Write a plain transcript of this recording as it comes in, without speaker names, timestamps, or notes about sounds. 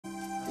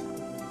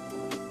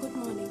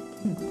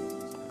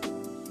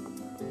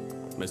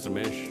Mr.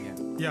 Mesh.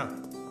 Yeah.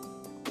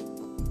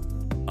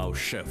 Our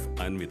chef,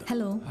 Anvita.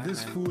 Hello.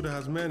 This food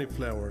has many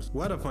flavors.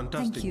 What a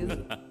fantastic Thank you.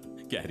 meal.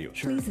 Carry on.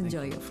 Please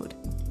enjoy your food.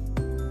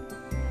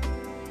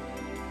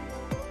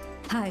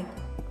 Hi.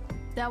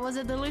 That was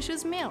a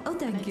delicious meal. Oh,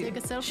 thank Can you. I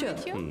take a selfie Sure.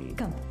 with you?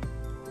 Come.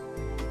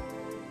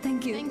 Thank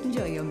you. Thank you.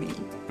 Enjoy your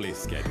meal.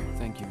 Please carry on.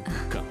 Thank you.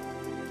 Come.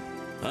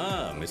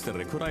 Mr.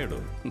 Rekuraidu.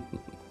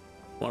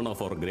 One of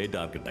our great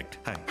architect.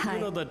 Hi. You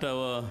know that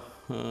our...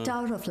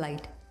 Tower of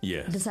Light.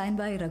 Yes. Designed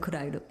by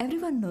Rakuraidu.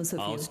 Everyone knows of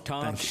Our you.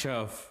 star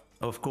chef.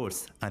 Of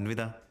course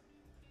Anvitha,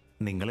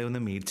 നിങ്ങളെ ഒന്ന്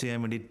meet ചെയ്യാൻ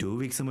വേണ്ടി 2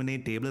 weeks മുന്നേ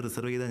table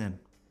reserve ചെയ്താ ഞാൻ.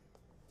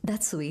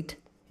 That's sweet.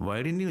 Why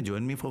didn't you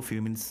join me for a few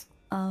minutes?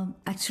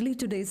 Actually,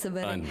 today is a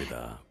very... Anvita,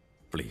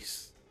 please.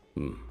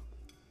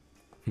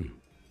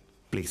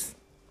 Please.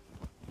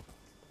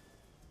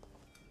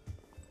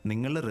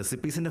 നിങ്ങളുടെ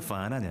റെസിപ്പീസിൻ്റെ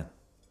ഫാനാ ഞാൻ.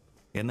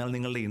 എന്നാൽ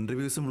നിങ്ങളുടെ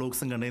ഇൻ്റർവ്യൂസും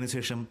വ്ലോഗ്സും കണ്ടതിന്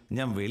ശേഷം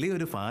ഞാൻ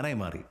വലിയൊരു ഫാനായി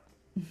മാറി.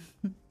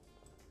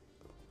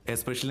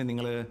 എസ്പെഷ്യലി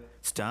നിങ്ങൾ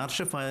സ്റ്റാർ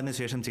ഷെഫ് ആയതിനു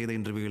ശേഷം ചെയ്ത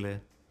ഇൻ്റർവ്യൂവിൽ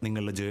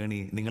നിങ്ങളുടെ ജേണി,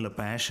 നിങ്ങളുടെ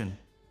പാഷൻ,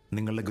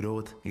 നിങ്ങളുടെ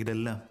ഗ്രോത്ത്,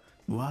 ഇതെല്ലാം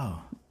വാവ്,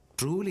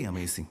 ട്രൂലി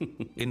അമേസിങ്.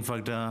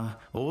 ഇൻഫാക്റ്റ്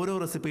ഓരോ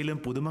റെസിപ്പിയിലും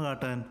പുതുമ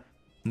കാട്ടാൻ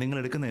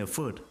നിങ്ങളെടുക്കുന്ന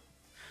എഫേർട്ട്,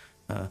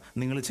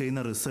 നിങ്ങൾ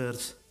ചെയ്യുന്ന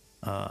റിസർച്ച്,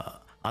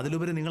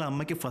 അതിലുപരി നിങ്ങൾ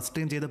അമ്മയ്ക്ക് ഫസ്റ്റ്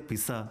ടൈം ചെയ്ത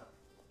പിസ്സ,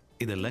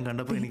 ഇതെല്ലാം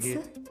കണ്ടപ്പോൾ എനിക്ക്...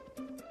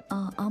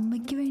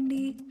 അമ്മയ്ക്ക്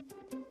വേണ്ടി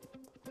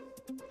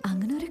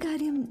അങ്ങനെ ഒരു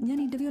കാര്യം ഞാൻ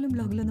ഇന്റർവ്യൂവിലും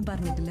ബ്ലോഗിലൊന്നും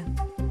പറഞ്ഞിട്ടില്ല.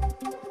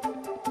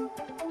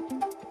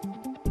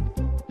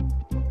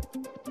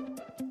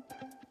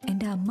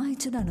 എൻ്റെ അമ്മ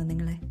അയച്ചതാണോ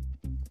നിങ്ങളെ?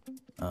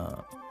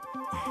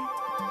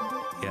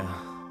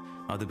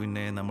 അത്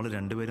പിന്നെ നമ്മൾ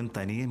രണ്ടുപേരും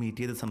തനിയെ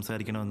മീറ്റ് ചെയ്ത്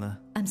സംസാരിക്കണമെന്ന്.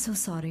 I M so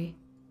sorry.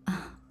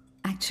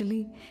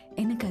 Actually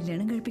എന്നെ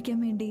കല്യാണം കഴിപ്പിക്കാൻ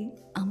വേണ്ടി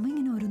അമ്മ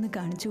ഇങ്ങനെ ഓരോന്ന്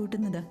കാണിച്ചു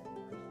കൂട്ടുന്നതാ.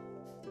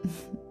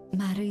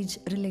 Marriage,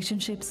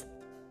 relationships,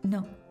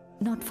 no,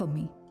 not for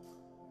me.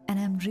 And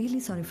I'm really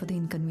sorry for the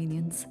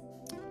inconvenience.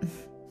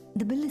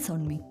 The bill is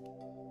on me.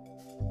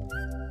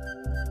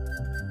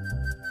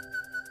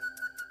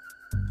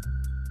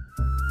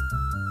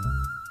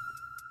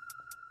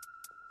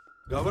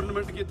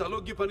 Government కి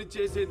తలొగ్గి పని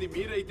చేసేది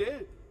మీరైతే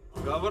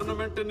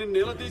గవర్నమెంట్ ని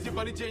నిలదీసి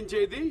పని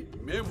చేయించేది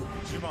మేము.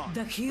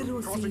 The hero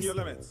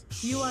says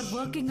you are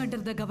working under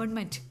the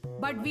government,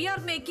 but we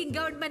are making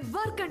government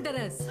work under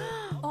us.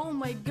 Oh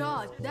my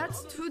God,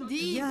 that's too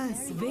deep. Yes,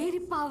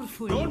 very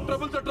powerful. Don't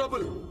trouble the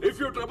trouble. If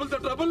you trouble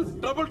the trouble,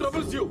 trouble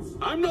troubles you.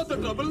 I'm not the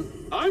trouble.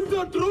 I'm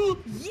the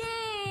truth.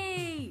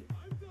 Yay!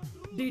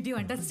 Did you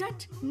understand?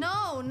 No,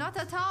 not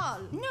at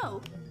all. No.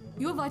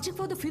 You're watching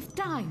for the 5th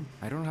time.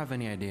 I don't have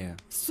any idea.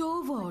 So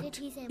what?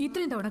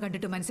 ഇത്രയും തവണ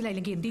കണ്ടിട്ട്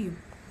മനസ്സിലായില്ലെങ്കിൽ എന്ത് ചെയ്യും?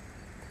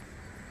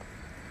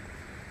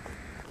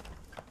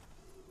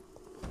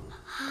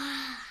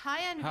 Hi,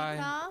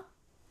 Anvita.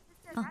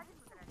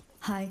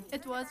 Hi.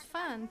 It was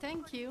fun.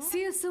 Thank you.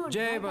 See you soon.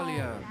 Jai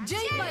Balia.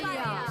 Jai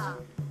Balia.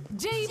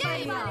 Jai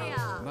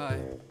Balia.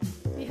 Bye.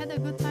 We had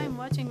a good time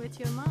watching with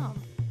your mom.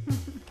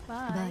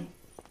 Bye. Bye.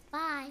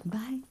 Bye.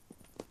 Bye.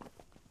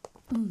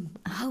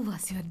 How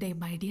was your day,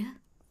 my dear?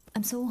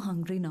 I'm so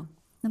hungry now.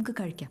 നമുക്ക്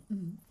കഴിക്കാം.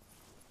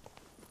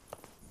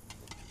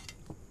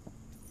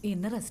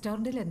 ഇന്ന്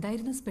റെസ്റ്റോറൻറ്റിൽ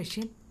എന്തായിരുന്നു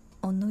special?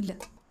 ഒന്നുമില്ല.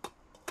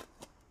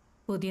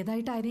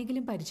 പുതിയതായിട്ട്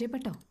ആരെങ്കിലും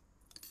പരിചയപ്പെട്ടോ?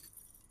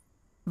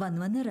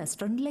 വന്ന്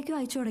റെസ്റ്റോറൻറ്റിലേക്ക്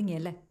വായിച്ചു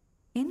തുടങ്ങിയല്ലേ?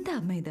 എന്താ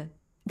അമ്മ ഇത്?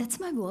 That's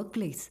my work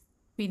place.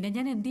 പിന്നെ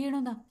ഞാൻ എന്ത്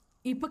ചെയ്യണമെന്നാ?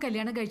 ഇപ്പൊ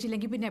കല്യാണം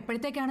കഴിച്ചില്ലെങ്കിൽ പിന്നെ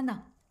എപ്പോഴത്തേക്കാണെന്നാ?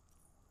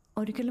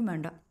 ഒരിക്കലും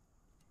വേണ്ട.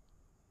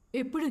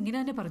 എപ്പോഴും ഇങ്ങനെ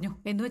തന്നെ പറഞ്ഞു.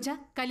 എന്ന് വെച്ചാ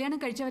കല്യാണം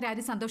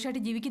കഴിച്ചവരാരും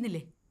സന്തോഷമായിട്ട്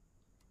ജീവിക്കുന്നില്ലേ?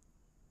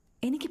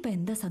 എനിക്കിപ്പോൾ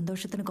എന്താ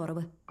സന്തോഷത്തിന്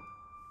കുറവ്?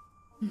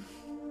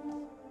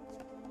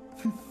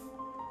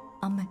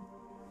 അമ്മ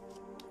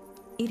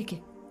ഇരിക്കെ.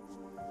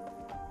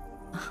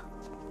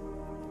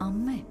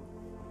 അമ്മേ,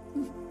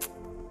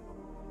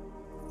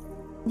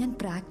 ഞാൻ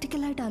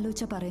പ്രാക്ടിക്കലായിട്ട്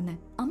ആലോചിച്ചാ പറയുന്നേ.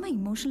 അമ്മ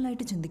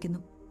ഇമോഷണലായിട്ട് ചിന്തിക്കുന്നു.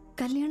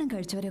 കല്യാണം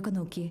കഴിച്ചവരെയൊക്കെ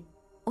നോക്കിയേ,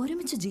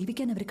 ഒരുമിച്ച്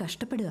ജീവിക്കാൻ അവർ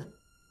കഷ്ടപ്പെടുക.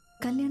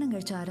 കല്യാണം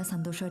കഴിച്ച ആരാ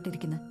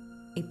സന്തോഷമായിട്ടിരിക്കുന്നത്?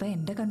 ഇപ്പം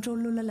എൻ്റെ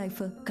കൺട്രോളിലുള്ള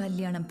ലൈഫ്,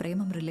 കല്യാണം,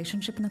 പ്രേമം,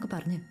 റിലേഷൻഷിപ്പ് എന്നൊക്കെ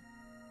പറഞ്ഞ്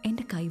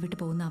എൻ്റെ കൈവിട്ട്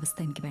പോകുന്ന അവസ്ഥ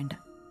എനിക്ക് വേണ്ട.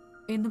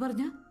 എന്ന്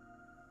പറഞ്ഞ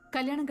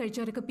കല്യാണം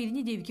കഴിച്ചവരൊക്കെ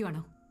പിരിഞ്ഞ്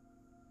ജീവിക്കുവാണോ?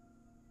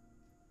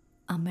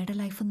 അമ്മയുടെ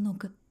ലൈഫൊന്ന്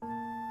നോക്ക്.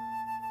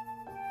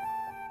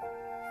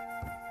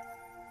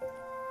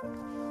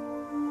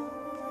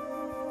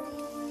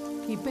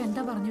 ഇപ്പൊ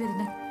എന്താ പറഞ്ഞു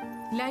വരുന്നത്?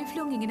 ലൈഫ്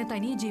ലോങ് ഇങ്ങനെ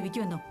തനിയെ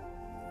ജീവിക്കുമെന്നോ?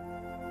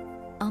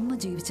 അമ്മ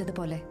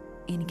ജീവിച്ചതുപോലെ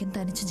എനിക്കും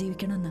തനിച്ച്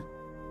ജീവിക്കണമെന്ന്,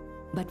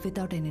 ബട്ട്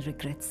വിതൗട്ട് എനി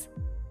റിഗ്രറ്റ്സ്.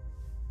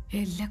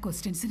 എല്ലാ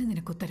ക്വസ്റ്റ്യൻസിനും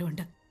നിനക്ക്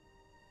ഉത്തരവുണ്ട്.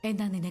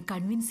 എന്താ നിന്നെ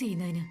കൺവിൻസ്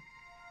ചെയ്യുന്നതിന്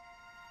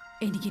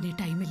എനിക്കിനി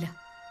ടൈമില്ല.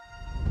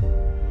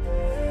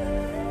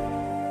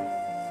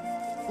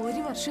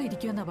 1 വർഷം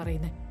ഇരിക്കുമെന്നാ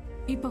പറയുന്നത്.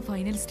 ഇപ്പൊ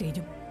ഫൈനൽ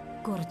സ്റ്റേജും.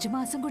 കുറച്ചു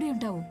മാസം കൂടി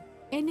ഉണ്ടാവും.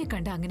 എന്നെ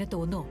കണ്ട അങ്ങനെ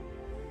തോന്നോ?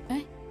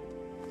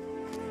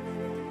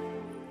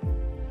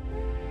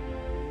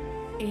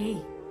 ഏയ്,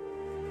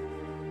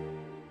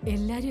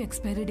 എല്ലാരും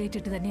എക്സ്പയറി ഡേറ്റ്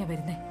ഇട്ട് തന്നെയാ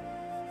വരുന്നേ.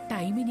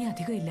 ടൈം ഇനി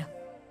അധികം ഇല്ല.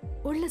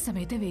 ഉള്ള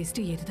സമയത്തെ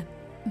വേസ്റ്റ് ചെയ്യരുത്.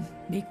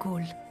 B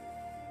cool.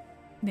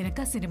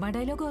 നിനക്ക് ആ സിനിമ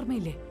ഡയലോഗ്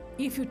ഓർമ്മയില്ലേ?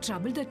 If you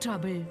trouble the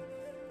trouble,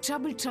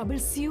 trouble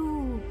troubles U.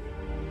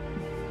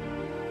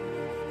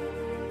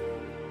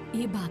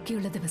 ഈ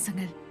ബാക്കിയുള്ള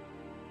ദിവസങ്ങൾ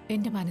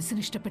എന്റെ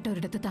മനസ്സിന് ഇഷ്ടപ്പെട്ട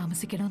ഒരിടത്ത്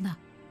താമസിക്കണമെന്നാ.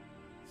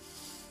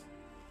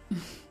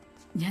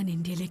 ഞാൻ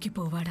ഇന്ത്യയിലേക്ക്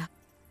പോവാടാ.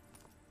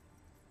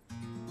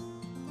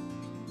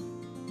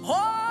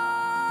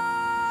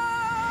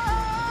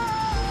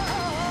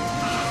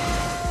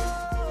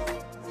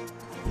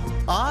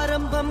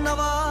 ആരംഭം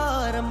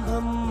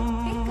നവാരംഭം,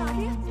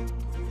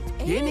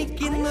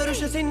 എനിക്കിന്നൊരു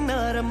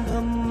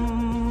ശസിന്നാരംഭം,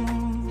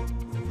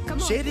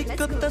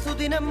 ശരിക്കൊത്ത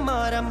സുദിനം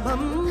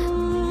ആരംഭം,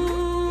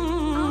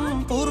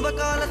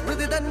 പൂർവകാല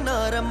സ്മൃതി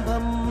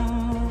തന്നാരംഭം,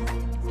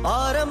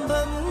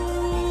 ആരംഭം.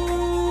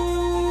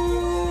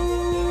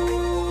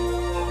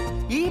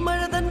 ഈ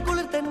മഴതൻ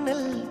കുളിർ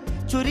തെന്നൽ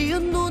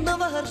ചൊരിയുന്നു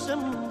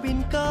നവഹർഷം,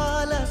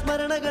 പിൻകാല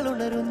സ്മരണകൾ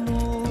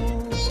ഉണരുന്നു.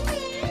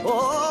 ഓ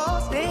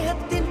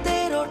സ്നേഹത്തിൻ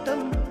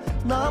തേരോട്ടം,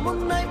 നാം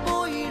ഒന്നായി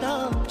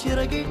പോയിടാം,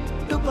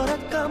 ചിറകിട്ടു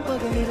പറക്കാം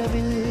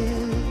പകലിരവിൽ,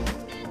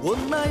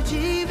 ഒന്നായി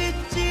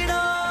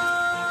ജീവിച്ചിടാം.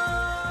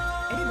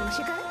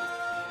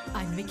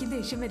 അന്വയ്ക്ക്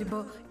ദേഷ്യം വരുമ്പോ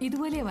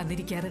ഇതുപോലെയാ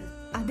വന്നിരിക്കാറ്.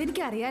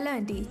 അതെനിക്ക് അറിയാലോ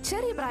ആന്റി,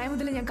 ചെറിയ പ്രായം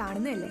മുതൽ ഞാൻ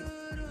കാണുന്നതല്ലേ.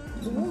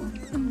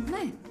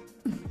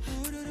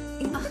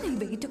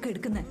 വെയിറ്റ് ഒക്കെ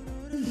എടുക്കുന്നേ.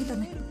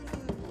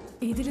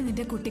 ഇതില്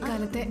നിന്റെ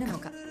കുട്ടിക്കാലത്തെ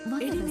നോക്കാം.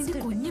 നിന്റെ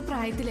കുഞ്ഞു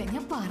പ്രായത്തിലെ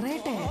ഞാൻ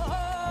പറയട്ടെ.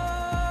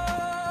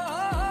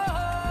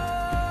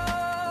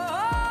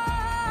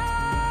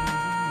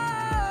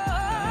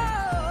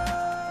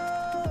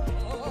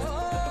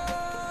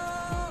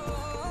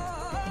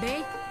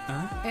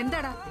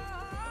 എന്താടാ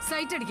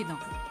സൈറ്റ് അടിക്കുന്നോ?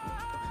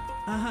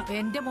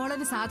 എന്റെ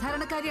മോളൊരു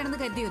സാധാരണക്കാരിയാണെന്ന്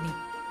കരുതിയോ നീ?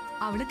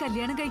 അവള്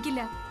കല്യാണം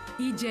കഴിക്കില്ല,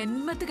 ഈ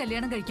ജന്മത്ത്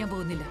കല്യാണം കഴിക്കാൻ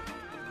പോകുന്നില്ല.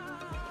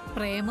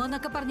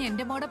 പ്രേമോന്നൊക്കെ പറഞ്ഞ്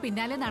എന്റെ മോടെ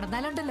പിന്നാലെ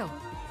നടന്നാലുണ്ടല്ലോ,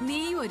 നീ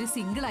ഒരു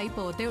സിംഗിൾ ആയി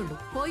പോത്തേ ഉള്ളൂ.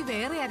 പോയി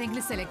വേറെ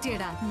ആരെങ്കിലും സെലക്ട്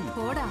ചെയ്യടാ,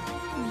 പോടാ.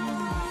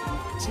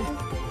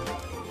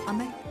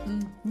 അമ്മേ,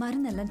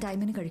 മരുന്നെല്ലാം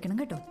ടൈമിന് കഴിക്കണം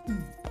കേട്ടോ.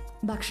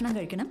 ഭക്ഷണം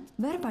കഴിക്കണം,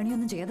 വേറെ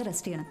പണിയൊന്നും ചെയ്യാതെ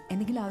റെസ്റ്റ് ചെയ്യണം.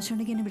 എന്തെങ്കിലും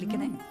ആവശ്യമുണ്ടെങ്കിൽ എന്നെ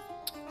വിളിക്കണേ.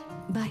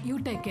 By, you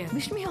take care.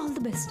 Wish me all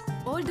the best.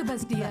 All the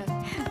best dear.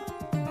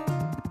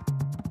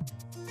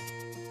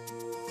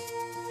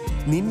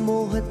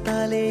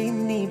 നിൻമോഹത്താലേ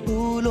ഇന്നീ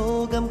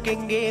ഭൂലോകം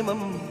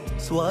കെങ്കേമം,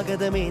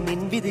 സ്വാഗതമേ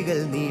നിൻ വിധികൾ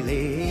നീളേ.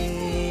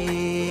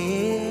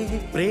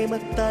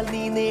 പ്രേമത്താൽ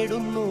നീ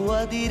നേടുന്നു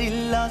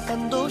അതിരില്ല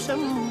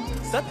സന്തോഷം,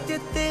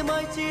 സത്യത്തെ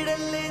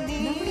മായ്ച്ചിടല്ലേ നീ.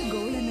 നമ്മുടെ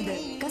ഗോൾ എന്നത്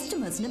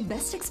കസ്റ്റമേഴ്സിന്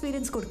ബെസ്റ്റ്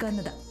എക്സ്പീരിയൻസ് കൊടുക്കുക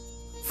എന്നതാ.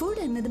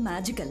 ഫുഡ് എന്നത്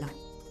മാജിക് അല്ല,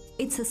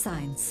 it's A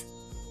science.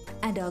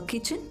 And our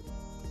kitchen,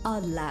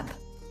 our lab.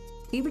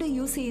 ഇവിടെ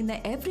യൂസ് ചെയ്യുന്ന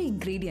എവറി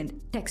ഇൻഗ്രീഡിയന്റ്,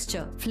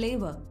 ടെക്സ്ചർ,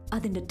 ഫ്ലേവർ,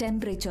 അതിന്റെ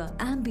ടെമ്പറേച്ചർ,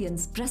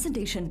 ആംബിയൻസ്,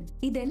 പ്രസന്റേഷൻ,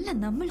 ഇതെല്ലാം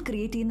നമ്മൾ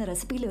ക്രിയേറ്റ് ചെയ്യുന്ന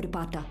റെസിപ്പിയിലെ ഒരു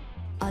പാർട്ടാ.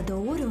 അത്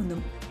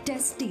ഓരോന്നും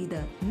ടെസ്റ്റ് ചെയ്ത്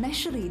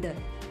മെഷർ ചെയ്ത്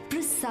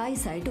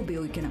പ്രിസൈസ് ആയിട്ട്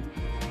ഉപയോഗിക്കണം.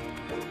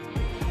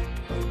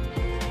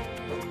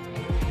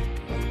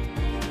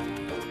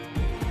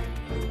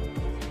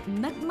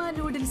 Nagma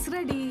noodles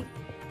ready.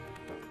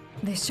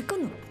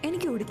 വിശക്കുന്നു,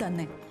 എനിക്ക് കൂടി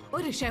തന്നെ.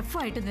 ഒരു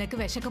ഷെഫായിട്ട് നിനക്ക്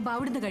വിശക്കുമ്പോ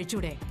അവിടുന്ന്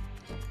കഴിച്ചൂടെ?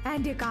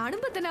 ആന്റിയെ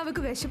കാണുമ്പോ തന്നെ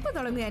അവക്ക് വിശപ്പ്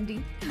തുടങ്ങും ആന്റി.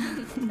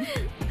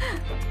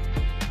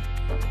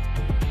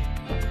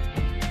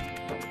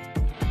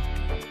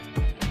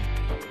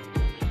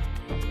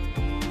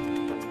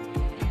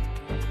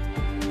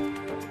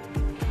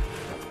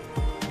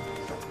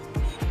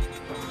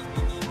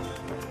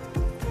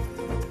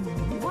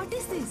 What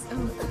is this?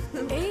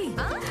 ഏയ്,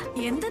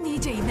 എന്താ നീ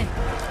ചെയ്യുന്നേ?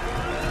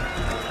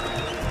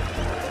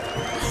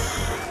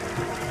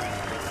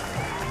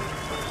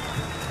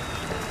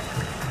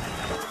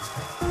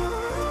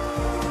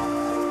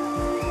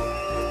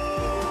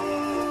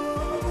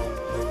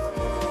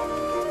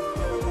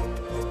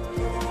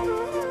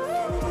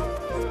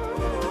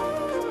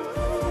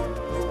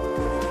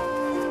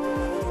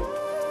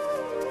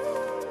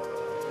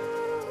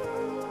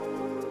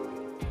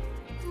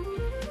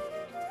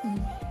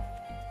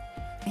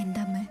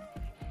 എന്താമ്മേ?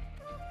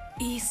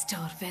 East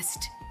or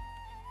West,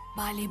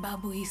 Bali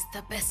Babu is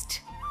the best.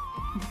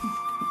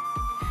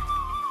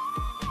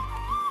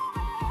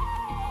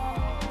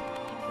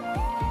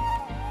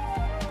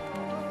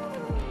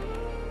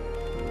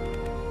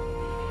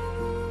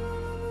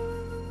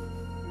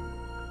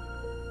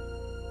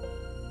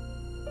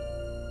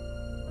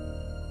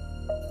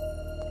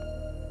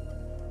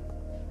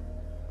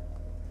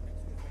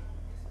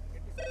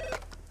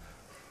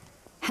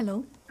 Hello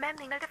ma'am,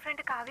 നിങ്ങളുടെ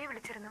ഫ്രണ്ട് കാവ്യ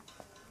വിളിച്ചിരുന്നു.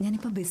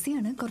 ഞാനിപ്പോ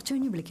ബിസിയാണ്, കുറച്ചു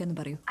കഴിഞ്ഞ് വിളിക്കാന്ന്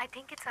പറയൂ. ഐ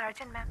തിങ്ക് ഇറ്റ്സ്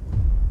അർജന്റ് മാം.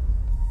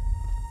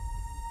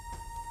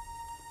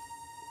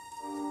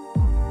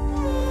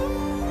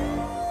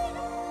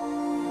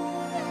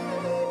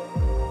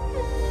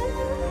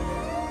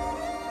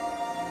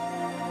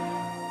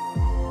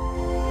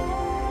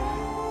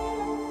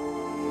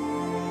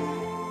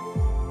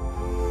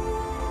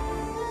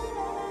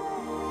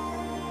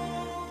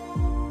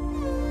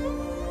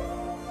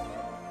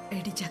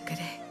 എടി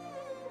ചക്കരെ,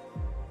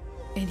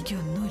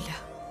 എനിക്കൊന്നുമില്ല.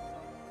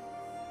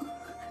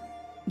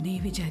 നീ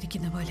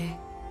വിചാരിക്കുന്ന പോലെ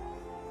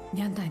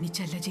ഞാൻ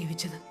തനിച്ചല്ല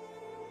ജീവിച്ചത്.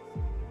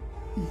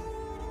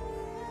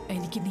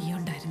 എനിക്ക്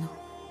നീയുണ്ടായിരുന്നു.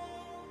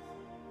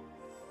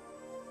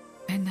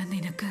 എന്നാ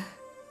നിനക്ക്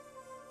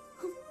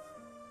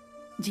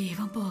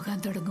ജീവൻ പോകാൻ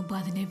തുടങ്ങുമ്പോ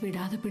അതിനെ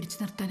വിടാതെ പിടിച്ചു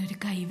നിർത്താൻ ഒരു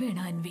കൈ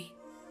വേണം അൻവി.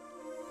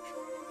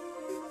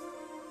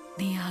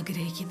 നീ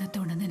ആഗ്രഹിക്കുന്ന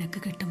തുണ നിനക്ക്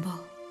കിട്ടുമ്പോ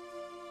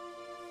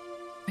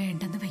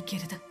വേണ്ടെന്ന്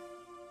വയ്ക്കരുത്.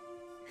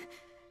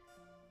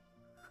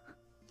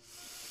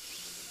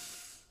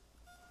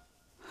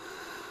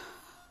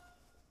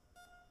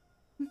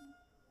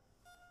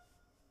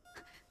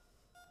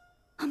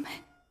 അമ്മേ,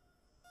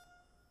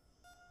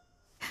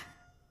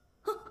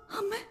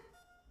 അമ്മേ.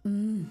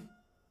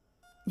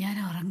 ഞാൻ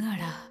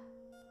ഉറങ്ങാടാ,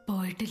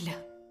 പോയിട്ടില്ല.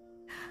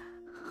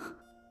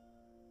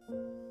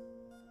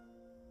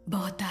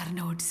 Both are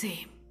not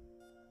same.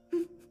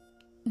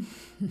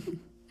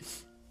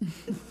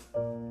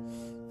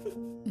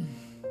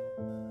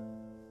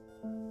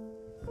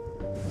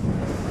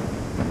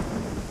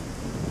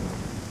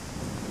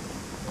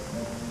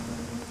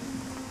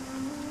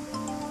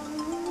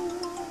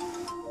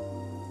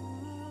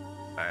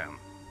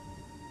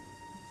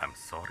 I'm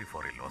sorry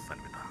for your loss,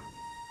 Anvita.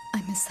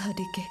 I miss her,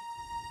 DK.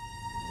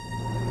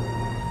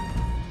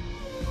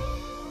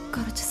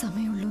 കുറച്ച്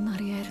സമയമുള്ളൂ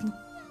എന്നറിയായിരുന്നു,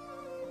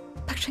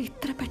 പക്ഷെ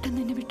ഇത്ര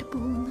പെട്ടെന്ന് എന്നെ വിട്ടു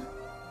പോകുന്നു.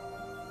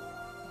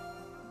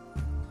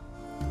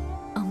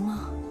 അമ്മ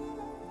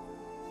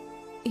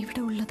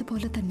ഇവിടെ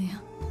ഉള്ളതുപോലെ തന്നെയാ.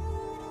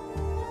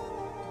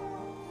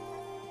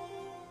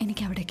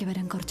 എനിക്ക് അവിടേക്ക്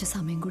വരാൻ കുറച്ച്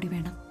സമയം കൂടി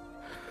വേണം.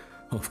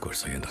 Of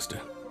course, I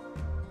understand.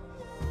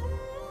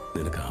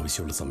 നിനക്ക്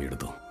ആവശ്യമുള്ള സമയം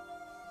എടുത്തോ.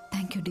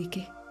 Thank you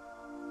DK.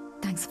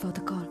 Thanks for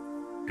the call.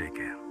 Take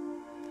care.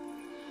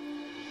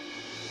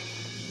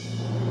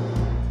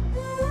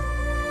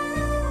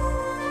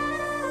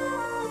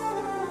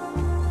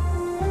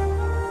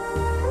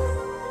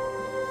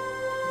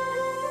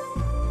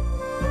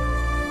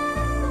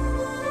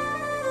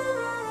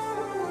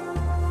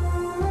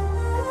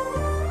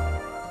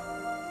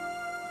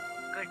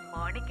 Good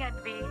morning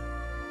Anvi.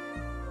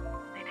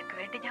 നിനക്ക്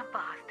വേണ്ടി ഞാൻ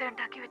പാസ്ത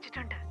ഉണ്ടാക്കി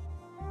വെച്ചിട്ടുണ്ട്.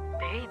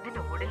 ദേ ഇന്ന്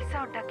നൂഡിൽസാ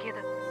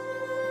ഉണ്ടാക്കിയത്.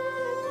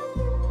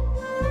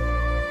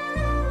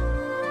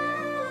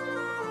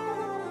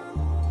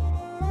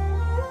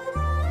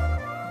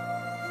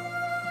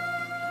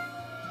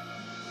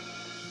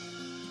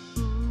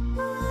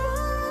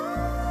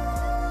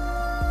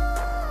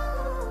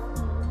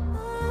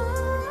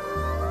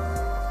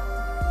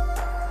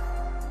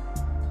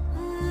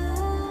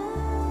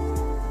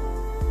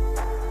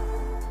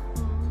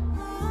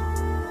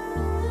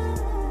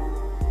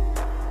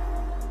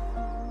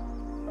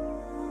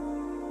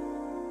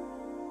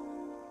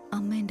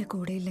 അമ്മ എൻ്റെ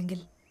കൂടെയില്ലെങ്കിൽ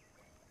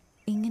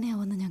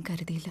ഇങ്ങനെയാവുമെന്ന് ഞാൻ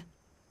കരുതിയില്ല.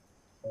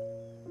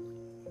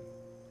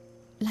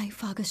 ലൈഫ്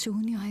ആകെ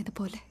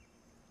ശൂന്യമായതുപോലെ.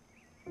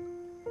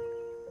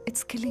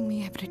 It's killing me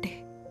every day.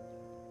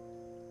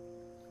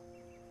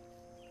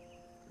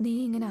 നീ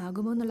ഇങ്ങനെ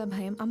ആകുമോ എന്നുള്ള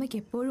ഭയം അമ്മയ്ക്ക്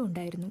എപ്പോഴും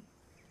ഉണ്ടായിരുന്നു.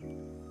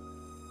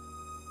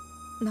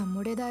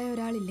 നമ്മുടേതായ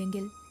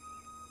ഒരാളില്ലെങ്കിൽ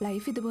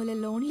ലൈഫ് ഇതുപോലെ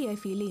ലോൺലി ആയി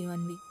ഫീൽ ചെയ്യും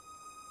അൻവി.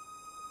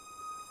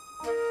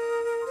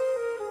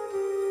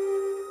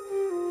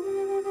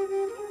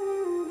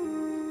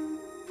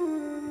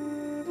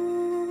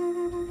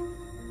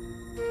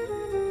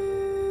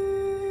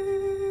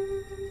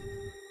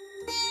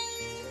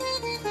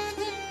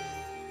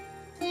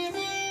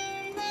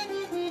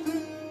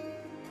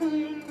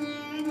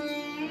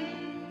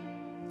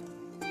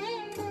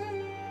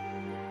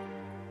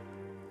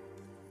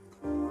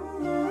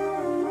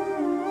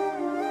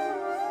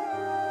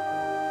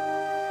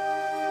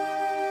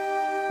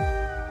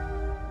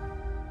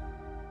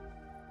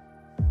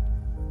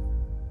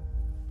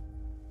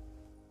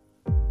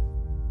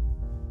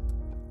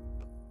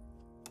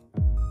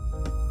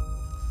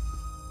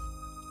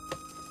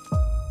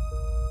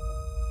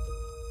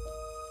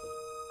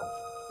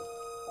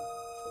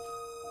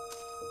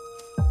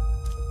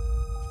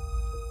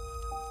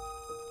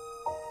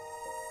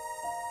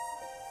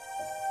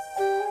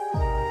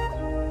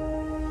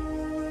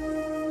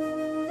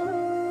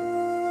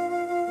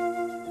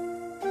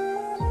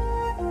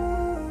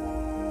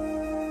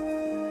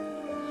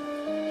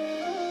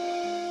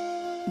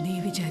 നീ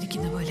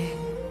വിചാരിക്കുന്ന പോലെ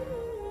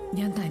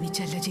ഞാൻ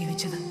തനിച്ചല്ല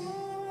ജീവിച്ചത്.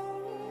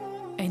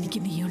 എനിക്ക്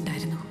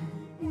നീയുണ്ടായിരുന്നു.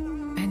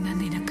 എന്നാ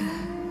നിനക്ക്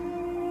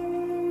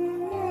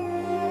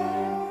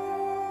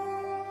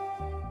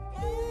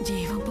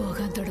ജീവൻ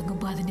പോകാൻ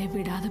തുടങ്ങുമ്പോൾ അതിനെ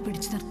വിടാതെ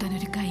പിടിച്ചു നിർത്താൻ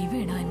ഒരു കൈ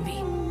വേണം അൻവി.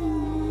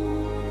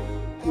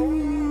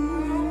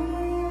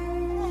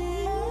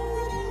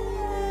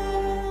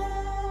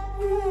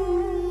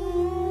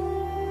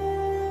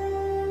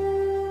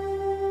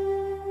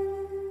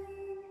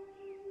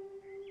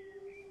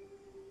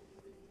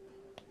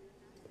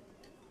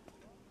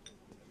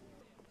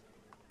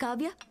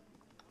 കാവ്യ,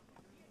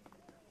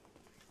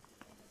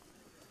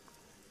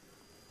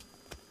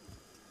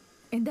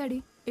 എന്താടി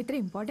ഇത്ര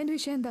ഇമ്പോർട്ടന്റ്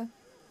വിഷയം എന്താ?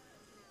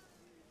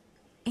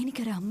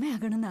 എനിക്കൊരു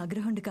അമ്മയാകണമെന്ന്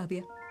ആഗ്രഹമുണ്ട്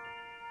കാവ്യ.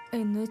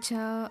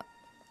 എന്നുവെച്ചാ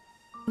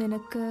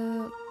നിനക്ക്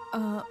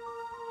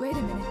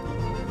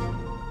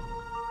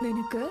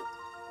നിനക്ക്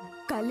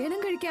കല്യാണം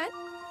കഴിക്കാൻ?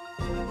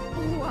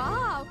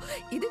 വാവ്,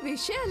 ഇത്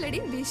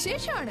വിഷയമല്ലടി,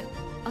 വിശേഷമാണ്.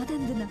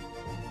 അതെന്തിനാ?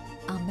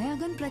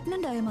 അമ്മയാകാൻ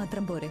പ്രഗ്നന്റ് ആയ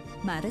മാത്രം പോരെ,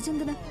 മാരേജ്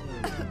എന്തിനാ?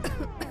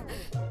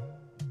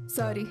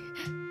 സോറി.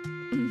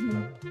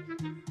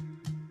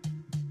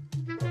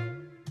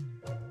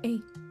 ഏയ്,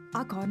 ആ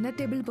കോർണർ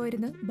ടേബിളിൽ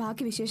പോയിരുന്ന്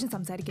ബാക്കി വിശേഷം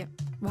സംസാരിക്കാം.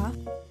 വാ.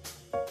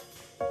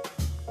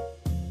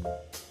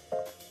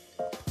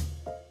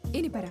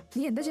 ഇനി പറ,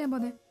 നീ എന്താ ചെയ്യാൻ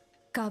പോന്നെ?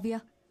 കാവ്യ,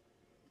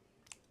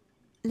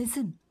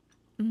 ലിസൺ.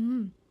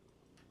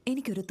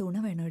 എനിക്കൊരു തുണ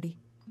വേണോടി.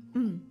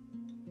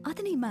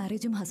 അതിന് ഈ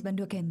മാരേജും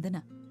ഹസ്ബൻഡും ഒക്കെ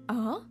എന്തിനാ?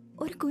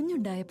 ഒരു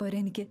കുഞ്ഞുണ്ടായപ്പോരെ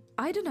എനിക്ക്.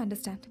 I don't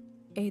understand.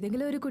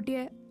 ഏതെങ്കിലും ഒരു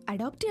കുട്ടിയെ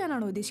അഡോപ്റ്റ്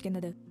ചെയ്യാനാണോ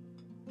ഉദ്ദേശിക്കുന്നത്?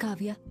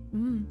 കാവ്യ,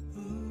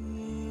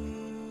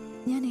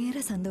 ഞാൻ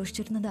ഏറെ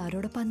സന്തോഷിച്ചിരുന്നത്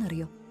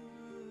ആരോടൊപ്പാന്നറിയോ?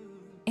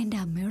 എൻ്റെ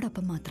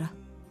അമ്മയോടൊപ്പം മാത്ര.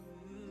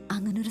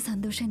 അങ്ങനൊരു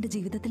സന്തോഷം എൻ്റെ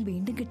ജീവിതത്തിൽ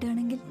വീണ്ടും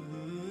കിട്ടുകയാണെങ്കിൽ,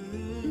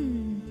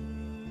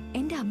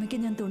 എൻ്റെ അമ്മയ്ക്ക്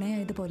ഞാൻ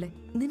തുണയായതുപോലെ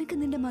നിനക്ക്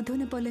നിന്റെ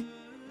മധുവിനെ പോലെ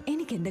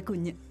എനിക്ക് എൻ്റെ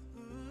കുഞ്ഞ്.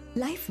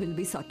 Life will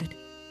be sorted.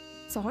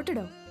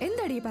 സോർട്ടഡോ?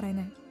 എന്താടി ഈ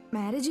പറയുന്നത്?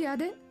 മാരേജ്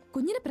ചെയ്യാതെ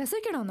കുഞ്ഞിനെ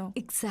പ്രസവിക്കണമെന്നോ?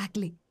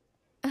 എക്സാക്ട്ലി.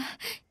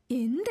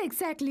 എന്ത്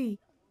എക്സാക്ട്ലി?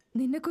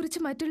 നിന്നെ കുറിച്ച്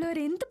മറ്റുള്ളവർ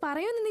എന്ത്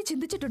പറയുമെന്ന് നീ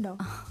ചിന്തിച്ചിട്ടുണ്ടോ?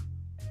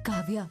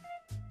 Kavya,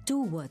 2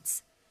 words,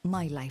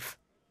 my life.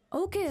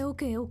 Okay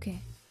okay okay,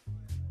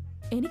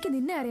 എനിക്ക്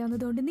നിന്നെ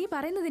അറിയാവുന്നതുകൊണ്ട് നീ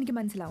പറയുന്നത് എനിക്ക്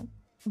മനസ്സിലാവും.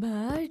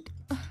 ബട്ട്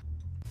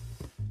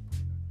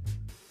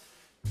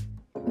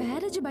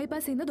മാരേജ്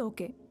ബൈപ്പാസ് ചെയ്യുന്നത്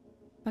ഓക്കെ,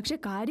 പക്ഷെ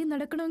കാര്യം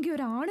നടക്കണമെങ്കിൽ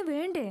ഒരാണ്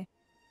വേണ്ടേ?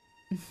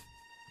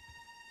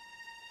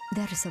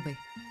 There is a way.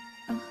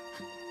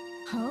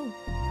 How?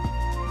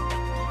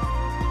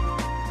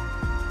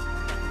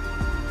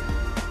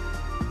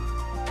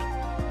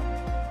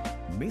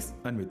 Miss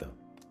Anvitha,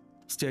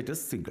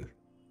 status single,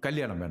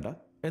 കല്യാണം വേണ്ട,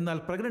 എന്നാൽ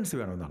pregnancy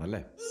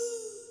വേണമെന്നാണല്ലേ?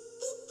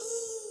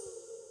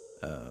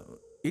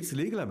 It's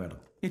ലീഗലാ madam,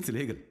 it's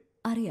legal.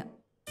 അറിയാം.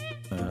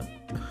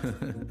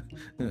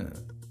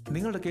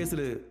 നിങ്ങളുടെ കേസിൽ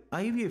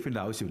IVF-ന്റെ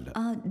ആവശ്യമില്ല.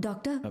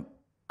 ഡോക്ടർ,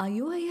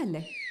 IOI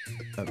അല്ലേ?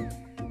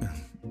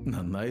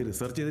 നന്നായി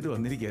റിസർച്ച് ചെയ്തിട്ട്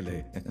വന്നിരിക്കുകയല്ലേ.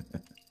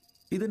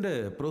 ഇതിന്റെ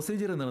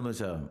പ്രൊസീജിയർ എന്താണെന്ന്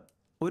വെച്ചാൽ,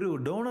 ഒരു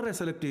ഡോണറെ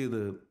സെലക്ട്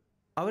ചെയ്ത്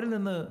അവരിൽ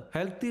നിന്ന്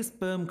ഹെൽത്തി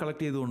സ്പേം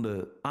കളക്ട് ചെയ്തുകൊണ്ട്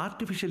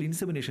ആർട്ടിഫിഷ്യൽ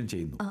ഇൻസെമിനേഷൻ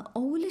ചെയ്യുന്നു.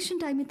 ഓവുലേഷൻ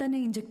ടൈമിൽ തന്നെ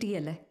ഇഞ്ചക്ട്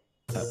ചെയ്യല്ലേ?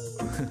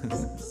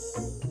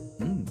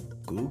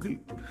 ഗൂഗിൾ.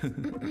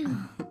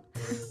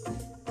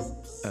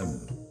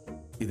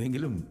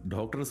 ഇതെങ്കിലും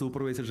ഡോക്ടറുടെ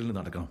സൂപ്പർവൈസേഷനിൽ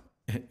നടക്കണം.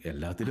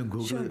 എല്ലാത്തിലും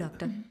ഗൂഗിൾ.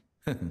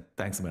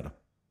 Thanks madam.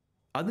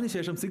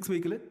 അതിനുശേഷം 6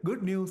 വീക്കിൽ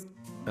ഗുഡ് ന്യൂസ്.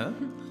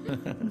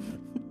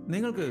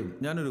 നിങ്ങൾക്ക്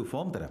ഞാനൊരു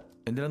ഫോം തരാം.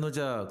 എന്തിനാന്ന്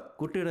വെച്ചാൽ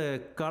കുട്ടിയുടെ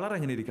കളർ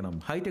എങ്ങനെ ഇരിക്കണം,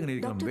 ഹൈറ്റ് എങ്ങനെ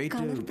ഇരിക്കണം,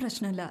 വെയിറ്റ്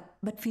പ്രശ്നമില്ല.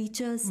 But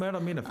features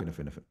madam,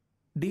 enough.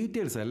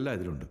 Details എല്ലാം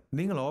ഇതിലുണ്ട്.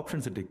 നിങ്ങൾ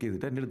ഓപ്ഷൻസ് ടിക്ക്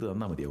ചെയ്തിട്ട് എൻ്റെ അടുത്ത്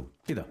തന്നാൽ മതിയാവും.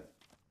 ഇതാ.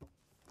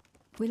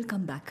 Will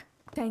come back.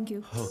 Thank you.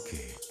 Okay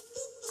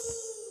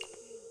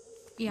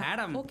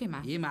madam,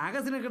 ഈ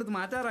മാഗസിനൊക്കെ എടുത്ത്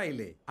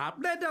മാറ്റാറായില്ലേ?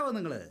 അപ്ഡേറ്റ് ആവോ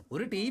നിങ്ങള്?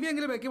 ഒരു TV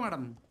എങ്കിലും വെക്കും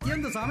മാഡം.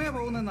 എന്ത് സമയം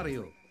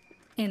പോകുന്നറിയോ?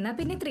 എന്നാ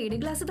പിന്നെ 3D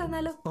ഗ്ലാസ്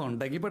തന്നാലോ?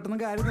 ഉണ്ടെങ്കിൽ പെട്ടെന്ന്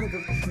കാര്യം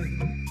നടക്കും.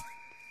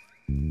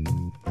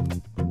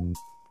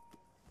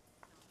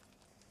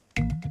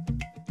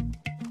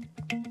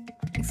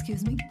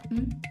 എക്സ്ക്യൂസ് മീ,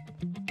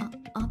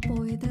 ആ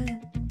പോയത്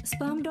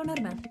സ്പേം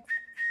ഡോണർ മാം.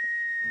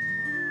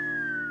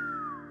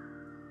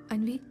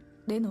 അൻവി,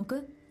 ദേ നോക്ക്.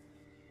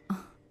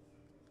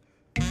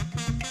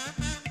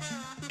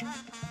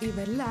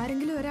 ഇവരിൽ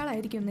ആരെങ്കിലും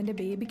ഒരാളായിരിക്കും നിന്റെ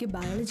ബേബിക്ക്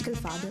biological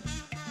father.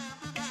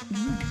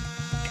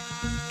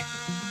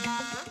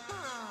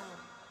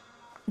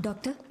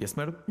 Doctor, yes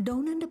madam.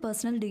 ഡോണറിന്റെ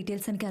personal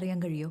details എനിക്ക് അറിയാൻ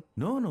കഴിയോ?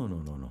 No,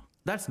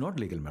 that's not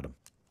legal madam.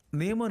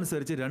 നിയമം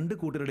അനുസരിച്ച് 2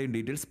 കൂട്ടരുടെയും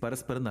ഡീറ്റെയിൽസ്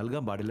പരസ്പരം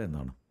നൽകാൻ പാടില്ല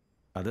എന്നാണ്.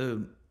 അത്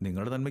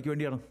നിങ്ങളുടെ നന്മയ്ക്ക്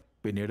വേണ്ടിയാണ്.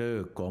 പിന്നീട്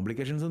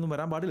കോംപ്ലിക്കേഷൻസ് ഒന്നും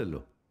വരാൻ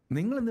പാടില്ലല്ലോ.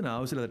 നിങ്ങൾ എന്തിനാ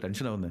ആവശ്യമില്ലാതെ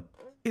ടെൻഷൻ ആവുന്നത്?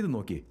 ഇത്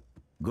നോക്കിയേ,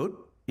 good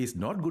is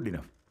not good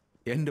enough.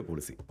 എൻ്റെ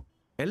പോളിസി.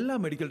 എല്ലാ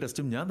മെഡിക്കൽ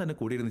ടെസ്റ്റും ഞാൻ തന്നെ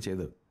കൂടിയിരുന്ന്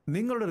ചെയ്ത്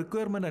നിങ്ങളുടെ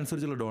റിക്വയർമെന്റ്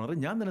അനുസരിച്ചുള്ള ഡോണറെ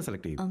ഞാൻ തന്നെ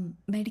സെലക്ട് ചെയ്യും.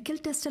 മെഡിക്കൽ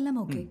ടെസ്റ്റ് എല്ലാം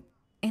ഓക്കെ,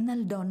 എന്നാൽ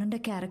ഡോണറിന്റെ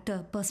character,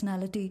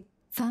 personality,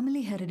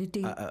 family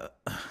heredity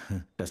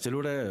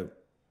ടെസ്റ്റിലൂടെ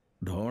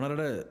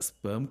ഡോണറുടെ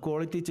sperm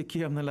quality check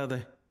ചെയ്യാമെന്നല്ലാതെ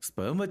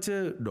sperm വെച്ച്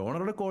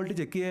ഡോണറുടെ ക്വാളിറ്റി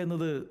ചെക്ക് ചെയ്യുക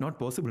എന്നത് നോട്ട്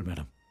പോസിബിൾ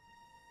മാഡം.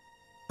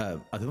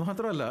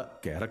 അതുമാത്രമല്ല,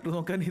 ക്യാരക്ടർ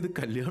നോക്കാൻ ഇത്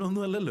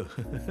കല്യാണമൊന്നും അല്ലല്ലോ.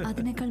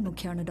 അതിനേക്കാൾ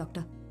മുഖ്യമാണ്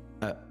ഡോക്ടർ.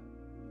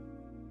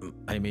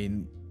 ഐ മീൻ,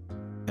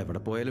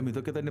 എവിടെ പോയാലും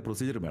ഇതൊക്കെ തന്നെ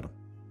procedure madam.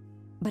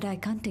 But I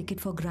can take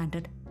it for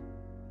granted.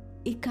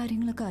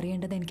 ഇക്കാര്യങ്ങളൊക്കെ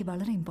അറിയേണ്ടത് എനിക്ക്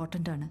വളരെ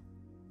ഇമ്പോർട്ടൻ്റ് ആണ്.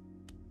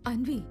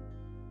 അൻവി,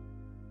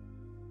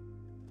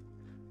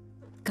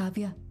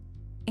 കാവ്യ,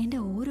 എൻ്റെ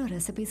ഓരോ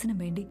റെസിപ്പീസിനും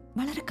വേണ്ടി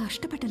വളരെ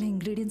കഷ്ടപ്പെട്ടല്ലേ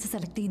ഇൻഗ്രീഡിയൻസ്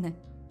സെലക്ട് ചെയ്യുന്നത്?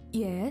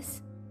 യെസ്.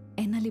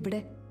 എന്നാൽ ഇവിടെ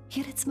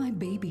ഹിയർ ഇറ്റ്സ് മൈ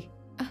ബേബി.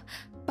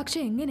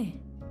 പക്ഷെ എങ്ങനെ?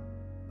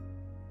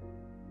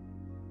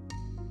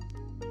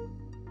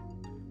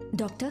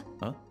 ഡോക്ടർ,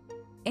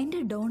 എൻ്റെ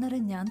ഡോണറെ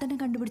ഞാൻ തന്നെ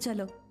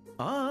കണ്ടുപിടിച്ചാലോ?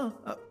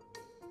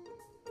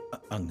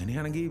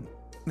 അങ്ങനെയാണെങ്കിൽ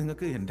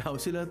നിങ്ങൾക്ക് എൻ്റെ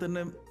ആവശ്യമില്ലാതെ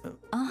തന്നെ.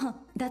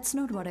 That's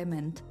not what I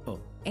മെന്റ്.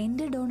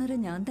 എൻ്റെ ഡോണറെ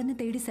ഞാൻ തന്നെ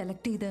തേടി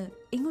സെലക്ട് ചെയ്ത്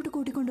ഇങ്ങോട്ട്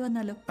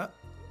കൂട്ടിക്കൊണ്ടുവന്നാലോ?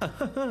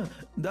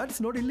 That's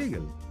not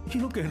illegal.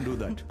 You can do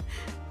that.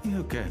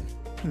 You can.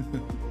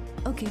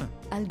 Okay,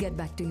 I'll get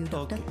back to you,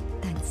 doctor. Okay.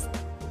 Thanks.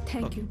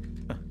 Thank you.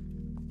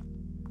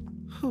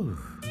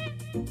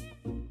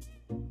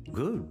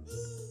 Good.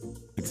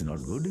 It's not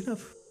good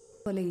enough.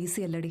 പോലെ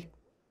ഈസി അല്ലടി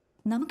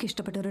നമുക്ക്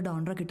ഇഷ്ടപ്പെട്ട ഒരു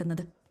ഡോണറെ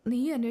കിട്ടുന്നത്. നീ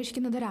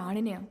അന്വേഷിക്കുന്നത്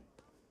ഒരാണിനെയാ.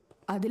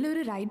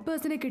 അതിലൊരു റൈറ്റ്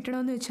പേഴ്സണെ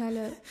കിട്ടണമെന്ന്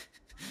വെച്ചാല്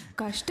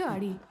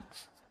കഷ്ടമാടി.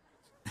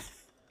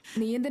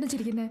 നീ എന്തിനാ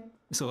ചിരിക്കുന്നേ?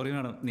 സോറി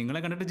മാഡം, നിങ്ങളെ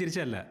കണ്ടിട്ട്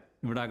ചിരിച്ചല്ല.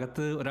 ഇവിടെ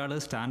അകത്ത് ഒരാൾ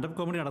സ്റ്റാൻഡപ്പ്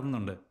കോമഡി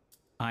നടത്തുന്നുണ്ട്.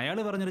 അയാൾ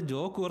പറഞ്ഞൊരു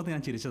ജോക്ക് ഓർത്ത്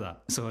ഞാൻ ചിരിച്ചതാ,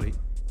 സോറി.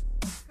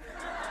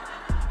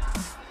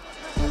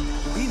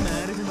 ഈ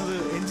മാരേജ് എന്നത്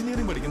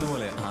എഞ്ചിനീയറിംഗ് പഠിക്കുന്ന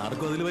പോലെ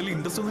ആർക്കും അതിൽ വലിയ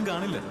ഇൻട്രസ്റ്റ് ഒന്നും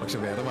കാണില്ല. പക്ഷെ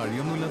വേറെ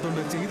വഴിയൊന്നും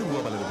ഇല്ലാത്തതുകൊണ്ട് ചെയ്തു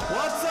പോവാ പലരും.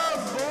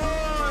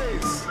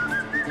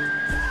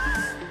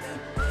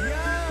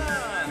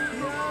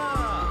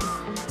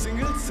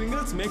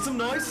 Singles, make some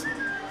noise.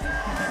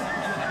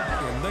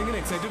 എന്താ ഇങ്ങനെ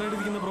എക്സൈറ്റഡ്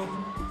ആയിട്ടിരിക്കുന്ന ബ്രോ?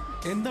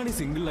 എന്താണ് ഈ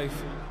സിംഗിൾ ലൈഫ്?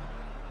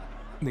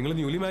 നിങ്ങൾ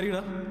ന്യൂലി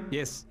മാരീഡാ?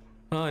 യെസ്.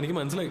 എനിക്ക്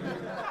മനസ്സിലായി.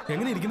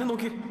 എങ്ങനെ ഇരിക്കുന്നത്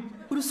നോക്കി.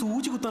 ഒരു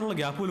സൂചി കുത്താനുള്ള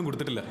ഗ്യാപ്പ് പോലും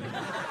കൊടുത്തിട്ടില്ല.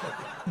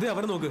 ഇതേ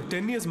അവരെ നോക്ക്,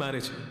 10 years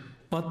മാരേജ്.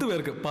 10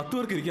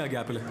 പേർക്ക് ഇരിക്കുക ആ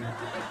ഗ്യാപ്പില്.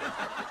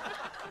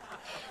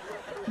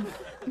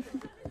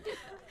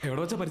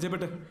 എവിടെ വെച്ചാ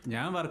പരിചയപ്പെട്ട്?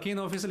 ഞാൻ വർക്ക്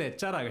ചെയ്യുന്ന ഓഫീസിൽ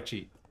HR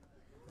കക്ഷി.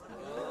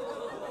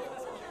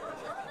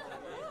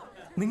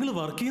 നിങ്ങൾ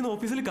വർക്ക് ചെയ്യുന്ന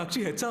ഓഫീസിൽ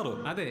കക്ഷി HR?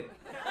 അതെ.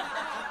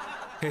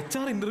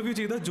 HR ഇന്റർവ്യൂ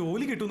ചെയ്താൽ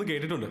ജോലി കിട്ടുമെന്ന്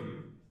കേട്ടിട്ടുണ്ട്.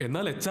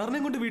 എന്നാൽ HR-നെ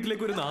കൊണ്ട്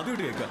വീട്ടിലേക്ക് ഒരു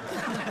ആദ്യമായിട്ട് കേൾക്കാം.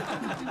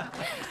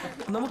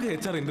 നമുക്ക്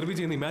HR ഇന്റർവ്യൂ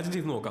ചെയ്യുന്ന ഇമാജിൻ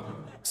ചെയ്ത് നോക്കാം.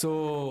 So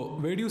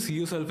where do you see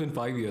yourself in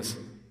 5 years?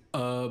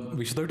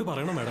 വിശദമായിട്ട്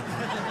പറയണം മാഡം.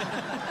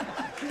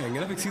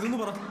 എങ്ങനെ ഫിക്സ് ചെയ്തെന്ന്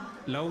പറ.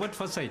 Love at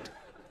first sight.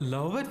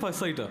 Love at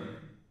first സൈറ്റാ?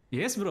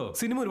 Yes bro.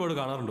 Cinema ഒരുപാട്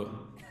കാണാറുണ്ടോ?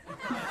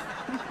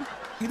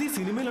 ഇത് ഈ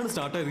സിനിമയിലാണ്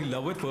സ്റ്റാർട്ട് ആയത്, ഈ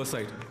ലവ് അറ്റ് ഫസ്റ്റ്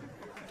സൈറ്റ്.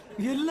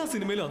 എല്ലാ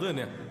സിനിമയിലും അത്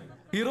തന്നെയാ.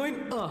 ഹീറോയിൻ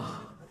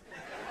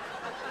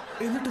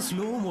എന്നിട്ട്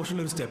സ്ലോ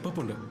മോഷനിൽ ഒരു സ്റ്റെപ്പ് അപ്പ്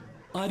ഉണ്ട്.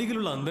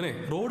 അരികിലുള്ള അന്ധനെ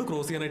റോഡ്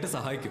ക്രോസ് ചെയ്യാനായിട്ട്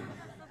സഹായിക്കും.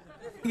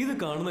 ഇത്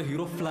കാണുന്ന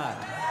ഹീറോ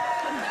ഫ്ലാറ്റ്.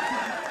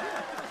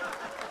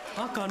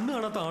 ആ കണ്ണ്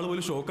കാണാത്ത ആള്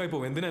പോലും ഷോക്കായി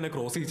പോകും, എന്തിനാ എന്നെ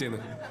ക്രോസ്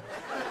ചെയ്യുന്നത്.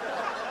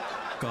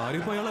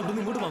 കാര്യം അയാൾ അവിടെ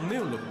നിന്ന് ഇങ്ങോട്ട് വന്നേ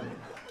ഉള്ളൂ.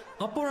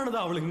 അപ്പോഴാണ്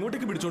അവൾ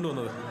ഇങ്ങോട്ടേക്ക് പിടിച്ചോണ്ട്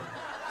വന്നത്.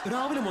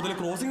 രാവിലെ മുതൽ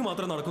ക്രോസിംഗ്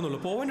മാത്രമേ നടക്കുന്നുള്ളൂ,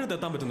 പോയിന്റ്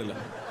എത്താൻ പറ്റുന്നില്ല.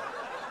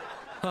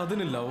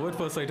 അതിന് ലവ് അറ്റ്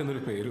ഫസ്റ്റ് സൈറ്റ്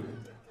എന്നൊരു പേരും.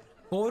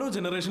 ഓരോ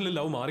ജനറേഷനിലും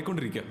ലവ്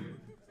മാറിക്കൊണ്ടിരിക്കുക.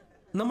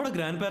 നമ്മുടെ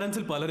ഗ്രാൻഡ്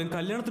പാരൻസിൽ പലരും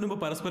കല്യാണത്തിന്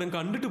മുമ്പ് പരസ്പരം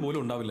കണ്ടിട്ട് പോലും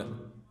ഉണ്ടാവില്ല.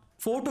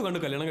 ഫോട്ടോ കണ്ട്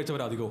കല്യാണം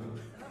കഴിച്ചവരധികവും.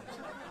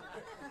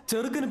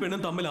 ചെറുക്കനും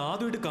പെണ്ണും തമ്മിൽ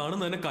ആദ്യമായിട്ട്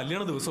കാണുന്ന തന്നെ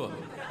കല്യാണ ദിവസമാണ്.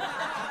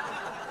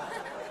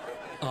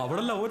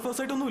 അവിടെ ലവ് അറ്റ്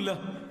ഫസ്റ്റ് സൈറ്റ് ഒന്നുമില്ല.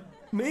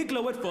 Make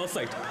love at first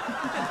sight.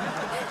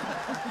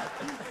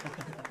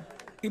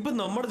 ഇപ്പൊ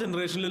നമ്മുടെ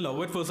ജനറേഷനിൽ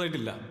ലവ് അറ്റ് ഫസ്റ്റ് സൈറ്റ്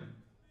ഇല്ല.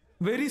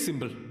 Very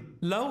simple,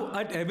 love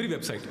at every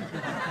website.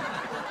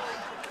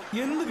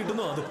 എന്ത്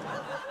കിട്ടുന്നോ അത്.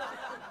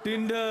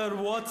 ടിൻഡർ,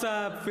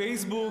 വാട്സാപ്പ്,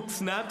 ഫേസ്ബുക്ക്,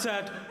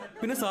 സ്നാപ്ചാറ്റ്,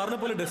 പിന്നെ സാറിനെ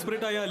പോലെ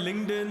ഡെസ്പറേറ്റ് ആയ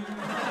LinkedIn.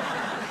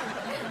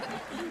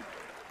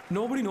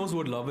 Nobody knows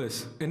what love is.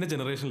 എന്റെ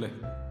ജനറേഷനിലെ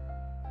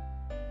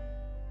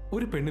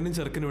ഒരു പെണ്ണിനും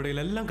ചെറുക്കനും ഇടയിൽ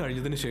എല്ലാം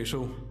കഴിഞ്ഞതിന്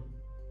ശേഷവും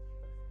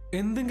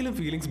എന്തെങ്കിലും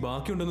ഫീലിങ്സ്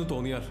ബാക്കിയുണ്ടെന്ന്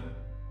തോന്നിയാൽ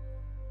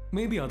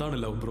മേ ബി അതാണ്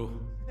love bro.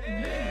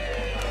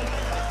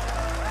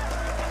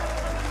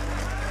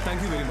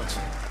 Thank you very much.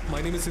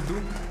 My name is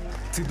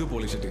Sidhu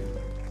പോളിഷെട്ടി.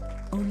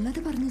 ഉള്ളത്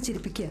പറഞ്ഞ്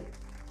ചിരിപ്പിക്കുക.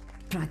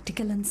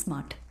 Practical and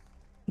smart.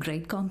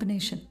 Great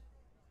combination.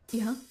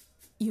 Yeah,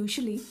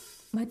 usually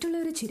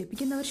മറ്റുള്ളവരെ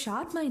ചിരിപ്പിക്കുന്നവർ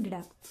sharp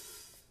മൈൻഡഡാ.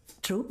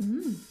 True.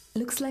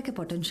 Looks like A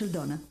potential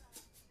donor.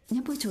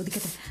 ഞാൻ പോയി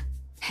ചോദിക്കട്ടെ.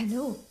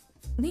 ഹലോ,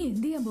 നീ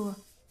എന്ത് ചെയ്യാൻ പോവാ?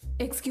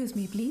 എക്സ്ക്യൂസ്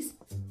മീ പ്ലീസ്,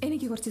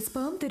 എനിക്ക് കുറച്ച്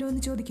സ്പേം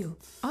തരുമെന്ന് ചോദിക്കുമോ?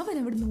 അവൻ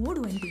അവിടെ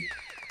ഓടും anti.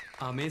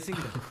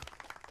 Amazing.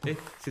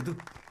 Sidhu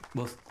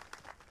boss.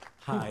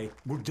 Hi,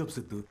 good job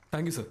Sidhu.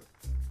 Thank you sir.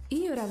 ഈ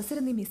ഒരു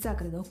അവസരം നീ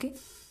മിസ്സാക്കരുത്, ഓക്കെ?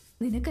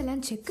 നിനക്കെല്ലാം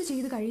ചെക്ക്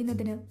ചെയ്ത്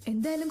കഴിയുന്നതിന്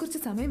എന്തായാലും കുറച്ച്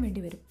സമയം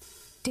വേണ്ടി വരും.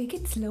 Take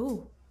it slow.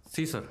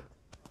 C sir,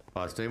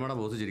 first ടൈമാണ്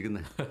ബോസ്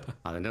ചിരിക്കുന്നത്.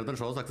 അതിൻ്റെ അർത്ഥം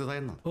ഷോ സക്സസ്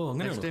ആയിരുന്നു.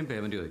 നെക്സ്റ്റ് ടൈം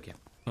പേയ്മെന്റ് ചോദിക്കാം.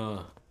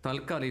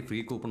 തൽക്കാലം ഈ ഫ്രീ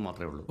കൂപ്പൺ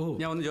മാത്രമേ ഉള്ളൂ.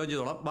 ഞാൻ ഒന്ന് ജോയിൻ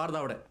ചെയ്തോളാം. ഭാരത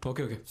അവിടെ.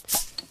 Okay okay.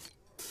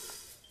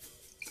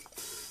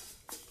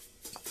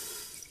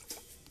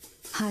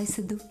 Hi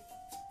Sidhu.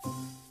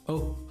 Oh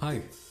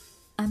hi.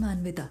 I am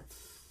Anvitha.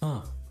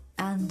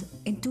 And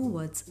in 2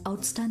 words,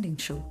 outstanding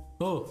show.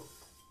 Oh,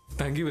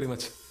 thank you very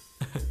much.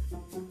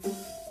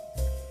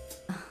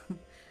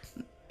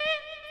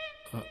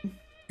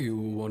 You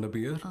want a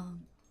beer?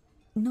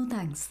 No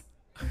thanks.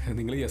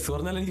 നിങ്ങൾ യെസ്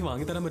പറഞ്ഞാൽ എനിക്ക്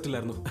വാങ്ങിത്തരാൻ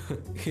പറ്റില്ലായിരുന്നു.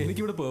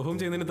 എനിക്കിവിടെ പെർഫോം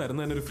ചെയ്യുന്നതിന്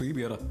തരുന്ന തന്നെ ഒരു ഫ്രീ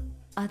ബിയറാ.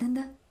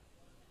 അതെന്താ?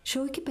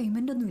 ഷോയ്ക്ക്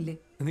പേയ്മെന്റ് ഒന്നുമില്ലേ?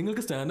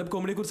 നിങ്ങൾക്ക് സ്റ്റാൻഡപ്പ്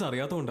കോമഡിയെ കുറിച്ച്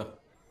അറിയാത്തതുകൊണ്ടാ.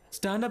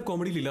 സ്റ്റാൻഡപ്പ്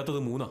കോമഡിയിൽ ഇല്ലാത്തത്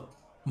 3: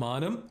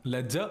 മാനം,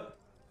 ലജ്ജ,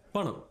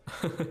 പണം.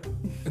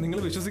 നിങ്ങൾ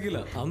വിശ്വസിക്കില്ല,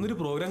 അന്നൊരു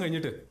പ്രോഗ്രാം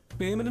കഴിഞ്ഞിട്ട്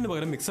പേയ്മെന്റിന്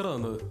പകരം മിക്സറാ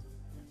തന്നത്.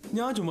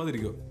 ഞാൻ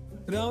ചുമ്മാതിരിക്കോ,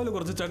 രാവിലെ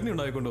കുറച്ച് ചട്നി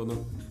ഉണ്ടായിക്കൊണ്ട് വന്നു.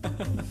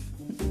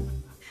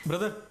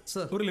 ബ്രദർ,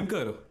 ഒരു ലിംക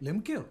തരോ?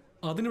 ലിംകയോ?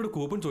 അതിനോട്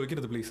കൂപ്പൺ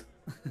ചോദിക്കരുത് പ്ലീസ്.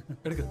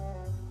 എടുക്ക.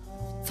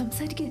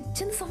 സംസാരിക്കേ,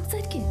 ചെന്ന്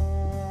സംസാരിക്കേ.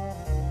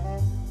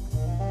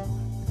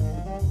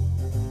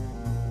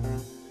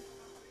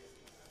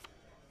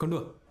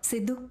 കൊണ്ടുവാ.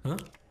 സിദ്ധു.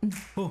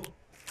 ഓ,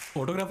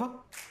 ഓട്ടോഗ്രാഫാ?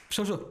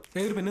 Show show.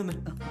 ഏതൊരു പെണ്ണ് തന്നെ.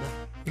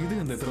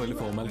 ഇതിനെന്താ എത്ര വലിയ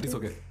ഫോർമാലിറ്റീസ്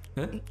ഒക്കെ?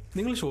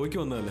 നിങ്ങൾ ഷോയ്ക്ക്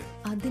വന്നതല്ലേ?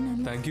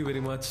 Thank you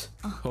very much.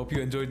 Hope you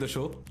enjoy the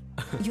show.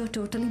 You are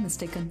totally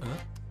mistaken.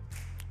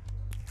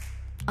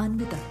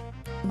 Anvitha,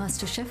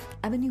 master chef,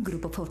 avenue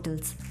group of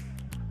hotels.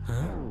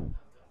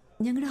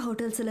 ഞങ്ങളുടെ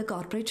ഹോട്ടൽസിൽ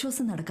കോർപ്പറേറ്റ്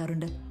ഷോസ്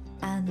നടക്കാറുണ്ട്.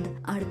 ആൻഡ്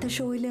അടുത്ത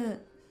ഷോയിൽ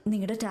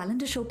നിങ്ങളുടെ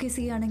ടാലന്റ് ഷോക്കേസ്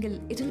ചെയ്യുകയാണെങ്കിൽ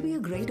it will be A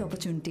great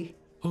opportunity.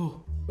 Oh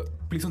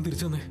please ഒന്ന്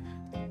തിരിച്ചു തന്നെ.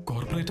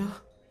 കോർപ്പറേറ്റാ?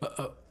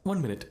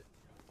 1 minute.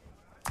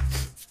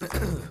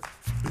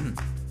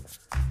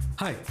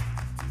 Hi,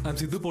 I'm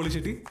Sidhu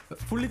Polishetty,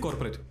 fully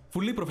corporate,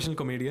 fully professional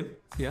comedian.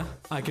 Yeah,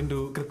 I can do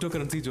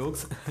cryptocurrency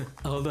jokes,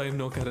 although I have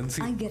no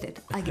currency. I get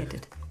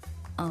it.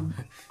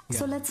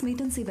 So let's meet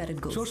and see where it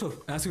goes. Sure,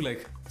 as you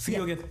like. See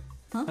you again.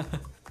 Huh?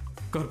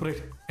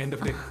 Corporate, end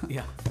of day.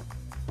 Yeah.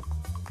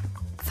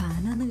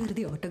 ഫാനാന്ന്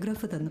കരുതി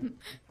autograph തന്നു.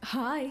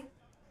 Hi.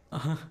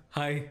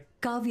 Hi.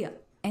 Kavya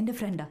എൻ്റെ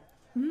ഫ്രണ്ടാ.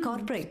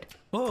 Corporate.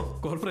 Oh,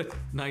 corporate.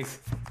 Nice.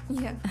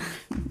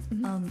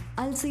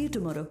 I'll see you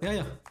tomorrow.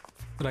 Yeah.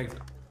 Right.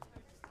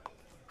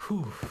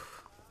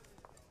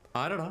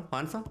 ആരാടാ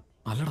മാൻസ?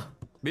 അല്ലടാ,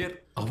 beer.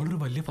 അവളൊരു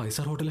വലിയ 5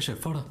 star ഹോട്ടലിലെ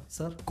ഷെഫാടാ.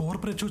 Sir,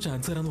 corporate show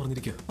chance തരാന്ന്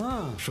പറഞ്ഞിരിക്കുക.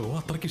 ഷോ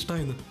അത്രയ്ക്ക്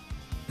ഇഷ്ടമായിരുന്നു.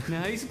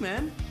 നൈസ്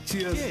മാൻ.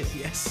 Cheers.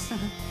 Yes.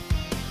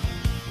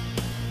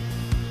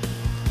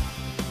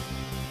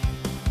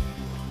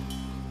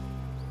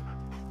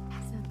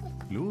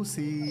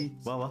 ലൂസി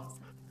വാ വാ.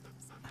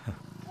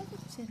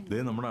 ദേ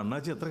നമ്മുടെ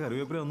അണ്ണാച്ചി എത്ര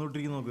കറിവേപ്പില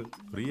വന്നോട്ടിരിക്കുന്നു നോക്ക്,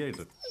 ഫ്രീ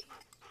ആയിട്ട്.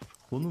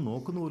 ഒന്നും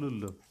നോക്കുന്ന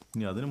പോലുമല്ലോ.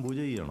 ഇനി അതിനും പൂജ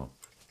ചെയ്യണോ?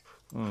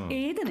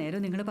 ഏത്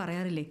നേരം നിങ്ങൾ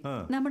പറയാറില്ലേ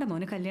നമ്മുടെ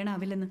മോന് കല്യാണം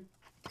ആവില്ലെന്ന്.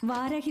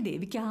 വാരാഹി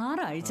ദേവിക്ക്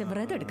 6 ആഴ്ച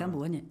വ്രതം എടുക്കാൻ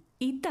പോവാ ഞാൻ.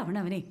 ഇത്തവണ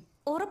അവനെ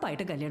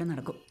ഉറപ്പായിട്ട് കല്യാണം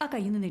നടക്കും. ആ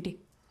കയ്യിൽ നിന്ന് നീട്ടി.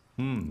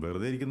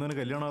 വെറുതെ ഇരിക്കുന്നവന്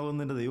കല്യാണം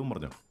ആകുമെന്ന് എൻ്റെ ദൈവം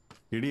പറഞ്ഞോ?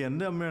 ഇടി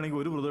എൻ്റെ അമ്മയാണെങ്കിൽ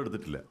ഒരു വ്രതം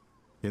എടുത്തിട്ടില്ല,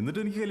 എന്നിട്ട്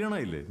എനിക്ക്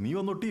കല്യാണമായില്ലേ? നീ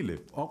വന്നൊട്ടിയില്ലേ?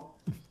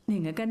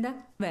 നിങ്ങൾക്ക് എന്താ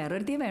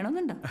വേറൊരുത്തിയെ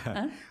വേണമെന്നുണ്ടോ?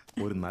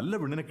 ഒരു നല്ല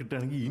പെണ്ണിനെ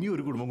കിട്ടുകയാണെങ്കിൽ ഇനി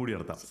ഒരു കുടുംബം കൂടി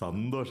നടത്താം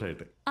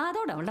സന്തോഷമായിട്ട്.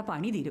 അതോടെ അവളുടെ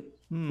പണി തീരും.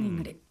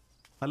 നിങ്ങളുടെ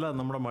അല്ല,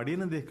 നമ്മുടെ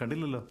മടിയനെന്തേ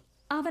കണ്ടില്ലല്ലോ?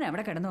 അവൻ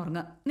അവിടെ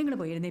കിടന്നുറങ്ങാം. നിങ്ങൾ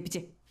പോയി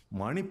എഴുന്നേപ്പിച്ചേ.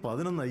 മണി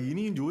 11,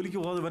 ഇനിയും ജോലിക്ക്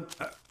പോകാതെ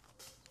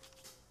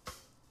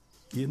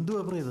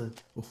എന്തുവാ പറയത്?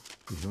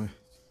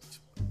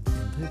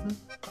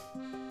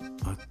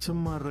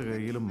 അച്ഛന്മാരുടെ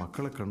കയ്യിൽ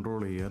മക്കളെ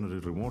കൺട്രോൾ ചെയ്യാൻ ഒരു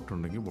റിമോട്ട്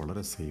ഉണ്ടെങ്കിൽ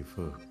വളരെ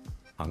സേഫ്.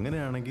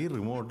 അങ്ങനെയാണെങ്കിൽ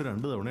റിമോട്ട്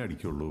 2 തവണ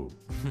അടിക്കുള്ളൂ.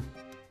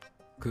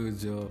 Good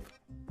job.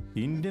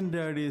 ഇന്ത്യൻ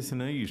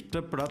ഡാഡീസിന്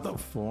ഇഷ്ടപ്പെടാത്ത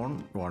ഫോൺ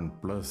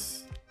OnePlus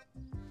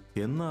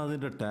എന്നാ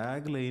അതിന്റെ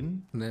ടാഗ് ലൈൻ?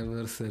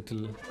 നെവർ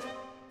സെറ്റിൽ.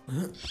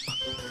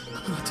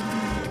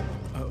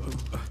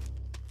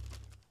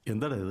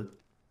 എന്താടാ ഇത്?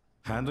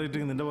 ഹാൻഡ്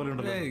റൈറ്റിംഗ് നിന്റെ പോലെ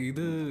ഉണ്ടല്ലോ.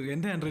 ഇത്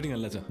എന്റെ ഹാൻഡ് റൈറ്റിംഗ്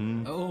അല്ല.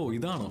 ഓ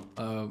ഇതാണോ?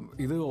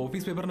 ഇത്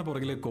ഓഫീസ് പേപ്പറിന്റെ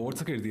പുറകിലെ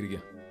കോഡ്സ് ഒക്കെ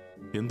എഴുതിയിരിക്കുക.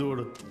 എന്ത്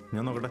കോഡ്?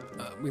 ഞാൻ നോക്കട്ടെ.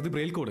 ഇത്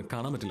ബ്രെയിൽ കോഡ്,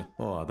 കാണാൻ പറ്റില്ല.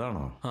 ഓ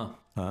അതാണോ?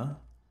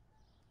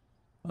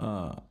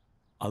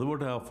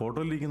 അതുപോട്ടെ, ആ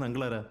ഫോട്ടോയിലിരിക്കുന്ന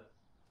അങ്കിളാരാ?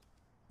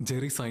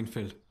 Jerry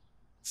സൈൻഫെൽഡ്,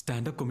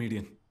 standup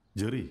കൊമീഡിയൻ.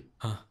 ജെറി?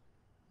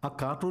 ആ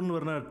കാർട്ടൂണിൽ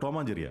വരുന്ന ടോം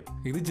ആൻഡ് ജെറിയാ?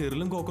 ഇത്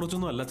ജെറിലും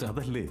കോക്രോച്ചൊന്നും അല്ല.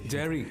 അതല്ലേ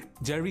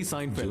ജെറി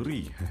സൈൻഫെൽഡ്,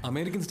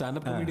 അമേരിക്കൻ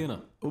സ്റ്റാൻഡപ്പ് കൊമീഡിയനാ.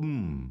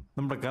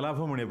 നമ്മുടെ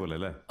കലാഭവമണിയെ പോലെ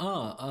അല്ലേ?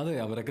 അതെ,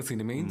 അവരൊക്കെ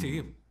സിനിമയും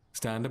ചെയ്യും.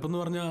 സ്റ്റാൻഡപ്പ് എന്ന്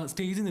പറഞ്ഞാൽ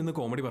സ്റ്റേജിൽ നിന്ന്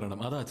കോമഡി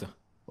പറയണം, അതാ അച്ഛാ.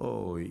 ഓ,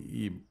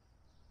 ഈ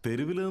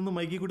തെരുവിൽ നിന്ന്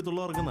മൈക്കി കൂടി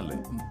തുള്ളവർക്കെന്നല്ലേ?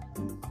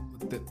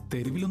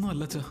 തെരുവിലൊന്നും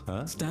അല്ല അച്ഛാ,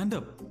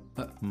 സ്റ്റാൻഡപ്പ്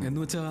എന്ന്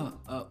വെച്ചാ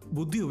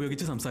ബുദ്ധി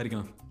ഉപയോഗിച്ച്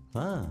സംസാരിക്കണം.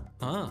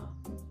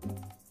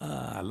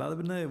 അല്ലാതെ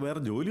പിന്നെ വേറെ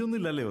ജോലിയൊന്നും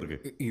ഇല്ലല്ലേ ഇവർക്ക്?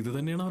 ഇത്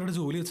തന്നെയാണ് അവരുടെ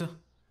ജോലി അച്ഛാ.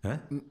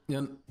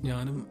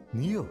 ഞാനും.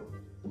 നീയോ?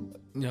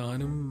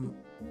 ഞാനും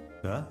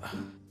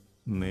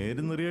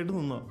നേരും നെറിയായിട്ട്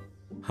നിന്നോ?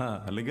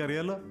 അല്ലെങ്കിൽ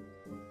അറിയാലോ,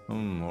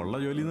 ഉള്ള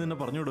ജോലി തന്നെ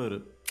പറഞ്ഞുവിടുവര്.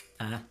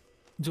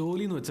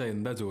 ജോലി എന്ന് വെച്ചാ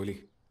എന്താ ജോലി?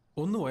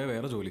 ഒന്ന് പോയാ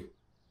വേറെ ജോലി.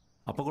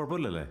 അപ്പൊ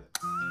കുഴപ്പമില്ലല്ലേ?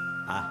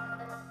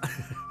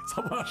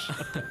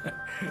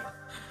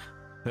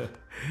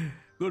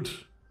 ഗുഡ്,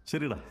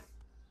 ശരിടാ.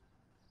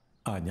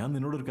 ഞാൻ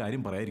നിന്നോടൊരു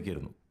കാര്യം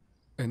പറയാതിരിക്കായിരുന്നു.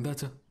 എന്താ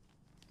അച്ഛാ?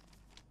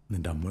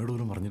 നിന്റെ അമ്മയോട്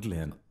പോലും പറഞ്ഞിട്ടില്ല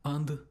ഞാൻ.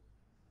 എന്ത്?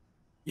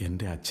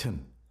 എൻ്റെ അച്ഛൻ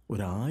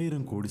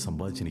 1000 കോടി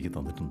സമ്പാദിച്ച് എനിക്ക്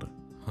തന്നിട്ടുണ്ട്.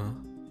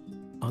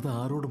 അത്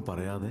ആരോടും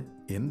പറയാതെ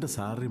എൻ്റെ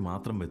സാലറി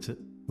മാത്രം വെച്ച്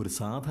ഒരു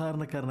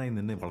സാധാരണക്കാരനായി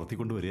നിന്നെ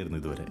വളർത്തിക്കൊണ്ട് വരികയായിരുന്നു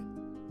ഇതുവരെ.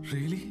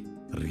 റിയലി?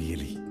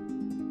 റിയലി.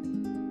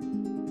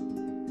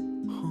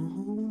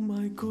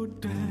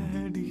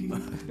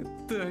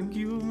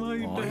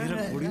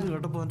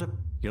 കേട്ടപ്പോ എന്റെ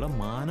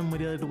മാനം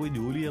മര്യാദയായിട്ട് പോയി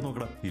ജോലി ചെയ്യാൻ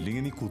നോക്കടാ,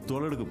 ഇല്ലെങ്കിൽ നീ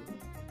കുത്തോളം എടുക്കും.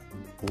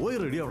 പോയി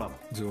റെഡി ആവടാ.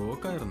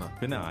 ജോക്കായിരുന്ന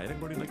പിന്നെ 1000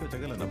 കോടി ഉണ്ടാക്കി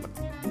വെച്ചേക്കല്ല എൻ്റെ അപ്പൻ.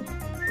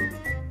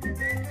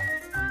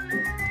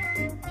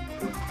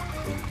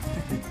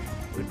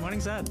 Good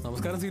morning sir.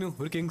 നമസ്കാരം സീനു.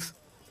 ഒരു കിങ്സ്.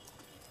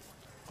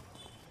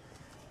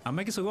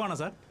 അമ്മയ്ക്ക് സുഖമാണോ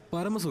സാർ?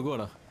 പരമ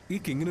സുഖമാടാ. ഈ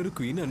കിങ്ങിനൊരു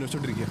ക്വീൻ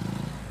അന്വേഷിച്ചോണ്ടിരിക്കുക.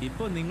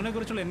 ഇപ്പോൾ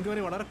നിങ്ങളെക്കുറിച്ചുള്ള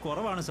എൻക്വയറി വളരെ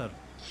കുറവാണ് സാർ.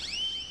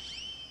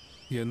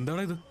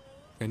 എന്താണ് ഇത്?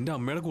 എൻ്റെ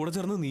അമ്മയുടെ കൂടെ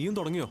ചേർന്ന് നീയും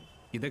തുടങ്ങിയോ?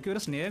 ഇതൊക്കെ ഒരു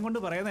സ്നേഹം കൊണ്ട്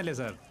പറയുന്നല്ലേ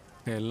സാർ?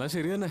 എല്ലാം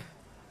ശരി തന്നെ.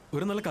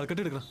 ഒരു നല്ല കൽക്കട്ട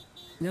എടുക്കണം.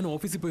 ഞാൻ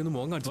ഓഫീസിൽ പോയി ഒന്ന്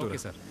മോൻ കാണിച്ചു.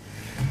 Okay sir.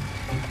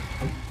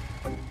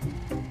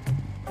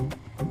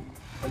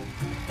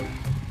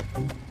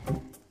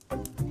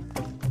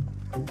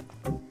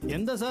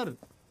 എന്താ സാർ,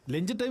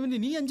 ലഞ്ച് ടൈമിന്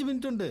ഇനി 5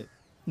 മിനിറ്റ് ഉണ്ട്.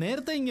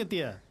 നേരത്തെ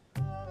ഇങ്ങെത്തിയ?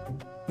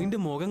 നിന്റെ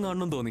മുഖം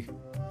കാണണം തോന്നി,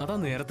 അതാ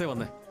നേരത്തെ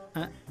വന്നേ.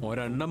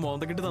 ഒരെണ്ണം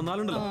മോന്തക്കിട്ട്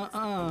തന്നാലുണ്ടല്ലോ.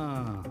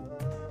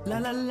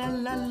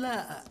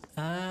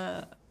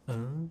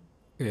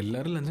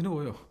 എല്ലാരും ലഞ്ചിന്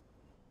പോയോ?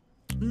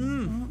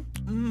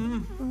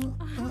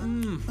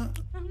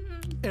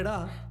 എടാ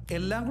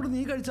എല്ലാം കൂടി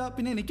നീ കഴിച്ചാ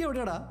പിന്നെ എനിക്ക്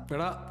എവിടെയാടാ?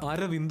 എടാ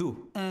അരവിന്ദു,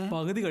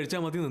 പകുതി കഴിച്ചാൽ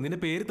മതി. നിന്റെ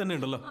പേര് തന്നെ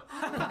ഉണ്ടല്ലോ.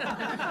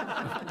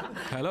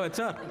 ഹലോ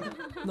HR,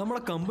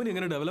 നമ്മളെ കമ്പനി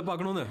എങ്ങനെ ഡെവലപ്പ്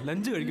ആക്കണമെന്ന്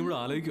ലഞ്ച് കഴിക്കുമ്പോൾ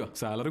ആലോചിക്കുക.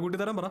 സാലറി കൂട്ടി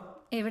തരാൻ പറ.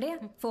 എവിടെയാ?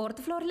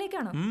 4th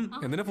ഫ്ലോറിലേക്കാണോ?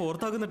 എന്തിനാ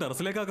 4th ആക്കുന്ന?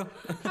 ടെറസിലേക്കാക്കാം.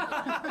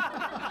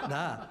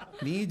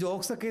 നീ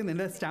ജോക്സ് ഒക്കെ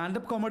നിന്റെ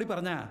സ്റ്റാൻഡപ്പ് കോമഡി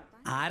പറഞ്ഞാ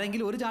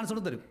ആരെങ്കിലും ഒരു ചാൻസ്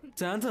കൂടെ തരും.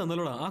 ചാൻസ്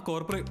തന്നല്ലോടാ ആ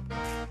കോർപ്പറേറ്റ്.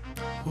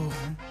 ഓ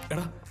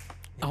എടാ,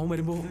 അവൻ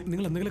വരുമ്പോ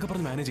നിങ്ങൾ എന്തെങ്കിലുമൊക്കെ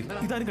പറഞ്ഞ് മാനേജ്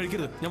ചെയ്യും. ഇതാരും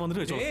കഴിക്കരുത്, ഞാൻ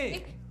വന്നിട്ട് കഴിച്ചോ.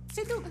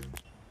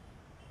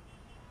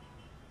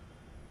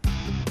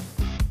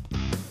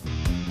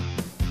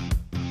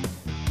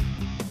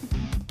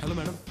 ഹലോ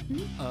മാഡം,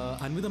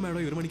 അൻവിത മാഡം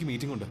 1 മണിക്ക്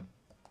മീറ്റിംഗ് ഉണ്ട്.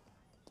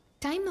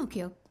 ടൈം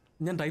നോക്കിയോ?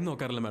 ഞാൻ ടൈം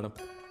നോക്കാറില്ല മാഡം.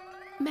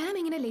 മാം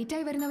ഇങ്ങനെ ലേറ്റ്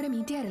ആയി വരുന്നവരെ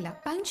മീറ്റ് ചെയ്യാറില്ല.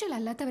 പങ്ക്ച്വൽ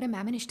അല്ലാത്തവരെ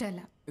മാമിന്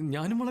ഇഷ്ടമല്ല.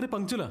 ഞാനും വളരെ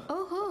പങ്ക്ച്വലാ.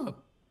 ഓഹോ,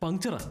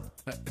 പങ്ക്ചറാ.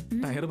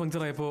 ടയർ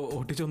പങ്ക്ചർ ആയപ്പോ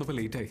ഓട്ടിച്ചു വന്നപ്പോ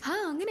ലേറ്റ് ആയി. ആ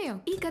അങ്ങനെയോ?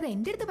 ഈ കഥ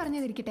എന്റെ അടുത്ത്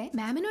പറഞ്ഞതിരിക്കട്ടെ,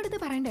 മാമിനോടത്ത്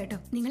പറയണ്ട കേട്ടോ.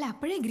 നിങ്ങൾ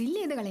അപ്പോഴേ ഗ്രില്ല്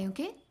ചെയ്ത് കളയും.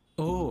 ഓക്കെ?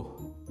 ഓ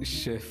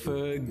chef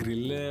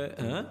grill,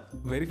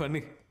 very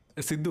funny.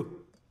 Sidhu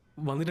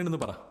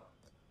വന്നിട്ടുണ്ടെന്ന് പറ,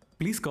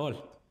 please call.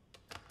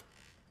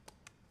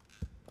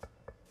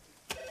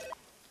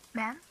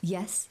 Ma'am,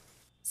 yes,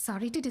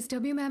 sorry to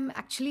disturb you ma'am.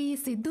 Actually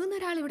Sidhu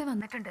എന്നൊരാൾ ഇവിടെ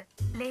വന്നിട്ടുണ്ട്.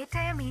 ലേറ്റ്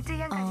ആയ മീറ്റ്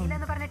ചെയ്യാൻ കഴിയില്ല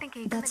എന്ന് പറഞ്ഞിട്ട്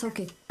കേൾക്കുന്നില്ല. That's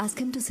okay. Ask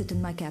him to sit in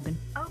my cabin.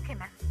 Okay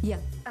ma'am.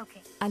 Yeah.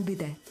 Okay. I'll be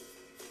there.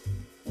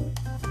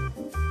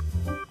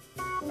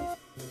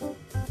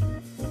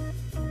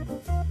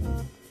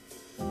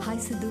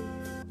 Hi Sidhu.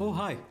 Oh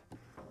hi.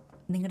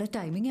 നിങ്ങളുടെ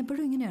ടൈമിംഗ്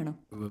എപ്പോഴും ഇങ്ങനെയാണോ?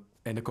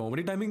 എന്റെ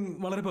കോമഡി ടൈമിംഗ്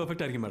വളരെ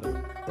പെർഫെക്റ്റ് ആയിരിക്കും മാഡം.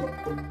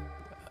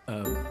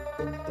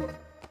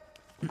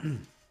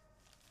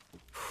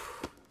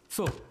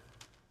 സോ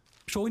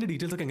ഷോയിന്റെ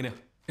ഡീറ്റെയിൽസ് ഒക്കെ എങ്ങനെയാ?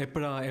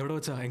 എപ്പോഴാ, എവിടെ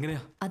വെച്ചാ,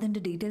 എങ്ങനെയാ? അതിന്റെ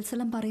ഡീറ്റെയിൽസ്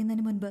എല്ലാം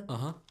പറയുന്നതിന് മുൻപ്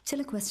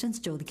ചില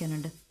ക്വസ്റ്റ്യൻസ്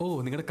ചോദിക്കാനുണ്ട്. ഓ,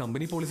 നിങ്ങളുടെ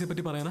കമ്പനി പോളിസിയെ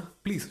പറ്റി പറയാനാ?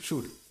 Please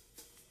shoot.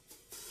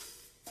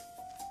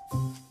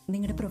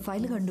 നിങ്ങളുടെ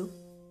പ്രൊഫൈൽ കണ്ടു.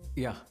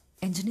 യാ.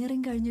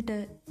 എഞ്ചിനീയറിംഗ് കഴിഞ്ഞിട്ട്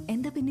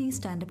എന്താ പിന്നെ ഈ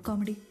സ്റ്റാൻഡപ്പ്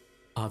കോമഡി?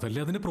 അതല്ലേ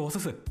അതിന്റെ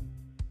പ്രോസസ്സ്.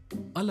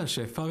 അല്ല,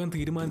 ഷെഫാകാൻ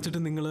തീരുമാനിച്ചിട്ട്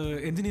നിങ്ങൾ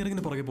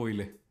എഞ്ചിനീയറിംഗിന് പുറകെ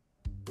പോയില്ലേ?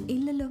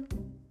 ഇല്ലല്ലോ,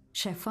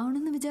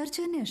 ഷെഫാവണമെന്ന് വിചാരിച്ചു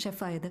തന്നെയാ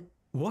ഷെഫായത്.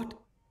 വാട്ട്?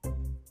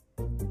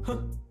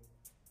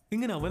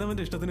 ഇങ്ങനെ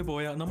അവനവന്റെ ഇഷ്ടത്തിന്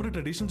പോയാ നമ്മുടെ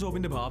ട്രഡീഷണൽ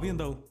ജോബിന്റെ ഭാവി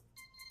എന്താവും?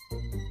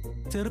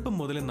 ചെറുപ്പം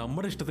മുതലേ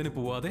നമ്മുടെ ഇഷ്ടത്തിന്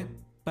പോവാതെ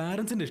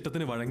പാരന്റ്സിന്റെ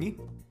ഇഷ്ടത്തിന് വഴങ്ങി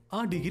ആ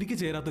ഡിഗ്രിക്ക്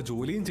ചേരാത്ത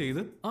ജോലിയും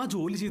ചെയ്ത് ആ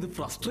ജോലി ചെയ്ത്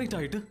ഫ്രസ്ട്രേറ്റ്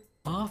ആയിട്ട്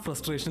ആ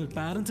ഫ്രസ്ട്രേഷനിൽ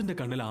പാരന്റ്സിന്റെ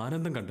കണ്ണിൽ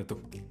ആനന്ദം കണ്ടെത്തും.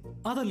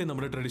 അതല്ലേ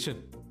നമ്മുടെ ട്രഡീഷൻ.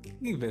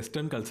 ഈ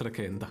വെസ്റ്റേൺ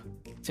കൾച്ചറൊക്കെ എന്താ?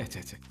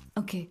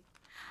 Okay,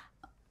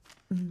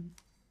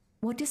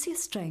 what is your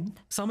strength?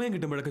 സമയം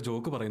കിട്ടുമ്പോഴൊക്കെ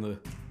ജോക്ക് പറയുന്നത്.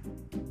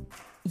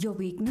 Your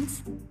weakness?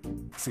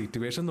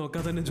 സിറ്റുവേഷൻ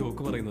നോക്കാതെ തന്നെ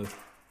ജോക്ക് പറയുന്നത്.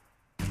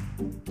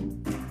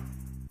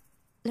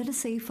 Let us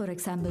say for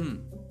example,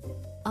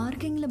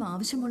 ആർക്കെങ്കിലും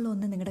ആവശ്യമുള്ള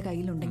ഒന്ന് നിങ്ങളുടെ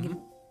കയ്യിലുണ്ടെങ്കിൽ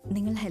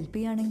നിങ്ങൾ ഹെൽപ്പ്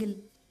ചെയ്യുകയാണെങ്കിൽ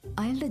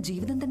അയാളുടെ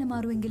ജീവിതം തന്നെ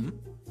മാറുമെങ്കിൽ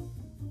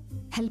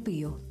ഹെൽപ്പ്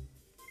ചെയ്യോ?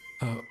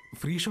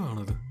 ഫ്രീ ഷോ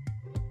ആണത്.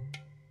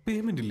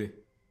 പേയ്മെന്റ് ഇല്ലേ?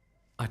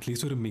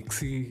 അറ്റ്ലീസ്റ്റ് ഒരു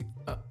മിക്സി,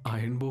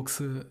 അയൺ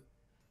ബോക്സ്.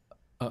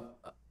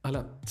 അല്ല,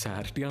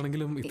 ചാരിറ്റി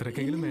ആണെങ്കിലും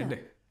ഇത്രക്കെങ്കിലും വേണ്ടേ?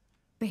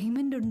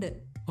 പേയ്മെന്റ് ഉണ്ട്.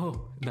 ഓ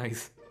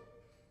nice.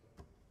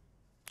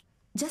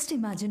 Just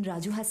imagine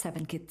Raju has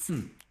 7 kids.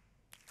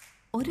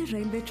 ഒരു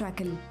റെയിൽവേ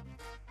ട്രാക്കിൽ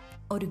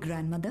ഒരു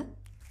ഗ്രാൻഡ് മദർ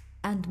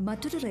ആൻഡ്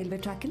മറ്റൊരു റെയിൽവേ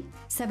ട്രാക്കിൽ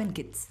 7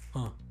 kids.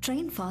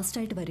 ട്രെയിൻ ഫാസ്റ്റ്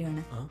ആയിട്ട്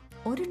വരികയാണ്.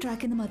 ഒരു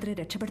ട്രാക്കിൽ നിന്ന് മാത്രമേ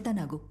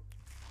രക്ഷപ്പെടുത്താനാകൂ.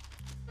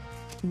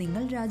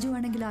 നിങ്ങൾ രാജു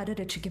ആണെങ്കിൽ ആരോ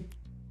രക്ഷിക്കും?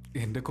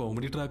 എന്റെ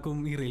കോമഡി ട്രാക്കും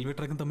ഈ റെയിൽവേ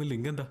ട്രാക്കും തമ്മിൽ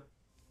ലിങ്ക് എന്താ?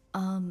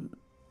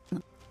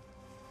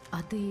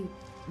 అది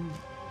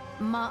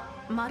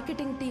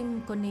మార్కెటింగ్ టీం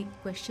కొన్ని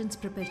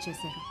క్వశ్చన్స్ ప్రిపేర్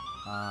చేశారు.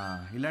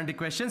 ఇలాంటి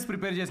క్వశ్చన్స్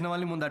ప్రిపేర్ చేసిన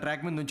వాళ్ళని ముందు ఆ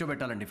ట్రాక్ మీద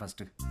నుంచోబెట్టాలండి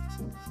ఫస్ట్.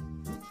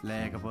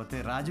 లేకపోతే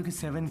రాజుకి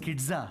 7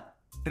 kids.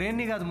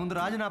 ట్రైన్ని కాదు, ముందు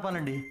రాజుని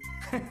ఆపాలండి.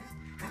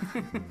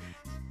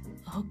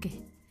 ఓకే,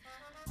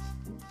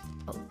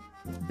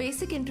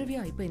 బేసిక్ ఇంటర్వ్యూ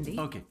అయిపోయింది.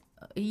 Okay,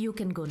 you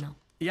can go now.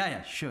 Yeah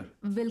sure,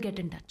 will get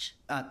in touch.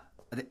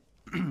 అదే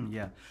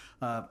యా,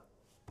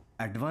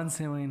 అడ్వాన్స్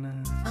ఏమైనా?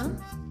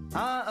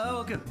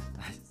 ఓకే,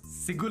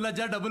 సిగ్గు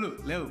లజ్జా డబ్బులు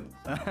లేవు.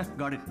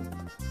 Got it.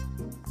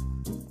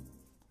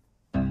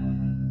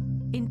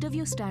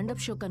 Interview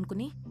standup show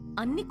కనుకుని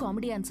అన్ని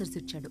కామెడీ ఆన్సర్స్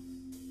ఇచ్చాడు.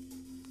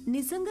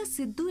 నిజంగా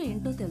సిద్ధు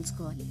ఏంటో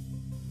తెలుసుకోవాలి.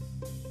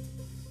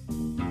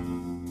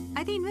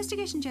 అయితే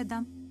ఇన్వెస్టిగేషన్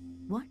చేద్దాం.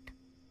 వాట్?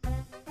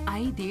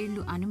 5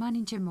 ఏళ్లు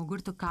అనుమానించే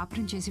మొగుడుతో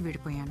కాపురం చేసి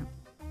విడిపోయాను.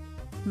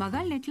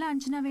 మగాళ్ళని ఎట్లా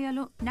అంచనా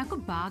వేయాలో నాకు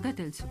బాగా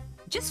తెలుసు.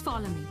 Just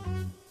follow me.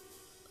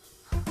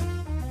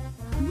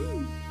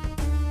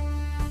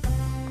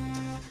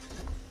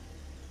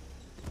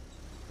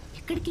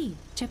 ఎక్కడికి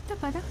చెప్తా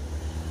పద.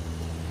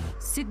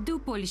 Siddhu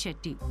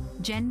Polisetty,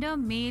 gender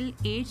male,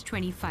 age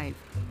 25,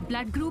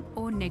 blood group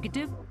O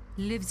negative,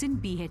 lives in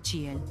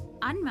BHEL,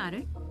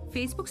 unmarried,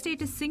 Facebook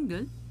status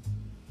single,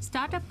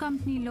 startup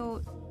కంపెనీలో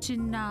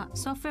చిన్న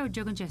సాఫ్ట్వేర్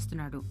ఉద్యోగం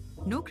చేస్తున్నాడు.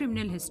 No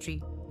criminal history.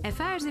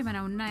 ఎఫ్ఐఆర్స్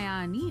ఏమైనా ఉన్నాయా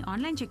అని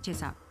ఆన్లైన్ చెక్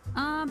చేశా.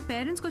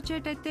 పేరెంట్స్కి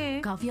వచ్చేటైతే.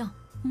 కావ్య,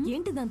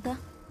 ఏంటిదంతా?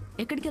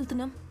 ఎక్కడికి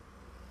వెళ్తున్నాం?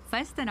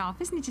 ఫస్ట్ తన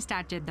ఆఫీస్ నుంచి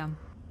స్టార్ట్ చేద్దాం.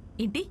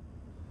 ఏంటి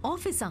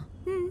ఆఫీసా?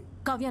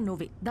 Kavya,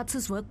 నోవే, that's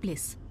his work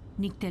place.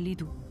 నీకు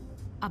తెలీదు,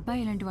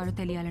 అబ్బాయి ఎలాంటి వాడో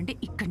తెలియాలంటే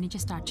ఇక్కడి నుంచే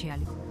స్టార్ట్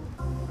చేయాలి.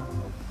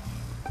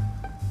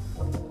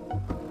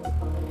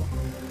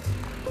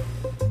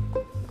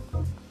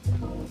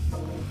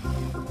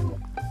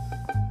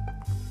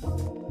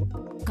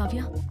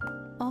 കാവ്യ,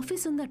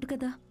 ഓഫീസ് ഉണ്ട് അട്ട്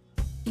കഥാ.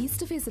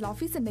 ഈസ്റ്റ് ഫേസിൽ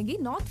ഓഫീസ് ഉണ്ടെങ്കിൽ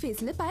നോർത്ത്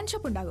ഫേസിൽ പാൻ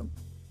ഷോപ്പ് ഉണ്ടാകും.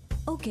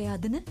 ഓക്കെ,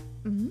 അതിന്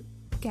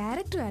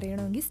ക്യാരക്ടർ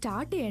അറിയണമെങ്കിൽ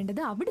സ്റ്റാർട്ട്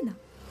ചെയ്യേണ്ടത് അവിടുന്ന്.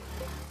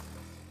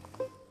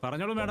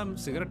 പറഞ്ഞോളൂ മാഡം,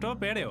 സിഗരറ്റോ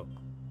പേടയോ?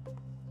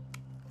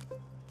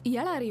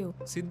 ഇയാളറിയോ?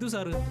 സിദ്ധു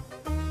സാറ്.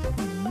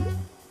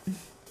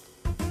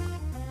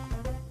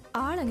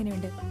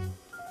 ആളെങ്ങനെയുണ്ട്?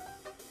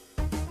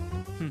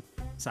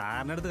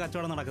 സാറിന്റെ അടുത്ത്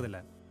കച്ചവടം നടക്കത്തില്ല.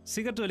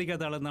 സിഗരറ്റ്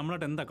വലിക്കാത്ത ആള്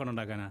നമ്മളോട്ട് എന്ത് അക്കൗണ്ട്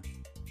ഉണ്ടാക്കാനാ?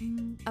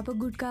 അപ്പൊ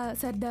ഗുഡ്ക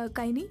സർദ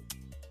കൈനി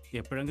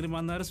എപ്പോഴെങ്കിലും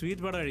വന്നാൽ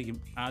സ്വീറ്റ് പടം കഴിക്കും,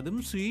 അതും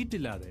സ്വീറ്റ്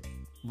ഇല്ലാതെ.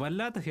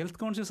 വല്ലാത്ത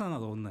ഹെൽത്ത് കോൺഷ്യസ് ആണെന്നാ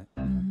തോന്നുന്നത്.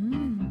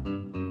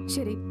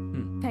 ശരി,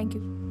 താങ്ക്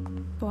യു.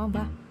 പോവാം,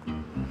 വാ.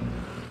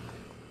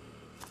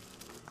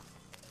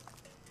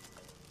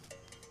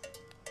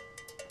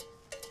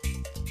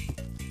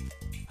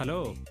 ഹലോ,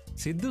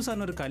 സിദ്ധു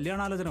സാറിന് ഒരു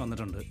കല്യാണാലോചന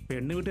വന്നിട്ടുണ്ട്.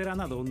 പെണ്ണ്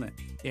വീട്ടുകാരാന്നാ തോന്നുന്നത്.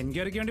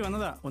 എൻക്വയറിക്ക് വേണ്ടി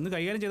വന്നതാ, ഒന്ന്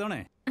കൈകാര്യം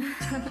ചെയ്തോണേ.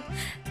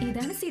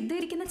 ഇതാണ് സിദ്ധു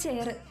ഇരിക്കുന്ന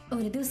ചെയർ.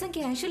 ഒരു ദിവസം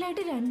കാഷ്വൽ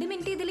ആയിട്ട് 2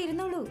 മിനിറ്റ് ഇതിൽ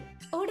ഇരുന്നോളൂ,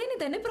 ഉടനെ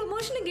തന്നെ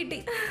പ്രൊമോഷനും കിട്ടി.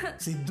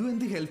 സിദ്ധു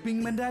എന്ത്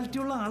ഹെൽപ്പിംഗ് മെന്റാലിറ്റി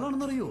ഉള്ള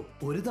ആളാണെന്നറിയോ?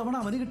 ഒരു തവണ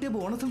അവന് കിട്ടിയ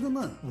ബോണസിൽ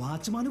നിന്ന്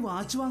വാച്ച്മാന്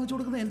വാച്ച് വാങ്ങിച്ചു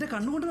കൊടുക്കുന്നത് എന്റെ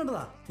കണ്ണുകൊണ്ട്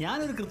കണ്ടതാ.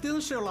 ഞാനൊരു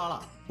കൃത്യനിഷ്ഠയുള്ള ആളാ.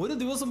 ഒരു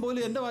ദിവസം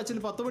പോലും എന്റെ വാച്ചിൽ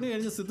 10 മണി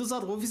കഴിഞ്ഞ് സിദ്ധു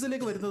സാർ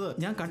ഓഫീസിലേക്ക് വരുന്നത്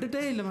ഞാൻ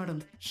കണ്ടിട്ടേ ഇല്ല മാഡം.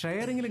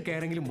 ഷെയറിംഗിലും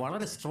കെയറിംഗിലും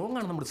വളരെ സ്ട്രോങ്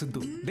ആണ് നമ്മുടെ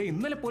സിദ്ധു.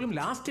 ഇന്നലെ പോലും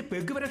ലാസ്റ്റ്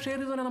പെഗ് വരെ ഷെയർ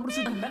ചെയ്തതാണ് നമ്മുടെ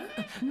സിദ്ധു.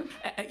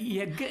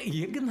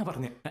 എഗ് എന്നാ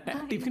പറഞ്ഞ,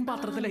 ടിഫിൻ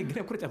പാത്രത്തിലെ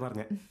എഗ്ഗിനെ കുറിച്ചാ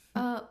പറഞ്ഞ.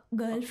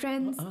 Girl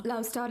friends,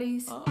 love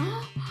stories.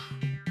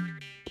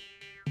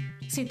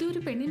 Sidhu ഒരു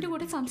പെണ്ണിന്റെ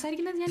കൂടെ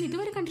സംസാരിക്കുന്നത് ഞാൻ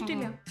ഇതുവരെ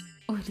കണ്ടിട്ടില്ല.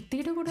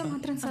 ഒരുത്തിയുടെ കൂടെ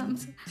മാത്രം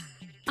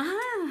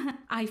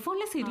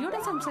ഐഫോണിലെ സിരിയോടെ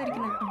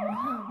സംസാരിക്കുന്നത്.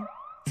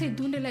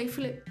 സിദ്ധുവിന്റെ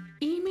ലൈഫില്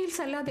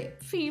ഇമെയിൽസ് അല്ലാതെ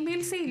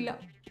ഫീമെയിൽസേ ഇല്ല.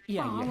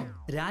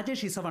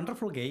 Rajesh is A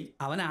wonderful ഗേയ്.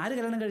 അവൻ ആര്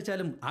കല്യാണം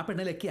കഴിച്ചാലും ആ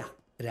പെണ്ണിലേക്കാ.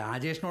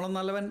 രാജേഷിനോളം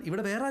നല്ലവൻ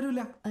ഇവിടെ വേറെ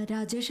ആരുമില്ല.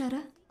 രാജേഷ്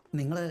ആരാ?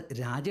 നിങ്ങള്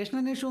രാജേഷിനെ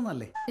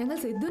അന്വേഷിച്ചോന്നല്ലേ? ഞങ്ങൾ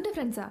സിദ്ധുവിന്റെ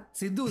ഫ്രണ്ട്സാ.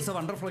 Sidhu is A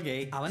wonderful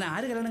ഗേയ്. അവൻ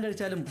ആര് കല്യാണം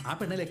കഴിച്ചാലും ആ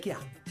പെണ്ണിലേക്കാ.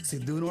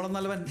 സിദ്ധുവിനോളം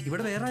നല്ലവൻ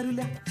ഇവിടെ വേറെ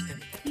ആരുമില്ല.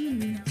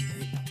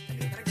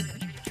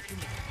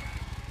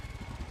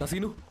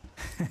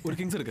 ഒരു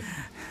കിങ്സ് എടുക്ക.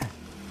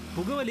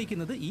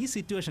 പുകവലിക്കുന്നത് ഈ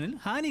സിറ്റുവേഷനിൽ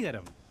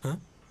ഹാനികരം.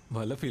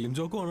 വല്ല ഫിലിം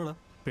ജോക്കും ആണോടാ?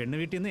 പെണ്ണ്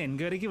വീട്ടിൽ നിന്ന്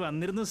എൻക്വയറിക്ക്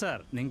വന്നിരുന്നു സാർ.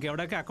 നിങ്ങൾക്ക്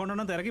എവിടെയൊക്കെ അക്കൗണ്ട്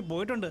ഉണ്ടോ തിരക്കി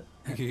പോയിട്ടുണ്ട്.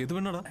 ഏത്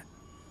പെണ്ണാടാ?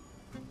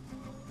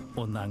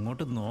 ഒന്ന്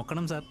അങ്ങോട്ട്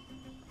നോക്കണം സാർ.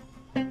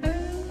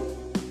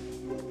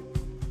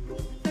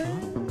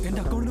 എന്റെ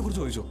അക്കൗണ്ടിനെ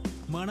കുറിച്ച് ചോദിച്ചോ?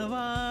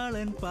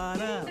 മണവാളൻ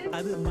പാറ,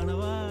 അത്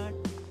മണവാൾ.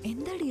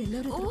 എന്താടി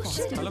എല്ലാവരും?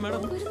 ഹലോ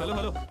മാഡം,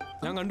 ഹലോ,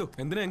 ഞാൻ കണ്ടു.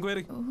 എന്തിനാ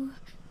എൻക്വയറി?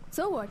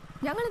 So what?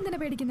 ഞങ്ങൾ എന്തിനാ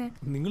പേടിക്കുന്നേ?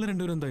 നിങ്ങൾ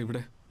രണ്ടുപേരും എന്താ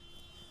ഇവിടെ?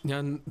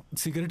 ഞാൻ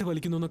സിഗരറ്റ്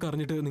വലിക്കുന്നു എന്നൊക്കെ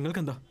അറിഞ്ഞിട്ട്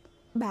നിങ്ങൾക്ക് എന്താ?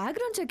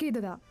 ബാക്ക്ഗ്രൗണ്ട് ചെക്ക്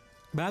ചെയ്തതാ.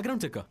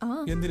 ബാക്ക്ഗ്രൗണ്ട് ചെക്കാ?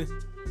 എന്തിന്?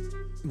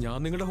 ഞാൻ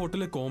നിങ്ങളുടെ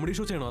ഹോട്ടലിൽ കോമഡി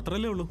ഷോ ചെയ്യണം,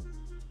 അത്രല്ലേ ഉള്ളൂ.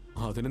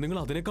 അതിന് നിങ്ങൾ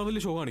അതിനേക്കാൾ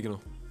വലിയ ഷോ കാണിക്കണോ?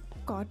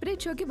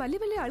 കോർപ്പറേറ്റ് ഷോയ്ക്ക് വലിയ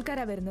വലിയ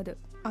ആൾക്കാരാ വരുന്നത്,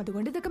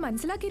 അതുകൊണ്ട് ഇതൊക്കെ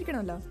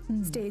മനസ്സിലാക്കിയിരിക്കണമല്ലോ.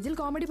 സ്റ്റേജിൽ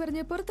കോമഡി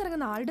പറഞ്ഞ്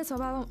പുറത്തിറങ്ങുന്ന ആളുടെ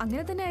സ്വഭാവം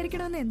അങ്ങനെ തന്നെ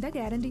ആയിരിക്കണമെന്ന് എന്താ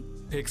ഗ്യാരണ്ടി?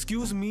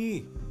 എക്സ്ക്യൂസ് മീ,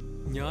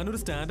 ഞാനൊരു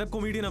സ്റ്റാൻഡപ്പ്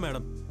കൊമീഡിയനാ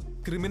മാഡം,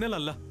 ക്രിമിനൽ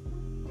അല്ല.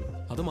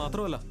 അത്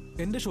മാത്രമല്ല,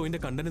 എന്റെ ഷോയിന്റെ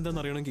കണ്ടന്റ്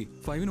എന്താണെന്ന് അറിയണമെങ്കിൽ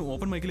 5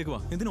 ഓപ്പൺ മൈക്കിലേക്ക്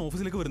വാ. എന്തിനാ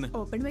ഓഫീസിലേക്ക് വരുന്നത്?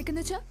 ഓപ്പൺ മൈക്ക്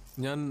എന്ന് വെച്ചാ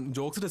ഞാൻ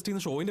ജോക്സ് ടെസ്റ്റ്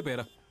ചെയ്യുന്ന ഷോയിന്റെ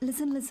പേരാ.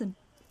 ലിസൺ,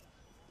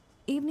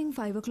 ഈവനിങ്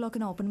 5 o'clock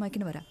ഓപ്പൺ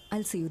മൈക്കിന് വരാം.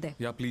 I'll see you there.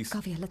 Yeah, please.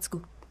 Kavya, let's go.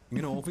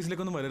 ഇങ്ങനെ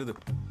ഓഫീസിലേക്കൊന്നും വരരുത്.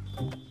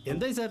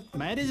 എന്തായി സാർ,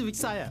 മാരേജ്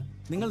ഫിക്സ് ആയ?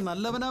 നിങ്ങൾ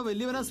നല്ലവനാ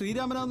വലിയവനാ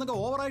ശ്രീരാമനാ എന്നൊക്കെ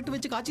ഓവറായിട്ട്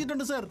വെച്ച്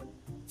കാച്ചിട്ടുണ്ട് സാർ.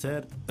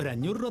 സാർ, ഒരു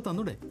 500 രൂപ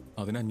തന്നൂടെ?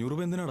 അതിന് 500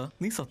 രൂപ എന്തിനാടാ?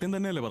 നീ സത്യം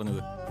തന്നെയല്ലേ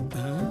പറഞ്ഞത്?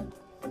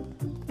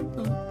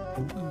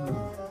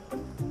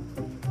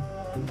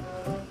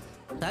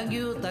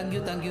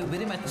 Thank you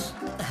very much.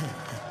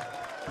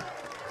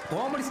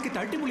 Comedy skit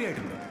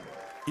അടിപൊളിയായിട്ടുണ്ട്.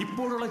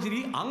 ഇപ്പോഴുള്ള ചിരി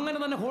അങ്ങനെ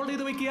തന്നെ ഹോൾഡ്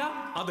ചെയ്ത് വെക്കുക.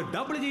 അത്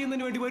ഡബിൾ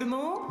ചെയ്യുന്നതിന് വേണ്ടി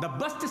വരുന്നു the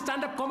best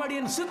standup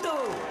comedian Sidhu.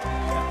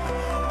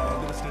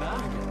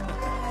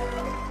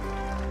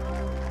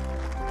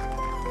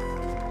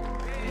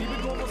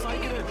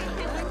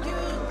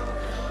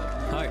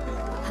 Hi.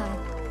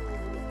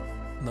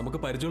 നമുക്ക്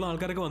പരിചയമുള്ള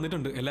ആൾക്കാരൊക്കെ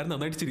വന്നിട്ടുണ്ട്. എല്ലാവരും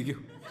നന്നായിട്ട് ചിരിക്കൂ.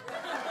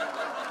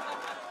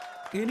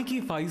 എനിക്ക്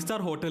ഈ 5 സ്റ്റാർ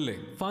ഹോട്ടലിലെ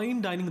ഫൈൻ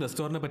ഡൈനിങ്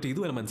റെസ്റ്റോറന്റിനെ പറ്റി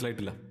ഇതുവരെ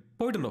മനസ്സിലായിട്ടില്ല.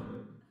 പോയിട്ടുണ്ടോ?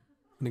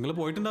 നിങ്ങൾ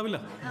പോയിട്ടുണ്ടാവില്ല.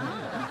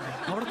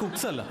 അവിടെ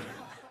കുക്സ് അല്ല,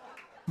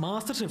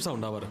 മാസ്റ്റർ ഷെഫ്സാ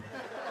ഉണ്ടാവാറ്.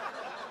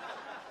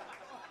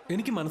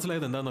 എനിക്ക്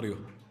മനസ്സിലായത് എന്താണെന്നറിയോ?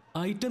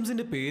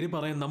 ഐറ്റംസിന്റെ പേര്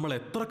പറയാൻ നമ്മൾ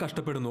എത്ര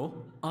കഷ്ടപ്പെടുന്നോ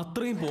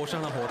അത്രയും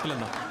പോഷാണ് ആ ഹോട്ടൽ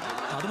എന്നാ.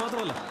 അത്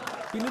മാത്രമല്ല,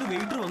 പിന്നൊരു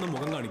വെയിറ്റർ വന്ന്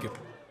മുഖം കാണിക്കും.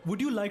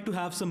 Would you like to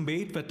have some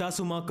ബേറ്റ്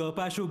ഫെറ്റാസുമ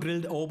കർപ്പാഷോ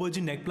grilled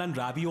ഓബർജിൻ egg plan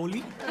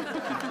റാവിയോളി?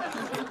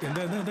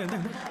 എന്താ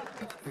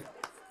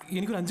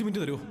എനിക്കൊരു 5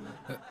 മിനിറ്റ് തരുമോ?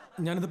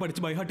 ഞാനിത്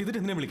പഠിച്ച് ബൈ ഹാർട്ട് ചെയ്തിട്ട്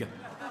എന്തിനാ വിളിക്കാം?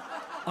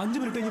 5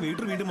 മിനിറ്റ് കഴിഞ്ഞ്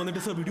വെയിറ്റർ വീണ്ടും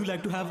വന്നിട്ട് sir would you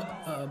like to have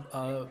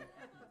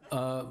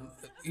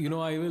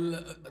I will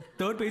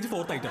 3rd page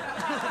 4th item.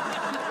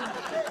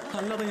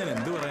 അല്ലാതെ ഞാൻ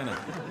എന്ത് പറയാനാ?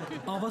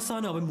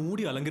 അവസാനം അവൻ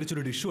മൂടി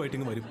അലങ്കരിച്ചൊരു ഡിഷുമായിട്ട്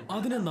ഇങ്ങ് വരും.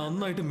 അതിനെ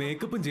നന്നായിട്ട്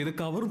മേക്കപ്പും ചെയ്ത്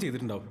കവറും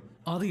ചെയ്തിട്ടുണ്ടാവും.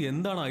 അത്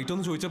എന്താണ് ഐറ്റം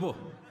എന്ന് ചോദിച്ചപ്പോ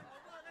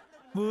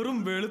വെറും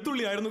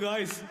വെളുത്തുള്ളി ആയിരുന്നു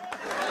ഗായ്സ്.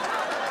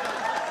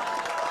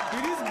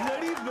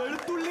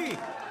 വെളുത്തുള്ളി.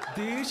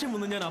 ദേഷ്യം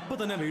വന്ന് ഞാൻ അപ്പൊ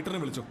തന്നെ വെയിറ്ററിനെ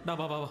വിളിച്ചു. ഡാ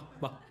വാ വാ വാ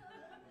വാ.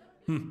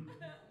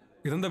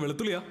 ഇതെന്താ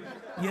വെളുത്തുള്ളിയാ?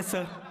 Yes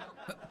sir.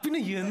 പിന്നെ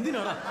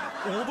എന്തിനാടാ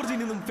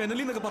ഓപ്പർചുനിറ്റി നിന്നും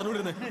ഫെനലി എന്നൊക്കെ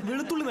പറഞ്ഞുകൊണ്ടിരുന്നത്?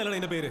 വെളുത്തുള്ളി നല്ലതാണ്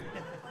അതിന്റെ പേര്.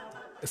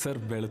 സർ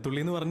വെളുത്തുള്ളി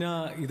എന്ന് പറഞ്ഞാൽ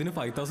ഇതിന്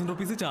 5,000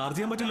 rupees ചാർജ്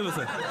ചെയ്യാൻ പറ്റില്ലല്ലോ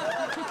സർ.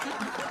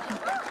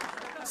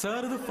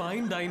 സർ ഇത്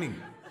ഫൈൻ ഡൈനിങ്.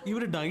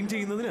 ഇവിടെ ഡൈൻ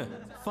ചെയ്യുന്നതിന്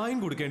ഫൈൻ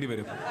കൊടുക്കേണ്ടി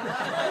വരും.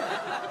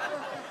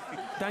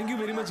 Thank you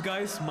very much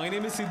guys. My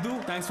name is Sidhu.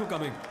 Thanks for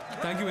coming.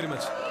 Thank you very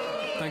much.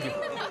 Thank you.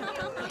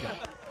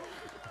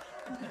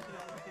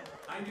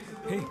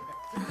 Hey,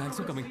 thanks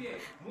for coming.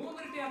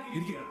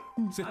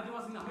 Sit.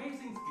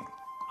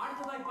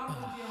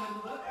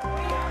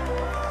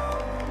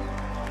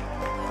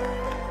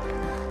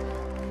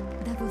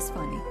 That was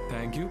funny.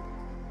 Thank you.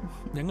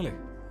 ഞങ്ങളെ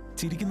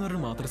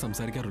ചിരിക്കുന്നവരോട് മാത്രമേ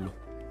സംസാരിക്കാറുള്ളൂ.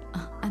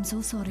 I'm so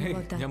sorry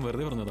about that. ഞാൻ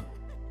വെറുതെ പറഞ്ഞതാ.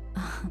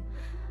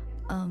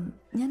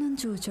 ഞാനൊന്ന്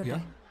ചോദിച്ചോട്ടെ,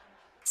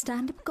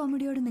 standup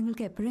കോമഡിയോട്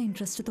നിങ്ങൾക്ക് എപ്പോഴാണ്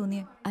interest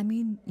തോന്നിയത്? I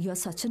mean you are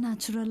such A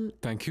natural.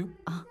 Thank you.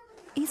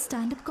 ഈ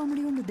സ്റ്റാൻഡപ്പ്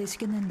കോമഡി കൊണ്ട്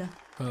ഉദ്ദേശിക്കുന്നത് എന്താ?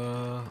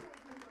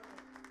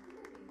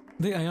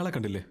 അയാളെ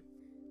കണ്ടില്ലേ?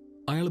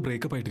 അയാൾ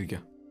ബ്രേക്കപ്പ് ആയിട്ടിരിക്കുക.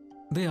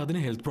 അതിന്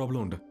ഹെൽത്ത് പ്രോബ്ലം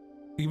ഉണ്ട്.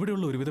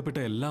 ഇവിടെയുള്ള ഒരുവിധപ്പെട്ട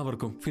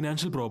എല്ലാവർക്കും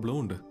ഫിനാൻഷ്യൽ പ്രോബ്ലവും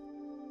ഉണ്ട്.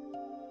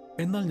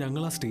 എന്നാൽ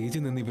ഞങ്ങൾ ആ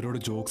സ്റ്റേജിൽ നിന്ന് ഇവരോട്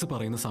ജോക്സ്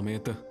പറയുന്ന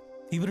സമയത്ത്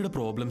ഇവരുടെ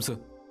പ്രോബ്ലംസ്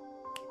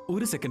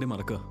ഒരു സെക്കൻഡ്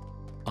മറക്കുക.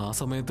 ആ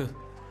സമയത്ത്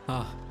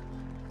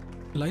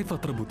ലൈഫ്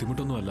അത്ര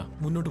ബുദ്ധിമുട്ടൊന്നുമല്ല,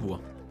 മുന്നോട്ട്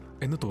പോവാം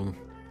എന്ന് തോന്നും.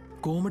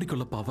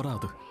 കോമഡിക്കുള്ള പവറാ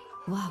അത്.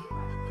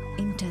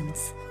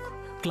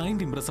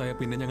 ക്ലയന്റ് ഇംപ്രസ് ആയ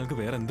പിന്നെ ഞങ്ങൾക്ക്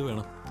വേറെ എന്ത്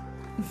വേണം?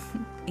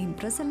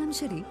 ഇംപ്രസ് എല്ലാം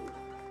ശരി,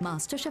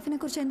 മാസ്റ്റർ ഷെഫിനെ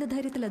കുറിച്ച് എന്ത്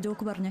ധൈര്യത്തിലാ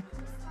ജോക്ക് പറഞ്ഞേ?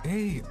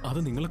 ഏയ് അത്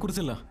നിങ്ങളെ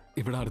കുറിച്ചല്ല.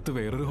 ഇവിടെ അടുത്ത്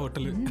വേറൊരു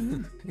ഹോട്ടല്.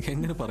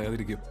 എങ്ങനെ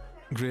പറയാതിരിക്കും?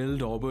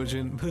 ഗ്രിൽഡ്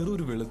ഓബർജിൻ.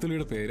 വേറൊരു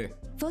വെളുത്തുള്ളിയുടെ പേര്.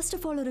 ഫസ്റ്റ്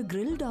ഓഫ് ഓൾ, ഒരു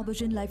ഗ്രിൽഡ്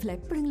ഓബർജിൻ ലൈഫിൽ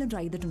എപ്പോഴെങ്കിലും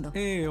ട്രൈ ചെയ്തിട്ടുണ്ടോ?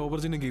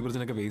 ഓബർജിനും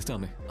ഗീബർജിനൊക്കെ വേസ്റ്റ്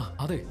ആണ്.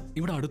 അതെ,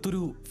 ഇവിടെ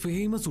അടുത്തൊരു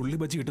ഫേമസ് ഉള്ളി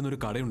ബജി കിട്ടുന്ന ഒരു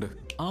കടയുണ്ട്.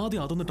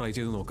 ആദ്യം അതൊന്ന് ട്രൈ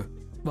ചെയ്ത് നോക്ക്.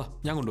 വാ,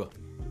 ഞാൻ കൊണ്ടുവാ.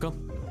 കം.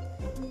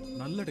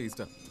 നല്ല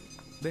ടേസ്റ്റാ.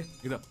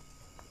 ഇതാ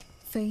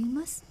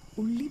ഫേമസ്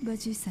ഉള്ളി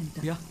ബജി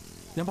സെന്റർ.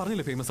 ഞാൻ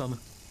പറഞ്ഞില്ലേ ഫേമസ് ആണ്.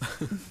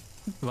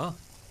 വാ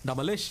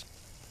ഡമലേഷ്.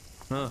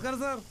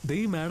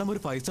 ഈ മാഡം ഒരു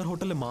 5-star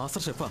ഹോട്ടലിലെ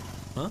മാസ്റ്റർ ഷെഫാ.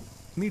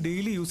 നീ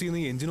ഡെയിലി യൂസ് ചെയ്യുന്ന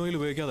ഈ എഞ്ചിൻ ഓയിൽ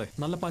ഉപയോഗിക്കാതെ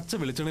നല്ല പച്ച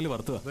വെളിച്ചെണ്ണയിൽ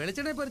വറുത്തുക.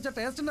 വെളിച്ചെണ്ണ പൊരിച്ച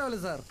ടേസ്റ്റ് ഉണ്ടാവില്ല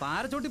സാർ.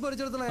 പാരച്ചോട്ടി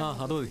പൊരിച്ചെടുത്തേ.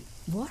 അത് മതി.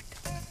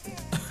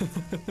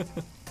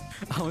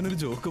 അവനൊരു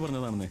ജോക്ക്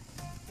പറഞ്ഞതാണെന്നേ.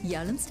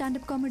 ഇയാളും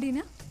സ്റ്റാൻഡപ്പ്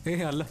കോമഡിനാ?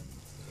 അല്ല,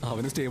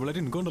 അവന്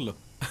സ്റ്റേബിളായിട്ട് ഇൻകം ഉണ്ടല്ലോ.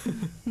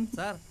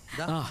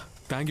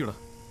 താങ്ക് യുടാ.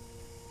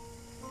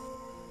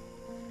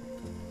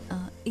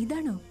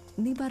 ഇതാണോ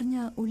നീ പറഞ്ഞ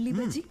ഉള്ളി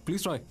ബജി?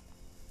 Please try.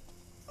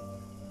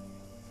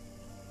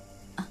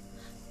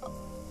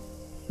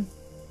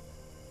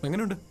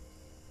 എങ്ങനെയുണ്ട്?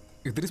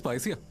 ഇത്തിരി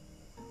സ്പൈസിയാ.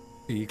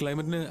 ഈ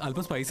ക്ലൈമറ്റിന്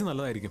അല്പം സ്പൈസി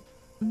നല്ലതായിരിക്കും.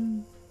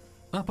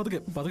 പതുക്കെ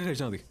പതുക്കെ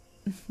കഴിച്ചാൽ മതി.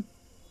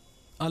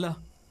 അല്ല,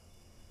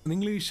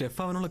 നിങ്ങൾ ഈ ഷെഫ്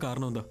ആവാനുള്ള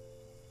കാരണം എന്താ?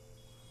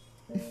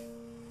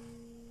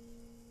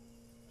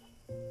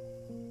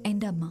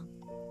 എൻ്റെ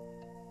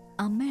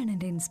അമ്മയാണ്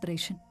എൻ്റെ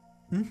ഇൻസ്പിറേഷൻ.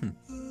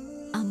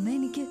 അമ്മ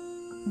എനിക്ക്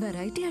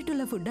വെറൈറ്റി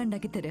ആയിട്ടുള്ള ഫുഡ്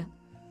ഉണ്ടാക്കി തരാ.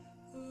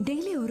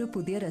 ഡെയിലി ഓരോ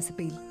പുതിയ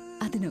റെസിപ്പിയിൽ,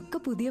 അതിനൊക്കെ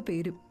പുതിയ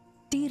പേരും.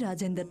 T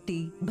Rajendar tea,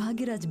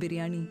 Bhagyaraj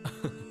biryani,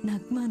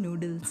 Nagma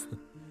noodles.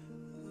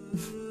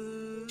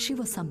 She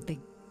was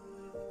something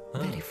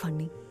very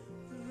funny.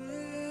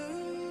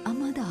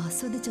 അമ്മ അത്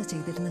ആസ്വദിച്ചാ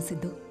ചെയ്തിരുന്ന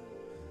Sidhu.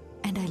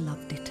 And I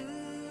loved it.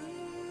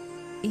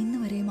 ഇന്ന്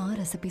വരെയും ആ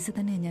റെസിപ്പീസ്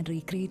തന്നെ ഞാൻ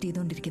റീക്രിയേറ്റ്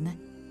ചെയ്തുകൊണ്ടിരിക്കുന്നത്.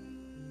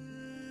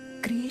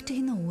 ക്രിയേറ്റ്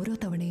ചെയ്യുന്ന ഓരോ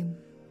തവണയും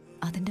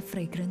അതിൻ്റെ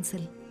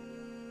ഫ്രേഗ്രൻസിൽ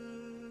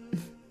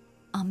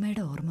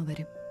അമ്മയുടെ ഓർമ്മ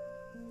വരും.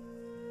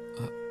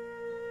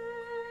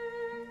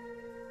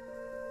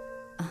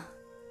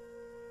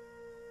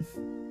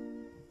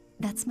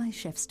 That's my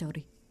chef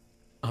story.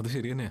 അത്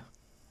ശരി തന്നെയാ.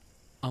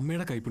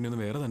 അമ്മയുടെ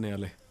കൈപ്പുണ്യം വേറെ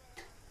തന്നെയല്ലേ.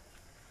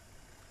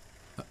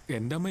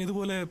 എൻ്റെ അമ്മ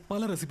ഇതുപോലെ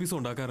പല റെസിപ്പീസും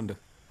ഉണ്ടാക്കാറുണ്ട്.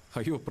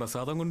 അയ്യോ,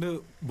 പ്രസാദം കൊണ്ട്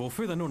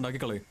ബൊഫേ തന്നെ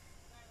ഉണ്ടാക്കിക്കളയും.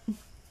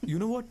 You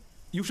know what,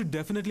 you should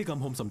definitely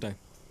come home some time.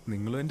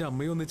 നിങ്ങളും എൻ്റെ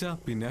അമ്മയും ഒന്നിച്ചാ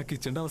പിന്നെ ആ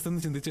കിച്ചൻ്റെ അവസ്ഥ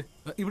ഒന്ന് ചിന്തിച്ച്.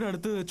 ഇവിടെ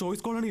അടുത്ത്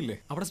ചോയ്സ് കോളനി ഇല്ലേ,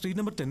 അവിടെ സ്ട്രീറ്റ്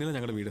നമ്പർ 10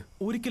 ഞങ്ങളുടെ വീട്.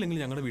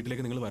 ഒരിക്കലെങ്കിലും ഞങ്ങളുടെ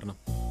വീട്ടിലേക്ക് നിങ്ങൾ വരണം.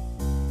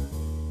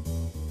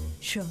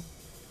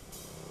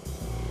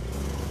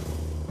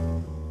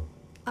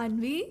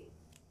 അൻവി,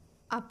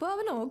 അപ്പൊ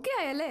അവൻ ഓക്കെ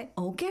ആയല്ലേ?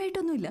 ഓക്കെ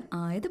ആയിട്ടൊന്നുമില്ല,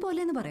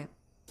 ആയതുപോലെന്ന് പറയാം.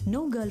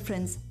 No girl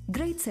friends,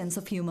 great sense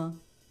of humour.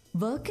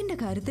 വർക്കിന്റെ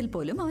കാര്യത്തിൽ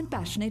പോലും അവൻ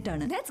പാഷനേറ്റ്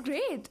ആണ്.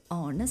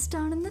 ഓണസ്റ്റ്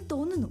ആണെന്ന്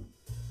തോന്നുന്നു.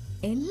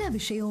 എല്ലാ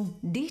വിഷയവും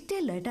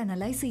ഡീറ്റെയിൽഡ് ആയിട്ട്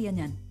അനലൈസ് ചെയ്യാൻ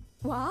ഞാൻ.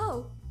 Wow,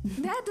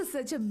 that is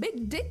such a big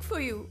dick for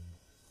you.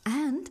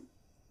 And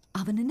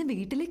അവൻ എന്നെ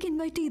വീട്ടിലേക്ക്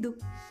ഇൻവൈറ്റ് ചെയ്തു.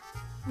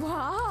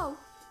 Wow,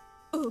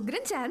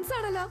 ഉഗ്രൻ ചാൻസ്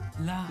ആണല്ലോ.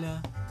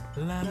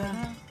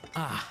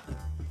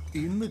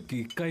 ഇന്ന്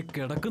കിക്കായി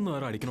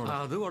കിടക്കുന്നവരോ അടിക്കണോ?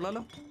 അത്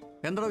കൊള്ളാലോ.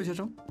 എന്താ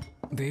വിശേഷം?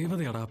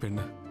 ദേവതയാടാ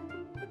പെണ്ണ്.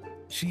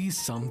 She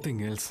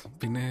something else.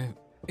 പിന്നെ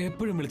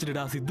എപ്പോഴും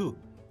വിളിച്ചിട്ടാ സിദ്ധു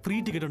ഫ്രീ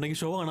ടിക്കറ്റ് ഉണ്ടെങ്കിൽ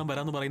ഷോ കാണാൻ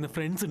വരാന്ന് പറയുന്ന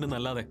ഫ്രണ്ട്സ്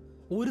ഉണ്ടെന്നല്ലാതെ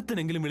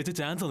ഒരുത്തനെങ്കിലും വിളിച്ച്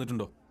ചാൻസ്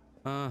തന്നിട്ടുണ്ടോ?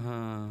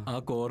 ആ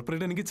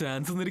കോർപ്പറേറ്റ് എനിക്ക്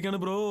ചാൻസ് തന്നിരിക്കാണ്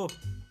ബ്രോ.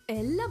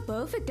 എല്ലാം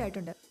പെർഫെക്റ്റ്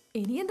ആയിട്ടുണ്ട്.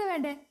 ഇനി എന്താ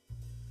വേണ്ടേ?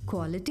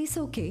 Qualities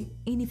okay.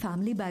 ഇനി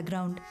family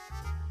background,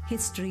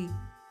 history,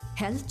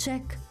 health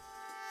check.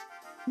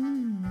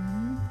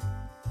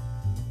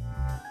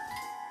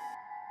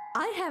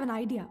 I have an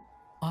idea.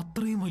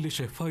 അത്രയും വലിയ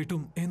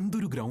ഷെഫായിട്ടും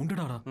എന്തൊരു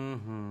ഗ്രൗണ്ടഡ് ആണ്.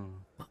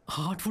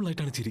 ഹാർട്ട്ഫുൾ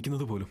ആയിട്ടാണ്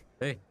ചിരിക്കുന്നത് പോലും.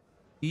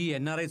 ഈ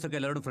NRIs ഒക്കെ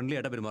എല്ലാവരും ഫ്രണ്ട്ലി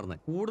ആയിട്ടാ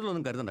പെരുമാറുന്നത്.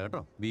 കൂടുതലൊന്നും കരുതണ്ട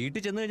കേട്ടോ.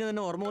 വീട്ടിൽ ചെന്ന് കഴിഞ്ഞാൽ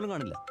തന്നെ ഓർമ്മ പോലും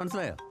കാണില്ല.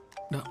 മനസ്സിലായോ?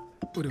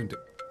 ഒരു മിനിറ്റ്.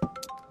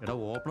 എടാ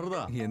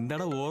ഓപ്പണർതാ.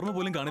 എന്താടാ ഓർമ്മ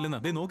പോലും കാണില്ലെന്നാ?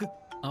 ദേ നോക്ക്,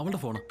 അവളുടെ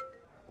ഫോണാ.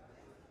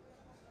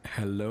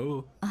 Hello.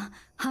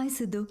 Hi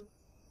Sidhu,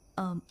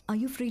 are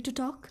you free to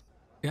talk?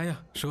 Yeah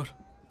sure,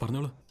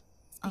 പറഞ്ഞോളൂ.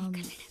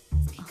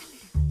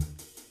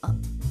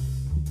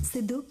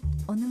 സിദ്ധു,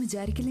 ഒന്നും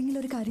വിചാരിക്കില്ലെങ്കിൽ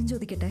ഒരു കാര്യം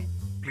ചോദിക്കട്ടെ?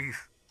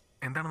 പ്ലീസ്,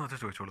 എന്താണെന്ന് വെച്ചാൽ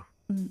ചോദിച്ചോളൂ.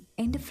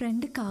 എൻ്റെ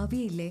ഫ്രണ്ട്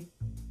കാവ്യയില്ലേ,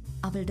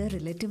 അവളുടെ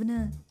റിലേറ്റീവിന്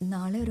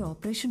നാളെ ഒരു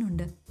ഓപ്പറേഷൻ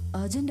ഉണ്ട്.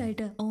 അർജന്റ്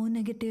ആയിട്ട് O-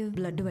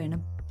 ബ്ലഡ്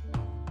വേണം.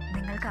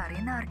 നിങ്ങൾക്ക്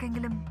അറിയുന്ന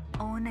ആർക്കെങ്കിലും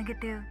O-?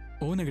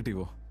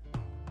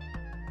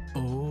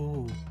 ഓ,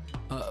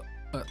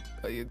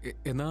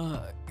 എന്നാ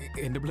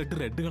എന്റെ ബ്ലഡ്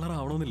റെഡ് കളർ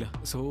ആവണമെന്നില്ല.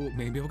 സോ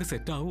മേ ബി അവർക്ക്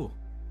സെറ്റ് ആവോ?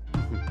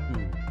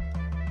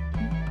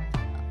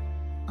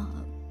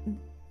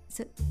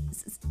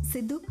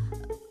 സിദ്ധു,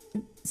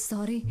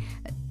 സോറി,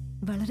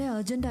 വളരെ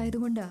അർജന്റ്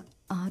ആയതുകൊണ്ടാ.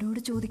 ആരോട്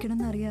ചോദിക്കണം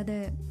എന്നറിയാതെ.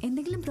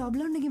 എന്തെങ്കിലും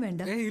പ്രോബ്ലം ഉണ്ടെങ്കിൽ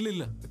വേണ്ട.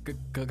 ഇല്ല,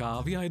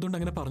 കാവ്യ ആയതുകൊണ്ട്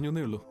അങ്ങനെ പറഞ്ഞേ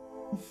ഉള്ളൂ.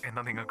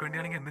 എന്നാ നിങ്ങൾക്ക്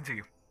വേണ്ടിയാണെങ്കിൽ എന്തും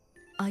ചെയ്യും.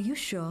 Are you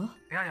sure?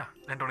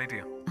 ഞാൻ ഡൊണേറ്റ്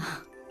ചെയ്യാം.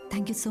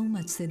 Thank you so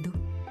much Sidhu.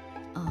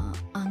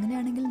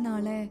 അങ്ങനെയാണെങ്കിൽ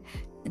നാളെ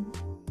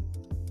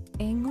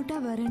എങ്ങോട്ടാ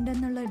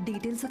വരേണ്ടെന്നുള്ള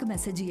ഡീറ്റെയിൽസ് ഒക്കെ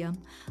മെസ്സേജ് ചെയ്യാം.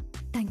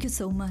 Thank you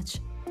so much.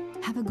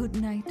 Have A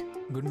good night.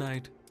 Good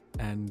night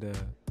and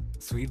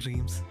sweet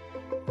dreams.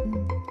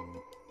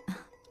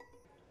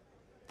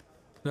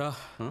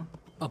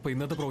 അപ്പൊ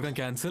ഇന്നത്തെ പ്രോഗ്രാം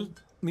ക്യാൻസൽ.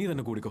 നീ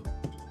തന്നെ കൂടിക്കോ.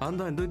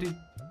 അതെന്താ, എന്ത് പറ്റി?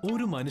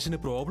 ഒരു മനുഷ്യന്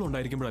പ്രോബ്ലം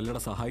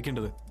ഉണ്ടായിരിക്കുമ്പോഴല്ലടാ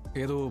സഹായിക്കേണ്ടത്.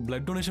 ഏതോ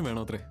ബ്ലഡ് ഡൊണേഷൻ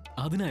വേണോ അത്രേ,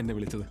 അതിനാ എന്നെ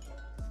വിളിച്ചത്.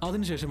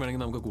 അതിനുശേഷം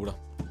വേണമെങ്കിൽ നമുക്ക് കൂടാം.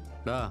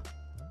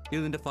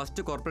 ഇത് നിന്റെ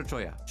ഫസ്റ്റ് കോർപ്പറേറ്റ്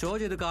ഷോയാ. ഷോ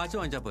ചെയ്ത് കാശ്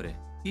വാങ്ങിച്ചാ പോരെ.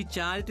 ഈ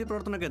ചാരിറ്റി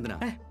പ്രവർത്തനമൊക്കെ എന്തിനാ?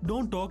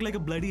 Don't talk like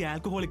a bloody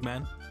alcoholic,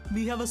 man.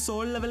 We have a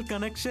soul level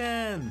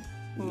connection.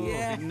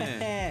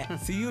 Yeah.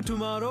 See you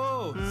tomorrow.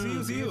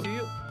 See you.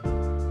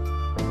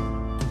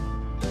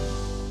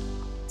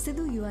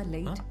 Sidhu, you are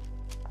late.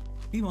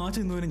 ഈ വാച്ച്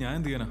ഇന്നുവരെ ഞാൻ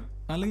എന്ത് ചെയ്യാനാ?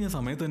 അല്ലെങ്കിൽ ഞാൻ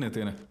സമയത്ത് തന്നെ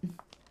എത്തിയാനാ.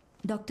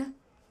 ഡോക്ടർ.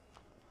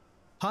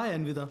 ഹായ്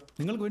അൻവിത,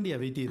 നിങ്ങൾക്ക് വേണ്ടിയാ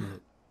വെയിറ്റ് ചെയ്യുന്നത്.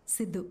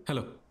 സിദ്ധു.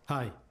 ഹലോ.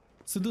 ഹായ്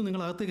സിദ്ധു,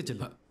 നിങ്ങൾ അകത്തേക്ക്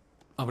ചെല്ല.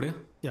 അവിടെയാ?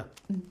 യാ.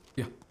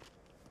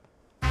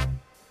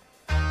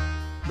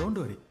 ഡോണ്ട്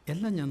വറി,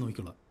 എല്ലാം ഞാൻ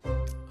നോക്കിക്കോളാം.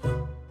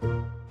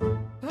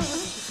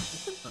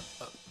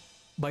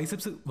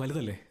 ബൈസെപ്സ്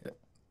വലുതല്ലേ?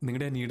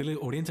 നിങ്ങളുടെ നീഡിൽ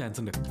ഓടിയാൻ ചാൻസ്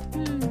ഉണ്ട്.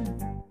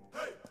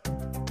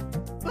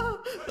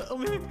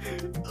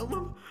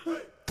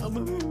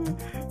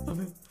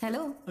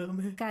 ഹലോ,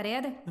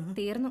 കരയാതെ,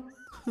 തീർന്നു.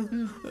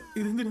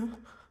 ഇതെന്തിനാ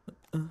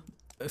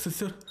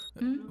സിസ്റ്റർ?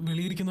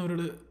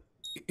 വെളിയിരിക്കുന്നവരോട്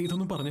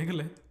ഇതൊന്നും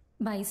പറഞ്ഞേക്കല്ലേ?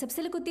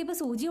 ബൈസെപ്സിൽ കുത്തിയപ്പോ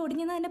സൂചി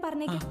ഒടിഞ്ഞെന്ന് തന്നെ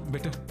പറഞ്ഞേക്കാം.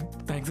 ബെറ്റർ.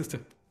 Thanks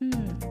sister.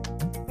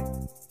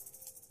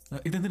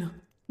 ഇതെന്തിനാ?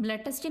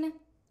 ബ്ലഡ് ടെസ്റ്റിന്.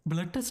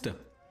 Blood test?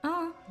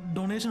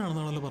 ഡൊണേഷൻ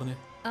ആണെന്നാണല്ലോ പറഞ്ഞേ.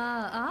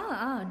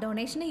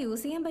 ഡൊണേഷന്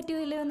യൂസ് ചെയ്യാൻ പറ്റുമോ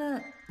ഇല്ലയോന്ന്.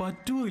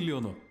 പറ്റുമോ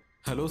ഇല്ലയോന്നോ?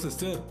 ഹലോ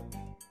സിസ്റ്റർ,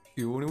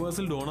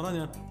 യൂണിവേഴ്സൽ ഡോണറാ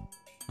ഞാൻ.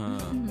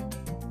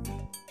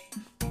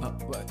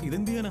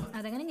 ഇതെന്ത് ചെയ്യാനാ?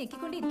 അതങ്ങനെ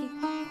ഞെക്കിക്കൊണ്ടിരിക്കും.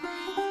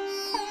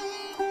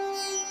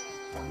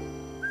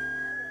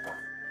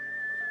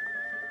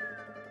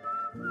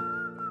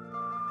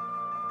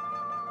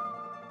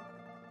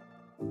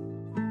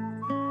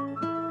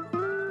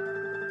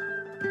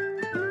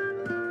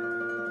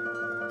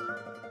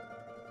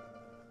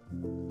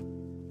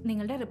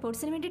 നിങ്ങളുടെ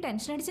റിപ്പോർട്ട്സിന് വേണ്ടി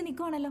ടെൻഷൻ അടിച്ച്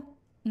നിൽക്കുവാണല്ലോ.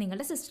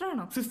 നിങ്ങളുടെ സിസ്റ്റർ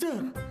ആണോ? സിസ്റ്റർ,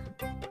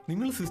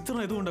 നിങ്ങൾ സിസ്റ്റർ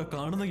ആയതുകൊണ്ടാ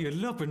കാണുന്ന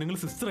എല്ലാ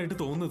പെണ്ണുങ്ങളും സിസ്റ്റർ ആയിട്ട്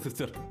തോന്നുന്നത്.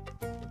 സിസ്റ്റർ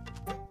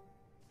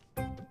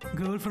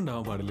ഗേൾ ഫ്രണ്ട്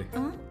ആവാൻ പാടില്ലേ?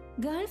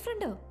 ഗേൾ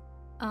ഫ്രണ്ടോ?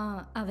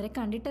 അവരെ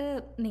കണ്ടിട്ട്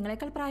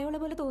നിങ്ങളെക്കാൾ പ്രായമുള്ള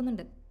പോലെ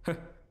തോന്നുന്നുണ്ട്.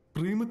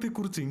 പ്രേമത്തെ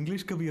കുറിച്ച്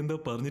ഇംഗ്ലീഷ് കവി എന്താ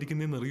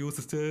പറഞ്ഞിരിക്കുന്നതെന്ന് അറിയോ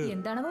സിസ്റ്റർ?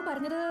 എന്താണോ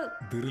പറഞ്ഞത്?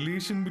 The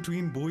relation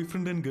between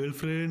boyfriend and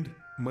girlfriend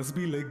must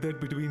be like that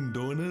between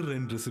donor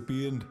and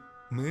recipient.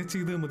 Match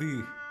ചെയ്താൽ മതി.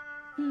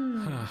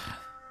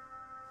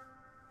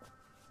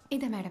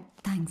 ഇതാ മാഡം.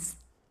 താങ്ക്സ്.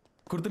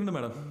 കൊടുത്തിട്ടുണ്ട്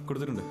മാഡം,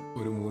 കൊടുത്തിട്ടുണ്ട്.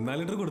 ഒരു 3-4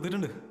 ലിറ്റർ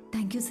കൊടുത്തിട്ടുണ്ട്.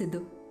 Thank you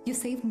Sidhu, you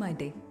save my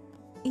day.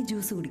 ഈ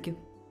ജ്യൂസ് കുടിക്കും.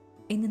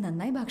 ഇന്ന്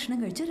നന്നായി ഭക്ഷണം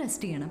കഴിച്ച്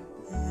റെസ്റ്റ് ചെയ്യണം.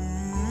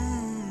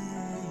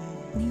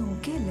 നീ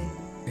ഓക്കെ അല്ലേ?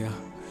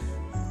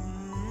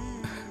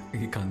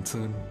 ഈ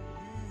കൺസേൺ.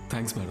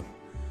 Thanks madam.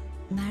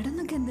 മാഡം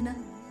എന്നൊക്കെ എന്തിനാ?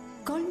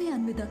 Call me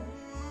Anvitha.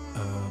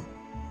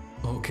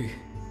 Okay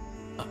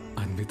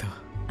Anvitha.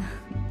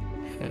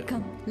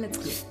 Come,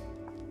 let's go.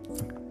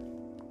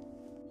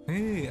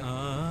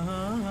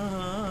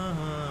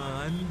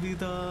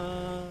 Anvitha,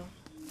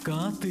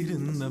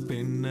 കാത്തിരുന്ന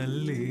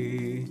പെണ്ണല്ലേ,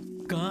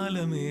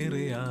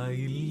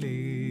 കാലമേറെയായില്ലേ,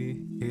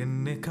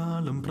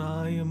 എന്നെക്കാളും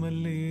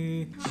പ്രായമല്ലേ,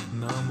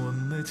 നാം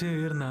ഒന്ന്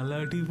ചേർന്നാൽ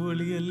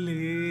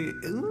അടിപൊളിയല്ലേ.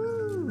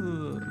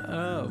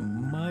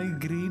 My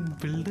great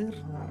builder.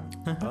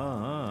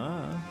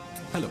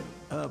 ഹലോ.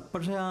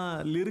 പക്ഷെ ആ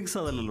ലിറിക്സ്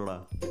അതല്ലല്ലോടാ.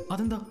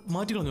 അതെന്താ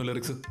മാറ്റി കളഞ്ഞോ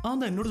ലിറിക്സ്?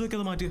 അതെന്താ എന്നോട്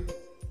ചോദിക്കാതെ മാറ്റിയ?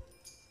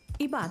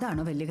 ഇപ്പൊ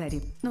അതാണോ വലിയ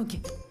കാര്യം? നോക്കി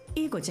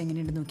ഈ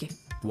കൊച്ചെങ്ങനെയുണ്ട് നോക്കി.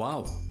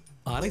 വാവ്.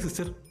 ആരേ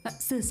സിസ്റ്റർ?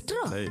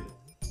 സിസ്റ്ററോ?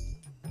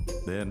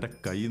 എന്റെ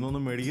കയ്യിൽ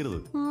നിന്നൊന്നും മേടിക്കരുത്.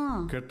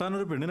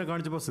 കെട്ടാനൊരു പെണ്ണിനെ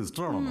കാണിച്ചപ്പോ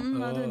സിസ്റ്റർ ആണോ?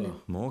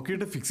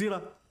 നോക്കിയിട്ട് ഫിക്സ് ചെയ്യടാ.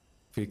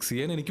 ഫിക്സ്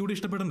ചെയ്യാൻ എനിക്കൂടെ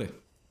ഇഷ്ടപ്പെടണ്ടേ?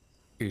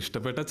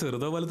 ഇഷ്ടപ്പെട്ട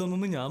ചെറുതോ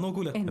വലുതൊന്നും ഞാൻ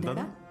നോക്കൂല.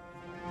 എന്താ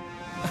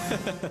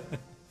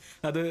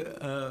അത്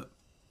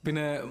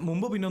പിന്നെ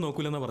മുമ്പ് പിന്നെ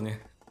നോക്കൂലെന്നാ പറഞ്ഞേ.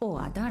 ഓ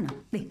അതാണോ?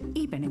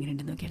 ഈ പെണ്ണെങ്ങനെ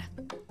ഉണ്ട് നോക്കിയടാ.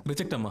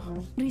 റിജക്റ്റ് അമ്മ.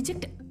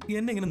 റിജക്റ്റ്?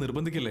 എന്നെ ഇങ്ങനെ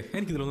നിർബന്ധിക്കല്ലേ,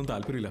 എനിക്ക് ഇതിലൊന്നും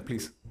താല്പര്യമില്ല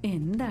പ്ലീസ്.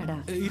 എന്താടാ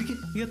എനിക്ക്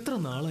എത്ര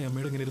നാളായി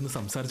അമ്മയുടെ ഇങ്ങനെ ഇരുന്ന്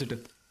സംസാരിച്ചിട്ട്.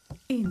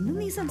 എന്നും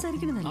നീ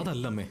സംസാരിക്കണതല്ലേ?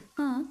 അതല്ല അമ്മേ,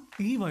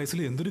 ഈ വയസ്സിൽ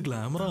എന്തൊരു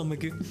ഗ്ലാമറാ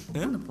അമ്മയ്ക്ക്.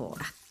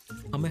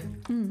 അമ്മേ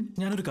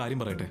ഞാനൊരു കാര്യം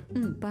പറയട്ടെ.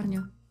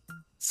 പറഞ്ഞോ.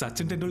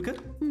 സച്ചിൻ ടെണ്ടുൽക്കർ,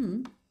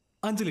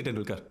 അഞ്ജലി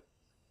ടെണ്ടുൽക്കർ,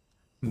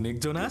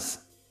 നിക് ജോനാസ്,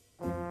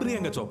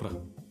 പ്രിയങ്ക ചോപ്ര,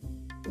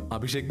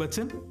 അഭിഷേക്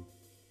ബച്ചൻ,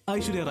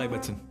 ഐശ്വര്യ റായ്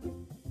ബച്ചൻ,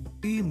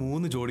 ഈ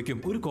 3 ജോഡിക്കും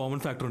ഒരു കോമൺ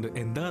ഫാക്ടർ ഉണ്ട്.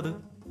 എന്താ അത്?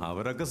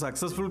 അവരൊക്കെ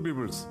സക്സസ്ഫുൾ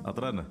പീപ്പിൾസ്,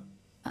 അത്ര തന്നെ.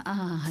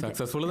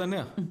 സക്സസ്ഫുൾ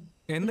തന്നെയാ.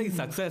 എന്താ ഈ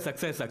സക്സസ്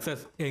സക്സസ്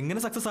സക്സസ് എങ്ങനെ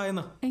സക്സസ്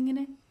ആയെന്നാ?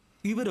 എങ്ങനെ?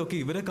 ഇവരൊക്കെ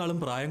ഇവരെക്കാളും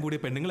പ്രായം കൂടിയ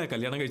പെണ്ണുങ്ങളെ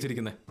കല്യാണം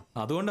കഴിച്ചിരിക്കുന്നത്.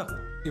 അതുകൊണ്ടാ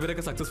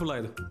ഇവരൊക്കെ സക്സസ്ഫുൾ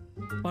ആയത്.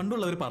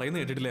 പണ്ടുള്ളവർ പറയുന്ന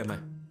കേട്ടിട്ടില്ലേ അമ്മേ,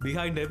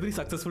 behind every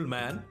successful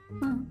man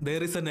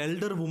there is an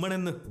elder woman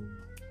എന്ന്.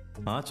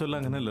 ആ ചൊല്ല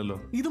അങ്ങനെയല്ലല്ലോ.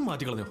 ഇതും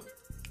മാറ്റിക്കളഞ്ഞോ?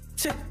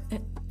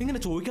 ഇങ്ങനെ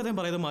ചോദിക്കാതെ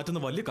പറയാതെ മാറ്റുന്ന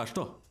വലിയ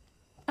കഷ്ടോ.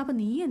 അപ്പൊ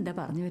നീ എന്താ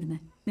പറഞ്ഞു വരുന്നേ?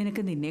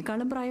 നിനക്ക്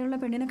നിന്നേക്കാളും പ്രായമുള്ള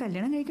പെണ്ണിനെ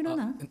കല്യാണം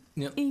കഴിക്കണമെന്നാ?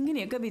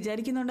 ഇങ്ങനെയൊക്കെ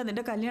വിചാരിക്കുന്നുണ്ടോ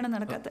നിന്റെ കല്യാണം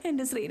നടക്കാത്ത?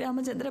 എന്റെ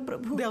ശ്രീരാമചന്ദ്ര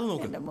പ്രഭു,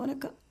 എന്റെ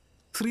മോനൊക്കെ.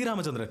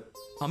 ശ്രീരാമചന്ദ്രൻ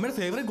അമ്മയുടെ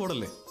ഫേവറേറ്റ്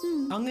ഗോഡല്ലേ,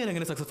 അങ്ങനെ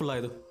എങ്ങനെ സക്സസ്ഫുൾ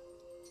ആയത്?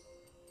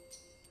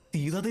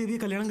 സീതാദേവിയെ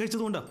കല്യാണം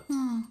കഴിച്ചതുകൊണ്ടാ.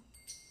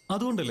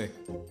 അതുകൊണ്ടല്ലേ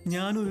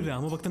ഞാനൊരു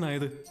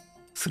രാമഭക്തനായത്.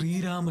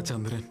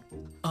 Sri Ramachandran,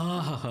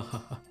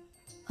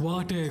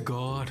 what A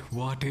God,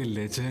 what A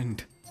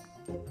legend.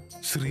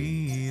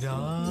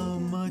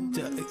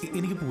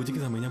 എനിക്ക്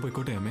പൂജയ്ക്ക് സമയം, ഞാൻ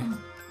പോയിക്കോട്ടെ അമ്മേ.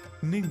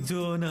 നിക്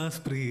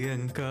ജോനാസ്,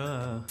 പ്രിയങ്ക,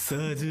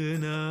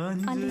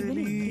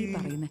 സജനാഞ്ജലി.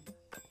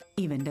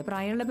 ഇവന്റെ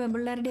പ്രായമുള്ള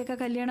പെൺപിള്ളേരുടെയൊക്കെ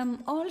കല്യാണം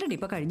ഓൾറെഡി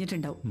ഇപ്പൊ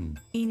കഴിഞ്ഞിട്ടുണ്ടാവും.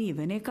 ഇനി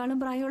ഇവനേക്കാളും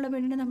പ്രായമുള്ള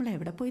പെണ്ണിനെ നമ്മൾ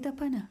എവിടെ പോയി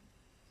തപ്പാനാ?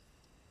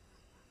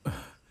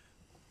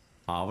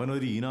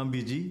 അവനൊരു ഈനാം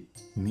ബീജി,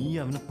 നീ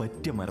അവന്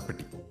പറ്റിയ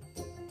മരപ്പെട്ടി.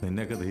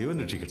 നിന്നെയൊക്കെ ദൈവം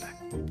രക്ഷിക്കട്ടെ.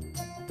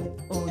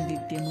 ഓം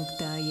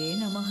നിത്യമുക്തായേ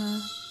നമഃ.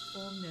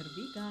 ഓം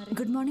നിർവികാര.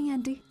 Good morning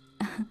anti.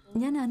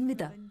 ഞാൻ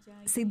അൻവിത,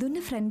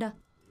 സിദ്ധുവിന്റെ ഫ്രണ്ടാ.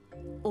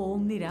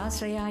 ഓം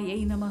നിരാശ്രയായേ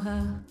നമഃ.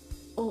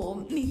 ഓം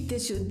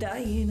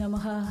നിത്യശുദ്ധായേ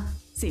നമഃ.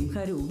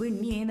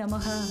 സിംഹരൂപിണ്യേ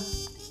നമഃ.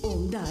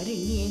 ഓം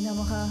ദാരിണ്യേ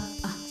നമഃ.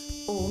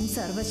 ഓം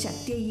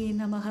സർവശക്തിയേ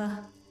നമഃ.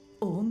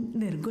 ഓം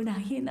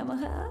നിർഗുണായേ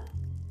നമഃ.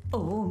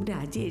 ഓം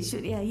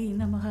രാജേശ്വര്യായേ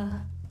നമഃ.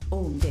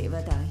 ഓം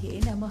ദേവതായേ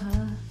നമഃ.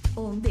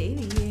 ഓം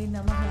ദേവിയേ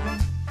നമഃ.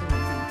 ഓം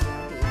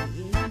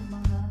വിദ്യാദേവിയേ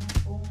നമഃ.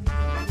 ഓം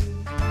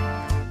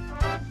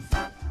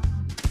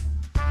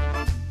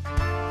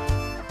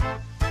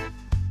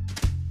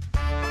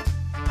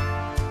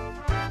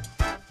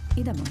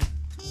ഇതാ മോളെ,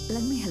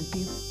 let me help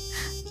you.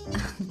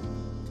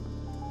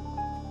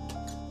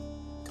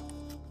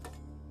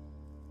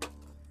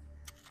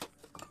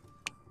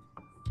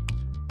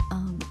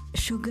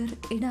 Sugar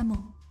ഇടാമോ?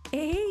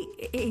 ഏയ്,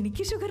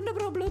 എനിക്ക് ഷുഗറിന്റെ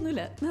പ്രോബ്ലം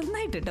ഒന്നുമില്ല.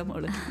 നന്നായിട്ടോ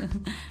മോള്.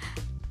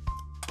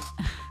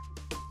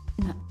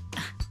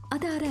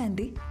 അതാരാ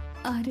ആന്റി?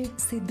 ആര്?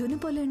 സിദ്ധുവിനെ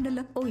പോലെ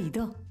ഉണ്ടല്ലോ. ഓ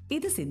ഇതോ,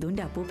 ഇത്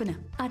സിദ്ധുവിന്റെ അപ്പൂപ്പനാ.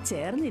 ആ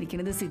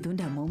ചേർന്നിരിക്കുന്നത്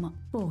സിദ്ധുവിന്റെ അമ്മൂമ്മ.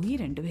 പോയി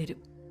രണ്ടുപേരും.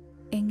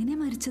 എങ്ങനെയാ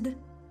മരിച്ചത്?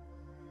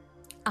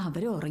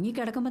 അവര്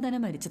ഉറങ്ങിക്കിടക്കുമ്പോ തന്നെ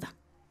മരിച്ചതാ.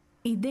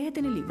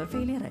 ഇദ്ദേഹത്തിന് ലിവർ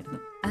ഫെയിലിയർ ആയിരുന്നു.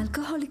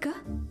 ആൽക്കഹോളിക്കാ?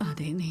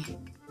 അതേ നീ.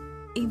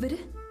 ഇവര്?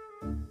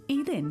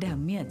 ഇത് എന്റെ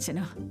അമ്മയും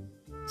അച്ഛനോ.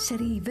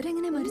 ശരി,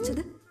 ഇവരെങ്ങനെ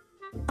മരിച്ചത്?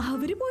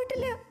 അവര്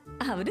പോയിട്ടില്ല,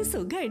 അവര്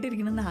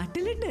സുഖമായിട്ടിരിക്കണം,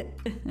 നാട്ടിലുണ്ട്.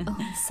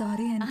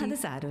 Sorry aunty. അത്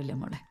സാരമില്ല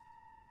മോളെ.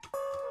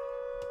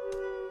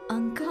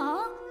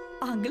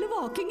 അങ്കിള്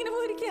വാക്കിങ്ങിന്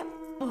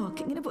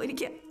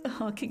പോയിരിക്കുക.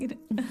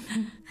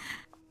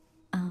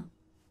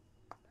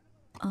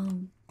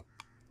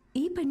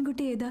 ഈ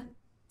പെൺകുട്ടി ഏതാ?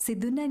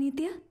 സിദ്ധുവിന്റെ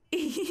അനിയത്തിയാ?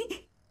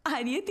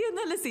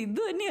 അനിയത്തിയൊന്നുമല്ല,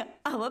 സിദ്ധു തന്നെയാ.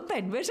 അവൻ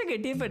പെൺവേഷം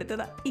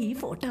കെട്ടിയപ്പെടുത്തതാ. ഈ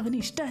ഫോട്ടോ അവന്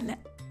ഇഷ്ടമല്ല,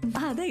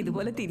 അതാ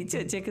ഇതുപോലെ തിരിച്ചു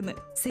വെച്ചേക്കുന്നത്.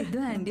 സിദ്ധു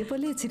ആന്റിയെ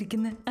പോലെ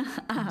വെച്ചിരിക്കുന്നത്.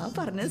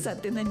 പറഞ്ഞത്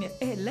സത്യം തന്നെയാ.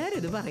 എല്ലാരും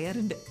ഇത്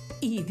പറയാറുണ്ട്.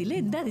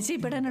 ഇതിലെന്താ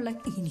അതിശയപ്പെടാനുള്ള?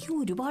 ഇനിയും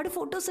ഒരുപാട്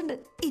ഫോട്ടോസ് ഉണ്ട്.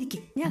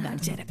 ഇരിക്കും, ഞാൻ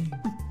കാണിച്ചു തരാം.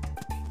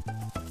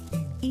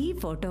 ഈ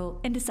ഫോട്ടോ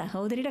എന്റെ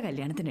സഹോദരിയുടെ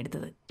കല്യാണത്തിന്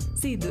എടുത്തത്.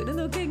 സിദ്ധുവിനെ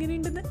നോക്കി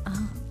എങ്ങനെയുണ്ടെന്ന്.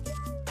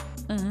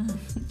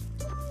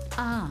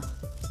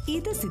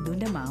 ഇത്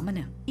സിദ്ധുവിന്റെ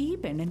മാമനാ. ഈ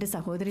പെണ്ണിന്റെ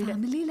സഹോദരിയുടെ.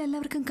 ഫാമിലിയിൽ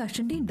എല്ലാവർക്കും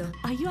കഷണ്ടി ഉണ്ടോ?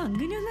 അയ്യോ,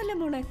 അങ്ങനെയൊന്നല്ല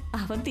മോളെ.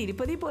 അവൻ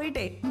തിരുപ്പതി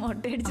പോയിട്ടേ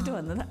മൊട്ടയടിച്ചിട്ട്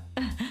വന്നതാ.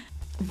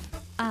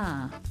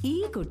 ഈ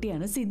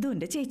കുട്ടിയാണ്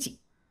സിദ്ധുവിന്റെ ചേച്ചി.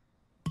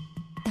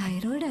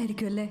 തൈറോയിഡ്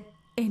ആയിരിക്കും അല്ലേ?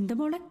 എന്താ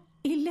മോളെ?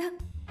 ഇല്ല,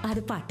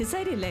 അത്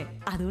പട്ടുസാരിയല്ലേ,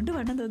 അതുകൊണ്ട്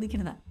വേണം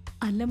തോന്നിക്കണതാ.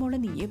 അല്ല മോളെ,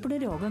 നീ എപ്പോഴും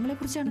രോഗങ്ങളെ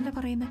കുറിച്ചാണല്ലോ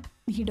പറയുന്നത്.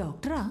 നീ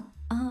ഡോക്ടറാ?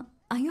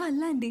 അയ്യോ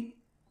അല്ല ആന്റി,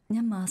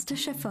 ഞാൻ മാസ്റ്റർ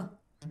ഷെഫാ.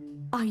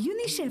 അയ്യോ,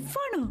 നീ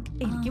ഷെഫാണോ?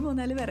 എനിക്ക്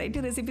 3-4 വെറൈറ്റി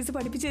റെസിപ്പീസ്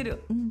പഠിപ്പിച്ചു തരുമോ?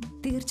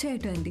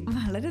 തീർച്ചയായിട്ടും ആന്റി.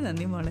 വളരെ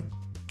നന്ദി മോളെ.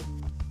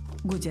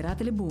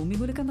 ഗുജറാത്തില് ഭൂമി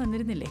കുലുക്കം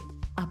വന്നിരുന്നില്ലേ?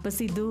 അപ്പൊ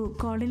സിദ്ധു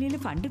കോളനിയിൽ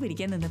ഫണ്ട്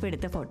പിരിക്കാൻ നിന്നപ്പോ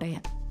എടുത്ത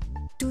ഫോട്ടോയാ.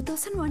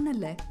 2001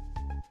 അല്ലേ?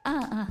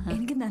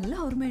 എനിക്ക് നല്ല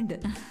ഓർമ്മയുണ്ട്.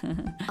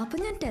 അപ്പൊ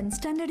ഞാൻ 10th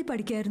സ്റ്റാൻഡേർഡിൽ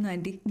പഠിക്കായിരുന്നു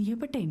ആന്റി. നീ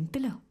അപ്പൊ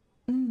 10th-ലോ?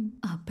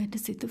 അപ്പൊ എന്റെ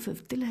സിദ്ധു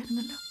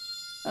 5th-ലായിരുന്നല്ലോ.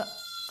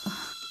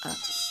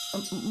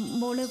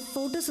 മോള്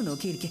ഫോട്ടോസ്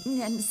നോക്കിയിരിക്കും.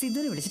 ഞാൻ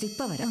സിദ്ധുവിനെ വിളിച്ചിട്ട്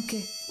ഇപ്പൊ വരാം.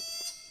 ഓക്കെ.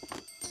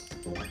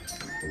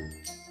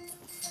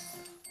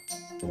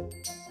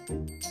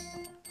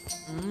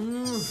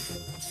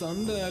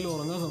 സൺഡേ ആയാലും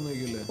ഉറങ്ങാൻ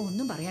സമ്മതിക്കില്ലേ?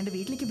 ഒന്നും പറയാണ്ട്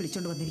വീട്ടിലേക്ക്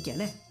വിളിച്ചോണ്ട് വന്നിരിക്കുക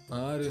അല്ലേ?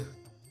 ആര്?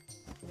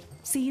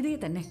 സീതയെ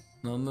തന്നെ.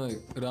 നന്നായി.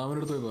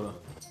 രാമനടുത്ത് പോയി പറ.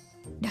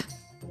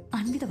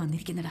 അൻവിത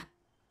വന്നിരിക്കുന്നടാ.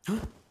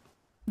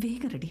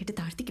 വേഗം റെഡിയായിട്ട്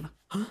താഴ്ത്തിക്ക് വാ.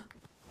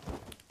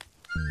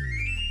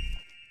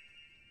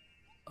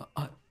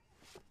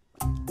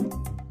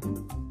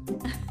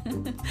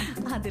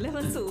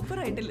 അതിലവൻ സൂപ്പർ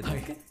ആയിട്ടില്ല.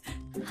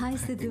 ഹായ്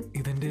സിദ്ധു.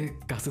 ഇതെന്റെ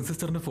കസിൻ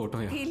സിസ്റ്ററിന്റെ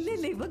ഫോട്ടോയാ.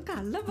 ഇല്ല ഇവ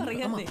കള്ളം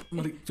പറയാന്നേ.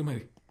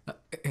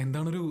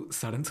 എന്താണൊരു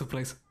സഡൻ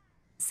സർപ്രൈസ്?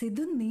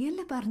 സിദ്ധു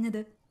നീയല്ലേ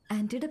പറഞ്ഞത്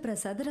ആന്റിയുടെ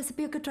പ്രസാദ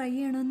റെസിപ്പിയൊക്കെ ട്രൈ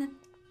ചെയ്യണമെന്ന്?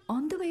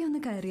 ഓൺ ദ വേ ഒന്ന്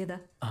കയറിയതാ.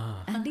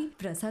 ആന്റി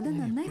പ്രസാദം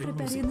നന്നായി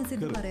പ്രിപ്പയർ ചെയ്യുന്ന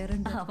സിദ്ധു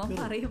പറയാറുണ്ട്. അവൻ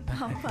പറയും,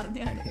 അവൻ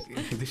പറഞ്ഞാണ്.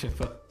 ഇത്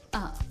ഷെഫാ.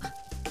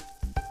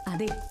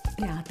 അതെ,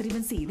 രാത്രി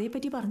ഇവൻ സീതയെ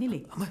പറ്റി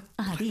പറഞ്ഞില്ലേ,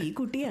 അത് ഈ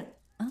കുട്ടിയാ.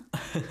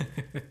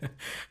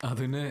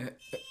 അതിന്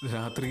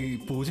രാത്രി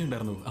പൂജ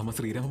ഉണ്ടായിരുന്നു. അമ്മ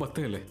ശ്രീരാമ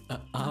ഭക്തയല്ലേ,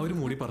 ആ ഒരു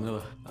മൂടി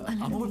പറഞ്ഞതാ.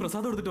 അമ്മ പോയി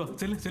പ്രസാദം എടുത്തിട്ടോ.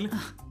 ചെല്ല്.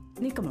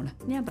 നിക്കമോളെ,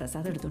 ഞാൻ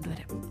പ്രസാദം എടുത്തോണ്ട്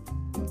വരാം.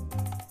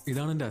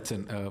 ഇതാണ് എന്റെ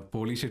അച്ഛൻ,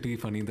 പോളിഷെട്ടി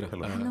ഫണീന്ദ്ര.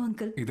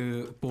 ഇത്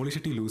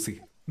പോളിഷെട്ടി ലൂസി.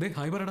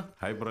 ഹായ് പറയടാ.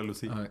 ഹായ് പറ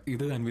ലൂസി.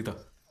 ഇത് അൻവിത.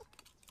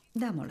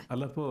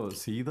 അല്ല അപ്പോ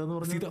സീത എന്ന്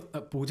പറഞ്ഞ സീത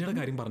പൂജയുടെ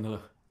കാര്യം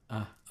പറഞ്ഞതാ.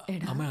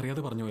 അമ്മ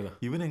അറിയാതെ പറഞ്ഞു പോയതാ.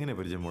 ഇവനെങ്ങനെ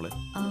പരിചയം മോളെ?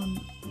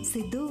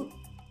 സിദ്ധു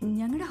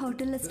ഞങ്ങളുടെ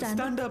ഹോട്ടലിലെ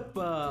stand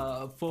up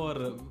four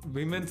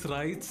women's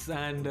rights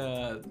and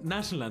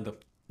national anthem.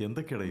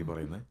 എന്തൊക്കെയാടാ ഈ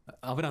പറയുന്നത്?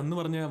 അവരന്ന്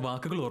പറഞ്ഞ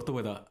വാക്കുകൾ ഓർത്തു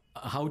പോയതാ.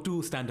 How to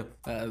stand up.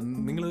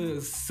 നിങ്ങൾ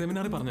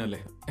സെമിനാറിൽ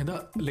പറഞ്ഞല്ലേ? എന്താ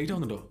ലേറ്റ്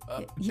ആവുന്നുണ്ടോ?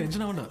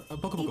 ടെൻഷൻ ആവണ്ട.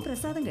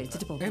 പ്രസാദം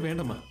കഴിച്ചിട്ട് പോകാം.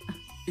 വേണ്ടമ്മ,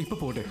 ഇപ്പൊ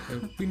പോട്ടെ,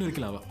 പിന്നെ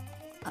ഒരിക്കലാവാം.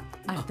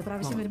 അടുത്ത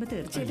പ്രാവശ്യം വരുമ്പോ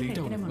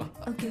തീർച്ചയായിട്ടും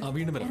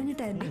വീണ്ടും വരാം.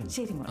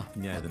 ശരി.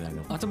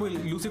 അച്ഛൻ പോയി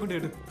ലൂസിയെ കൊണ്ട്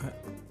കേട്ട്.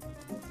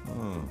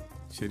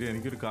 ശരി,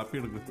 എനിക്കൊരു കാപ്പി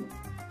എടുക്കും.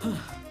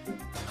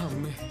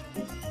 അമ്മേ,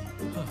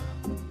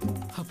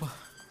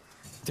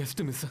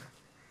 ജസ്റ്റ് മിസ്.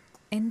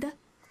 എന്താ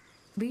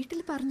വീട്ടിൽ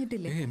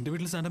പറഞ്ഞിട്ടില്ലേ? എന്റെ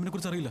വീട്ടിൽ സ്റ്റാൻഡപ്പിനെ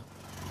കുറിച്ച് അറിയില്ല.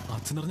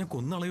 അച്ഛൻ അറിഞ്ഞ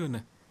കൊന്നളയോ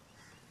എന്നെ.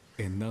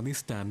 എന്നാ നീ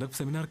സ്റ്റാൻഡപ്പ്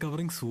സെമിനാർ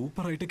കവറിംഗ്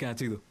സൂപ്പർ ആയിട്ട്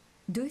ക്യാച്ച് ചെയ്തു.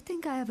 Do you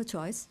think I have A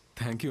choice?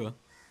 Thank you.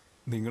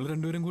 നിങ്ങൾ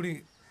രണ്ടുപേരും കൂടി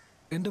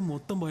എന്റെ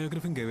മൊത്തം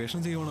ബയോഗ്രഫിയും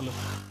ഗവേഷണം ചെയ്യുവാണല്ലോ.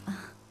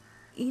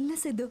 ഇല്ല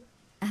സിദ്ധു,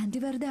 ആന്റി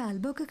വെറുതെ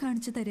ആൽബം ഒക്കെ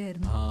കാണിച്ചു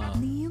തരുമായിരുന്നു.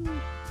 നീയും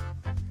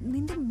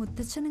നിന്റെ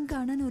മുത്തച്ഛനും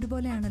കാണാൻ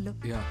ഒരുപോലെയാണല്ലോ.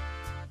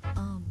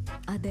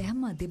 അദ്ദേഹം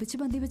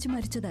മദ്യപിച്ച്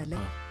മരിച്ചതല്ലേ?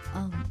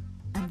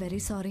 I am very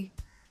sorry.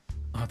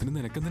 അതിന്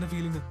നിനക്കെന്തിനാ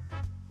ഫീലിംഗ്?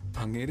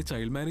 അങ്ങേര്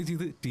ചൈൽഡ് മാരേജ്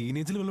ചെയ്ത്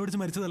ടീനേജിൽ വെള്ളമടിച്ച്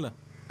മരിച്ചതല്ല,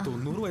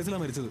 90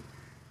 വയസ്സിലാണ് മരിച്ചത്.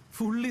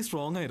 ഫുള്ളി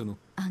സ്ട്രോങ് ആയിരുന്നു.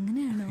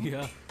 അങ്ങനെയാണോ?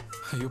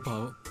 അയ്യോ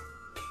പാവം,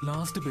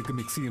 ലാസ്റ്റ് പെക്ക്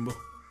മിക്സ് ചെയ്യുമ്പോ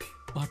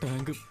ആ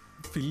ടാങ്ക്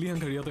ഫില്ല് ചെയ്യാൻ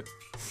കഴിയാതെ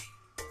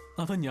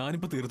അതാ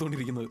ഞാനിപ്പോ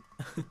തീർത്തോണ്ടിരിക്കുന്നത്.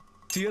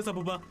 ചിയേഴ്സ്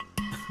അപ്പൂപ്പ.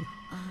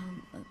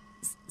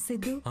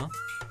 സിദ്ധു,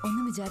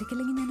 ഒന്നും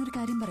വിചാരിക്കില്ലെങ്കിൽ ഞാനൊരു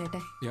കാര്യം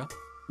പറയട്ടെ.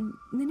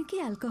 നിനക്ക്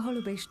ഈ ആൽക്കഹോൾ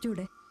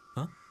ഉപേക്ഷിച്ചൂടെ?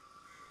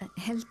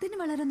 ഹെൽത്തിന്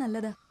വളരെ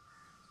നല്ലതാ.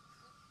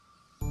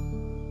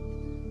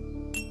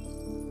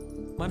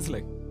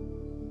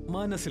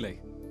 മനസ്സിലായി.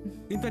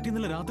 ഇൻഫാക്ട്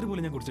ഇന്നലെ രാത്രി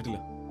പോലും ഞാൻ കുടിച്ചിട്ടില്ല.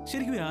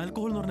 ശരിക്കും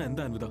ആൽക്കഹോൾ എന്ന് പറഞ്ഞാൽ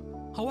എന്താ Anvitha?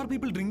 How are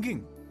people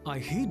drinking? I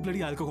hate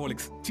bloody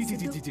alcoholics.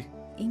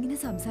 ഇങ്ങനെ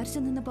സംസാരിച്ചു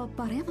നിന്നപ്പോ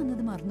പറയാൻ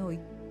വന്നത് മറന്നുപോയി.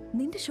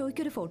 നിന്റെ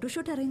ഷോയ്ക്ക് ഒരു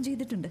ഫോട്ടോഷൂട്ട് അറേഞ്ച്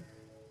ചെയ്തിട്ടുണ്ട്.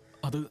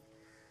 അത്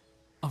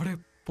അവിടെ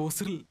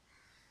പോസ്റ്ററിൽ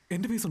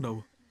എന്റെ ഫേസ്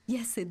ഉണ്ടാവോ?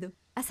 Yes, Sidhu.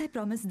 As I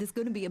promised, this is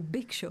going to be a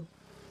big show.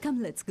 Come,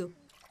 let's go.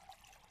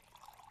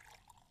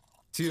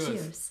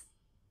 Cheers.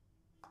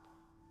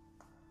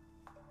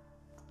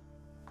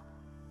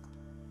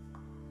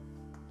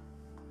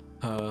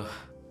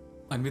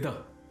 Anvitha,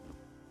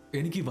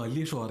 എനിക്ക്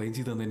വലിയ ഷോ അറേഞ്ച്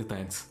ചെയ്ത് തന്നതിന്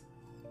താങ്ക്സ്.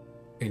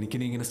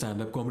 എനിക്കിനി ഇങ്ങനെ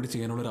സ്റ്റാൻഡപ്പ് കോമഡി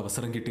ചെയ്യാനുള്ള ഒരു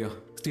അവസരം കിട്ടിയ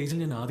സ്റ്റേജിൽ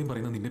ഞാൻ ആദ്യം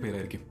പറയുന്നത് നിന്റെ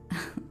പേരായിരിക്കും.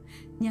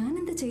 ഞാൻ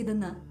എന്താ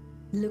ചെയ്തെന്നാ?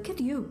 Look at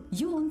you.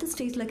 You on the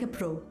stage like a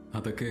pro.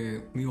 അതൊക്കെ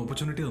നീ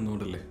ഓപ്പർച്യൂണിറ്റി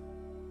തന്നുകൊണ്ടല്ലേ.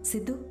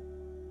 സിദ്ധു,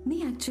 നീ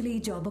ആക്ച്വലി ഈ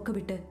ജോബൊക്കെ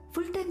വിട്ട്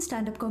ഫുൾ ടൈം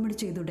സ്റ്റാൻഡപ്പ് കോമഡി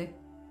ചെയ്തൂടെ?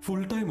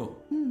 ഫുൾ ടൈമോ?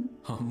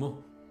 അമ്മോ,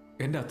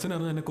 എന്റെ അച്ഛൻ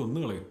അറിഞ്ഞ എന്നെ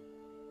കൊന്നുകളയും.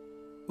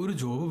 ഒരു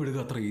ജോബ് വിടുക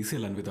അത്ര ഈസി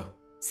അല്ല അൻവിത.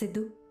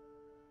 സിദ്ധു,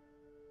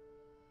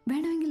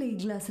 വേണമെങ്കിൽ ഈ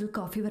ഗ്ലാസ്സിൽ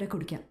കോഫി വരെ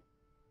കുടിക്കാം.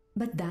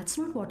 But that's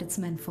not what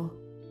it's മെന്റ് four.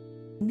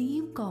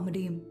 നീയും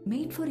കോമഡിയും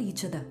മെയ്ഡ് ഫോർ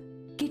ഈച്ച് അതർ.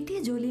 കിട്ടിയ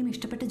ജോലിയും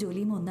ഇഷ്ടപ്പെട്ട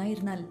ജോലിയും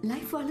ഒന്നായിരുന്നാൽ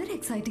ലൈഫ് വളരെ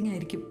എക്സൈറ്റിംഗ്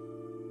ആയിരിക്കും.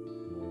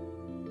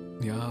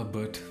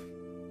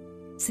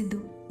 സിദ്ധു,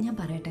 ഞാൻ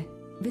പറയട്ടെ,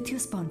 with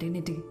your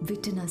spontaneity,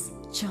 witness,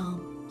 charm,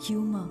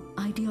 humour,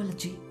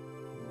 ideology,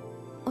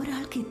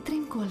 ഒരാൾക്ക്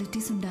ഇത്രയും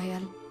ക്വാളിറ്റീസ്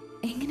ഉണ്ടായാൽ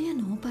എങ്ങനെയാ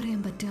നോ പറയാൻ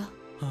പറ്റുക?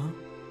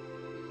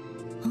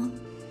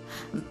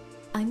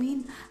 ഐ മീൻ,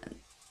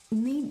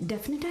 നീ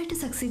ഡെഫിനറ്റ് ആയിട്ട്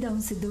സക്സീഡ്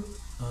ആവും സിദ്ധു.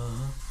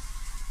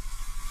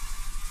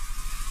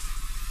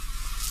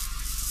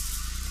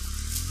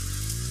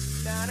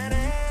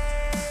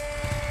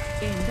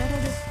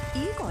 എന്താണത്?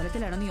 ഈ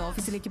കോലത്തിലാണോ നീ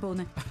ഓഫീസിലേക്ക്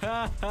പോകുന്നത്?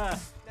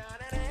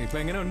 ഇപ്പൊ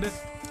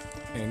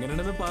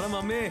എങ്ങനെയുണ്ടെന്ന് പറ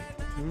മമ്മേ.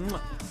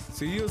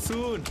 See you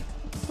soon.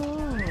 ഓ,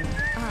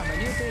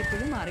 അവനെയൊക്കെ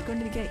എപ്പോഴും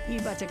മാറിക്കൊണ്ടിരിക്കുക ഈ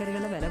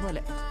പച്ചക്കറികളുടെ വില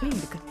പോലെ. നീ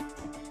എടുക്ക.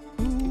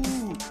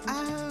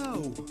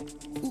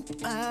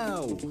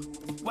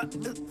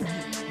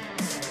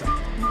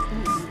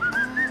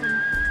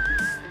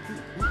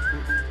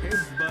 Hey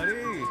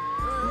buddy.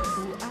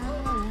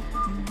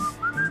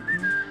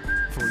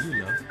 For you,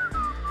 love.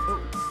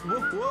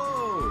 Whoa.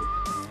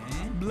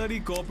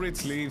 bloody corporate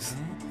slaves.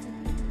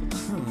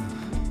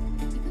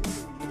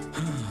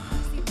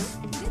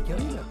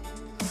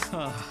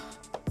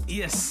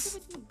 Yes.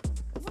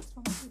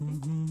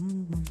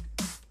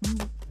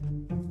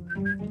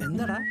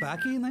 എന്താടാ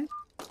പാക്ക് ചെയ്യുന്നേ?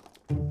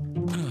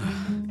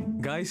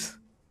 Guys,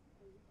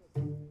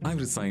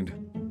 I've resigned.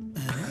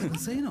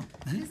 റിസൈനോ?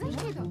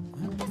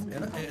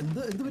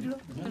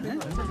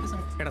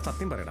 എടാ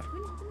സത്യം പറയടാ,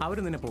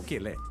 അവര് നിന്നെ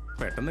പൊക്കിയല്ലേ?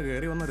 പെട്ടെന്ന്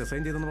കയറി വന്ന്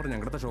റിസൈൻ ചെയ്തെന്ന് പറഞ്ഞ്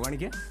ഞങ്ങളുടെ ഷോ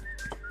കാണിക്കാ.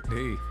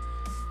 ഡേയ്,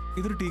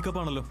 ഇതൊരു ടീ കപ്പ്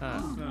ആണല്ലോ.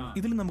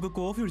 ഇതിൽ നമുക്ക്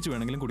കോഫി ഒഴിച്ച്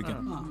വേണമെങ്കിലും കുടിക്കാം.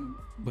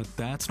 But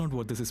that's not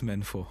what this is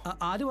meant for.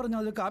 ആര് പറഞ്ഞു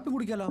അതിൽ കാപ്പി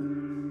കുടിക്കാലോ?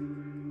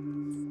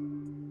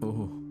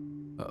 ഓഹോ,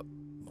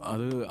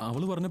 അത്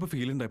അവള് പറഞ്ഞപ്പോ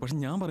ഫീൽ ഉണ്ടായി, പക്ഷെ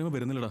ഞാൻ പറയുമ്പോൾ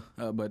വരുന്നില്ലടാ.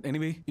 But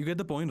anyway, you get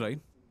the point,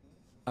 right?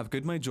 I've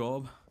quit my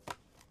job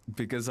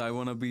because I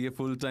want to be a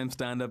full-time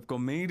stand-up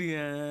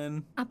comedian.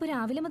 അപ്പൊ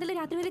രാവിലെ മുതൽ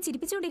രാത്രി വരെ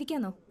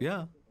ചിരിപ്പിച്ചുകൊണ്ടിരിക്കാന്നോ? Yeah.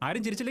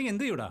 ആരും ചിരിച്ചില്ലെങ്കിൽ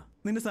എന്ത് ചെയ്യൂടാ?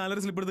 നിന്റെ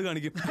സാലറി സ്ലിപ്പ് എടുത്ത്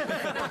കാണിക്കും.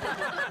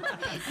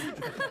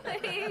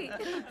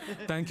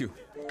 താങ്ക് യു,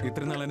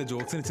 ഇത്രയും നാൾ എന്റെ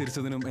ജോക്സിന്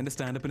ചിരിച്ചതിനും എന്റെ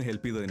സ്റ്റാൻഡപ്പിന്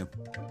ഹെൽപ്പ് ചെയ്തതിനും.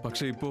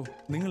 പക്ഷെ ഇപ്പോ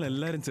നിങ്ങൾ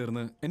എല്ലാരും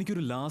ചേർന്ന്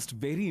എനിക്കൊരു ലാസ്റ്റ്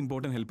വെരി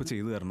ഇമ്പോർട്ടന്റ് ഹെൽപ്പ്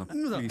ചെയ്തു തരണം.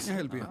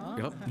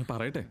 ഞാൻ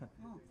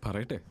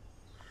പറയട്ടെ.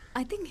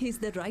 I think he's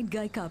the right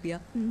guy, Kavya.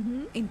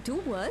 In 2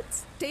 words,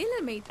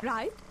 tailor-made,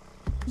 right?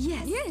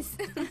 Yes.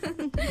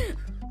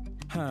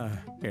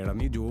 എടാ,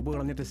 നീ ജോബ്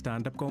കളഞ്ഞിട്ട്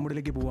സ്റ്റാൻഡപ്പ്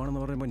കോമഡിയിലേക്ക്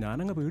പോവാണെന്ന് പറയുമ്പോൾ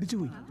ഞാനങ്ങ് പേടിച്ചു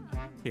പോയി.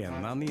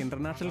 എന്നാ നീ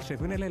ഇന്റർനാഷണൽ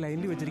ഷെഫിനല്ലേ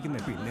ലൈനിൽ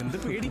വെച്ചിരിക്കുന്നത്, പിന്നെ എന്ത്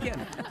പേടിക്കാൻ?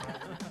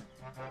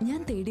 ഞാൻ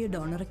തേടിയ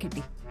ഡോണറെ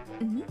കിട്ടി.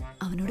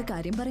 അവനോട്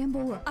കാര്യം പറയാൻ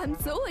പോവാ. I'm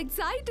so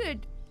excited.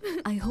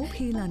 I hope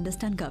he'll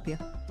understand, Kavya.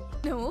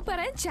 No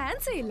പറയാൻ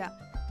ചാൻസേ ഇല്ല.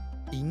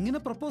 ഇങ്ങനെ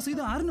പ്രപ്പോസ്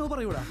ചെയ്ത് ആരും നോ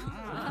പറയൂടാ.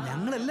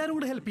 ഞങ്ങൾ എല്ലാരും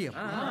കൂടെ ഹെൽപ്പ് ചെയ്യാം.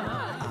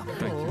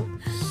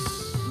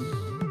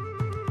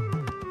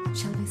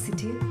 Shall we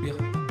sit here? Yeah.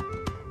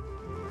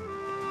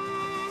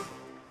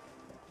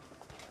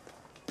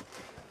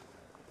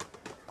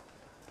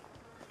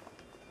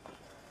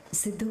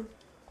 Sidhu.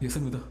 Yes,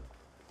 Amita.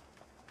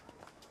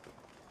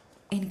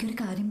 എനിക്കൊരു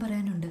കാര്യം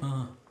പറയാനുണ്ട്.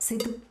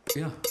 സിദ്ധു.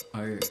 Yeah,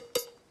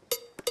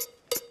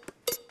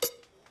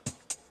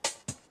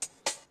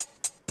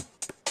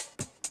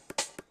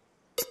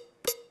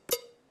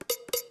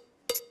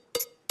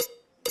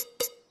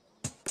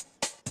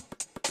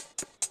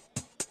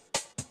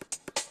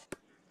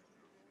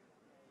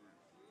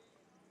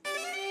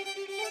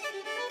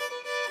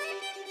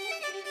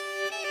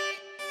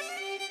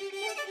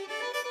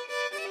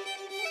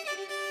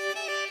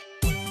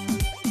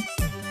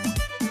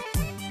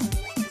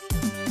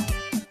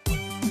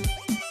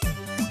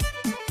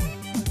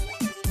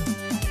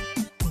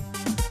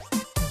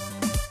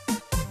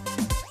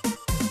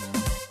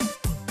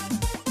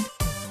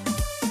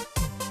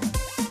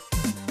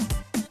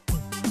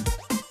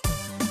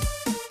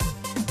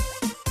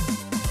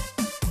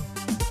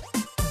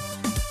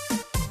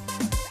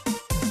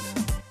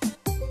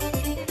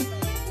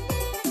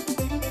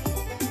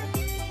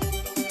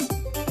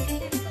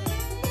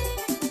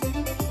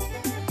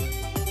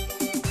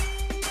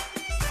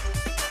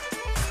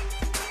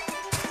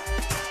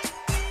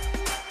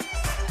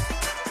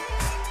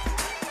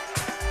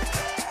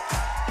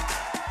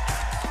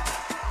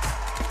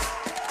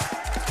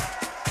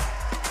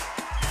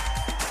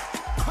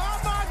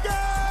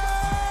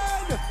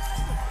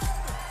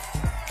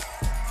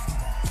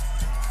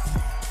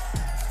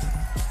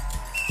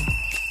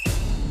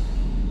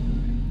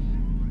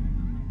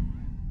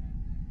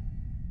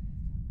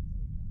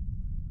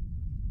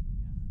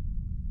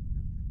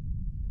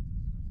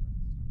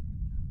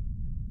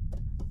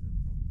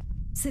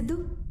 സിദ്ധു.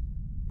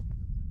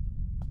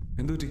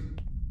 എന്തു പറ്റി?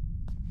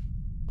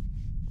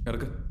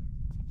 ഇറക്ക്.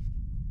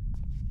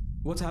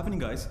 What's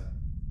happening, guys?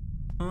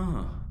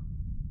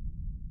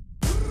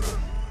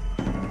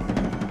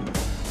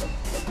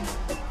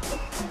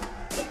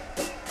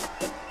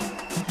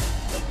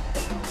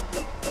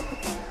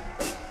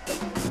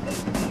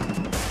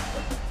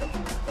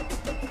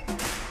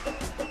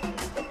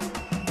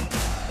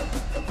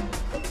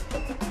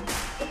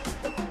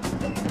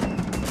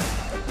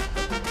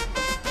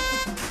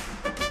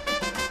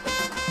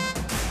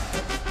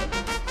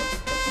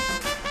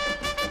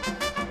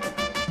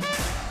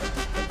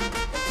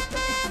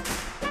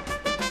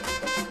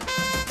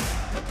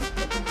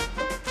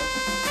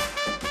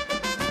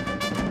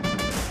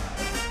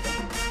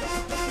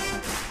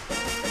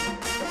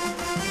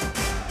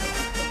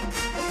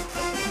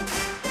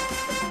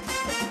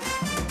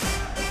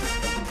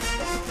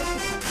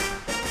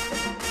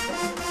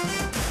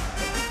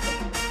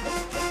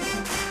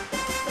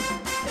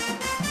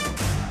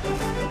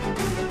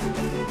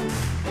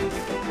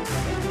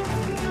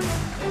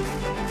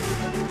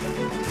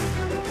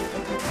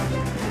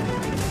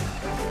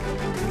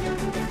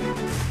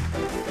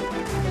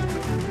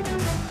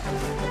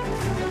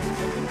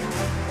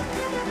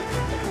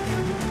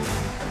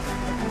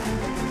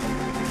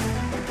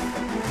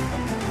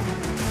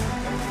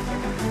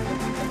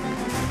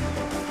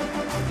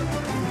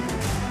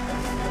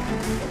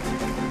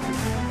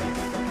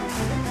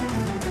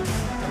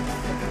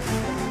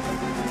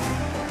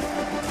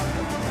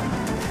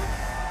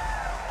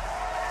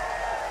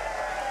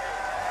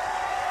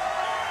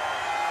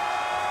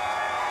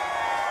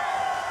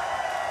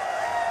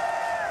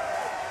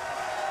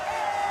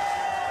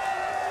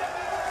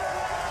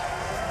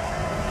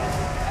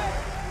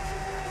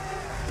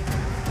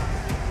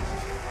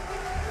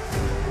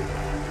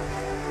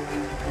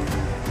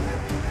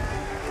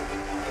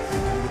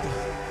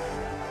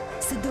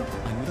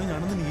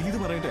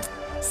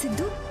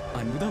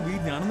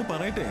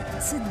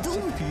 Sidhu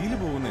feel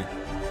പോകുന്നേ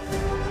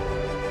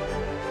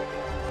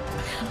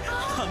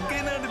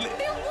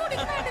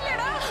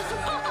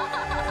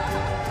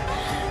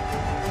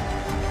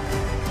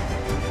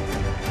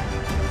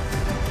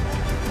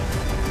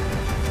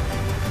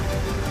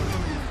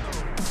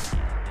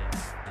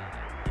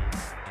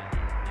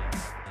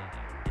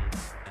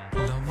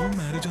ലവും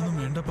മാരേജ് ഒന്നും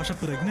വേണ്ട, പക്ഷെ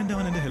പ്രഗ്നന്റ്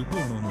ആവാൻ എന്റെ ഹെൽപ്പ്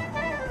വേണമെന്നോ?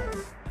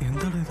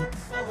 എന്താണ് ഇത്?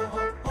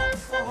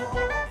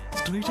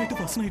 സ്ട്രേറ്റ് ആയിട്ട്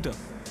ഫസ്റ്റ് നൈറ്റാ,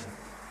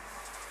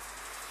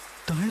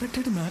 ഡയറക്റ്റ്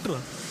ആയിട്ട് മാറ്ററാ.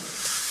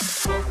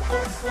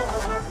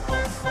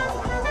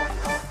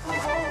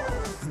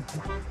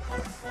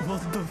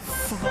 What the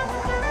fuck?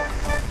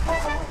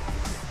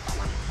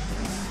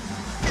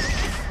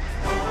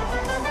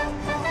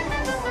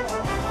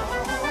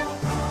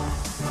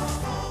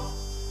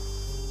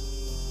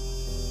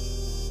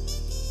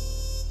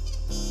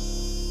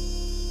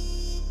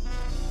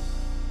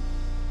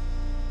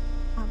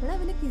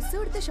 അവളവന് കിസ്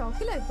കൊടുത്ത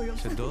ഷോക്കിലായപ്പോഴും.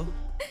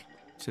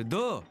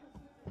 സിദ്ധു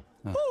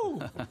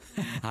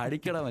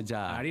അടിക്കടാ മച്ചാ.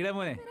 അടിയുടെ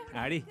മോനെ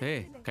അടി.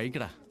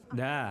 കഴിക്കടാ.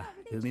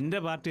 ഇത് നിന്റെ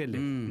പാർട്ടിയല്ലേ,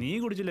 നീ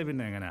കുടിച്ചില്ല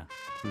പിന്നെ എങ്ങനാ?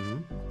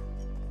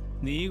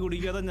 നീ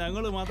കുടിക്കാതെ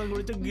ഞങ്ങള് മാത്രം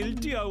കുടിച്ച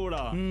ഗിൽറ്റി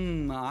ആവൂടാ.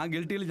 ആ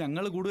ഗിൽറ്റിയിൽ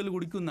ഞങ്ങൾ കൂടുതൽ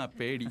കുടിക്കുന്ന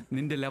പേടി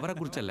നിന്റെ ലിവറെ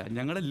കുറിച്ചല്ല,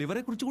 ഞങ്ങളുടെ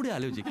ലിവറെ കുറിച്ച് കൂടി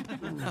ആലോചിക്കും.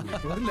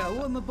 ഒരു ലവ്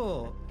വന്നപ്പോ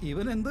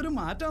ഇവൻ എന്തൊരു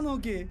മാറ്റാൻ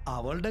നോക്കിയേ.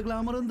 അവളുടെ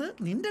ഗ്ലാമർ എന്ത്,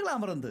 നിന്റെ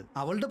ഗ്ലാമർ എന്ത്.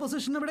 അവളുടെ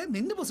പൊസിഷൻ എവിടെ,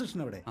 നിന്റെ പൊസിഷൻ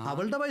എവിടെ.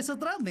 അവളുടെ പൈസ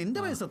എത്ര, നിന്റെ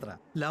പൈസ എത്ര.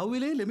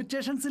 ലവിലെ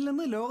ലിമിറ്റേഷൻസ്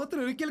ഇല്ലെന്ന് ലോകത്തിൽ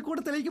ഒരിക്കൽ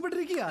കൂടെ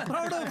തെളിയിക്കപ്പെട്ടിരിക്കുക.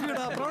 പ്രൗഡ് ഓഫ് യു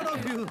ഡാ, പ്രൗഡ്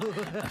ഓഫ് യു.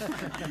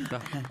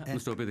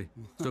 സ്റ്റോപ്പ് ചെയ്തേ,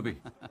 സ്റ്റോപ്പ് ചെയ്.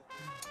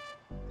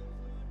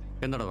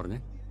 എന്താടാ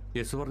പറഞ്ഞേ?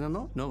 യെസ് പറഞ്ഞോ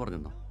നോ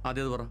പറഞ്ഞോ?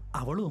 ആദ്യം അത് പറ.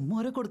 അവള്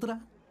ഉമ്മ കൊടുത്തടാ.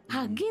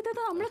 ഹഗ് ചെയ്തത്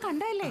നമ്മള്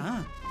കണ്ടല്ലേ.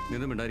 നീ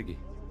മിണ്ടായിരിക്കേ,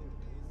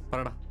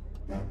 പറടാ.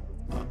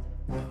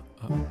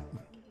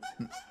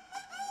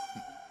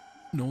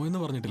 നോ എന്ന്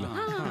പറഞ്ഞിട്ടില്ല.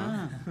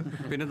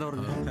 പിന്നെന്താ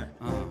പറഞ്ഞു?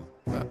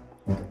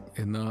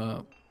 എന്നാ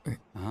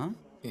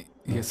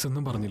യെസ്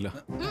എന്നും പറഞ്ഞില്ല.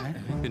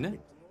 പിന്നെ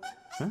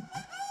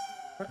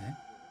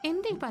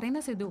എന്തീ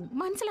പറയുന്ന സിദ്ധു?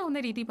 മനസ്സിലാവുന്ന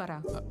രീതി പറ.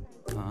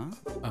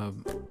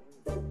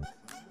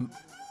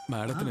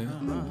 മാഡത്തിന്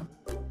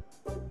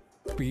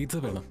പിസ്സ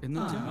വേണം,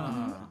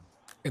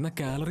 എന്നാ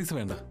കാലറീസ്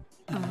വേണ്ട.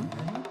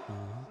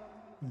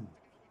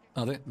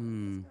 അതെ,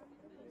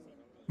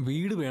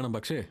 വീട് വേണം,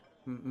 പക്ഷേ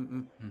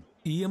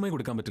EMI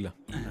കൊടുക്കാൻ പറ്റില്ല.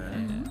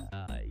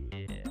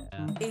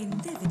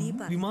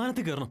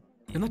 വിമാനത്തിൽ കയറണം,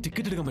 എന്നാ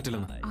ടിക്കറ്റ് എടുക്കാൻ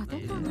പറ്റില്ലെന്ന്.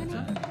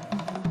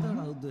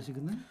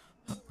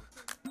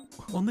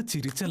 ഒന്ന്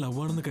ചിരിച്ച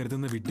ലവാണെന്ന്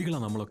കരുതുന്ന വിഡ്ഢികളാ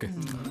നമ്മളൊക്കെ.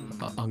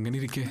 അങ്ങനെ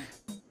ഇരിക്കെ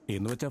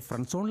എന്ന് വെച്ചാൽ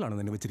ഫ്രണ്ട് സോണിലാണ്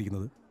നിന്നെ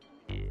വെച്ചിരിക്കുന്നത്.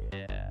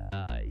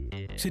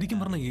 ശരിക്കും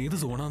പറഞ്ഞ ഏത്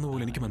സോണാന്ന്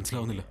പോലും എനിക്ക്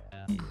മനസ്സിലാവുന്നില്ല.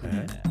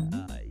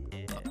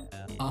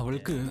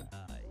 അവൾക്ക്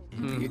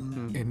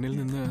എന്നിൽ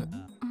നിന്ന്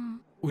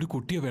ഒരു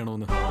കുട്ടിയെ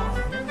വേണമെന്ന്,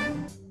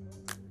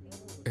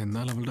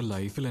 എന്നാൽ അവളുടെ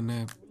ലൈഫിൽ എന്നെ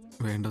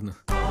വേണ്ടെന്ന്.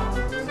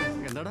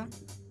 എന്താടാ?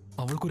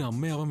 അവൾക്കൊരു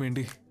അമ്മയാവാൻ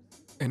വേണ്ടി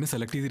എന്നെ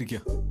സെലക്ട്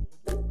ചെയ്തിരിക്കുക.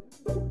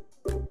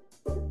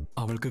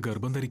 അവൾക്ക്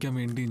ഗർഭം ധരിക്കാൻ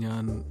വേണ്ടി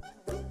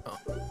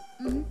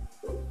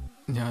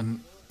ഞാൻ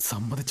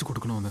സമ്മതിച്ചു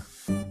കൊടുക്കണമെന്ന്.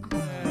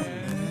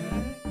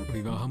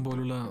 വിവാഹം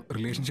പോലുള്ള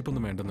റിലേഷൻഷിപ്പ്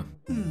ഒന്നും വേണ്ടെന്ന്.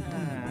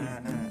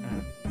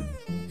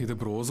 ഇത്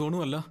ബ്രോ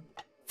സോണും അല്ല,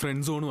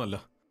 ഫ്രണ്ട് സോണും അല്ല.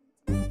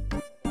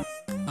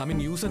 I mean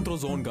use and throw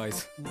zone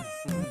guys.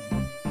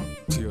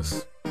 Cheers.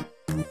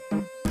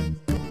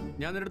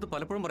 ഞാൻ നിന്റെ അടുത്ത്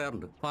പലപ്പോഴും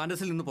പറയാറുണ്ട്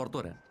ഫാന്റസിയിൽ നിന്ന് പുറത്തു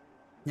വരാൻ.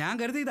 ഞാൻ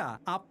കരുതിയതാ,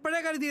 അപ്പോഴേ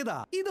കരുതിയതാ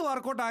ഇത്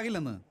വർക്കൗട്ട്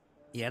ആകില്ലെന്ന്.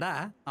 എടാ,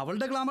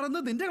 അവളുടെ ഗ്ലാമർ എന്ത്,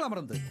 നിന്റെ ഗ്ലാമർ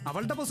എന്ത്.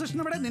 അവളുടെ പൊസിഷൻ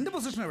എവിടെ, നിന്റെ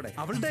പൊസിഷൻ എവിടെ.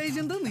 അവളുടെ ഏജ്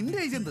എന്ത്, നിന്റെ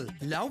ഏജ് എന്ത്.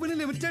 ലവിന്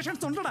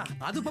ലിമിറ്റേഷൻസ് ഉണ്ടടാ,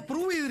 അതിപ്പോ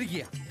പ്രൂവ്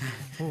ചെയ്തിരിക്കുക.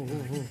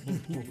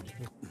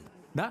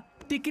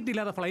 ടിക്കറ്റ്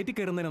ഇല്ലാതെ ഫ്ലൈറ്റിൽ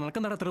കയറുന്നതിന്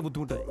നിനക്കെന്താ അത്ര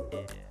ബുദ്ധിമുട്ട്?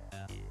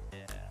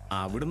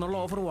 അവിടുന്നുള്ള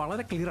ഓഫർ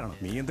വളരെ ക്ലിയർ ആണ്.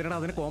 നീ എന്തിനാണ്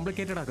അതിനെ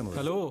കോംപ്ലിക്കേറ്റഡ് ആക്കുന്നത്?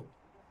 ഹലോ,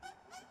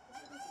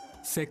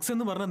 സെക്സ്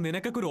എന്ന് പറഞ്ഞാൽ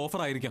നിനക്കൊക്കെ ഒരു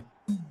ഓഫർ ആയിരിക്കാം.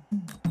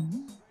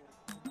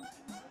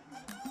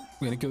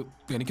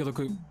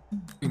 എനിക്കതൊക്കെ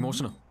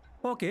ഇമോഷനാ.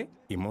 ഓക്കെ,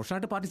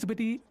 ഇമോഷനായിട്ട്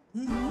പാർട്ടിസിപ്പേറ്റ് ചെയ്യ്.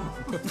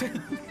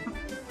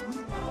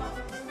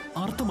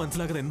 അർത്ഥം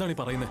മനസ്സിലാക്കാതെ എന്താണ് ഈ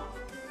പറയുന്നത്?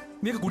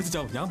 നീയൊക്കെ കുടിച്ചു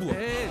ചാവും, ഞാൻ പോവാ.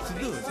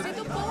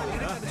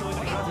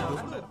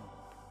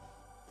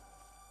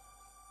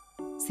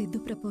 സിദ്ധു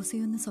പ്രപ്പോസ്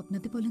ചെയ്യുമെന്ന്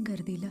സ്വപ്നത്തിൽ പോലും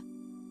കരുതിയില്ല.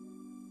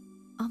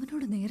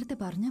 അവനോട് നേരത്തെ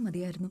പറഞ്ഞാ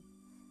മതിയായിരുന്നു.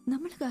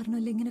 നമ്മൾ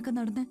കാരണമല്ലേ ഇങ്ങനെയൊക്കെ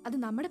നടന്നേ. അത്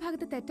നമ്മുടെ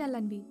ഭാഗത്ത് തെറ്റല്ല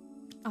അൻവി.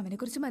 അവനെ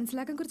കുറിച്ച്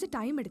മനസ്സിലാക്കാൻ കുറച്ച്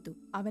ടൈം എടുത്തു.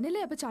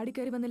 അവനല്ലേ അപ്പൊ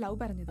ചാടിക്കയറി വന്ന് ലവ്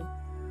പറഞ്ഞത്.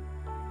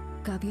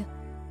 കാവ്യ,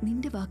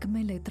 നിന്റെ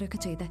വാക്കുമേല ഇത്രയൊക്കെ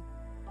ചെയ്തേ.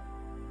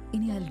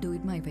 ഇനി I will do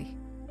it my way.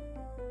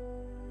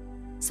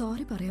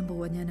 Sorry പറയാൻ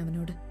പോവാ ഞാൻ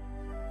അവനോട്.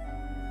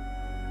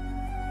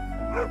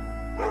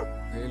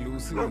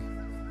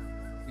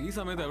 ഈ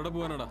സമയത്ത് എവിടെ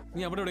പോകാനാടാ?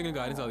 നീ അവിടെ എവിടെയെങ്കിലും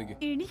കാര്യം സാധിക്കും.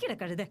 എണീക്കിട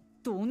കഴുതേ,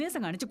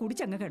 തോന്നിയസം കാണിച്ച്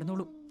കുടിച്ചങ്ങ്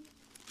കിടന്നോളൂ.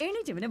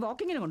 എണീച്ചവനെ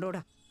വാക്കിങ്ങിന്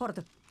കൊണ്ടുപോടാ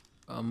പുറത്ത്.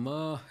 അമ്മ,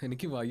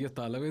 എനിക്ക് വയ്യ,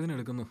 തലവേദന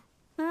എടുക്കുന്നു.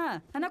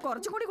 എന്നാ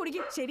കുറച്ചും കൂടി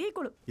കുടിക്കും,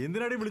 ശരിയായിക്കോളും.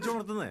 എന്തിനാടി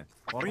വിളിച്ചോണർത്തുന്നേ?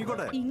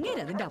 ഉറങ്ങിക്കോട്ടെ. ഇങ്ങനെ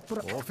അതിന്റെ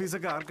അപ്പുറം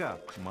ഓഫീസൊക്കെ ആർക്കാ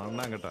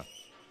മണ്ണാൻ കേട്ടാ.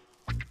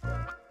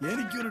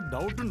 എനിക്കൊരു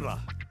ഡൗട്ട് ഉണ്ടാ.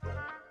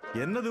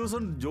 എന്നെ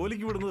ദിവസം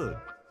ജോലിക്ക് വിടുന്നത്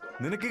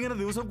നിനക്കിങ്ങനെ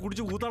ദിവസം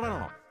കുടിച്ചു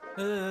കൂത്താടാനാണോ?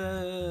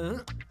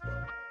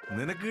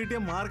 നിനക്ക് കിട്ടിയ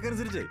മാർക്ക്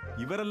അനുസരിച്ച്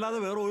ഇവരല്ലാതെ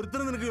വേറെ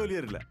ഒരുത്തരും നിനക്ക് ജോലി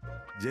തരില്ല.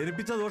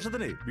 ജനിപ്പിച്ച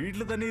ദോഷത്തിനെ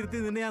വീട്ടിൽ തന്നെ ഇരുത്തി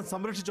നിന്നെ ഞാൻ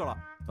സംരക്ഷിച്ചോളാം.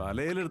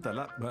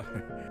 തലയിലെടുത്തല്ല.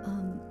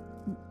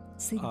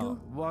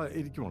 വാ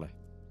ഇരിക്കുമോളെ.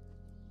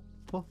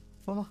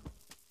 വാ.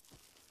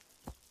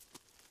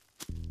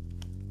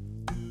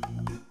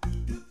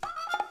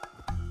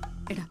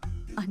 എടാ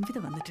അൻവിത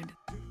വന്നിട്ടുണ്ട്.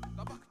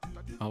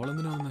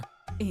 അവളെന്തിനാ വന്നേ?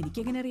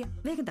 എനിക്കെങ്ങനെ അറിയാം?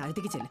 വേഗം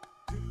താഴത്തേക്ക് ചെല്ല്.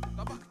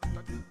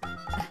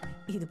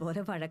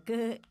 ഇതുപോലെ വഴക്ക്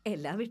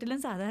എല്ലാ വീട്ടിലും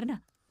സാധാരണ.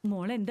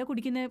 മോൾ എന്താ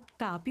കുടിക്കുന്ന?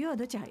 കാപ്പിയോ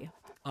അതോ ചായയോ?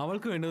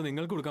 അവൾക്ക് വേണ്ടത്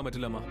നിങ്ങൾക്ക് കൊടുക്കാൻ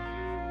പറ്റില്ല അമ്മ.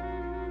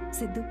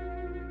 സിദ്ധു,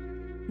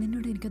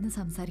 നിന്നോട് എനിക്കൊന്ന്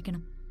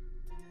സംസാരിക്കണം.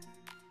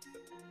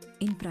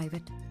 In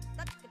private.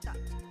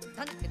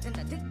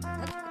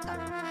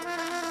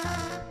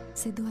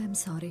 Sidhu, I am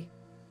sorry.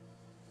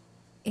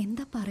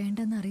 എന്താ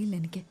പറയേണ്ടെന്ന് അറിയില്ല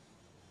എനിക്ക്.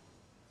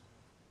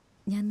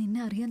 ഞാൻ നിന്നെ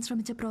അറിയാൻ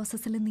ശ്രമിച്ച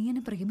പ്രോസസ്സിൽ നീ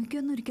എന്നെ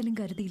പ്രേമിക്കുമെന്ന് ഒരിക്കലും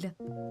കരുതിയില്ല.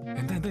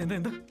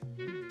 എന്താ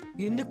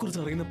എന്നെ കുറിച്ച്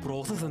അറിയുന്ന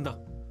പ്രോസസ് എന്താ?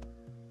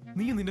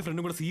 നീ നിന്റെ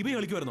ഫ്രണ്ടും കൂടെ CBI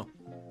കളിക്കുമായിരുന്നോ?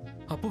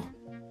 അപ്പോ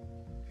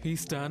ഈ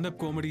സ്റ്റാൻഡപ്പ്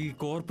കോമഡി,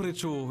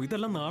 കോർപ്പറേറ്റ് ഷോ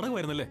ഇതെല്ലാം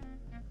നാടകമായിരുന്നല്ലേ?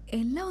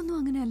 എല്ലാം ഒന്നും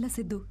അങ്ങനെയല്ല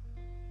Sidhu.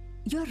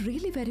 You are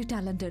really very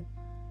talented.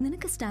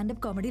 നിനക്ക്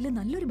സ്റ്റാൻഡപ്പ് കോമഡിയിൽ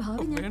നല്ലൊരു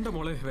ഭാവി. വേണ്ട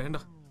മോളെ വേണ്ട.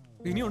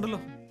 ഇനിയുണ്ടല്ലോ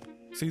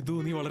സിദ്ധു,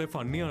 നീ വളരെ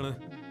ഫണ്ണിയാണ്.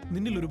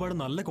 നിന്നിൽ ഒരുപാട്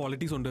നല്ല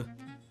ക്വാളിറ്റീസ് ഉണ്ട്.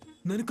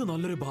 നിനക്ക്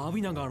നല്ലൊരു ഭാവി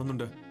ഞാൻ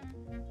കാണുന്നുണ്ട്.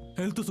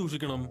 ഹെൽത്ത്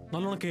സൂക്ഷിക്കണം,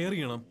 നല്ലോണം കെയർ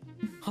ചെയ്യണം.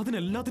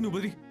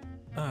 അതിനെല്ലാത്തിനുപരി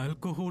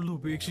ആൽക്കഹോൾ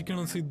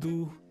ഉപേക്ഷിക്കണം സിദ്ധു.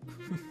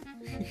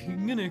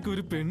 ഇങ്ങനെയൊക്കെ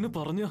ഒരു പെണ്ണ്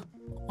പറഞ്ഞ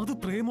അത്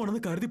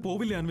പ്രേമാണെന്ന് കരുതി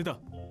പോവില്ലേ അൻവിത?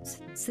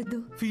 സിദ്ധു,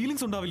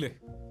 ഫീലിങ്സ് ഉണ്ടാവില്ലേ?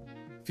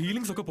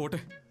 ഫീലിങ്സ് ഒക്കെ പോട്ടെ,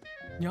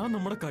 ഞാൻ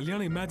നമ്മുടെ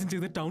കല്യാണം ഇമാജിൻ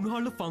ചെയ്ത് ടൗൺ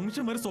ഹാളിൽ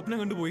ഫംഗ്ഷൻ വരെ സ്വപ്നം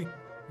കണ്ടുപോയി.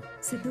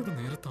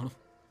 നേരത്താണോ?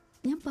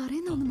 ഞാൻ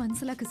പറയുന്ന ഒന്ന്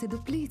മനസ്സിലാക്ക് സിദ്ധു,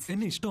 പ്ലീസ്.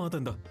 എന്നെ ഇഷ്ടമാത്ത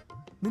എന്താ?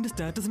 നിന്റെ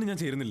സ്റ്റാറ്റസിന് ഞാൻ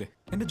ചേരുന്നില്ലേ?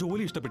 എന്റെ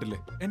ജോലി ഇഷ്ടപ്പെട്ടില്ലേ?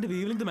 എന്റെ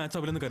വേവലിംഗ് മാച്ച്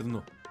ആവില്ലെന്ന്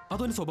കരുതുന്നു?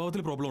 അതോ എന്റെ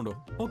സ്വഭാവത്തിൽ പ്രോബ്ലം ഉണ്ടോ?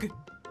 ഓക്കെ,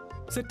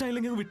 സെറ്റ്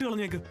ആയില്ലെങ്കിൽ വിട്ടു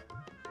കളഞ്ഞേക്ക്.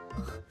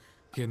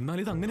 എന്നാൽ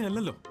ഇത്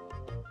അങ്ങനെയല്ലല്ലോ.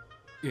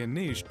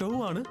 എന്നെ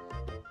ഇഷ്ടവുമാണ്,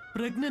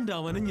 പ്രഗ്നന്റ്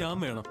ആവാനും ഞാൻ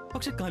വേണം.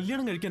 പക്ഷെ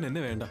കല്യാണം കഴിക്കാൻ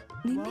എന്നെ വേണ്ട.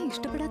 നിന്നെ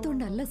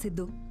ഇഷ്ടപ്പെടാത്തോണ്ടല്ല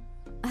Sidhu.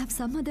 I have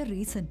some other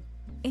reason.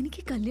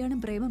 എനിക്ക് കല്യാണം,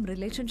 പ്രേമം,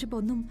 റിലേഷൻഷിപ്പ്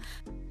ഒന്നും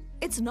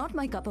it's not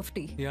my cup of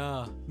tea. യാ,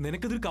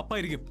 നിനക്കതൊരു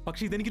കപ്പായിരിക്കും,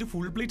 പക്ഷെ ഇതെനിക്കൊരു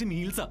ഫുൾ പ്ലേറ്റ്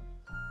മീൽസാ.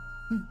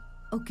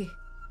 ഓക്കെ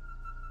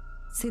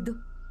സിദ്ധു,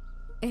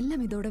 എല്ലാം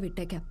ഇതോടെ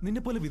വിട്ടേക്കാം.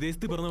 നിന്നെ പോലെ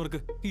വിദേശത്ത് പറഞ്ഞവർക്ക്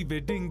ഈ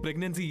വെഡിങ്,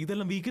 പ്രഗ്നൻസി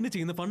ഇതെല്ലാം വീക്കെൻഡ്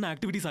ചെയ്യുന്ന ഫൺ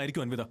ആക്ടിവിറ്റീസ്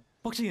ആയിരിക്കും അൻവിത.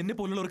 പക്ഷെ എന്നെ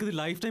പോലുള്ളവർക്ക് ഇത്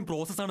ലൈഫ് ടൈം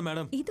പ്രോസസ് ആണ്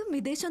മാഡം. ഇതും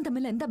വിദേശവും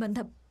തമ്മിൽ എന്താ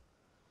ബന്ധം?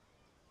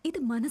 ഇത്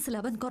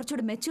മനസ്സിലാവാൻ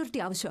കുറച്ചുകൂടെ മെച്ചൂരിറ്റി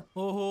ആവശ്യം.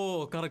 ഓഹോ,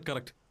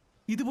 കറക്റ്റ്.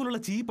 ഇതുപോലുള്ള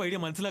ചീപ്പ് ഐഡിയ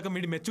മനസ്സിലാക്കാൻ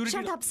വേണ്ടി മെച്ചൂരിറ്റി.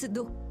 Shut up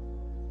Sidhu.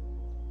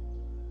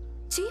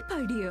 ചീപ്പ്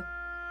ഐഡിയ?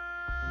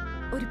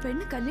 ഒരു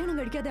പെണ്ണ് കല്യാണം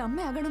കഴിക്കാതെ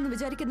അമ്മയാകണമെന്ന്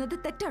വിചാരിക്കുന്നത്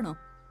തെറ്റാണോ?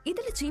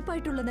 ഇതിൽ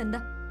ചീപ്പായിട്ടുള്ളത് എന്താ?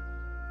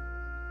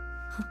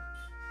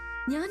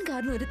 ഞാൻ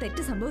കാരണം ഒരു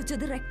തെറ്റ്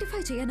സംഭവിച്ചത് റെക്ടിഫൈ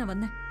ചെയ്യാനാ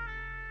വന്നേ.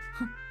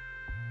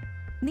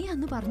 നീ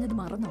അന്ന് പറഞ്ഞത്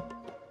മറന്നോ?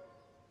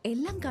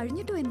 എല്ലാം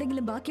കഴിഞ്ഞിട്ടും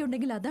എന്തെങ്കിലും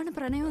ബാക്കിയുണ്ടെങ്കിൽ അതാണ്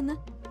പ്രണയമെന്ന്.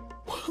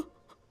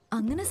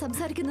 അങ്ങനെ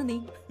സംസാരിക്കുന്ന നീ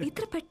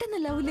ഇത്ര പെട്ടെന്ന്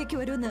ലവിലേക്ക്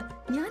വരുമെന്ന്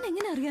ഞാൻ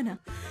എങ്ങനെ അറിയാനാ?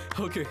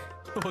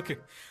 ഓക്കെ,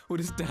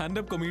 ഒരു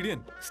സ്റ്റാൻഡപ്പ് കൊമീഡിയൻ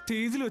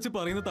സ്റ്റേജിൽ വെച്ച്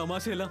പറയുന്ന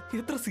തമാശയല്ല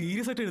എത്ര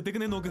സീരിയസ് ആയിട്ട്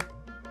എടുത്തേക്കുന്നേ നോക്ക്.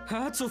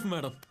 Hats off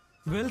madam,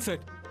 well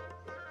Z.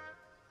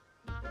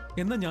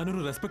 എന്നാ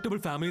ഞാനൊരു റെസ്പെക്ടബിൾ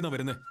ഫാമിലിന്നാ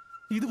വരുന്നത്.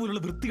 ഇതുപോലുള്ള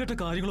വൃത്തികെട്ട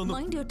കാര്യങ്ങളൊന്നും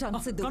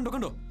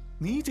കണ്ടോ?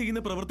 നീ ചെയ്യുന്ന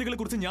പ്രവൃത്തികളെ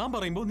കുറിച്ച് ഞാൻ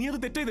പറയുമ്പോ നീ അത്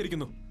തെറ്റായി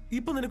ധരിക്കുന്നു.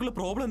 ഇപ്പൊ നിനക്കുള്ള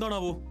പ്രോബ്ലം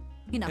എന്താണാവോ?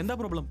 എന്താ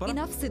പ്രോബ്ലം?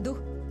 സിദ്ധു,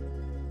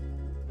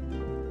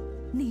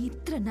 നീ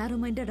ഇത്ര നാരോ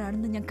മൈൻഡഡ്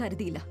ആണെന്ന് ഞാൻ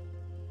കരുതിയില്ല.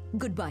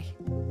 Good bye.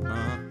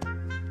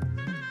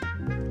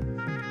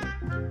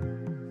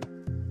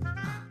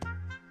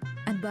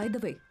 And by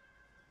the way,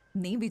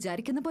 നീ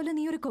വിചാരിക്കുന്ന പോലെ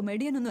നീ ഒരു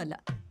കൊമേഡിയൻ ഒന്നും അല്ല,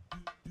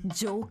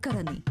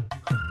 ജോക്കറാ നീ.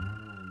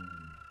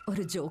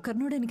 ഒരു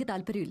ജോക്കറിനോട് എനിക്ക്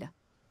താല്പര്യമില്ല.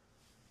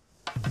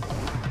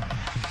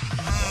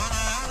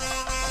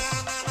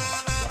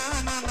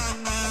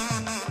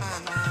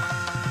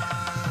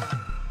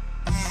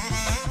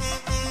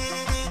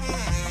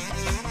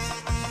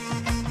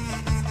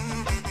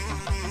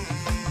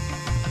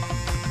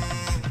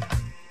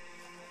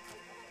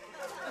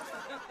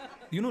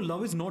 You know,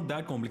 love is not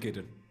that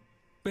complicated.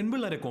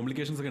 പെൺപിള്ളേരെ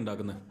complications ഒക്കെ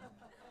ഉണ്ടാക്കുന്നത്.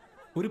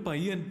 ഒരു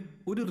പയ്യൻ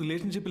ഒരു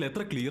റിലേഷൻഷിപ്പിൽ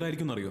എത്ര ക്ലിയർ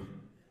ആയിരിക്കും എന്നറിയോ?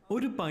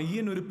 ഒരു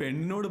പയ്യൻ ഒരു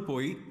പെണ്ണിനോട്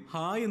പോയി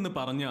ഹായ് എന്ന്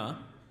പറഞ്ഞാ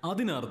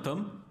അതിനർത്ഥം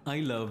ഐ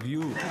ലവ്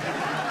യു.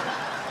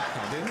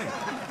 അതേന്നെ.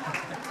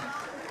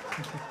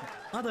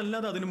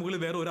 അതല്ലാതെ അതിന്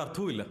മുകളിൽ വേറെ ഒരു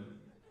അർത്ഥവും ഇല്ല.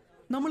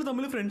 നമ്മൾ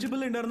തമ്മിൽ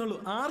ഫ്രണ്ട്ഷിപ്പല്ലേ ഉണ്ടായിരുന്നുള്ളൂ.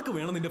 ആർക്ക്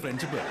വേണം നിന്റെ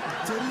ഫ്രണ്ട്ഷിപ്പ്?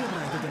 ചെറിയ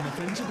പ്രായത്തിൽ തന്നെ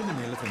ഫ്രണ്ട്ഷിപ്പിന്റെ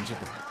മേലെ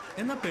ഫ്രണ്ട്ഷിപ്പ്.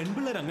 എന്നാൽ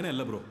പെൺപിള്ളേർ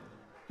അങ്ങനെയല്ല ബ്രോ.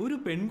 ഒരു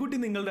പെൺകുട്ടി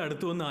നിങ്ങളുടെ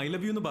അടുത്ത് വന്ന് ഐ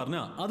ലവ് യു എന്ന്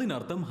പറഞ്ഞാൽ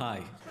അതിനർത്ഥം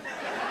ഹായ്.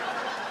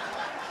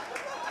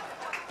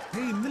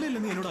 ഇന്നലെ അല്ലേ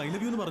നീ എന്നോട് ഐ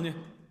ലവ് യു എന്ന് പറഞ്ഞേ?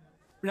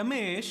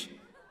 രമേശ്,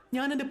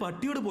 ഞാൻ എന്റെ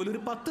പട്ടിയോട് പോലും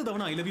ഒരു 10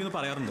 തവണ ഐ ലവ് യു എന്ന്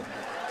പറയാറുണ്ട്.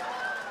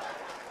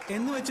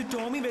 എന്ന് വെച്ച്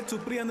ടോമി വെച്ച്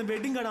സുപ്രിയ എന്ന്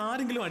വെഡിങ് കാർഡ്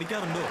ആരെങ്കിലും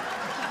അടിക്കാറുണ്ടോ?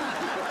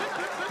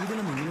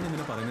 ഇതെല്ലാം നിങ്ങളോട്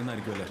ഇങ്ങനെ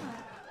പറയുന്നതായിരിക്കും അല്ലേ?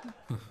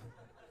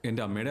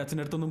 എന്റെ അമ്മയുടെ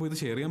അച്ഛൻ്റെ അടുത്തൊന്നും പോയി ഇത്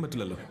ഷെയർ ചെയ്യാൻ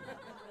പറ്റില്ലല്ലോ.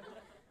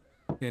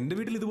 എന്റെ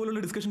വീട്ടിൽ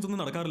ഇതുപോലുള്ള ഡിസ്കഷൻസ്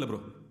ഒന്നും നടക്കാറില്ല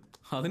ബ്രോ.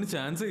 അതിന്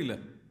ചാൻസേ ഇല്ല.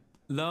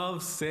 ലവ്,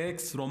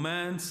 സെക്സ്,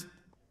 റൊമാൻസ്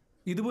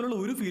ഇതുപോലുള്ള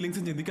ഒരു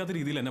ഫീലിങ്സും ചിന്തിക്കാത്ത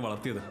രീതിയിൽ എന്നെ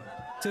വളർത്തിയത്.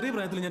 ചെറിയ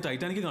പ്രായത്തിൽ ഞാൻ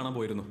ടൈറ്റാനിക് കാണാൻ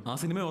പോയിരുന്നു. ആ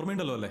സിനിമ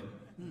ഓർമ്മയുണ്ടല്ലോ അല്ലേ?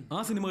 ആ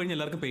സിനിമ കഴിഞ്ഞ്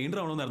എല്ലാവർക്കും പെയിന്റർ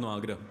ആവണമെന്നായിരുന്നു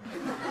ആഗ്രഹം.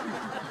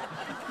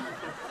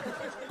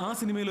 ആ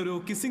സിനിമയിൽ ഒരു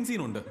കിസ്സിംഗ്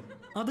സീൻ ഉണ്ട്.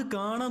 അത്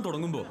കാണാൻ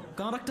തുടങ്ങുമ്പോ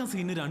കറക്റ്റ് ആ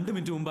സീനിന് 2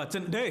 മിനിറ്റ് മുമ്പ്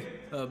അച്ഛൻ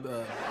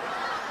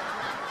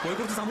പോയി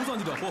കുറച്ച് സമൂസ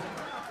വാങ്ങിട്ടോ. അപ്പോ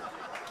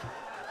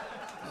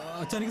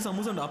അച്ഛൻ എനിക്ക്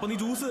സമൂസ ഉണ്ട്, അപ്പൊ നീ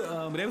ജ്യൂസ്,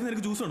 രേവതി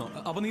നിനക്ക് ജ്യൂസ് വേണോ?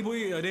 അപ്പൊ നീ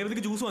പോയി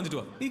രേവതിക്ക് ജ്യൂസ് വാങ്ങിച്ചിട്ട്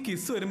വാ. ഈ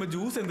കിസ് വരുമ്പോ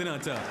ജ്യൂസ് എന്തിനാ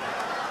അച്ഛാ?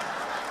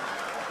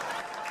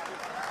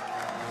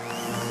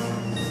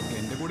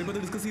 എന്റെ കൂടെ ഇപ്പൊ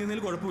ഡിസ്കസ്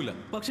ചെയ്യുന്നതിൽ കുഴപ്പമില്ല,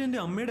 പക്ഷെ എന്റെ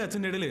അമ്മയുടെ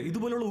അച്ഛൻ്റെ ഇടയിൽ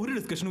ഇതുപോലുള്ള ഒരു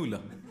ഡിസ്കഷനും ഇല്ല.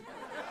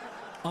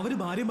 അവര്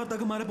ഭാര്യയും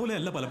ഭർത്താക്കന്മാരെ പോലെ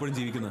അല്ല പലപ്പോഴും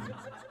ജീവിക്കുന്നത്.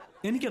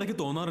 എനിക്കിടയ്ക്ക്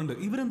തോന്നാറുണ്ട്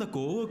ഇവരെന്താ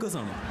കോവർക്കേഴ്സ്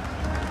ആണോ?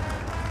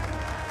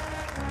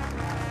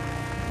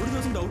 ഒരു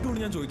ദിവസം ഡൗട്ട്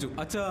കൊണ്ട് ഞാൻ ചോദിച്ചു,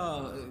 അച്ഛാ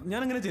ഞാൻ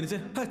എങ്ങനെ ജനിച്ചേ?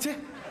 അച്ഛേ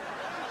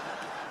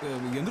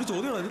എന്തൊരു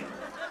ചോദ്യമാണ് അത്.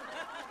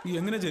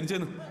 എങ്ങനെ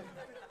ജനിച്ചെന്ന്?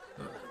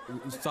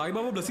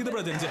 സായിബാബ ബ്ലസ്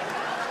ചെയ്തപ്പോഴാ ജനിച്ചേ.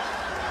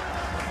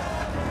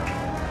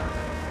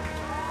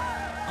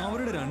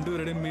 അവരുടെ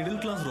രണ്ടുപേരുടെയും മിഡിൽ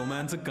ക്ലാസ്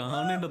റൊമാൻസ്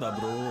കാണേണ്ടതാ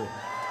ബ്രോ.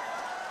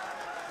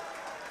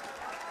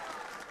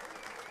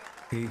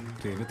 ഏയ്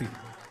രേവതി,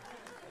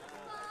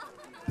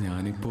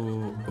 ഞാനിപ്പോ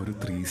ഒരു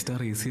 3 സ്റ്റാർ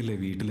AC അല്ലേ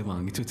വീട്ടിൽ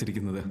വാങ്ങിച്ചു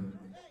വെച്ചിരിക്കുന്നത്.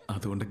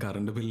 അതുകൊണ്ട്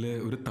കറണ്ട് ബില്ല്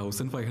ഒരു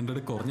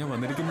 1500 കുറഞ്ഞാ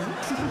വന്നിരിക്കുന്നത്.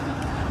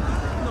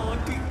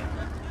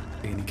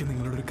 എനിക്ക്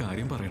നിങ്ങളോടൊരു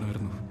കാര്യം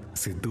പറയണമായിരുന്നു.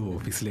 സിദ്ധു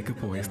ഓഫീസിലേക്ക്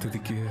പോയ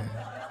സ്ഥിതിക്ക്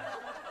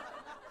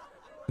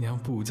ഞാൻ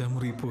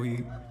പൂജാമുറി പോയി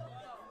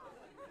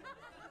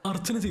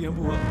അർച്ചന ചെയ്യാൻ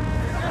പോവാ.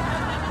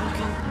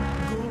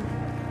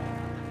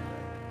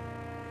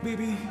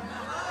 Baby.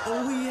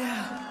 Oh yeah.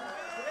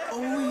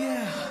 Oh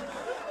yeah.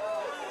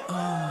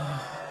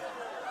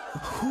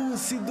 Who's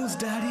Sidhu's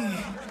daddy?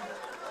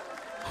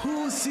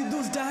 Who's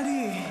Sidhu's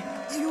daddy?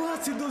 You are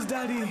Sidhu's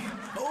daddy.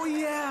 Oh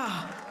yeah.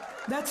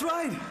 That's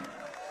right.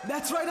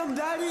 That's right, I'm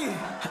daddy.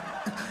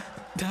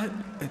 Daddy?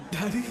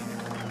 Daddy?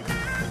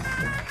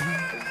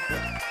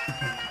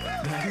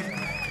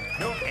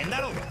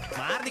 എന്താണോ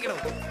മാറിക്കണോ?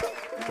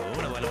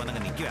 പോലെ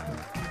വന്നങ്ങ് നിൽക്കുക.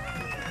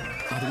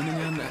 അത് പിന്നെ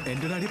ഞാൻ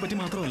എൻ്റെ ഡാഡിയെ പറ്റി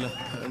മാത്രമല്ല,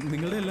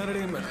 നിങ്ങളുടെ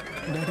എല്ലാവരുടെയും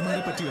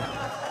ഡാഡിമാരെ പറ്റിയോ.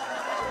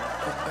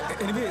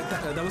 Anyway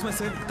that was my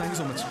side. Thank you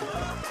so much.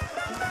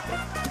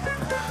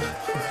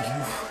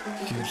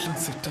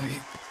 സെറ്റായി.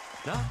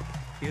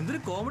 എന്തൊരു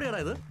കോമഡിയാടാ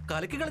ഇത്.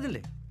 കലക്കി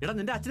കളഞ്ഞില്ലേ? എടാ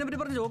നിന്റെ അച്ഛനെ പറ്റി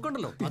പറഞ്ഞ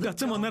ജോക്കുണ്ടല്ലോ.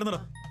 അച്ഛൻ വന്നായിരുന്നടാ.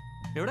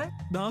 എവിടെ?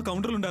 ആ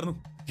കൗണ്ടറിലുണ്ടായിരുന്നു.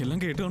 എല്ലാം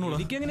കേട്ട് കാണൂടാ.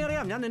 എനിക്ക് എങ്ങനെ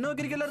അറിയാം? ഞാൻ നിന്നെ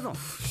നോക്കിയിരിക്കല്ലായിരുന്നോ?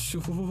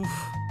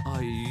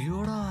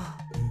 അയ്യോടാ,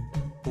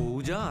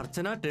 പൂജ,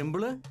 അർച്ചന,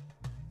 ടെമ്പിള്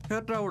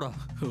ഹേർട്ടാവൂടാ.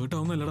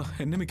 ഹേർട്ടാവുന്നല്ലടാ,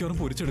 എന്നെ മിക്കവാറും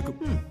പൊരിച്ചെടുക്കും.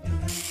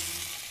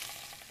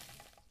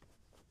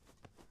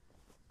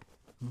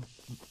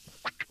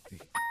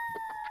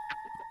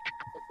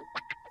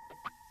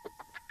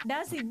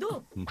 സിദ്ധു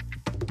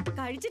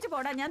കഴിച്ചിട്ട്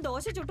പോടാ, ഞാൻ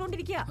ദോശ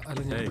ചുട്ടോണ്ടിരിക്കുക.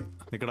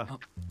 നിക്കടാ.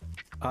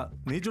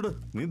 നീ ചുട്,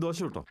 നീ ദോശ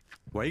ചുട്ടോ.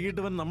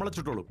 വൈകിട്ട് വൻ നമ്മളെ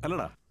ചുട്ടോളൂ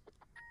അല്ലടാ.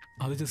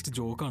 അത് ജസ്റ്റ്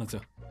ജോക്കാണ് അച്ഛാ.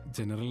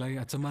 ജനറലായി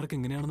അച്ഛന്മാർക്ക്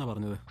എങ്ങനെയാണെന്നാ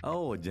പറഞ്ഞത്. ഓ,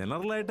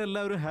 ജനറലായിട്ട്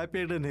എല്ലാവരും ഹാപ്പി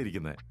ആയിട്ട് തന്നെ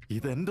ഇരിക്കുന്നത്.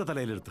 ഇത് എന്റെ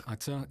തലയിലെടുത്ത്.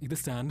 അച്ഛാ ഇത്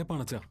സ്റ്റാൻഡപ്പ്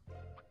ആണ് അച്ഛാ.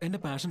 എന്റെ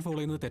പാഷൻ ഫോളോ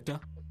ചെയ്യുന്നത് തെറ്റാ?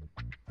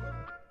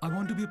 I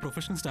want to B A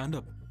professional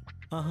standup.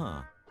 ആഹാ,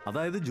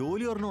 അതായത്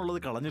ജോലി ഒരെണ്ണമുള്ളത്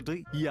കളഞ്ഞിട്ട്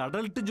ഈ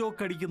അഡൾട്ട്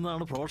ജോക്ക്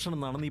അടിക്കുന്നതാണ് പ്രൊഫഷൻ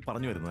എന്നാണ് നീ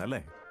പറഞ്ഞു വരുന്നത്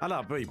അല്ലേ? അല്ല,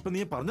 അപ്പൊ ഇപ്പൊ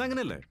നീ പറഞ്ഞ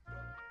അങ്ങനെയല്ലേ?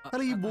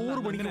 അല്ല, ഈ ബോർ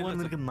പണിക്ക് പോകാൻ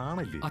നിനക്ക്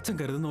നാണല്ലേ? അച്ഛൻ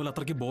കരുതുന്ന പോലെ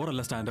അത്രയ്ക്ക്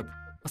ബോറല്ല സ്റ്റാൻഡപ്പ്.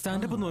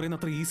 സ്റ്റാൻഡപ്പ് എന്ന് പറയുന്ന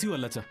അത്ര ഈസിയോ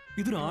അല്ല അച്ഛാ.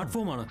 ഇതൊരു ആർട്ട്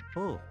ഫോം ആണ്.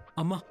 ഓ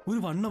അമ്മ, ഒരു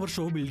 1 hour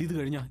ഷോ ബിൽഡ് ചെയ്ത്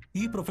കഴിഞ്ഞാൽ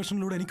ഈ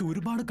പ്രൊഫഷനിലൂടെ എനിക്ക്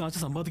ഒരുപാട് കാശ്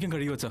സമ്പാദിക്കാൻ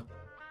കഴിയും അച്ഛാ.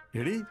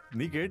 എടി,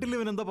 നീ കേട്ടില്ല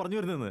ഇവൻ എന്താ പറഞ്ഞു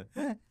വരുന്നത്?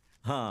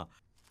 ആ,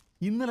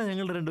 ഇന്നലെ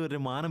ഞങ്ങളുടെ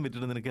രണ്ടുപേരും മാനം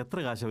വിറ്റിട്ട് നിനക്ക് എത്ര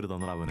കാശ് അവർ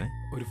തന്നടാ അവനെ?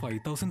 ഒരു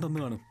 5000 തന്നു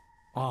കാണും.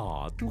 ആ,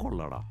 അത്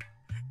കൊള്ളാടാ.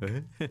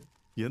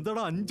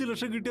 എന്താടാ 5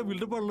 ലക്ഷം കിട്ടിയ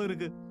ബിൽഡപ്പ് ആണല്ലോ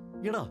നിനക്ക്.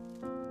 എടാ,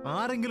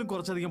 ആരെങ്കിലും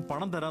കുറച്ചധികം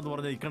പണം തരാന്ന്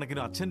പറഞ്ഞാൽ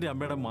ഇക്കണക്കിന് അച്ഛന്റെ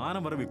അമ്മയുടെ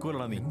മാനം വരെ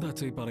വിൽക്കുമല്ലടാ നീ. എന്താ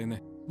അച്ഛാ ഈ പറയുന്നേ?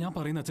 ഞാൻ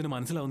പറയുന്ന അച്ഛന്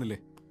മനസ്സിലാവുന്നില്ലേ?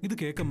 ഇത്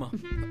കേക്കമ്മ.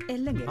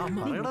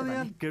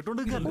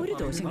 ഒരു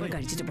ദോശ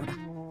കഴിച്ചിട്ട് പോടാ.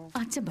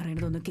 അച്ഛൻ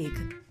പറയണതൊന്ന്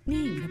കേക്ക്. നീ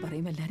ഇങ്ങനെ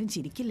പറയും എല്ലാരും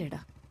ചിരിക്കില്ലേടാ.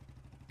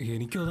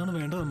 എനിക്കും അതാണ്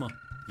വേണ്ടതമ്മ.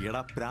 എടാ,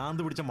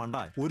 പ്രാന്ത് പിടിച്ച മണ്ട.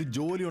 ഒരു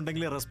ജോലി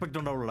ഉണ്ടെങ്കിലേ റെസ്പെക്ട്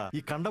ഉണ്ടാവുള്ളൂടാ. ഈ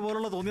കണ്ട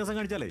പോലുള്ള തോന്നിയാസം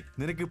കാണിച്ചാലേ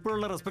നിനക്ക്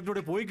ഇപ്പോഴുള്ള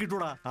റെസ്പെക്ടോടെ പോയി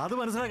കിട്ടൂടാ. അത്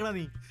മനസ്സിലാക്കടാ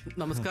നീ.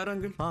 നമസ്കാരം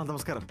അങ്കിൾ. ആ,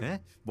 നമസ്കാരം.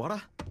 വാടാ,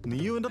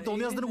 നീയും എന്റെ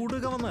തോന്നിയാസത്തിന്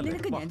കൂട്ടുവെക്കാൻ വന്നല്ലേ?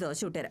 ഞാൻ ദോശ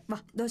വിട്ടുതരാം. വാ,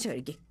 ദോശ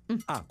കഴിക്കേ.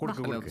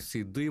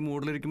 സിദ്ധു ഈ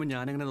മൂഡിലിരിക്കുമ്പോ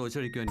ഞാൻ എങ്ങനെ ദോശ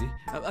കഴിക്കും ആന്റി?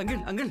 അങ്കിൾ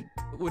അങ്കിൾ,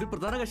 ഒരു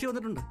പ്രധാന കക്ഷി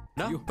വന്നിട്ടുണ്ട്.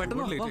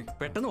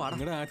 പെട്ടെന്ന്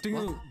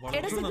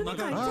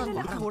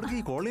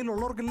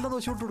കോളനിയിലുള്ളവർക്കെല്ലാം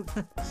ദോശ വിട്ടു കൊടുക്കും.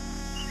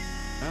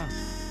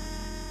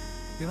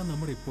 എടാ,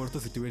 നമ്മുടെ ഇപ്പോഴത്തെ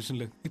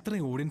സിറ്റുവേഷനിൽ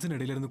ഇത്രയും ഓഡിയൻസിന്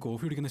ഇടയിലിരുന്ന്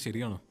കോഫി കുടിക്കുന്നത്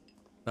ശരിയാണോ?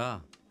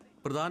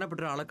 പ്രധാനപ്പെട്ട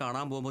ഒരാളെ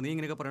കാണാൻ പോകുമ്പോൾ നീ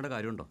ഇങ്ങനെയൊക്കെ പറയേണ്ട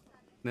കാര്യമുണ്ടോ?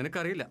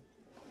 നിനക്കറിയില്ല.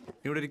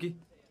 ഇവിടെ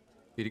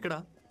ഇരിക്കടാ.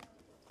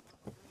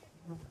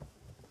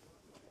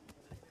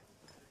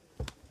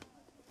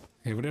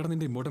 എവിടെയാണ്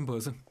നിന്റെ important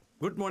person?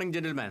 Good morning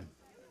gentleman.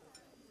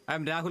 I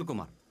M Rahul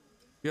Kumar,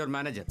 your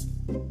manager.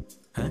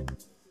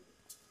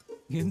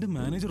 എന്റെ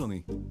മാനേജറോ നീ?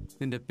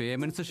 നിന്റെ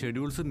പേയ്മെന്റ്സ്,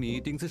 ഷെഡ്യൂൾസ്,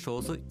 മീറ്റിംഗ്സ്,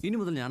 ഷോസ് ഇനി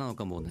മുതൽ ഞാനാ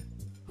നോക്കാൻ പോകുന്നത്.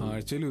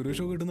 ആഴ്ചയിൽ ഒരു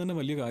ഷോ കിട്ടുന്ന തന്നെ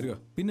വലിയ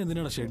കാര്യമാണ്. പിന്നെ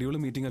എന്തിനാണ് ഷെഡ്യൂൾ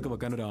മീറ്റിംഗ് ഒക്കെ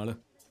വെക്കാൻ ഒരാള്?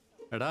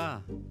 എടാ,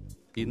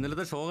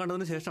 ഇന്നലത്തെ ഷോ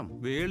കണ്ടതിന് ശേഷം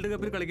വേൾഡ്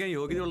കപ്പിൽ കളിക്കാൻ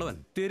യോഗ്യതയുള്ളവൻ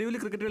തെരുവിൽ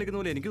ക്രിക്കറ്റ് കളിക്കുന്ന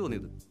പോലെ എനിക്ക്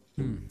തോന്നിയത്.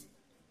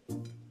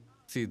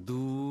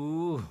 സിദ്ധു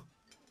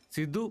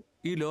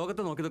ഈ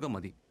ലോകത്തെ നോക്കിയതൊക്കെ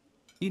മതി.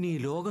 ഇനി ഈ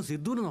ലോകം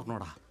സിദ്ധുവിനെ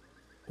നോക്കണോടാ.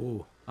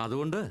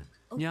 അതുകൊണ്ട്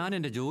ഞാൻ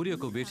എന്റെ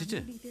ജോലിയൊക്കെ ഉപേക്ഷിച്ച്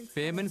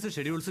പേയ്മെന്റ്സ്,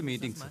 ഷെഡ്യൂൾസ്,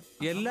 മീറ്റിംഗ്സ്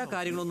എല്ലാ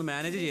കാര്യങ്ങളും ഒന്ന്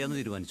മാനേജ് ചെയ്യാന്ന്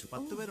തീരുമാനിച്ചു.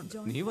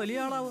 നീ വലിയ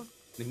ആളാവോ,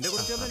 നിന്റെ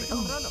കുറിച്ച്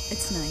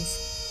ഇറ്റ്സ് നൈസ്.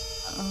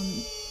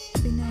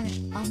 പിന്നെ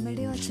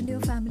അമ്മയുടെയോ അച്ഛന്റെയോ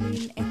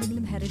ഫാമിലിയിൽ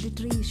എന്തെങ്കിലും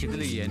ഹെറിഡിറ്ററി ഇഷ്യൂ?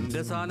 ഇതിൽ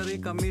എന്റെ സാലറി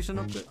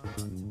കമ്മീഷനൊക്കെ.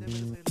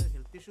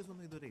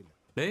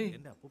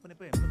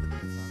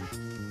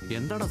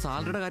 എന്താടാ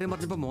സാലറിയുടെ കാര്യം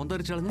പറഞ്ഞപ്പോ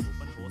മോന്തരിച്ചു കളഞ്ഞ്?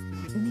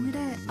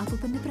 നിങ്ങളുടെ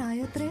അപ്പൂപ്പന്റെ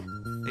പ്രായം എത്രയാ?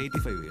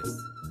 85 years.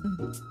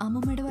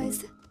 അമ്മൂമ്മയുടെ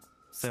വയസ്സ്?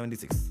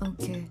 76.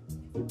 ഓക്കെ.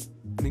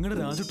 നിങ്ങളുടെ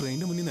രാജു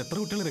ട്രെയിനിന്റെ മുന്നിൽ നിന്ന് എത്ര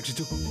കുട്ടികളെ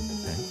രക്ഷിച്ചു?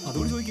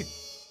 അതുകൊണ്ട് ചോദിക്കേ,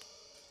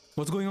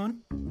 വാട്ട്സ് ഗോയിങ് ഓൺ?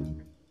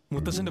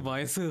 മുത്തച്ഛന്റെ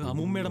വയസ്സ്,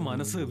 അമ്മൂമ്മയുടെ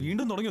മനസ്സ്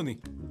വീണ്ടും തുടങ്ങിയോ നീ?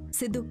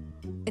 Sidhu,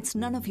 it's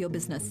none of your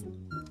business.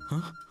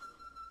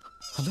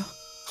 അല്ല,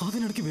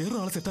 അതിനിടയ്ക്ക്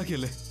വേറൊരാളെ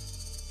സെറ്റാക്കിയല്ലേ?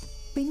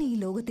 പിന്നെ ഈ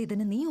ലോകത്ത്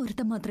ഇതിന് നീ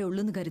ഒരുത്തം മാത്രമേ ഉള്ളൂ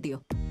എന്ന് കരുതിയോ?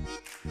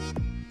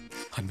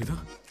 Anvitha,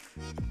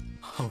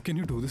 how can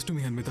you do this to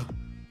me Anvitha?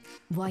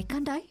 Y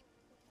Kant I?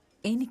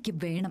 എനിക്ക്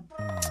വേണം.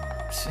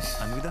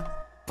 അൻവിത,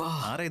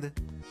 ആരാ ഇത്?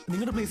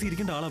 നിങ്ങളുടെ പ്ലേസിൽ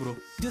ഇരിക്കേണ്ട ആളാ ബ്രോ.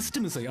 ജസ്റ്റ്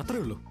മിസ്സായി, അത്രേ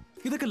ഉള്ളൂ.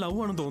 ഇതൊക്കെ ലവ്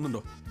ആണെന്ന്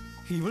തോന്നുന്നുണ്ടോ?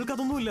 ഇവൾക്ക്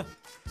അതൊന്നുമില്ല.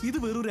 ഇത്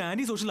വെറൊരു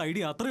ആന്റി സോഷ്യൽ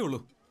ഐഡിയ, അത്രേ ഉള്ളൂ.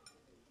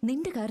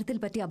 നിന്റെ കാര്യത്തിൽ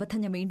പറ്റിയ അബദ്ധം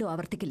ഞാൻ വീണ്ടും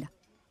ആവർത്തിക്കില്ല.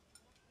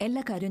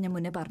 എല്ലാ കാര്യവും ഞാൻ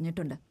മുന്നേ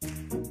പറഞ്ഞിട്ടുണ്ട്.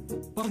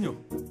 പറഞ്ഞോ?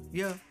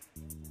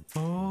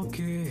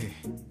 Okay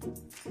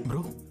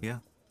bro.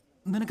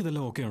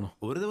 നിനക്കിതെല്ലാം ഓക്കെ ആണോ?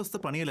 ഒരു ദിവസത്തെ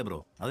പണിയല്ലേ ബ്രോ,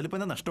 അതിലിപ്പോ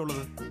എന്താ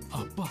നഷ്ടമുള്ളത്?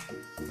 അപ്പാ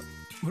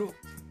ബ്രോ,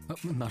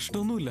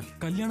 നഷ്ടമൊന്നുമില്ല.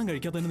 കല്യാണം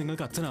കഴിക്കാത്തതിന്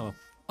നിങ്ങൾക്ക് അച്ഛനാവാം.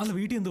 അല്ല,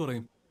 വീട്ടിൽ എന്ത്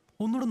പറയും?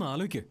 ഒന്നുകൂടെ ഒന്ന്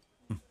ആലോചിക്ക്.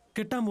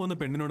 കെട്ടാൻ പോകുന്ന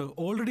പെണ്ണിനോട്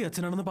ഓൾറെഡി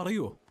അച്ഛനാണെന്ന്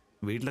പറയുവോ?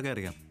 വീട്ടിലൊക്കെ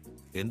അറിയാം.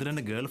 എന്തിനും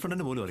എന്റെ ഗേൾ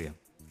ഫ്രണ്ടിന് പോലും അറിയാം.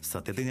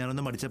 സത്യത്തിൽ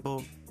ഞാനൊന്ന് മടിച്ചപ്പോ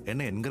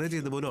എന്നെ എൻകറേജ്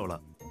ചെയ്ത പോലും അവളാ.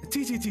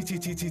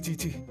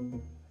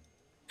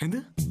 എന്ത്?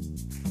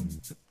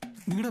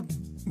 നിങ്ങളുടെ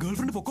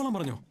ഗേൾഫ്രണ്ട് പൊക്കോളാൻ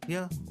പറഞ്ഞോ?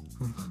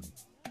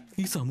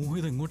 ഈ സമൂഹം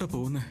ഇത് എങ്ങോട്ടാ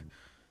പോകുന്നേ?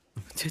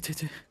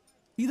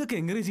 ഇതൊക്കെ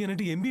എൻകറേജ്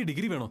ചെയ്യാനായിട്ട് MBA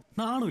ഡിഗ്രി വേണോ?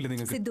 നാണമില്ല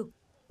നിങ്ങൾക്ക്? Sidhu,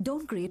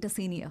 don't create A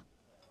senior.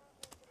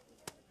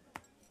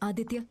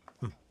 Aditya,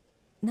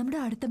 നമ്മുടെ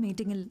അടുത്ത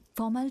മീറ്റിംഗിൽ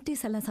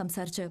ഫോർമാലിറ്റീസ് എല്ലാം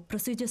സംസാരിച്ച്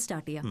പ്രൊസീജിയർ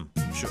സ്റ്റാർട്ട് ചെയ്യാം.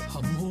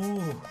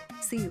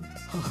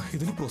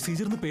 ഇതിന്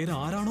പ്രൊസീജിയർ എന്ന് പേര്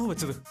ആരാണോ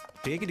വെച്ചത്?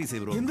 Take it easy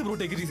bro. എന്ത് bro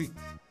take it easy?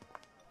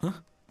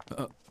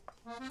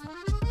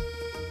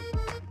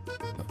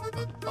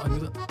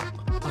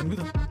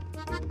 Anvitha,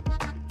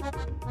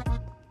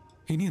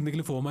 ഇനി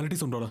എന്തെങ്കിലും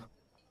ഫോർമാലിറ്റീസ് ഉണ്ടോടാ?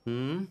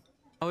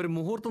 അവര്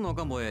മുഹൂർത്തം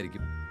നോക്കാൻ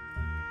പോയായിരിക്കും.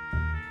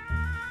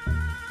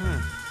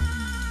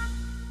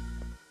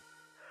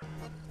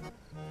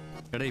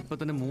 എടാ, ഇപ്പൊ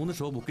തന്നെ 3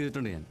 ഷോ ബുക്ക്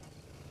ചെയ്തിട്ടുണ്ട് ഞാൻ.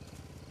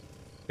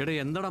 എടാ,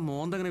 എന്താടാ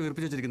മോന്തങ്ങനെ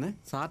വീർപ്പിച്ച് വെച്ചിരിക്കുന്നത്?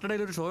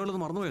 സാറ്റർഡേയിൽ ഒരു ഷോ ഉള്ളത്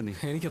മറന്നുപോയോ നീ?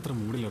 എനിക്ക് അത്ര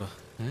മൂടില്ലടാ.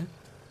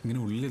 ഇങ്ങനെ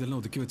ഉള്ളിൽ ഇതെല്ലാം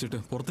ഒതുക്കി വെച്ചിട്ട്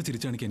പുറത്ത്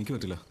ചിരിച്ചാണെങ്കിൽ എനിക്ക്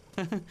പറ്റില്ല.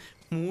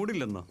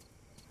 മൂടില്ലെന്നോ?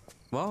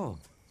 വാ,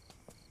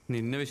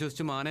 നിന്നെ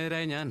വിശ്വസിച്ച്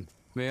മാനേജരായ ഞാൻ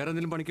വേറെ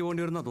എന്തെങ്കിലും പണിക്ക്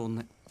പോകേണ്ടി വരുന്നാ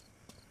തോന്നുന്നത്.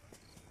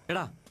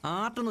 എടാ,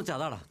 ആർട്ടെന്ന് വെച്ചാൽ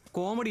അതാടാ.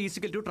 Comedy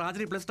is equal to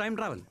tragedy plus time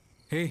travel.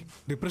 Hey,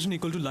 depression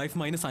equal to life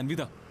minus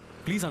Anvitha.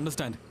 Please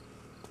understand.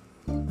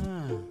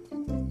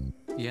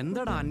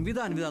 എന്താടാ അൻവിത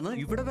അൻവിതാന്ന്?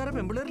 ഇവിടെ വേറെ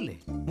പെമ്പിളേരില്ലേ?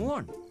 Move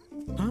on.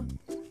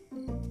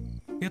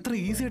 എത്ര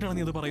ഈസി ആയിട്ടാണ്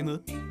നീ അത് പറയുന്നത്?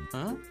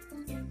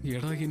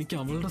 എടാ, എനിക്ക്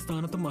അവളുടെ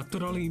സ്ഥാനത്ത്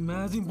മറ്റൊരാളെ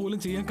ഇമാജിൻ പോലും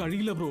ചെയ്യാൻ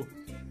കഴിയില്ല ബ്രോ.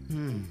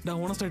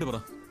 ഓണസ്റ്റ് ആയിട്ട് പറ,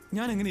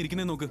 ഞാൻ എങ്ങനെ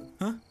ഇരിക്കുന്നേ നോക്ക്.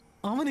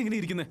 അവൻ എങ്ങനെ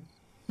ഇരിക്കുന്നേ?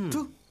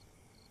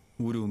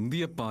 ഒരു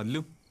ഉന്തിയ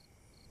പല്ലും.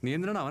 നീ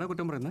എന്തിനാണ് അവനെ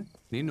കുറ്റം പറയുന്നത്?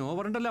 നീ നോ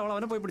പറഞ്ഞിട്ടല്ലേ അവൾ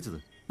അവനെ പോയി പിടിച്ചത്?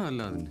 അല്ല,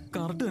 അതിന്റെ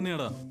കറക്റ്റ്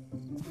തന്നെയാടാ.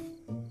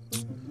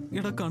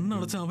 എടാ,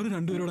 കണ്ണടച്ച അവര്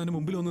രണ്ടുപേരോട് അതിന്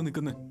മുമ്പിൽ വന്ന്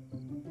നിൽക്കുന്നേ.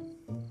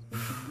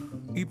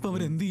 ഇപ്പൊ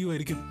അവരെന്ത്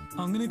ചെയ്യുമായിരിക്കും?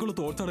 അങ്ങനെയൊക്കെയുള്ള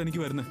തോട്ട്സാണ് എനിക്ക്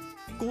വരുന്നത്.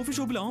 കോഫി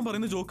ഷോപ്പിൽ അവൻ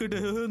പറയുന്ന ജോക്ക് ഇട്ട്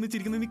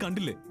ചിരിക്കുന്നത് നീ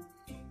കണ്ടില്ലേ?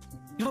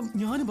 എടാ,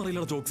 ഞാനും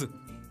പറയില്ലടാ ജോക്സ്.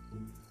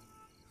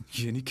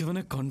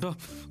 എനിക്കവനെ കണ്ട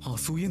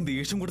അസൂയയും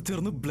ദേഷ്യം കൂടെ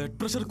ചേർന്ന് ബ്ലഡ്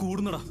പ്രഷർ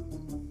കൂടുന്നടാ.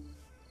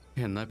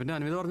 എന്നാ പിന്നെ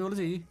അൻവിത പറഞ്ഞ പോലെ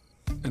ചെയ്യ്.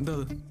 എന്താ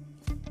അത്?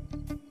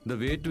 The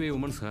way to a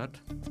woman's heart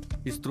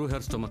is through her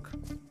stomach.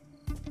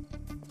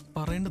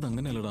 പറയേണ്ടത്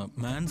അങ്ങനെയല്ലടാ,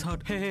 man's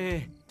heart.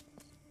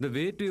 The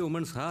way to a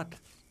woman's heart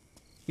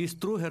is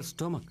through her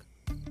stomach.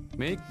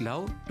 Make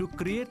love to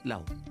create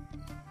love.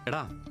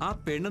 എടാ, ആ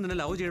പെണ്ണ് നിന്നെ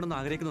ലവ് ചെയ്യണമെന്ന്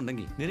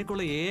ആഗ്രഹിക്കുന്നുണ്ടെങ്കിൽ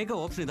നിനക്കുള്ള ഏക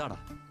ഓപ്ഷൻ ഇതാടാ.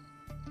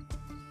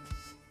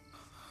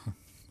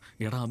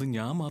 എടാ, അത്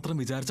ഞാൻ മാത്രം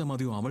വിചാരിച്ചാൽ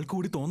മതിയോ? അവൾക്ക്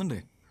കൂടി തോന്നണ്ടേ?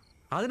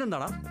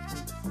 അതിനെന്താടാ?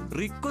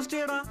 റിക്വസ്റ്റ്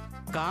ചെയ്യടാ.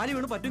 കാര്യം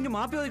വീണ് പറ്റുമെങ്കിൽ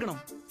മാപ്പി ചോദിക്കണം.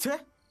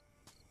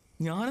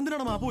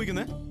 ഞാനെന്തിനാണ് മാപ്പ്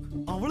ചോദിക്കുന്നത്?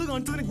 അവള്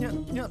കാണിച്ചതിന്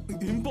ഞാൻ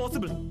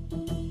impossible.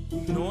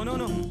 No no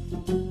no,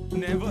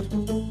 never.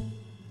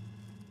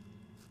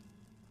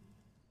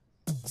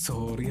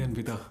 Sorry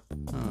Anvitha,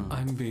 I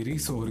am very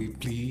sorry.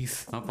 Please.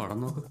 ആ പടം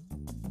നോക്ക്,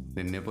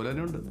 നിന്നെ പോലെ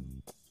തന്നെ ഉണ്ട്.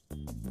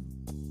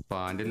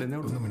 പാൻഡിൽ തന്നെ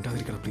ഒന്ന്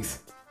മിണ്ടാതിരിക്കണം പ്ലീസ്.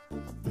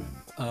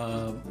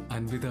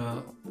 അൻവിത,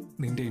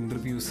 നിന്റെ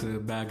ഇന്റർവ്യൂസ്,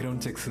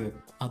 ബാക്ക്ഗ്രൗണ്ട് ചെക്സ്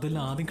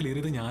അതെല്ലാം ആദ്യം ക്ലിയർ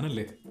ചെയ്ത്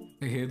ഞാനല്ലേ.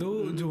 ഏതോ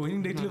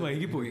ജോയിനിങ് ഡേറ്റിൽ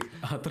വൈകിപ്പോയി,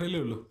 അത്രയല്ലേ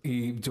ഉള്ളൂ. ഈ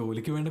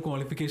ജോലിക്ക് വേണ്ട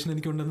ക്വാളിഫിക്കേഷൻ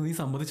എനിക്കുണ്ടെന്ന് നീ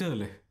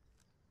സമ്മതിച്ചതല്ലേ?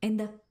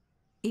 എന്താ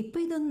ഇപ്പൊ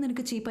ഇതൊന്നും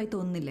നിനക്ക് ചീപ്പായി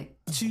തോന്നുന്നില്ലേ?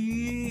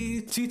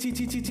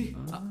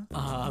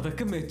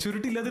 അതൊക്കെ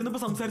മെച്ചൂരിറ്റി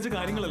ഇല്ലാതിരുന്നപ്പോ സംസാരിച്ച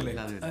കാര്യങ്ങളല്ലേ.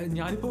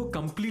 ഞാനിപ്പോ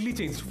completely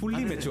change,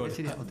 fully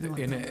matured.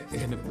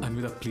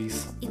 Anvitha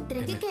please.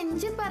 ഇത്രയ്ക്ക്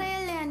കെഞ്ചി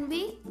പറയല്ലേ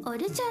അൻവി,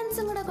 ഒരു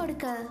ചാൻസും കൂടെ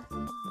കൊടുക്ക.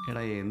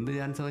 എടാ, എന്ത്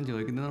ചാൻസ് അവൻ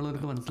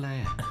ചോദിക്കുന്നുള്ള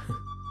മനസ്സിലായ?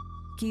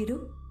 കീരു,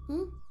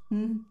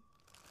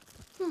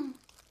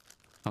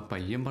 ആ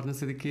പയ്യൻ പറഞ്ഞ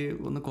സ്ഥിതിക്ക്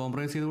ഒന്ന്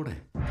കോംപ്രമൈസ് ചെയ്തുകൂടെ?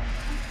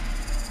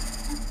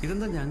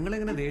 ഇതെന്താ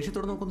ഞങ്ങളെങ്ങനെ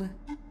ദേഷ്യത്തോടെ നോക്കുന്നത്?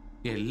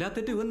 എല്ലാ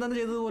തെറ്റും ഇവൻ തന്നെ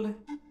ചെയ്തതുപോലെ.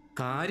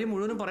 കാര്യം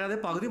മുഴുവനും പറയാതെ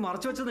പകുതി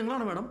മറച്ചു വെച്ചത്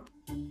നിങ്ങളാണ് മാഡം.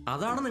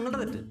 അതാണ് നിങ്ങളുടെ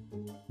തെറ്റ്.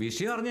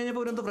 വിഷയം അറിഞ്ഞു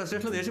കഴിഞ്ഞപ്പോൾ ഇവരെന്തോ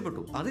ഫ്രസ്ട്രേഷനിൽ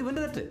ദേഷ്യപ്പെട്ടു. അത്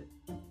ഇവന്റെ തെറ്റ്.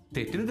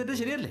 തെറ്റിന് തെറ്റ്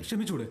ശരിയല്ലേ?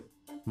 ക്ഷമിച്ചൂടെ?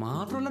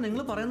 മാത്രമല്ല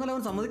നിങ്ങൾ പറയുന്ന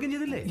അവൻ സമ്മതിക്കുകയും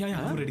ചെയ്തില്ലേ?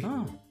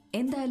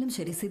 എന്തായാലും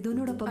ശരി,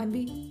 സിദ്ധുവിനോടൊപ്പം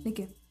അൻവി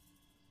നിക്ക്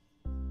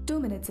 2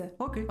 minutes.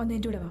 ഒന്ന്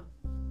എൻ്റെ കൂടെ വാ.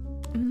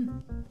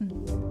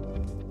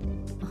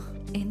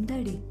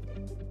 എന്താടി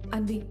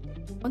അൻവി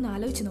ഒന്ന്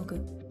ആലോചിച്ച് നോക്ക്.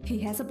 He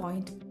has A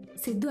point.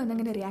 Sidhu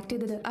അന്നങ്ങനെ റിയാക്ട്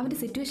ചെയ്തത് അവന്റെ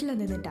സിറ്റുവേഷനിൽ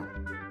നിന്നിട്ടാ.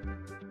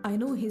 I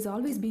know his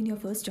always been your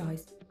first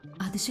choice.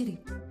 അത് ശരി,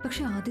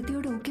 പക്ഷെ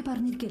ആദിത്യയോട് ഓക്കെ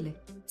പറഞ്ഞിരിക്കല്ലേ?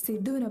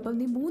 സിദ്ധുവിനൊപ്പം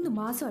നീ 3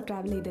 മാസമാണ്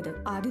ട്രാവൽ ചെയ്തത്.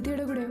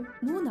 ആദിത്യയുടെ കൂടെ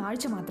 3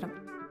 ആഴ്ച മാത്രം.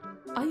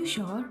 Are you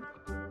sure?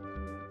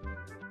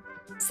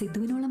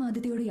 സിദ്ധുവിനോളം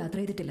ആദിത്യയോട് യാത്ര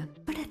ചെയ്തിട്ടില്ല.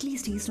 But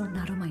at least he's not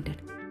narrow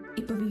minded.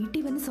 ഇപ്പൊ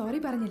വീട്ടിൽ വന്ന് സോറി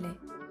പറഞ്ഞില്ലേ,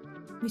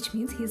 which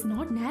means he is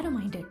not narrow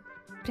minded.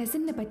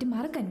 പ്രസന്റിനെ പറ്റി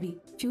മറക്കൻവി,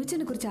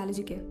 ഫ്യൂച്ചറിനെ കുറിച്ച്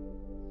ആലോചിക്കുക.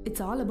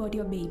 It's all about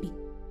your baby.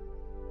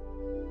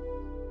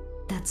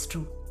 That's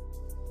true.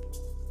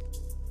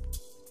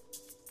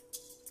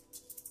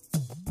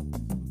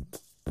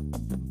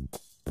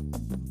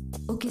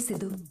 Okay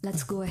Sidhu,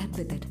 let's go ahead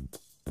with it.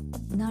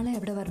 നാളെ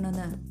എവിടെ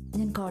വരണമെന്ന്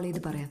ഞാൻ കോൾ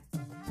ചെയ്ത് പറയാം.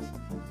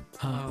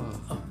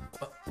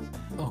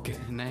 Okay.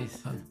 Nice.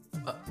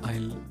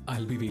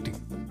 I'll be waiting.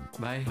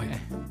 Bye. Bye.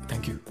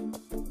 Thank you.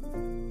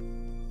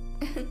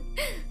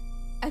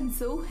 I'm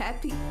so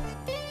happy.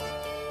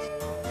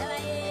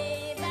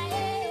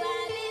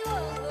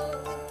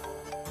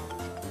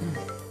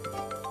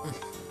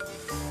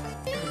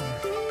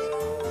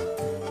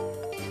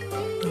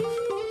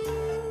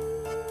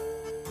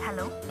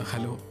 Hello.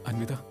 Hello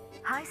Anvitha.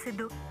 Hi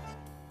Sidhu,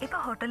 ഇപ്പൊ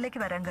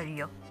ഹോട്ടലിലേക്ക് വരാൻ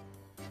കഴിയോ?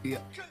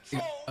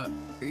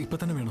 ഇപ്പൊ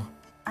തന്നെ വേണോ?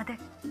 അതെ,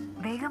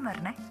 വേഗം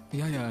വരണേ.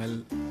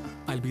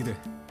 I'll be there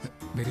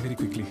very very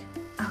quickly.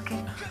 Okay,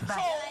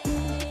 bye.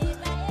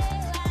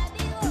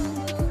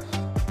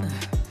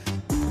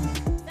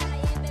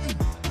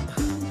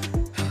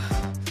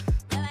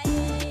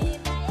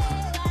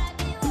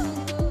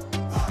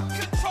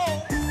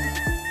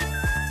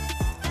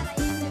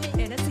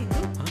 എടാ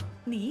സിദ്ധു,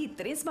 നീ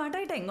ഇത്രയും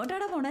സ്മാർട്ടായിട്ട്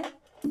എങ്ങോട്ടാടാ പോണേ?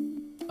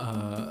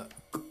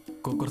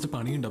 കുറച്ച്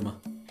പണിയുണ്ടമ്മ.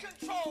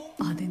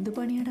 അതെന്ത്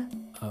പണിയാടാ?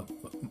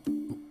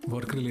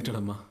 വർക്ക് റിലേറ്റഡ്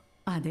അമ്മ.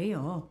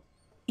 അതെയോ?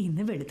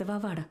 ഇന്ന്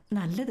വെളുത്തവാവാടാ,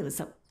 നല്ല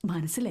ദിവസം.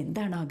 മനസ്സിൽ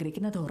എന്താണ്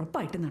ആഗ്രഹിക്കുന്നത്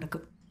ഉറപ്പായിട്ട്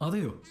നടക്കും.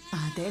 അതെയോ?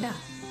 അതേടാ.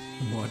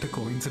 What A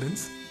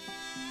coincidence.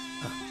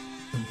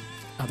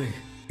 അതെ,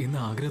 ഇന്ന്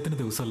ആഗ്രഹത്തിന്റെ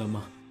ദിവസമല്ല അമ്മ,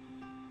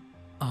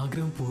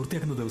 ആഗ്രഹം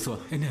പൂർത്തിയാക്കുന്ന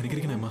ദിവസമാണ്. എന്നെ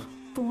അനുകരിക്കണേ അമ്മ.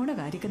 പോണ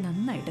കാര്യമൊക്കെ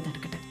നന്നായിട്ട്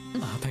നടക്കട്ടെ.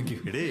 Thank you.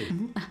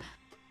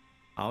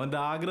 അവന്റെ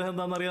ആഗ്രഹം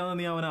എന്താണെന്നറിയാതെ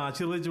നീ അവനെ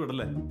ആശീർവദിച്ചു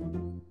വിടല്ലേ?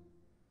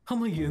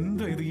 അമ്മ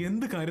എന്താ ഇത്?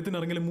 എന്ത് കാര്യത്തിന്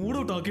ഇറങ്ങിയാലും മൂഡ്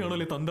ഔട്ട്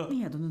ആക്കിയാണല്ലേ തന്ത? നീ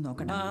അതൊന്നും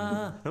നോക്കണ്ട.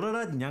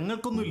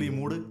 ഞങ്ങൾക്കൊന്നുമില്ല ഈ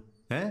മൂഡ്.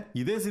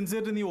 ഇതേ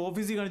സിൻസിയറിറ്റി നീ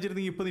ഓഫീസിൽ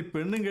കാണിച്ചിരുന്നെങ്കിൽ ഇപ്പൊ നീ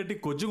പെണ്ണും കെട്ടി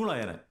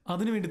കൊച്ചുങ്ങളായാനെ.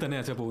 അതിനു വേണ്ടി തന്നെ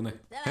ആച്ചാ പോകുന്നേ.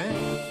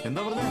 എന്താ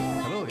പറഞ്ഞേ?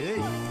 Hello,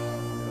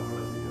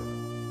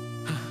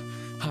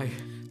 hi.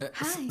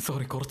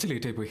 സോറി, കുറച്ച്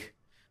ലേറ്റ് ആയി പോയി.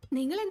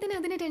 നിങ്ങൾ എന്തിനാ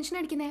അതിനെ ടെൻഷൻ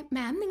അടിക്കുന്നേ?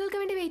 മാം നിങ്ങൾക്ക്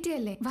വേണ്ടി വെയിറ്റ്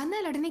ചെയ്യല്ലേ?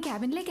 വന്നാൽ ഉടനെ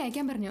ക്യാബിനിലേക്ക്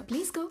അയക്കാൻ പറഞ്ഞു.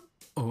 Please go.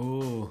 Oh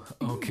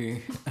okay.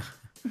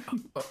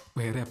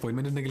 വേറെ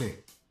അപ്പോയിന്റ്മെന്റ് ഉണ്ടെങ്കിലേ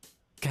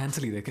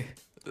cancel ചെയ്തേക്കെ.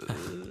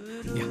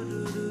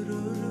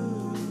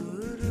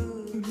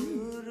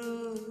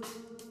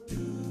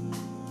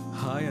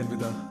 Hi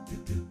Anvitha.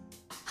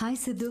 Hi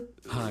Sidhu.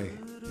 Hi.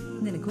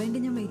 നിനക്ക് വേണ്ടി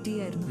ഞാൻ വെയിറ്റ്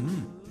ചെയ്യായിരുന്നു.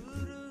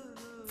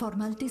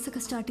 ഫോർമാലിറ്റീസ്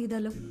ഒക്കെ സ്റ്റാർട്ട്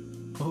ചെയ്താലോ?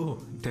 ഓ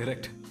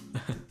ഡയറക്റ്റ്.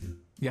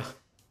 യാ,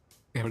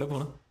 എവിടെ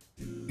പോണം?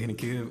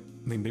 എനിക്ക്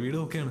നിന്റെ വീട്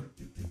ഓക്കെയാണ്.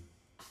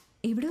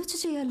 ഇവിടെ വെച്ച്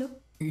ചെയ്യാലോ?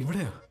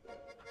 ഇവിടെയാ?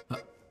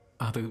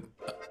 അത്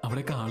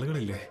അവിടെയൊക്കെ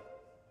ആളുകളില്ലേ?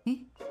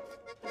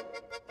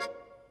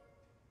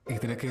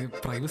 ഇതിനൊക്കെ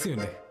പ്രൈവസി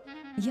ഉണ്ടേ?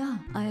 യാ,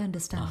 ഐ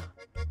അണ്ടർസ്റ്റാൻഡ്.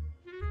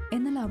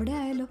 എന്നാൽ അവിടെ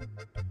ആയാലോ?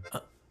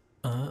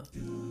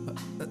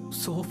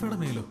 സോഫയുടെ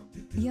മേലോ?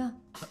 യാ.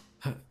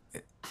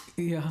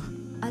 യാ.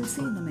 I'll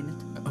see you in a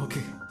minute.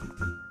 Okay.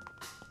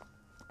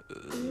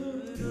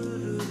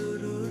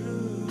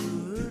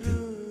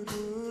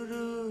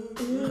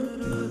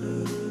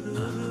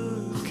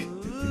 Okay.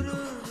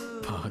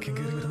 ഭാഗ്യം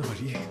കയറി വരുന്ന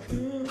വഴിയേ.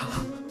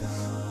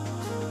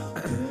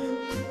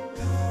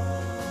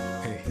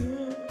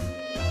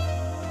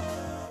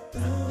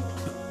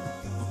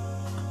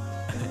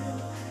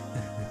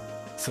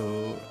 സോ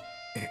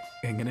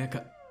എങ്ങനെയാ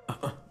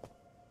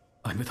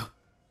അൻവിത?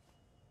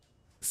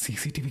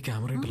 CCTV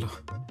ക്യാമറ ഉണ്ടല്ലോ,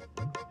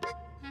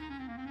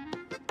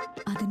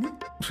 അതിന്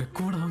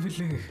റെക്കോർഡ്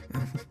ആവില്ലേ?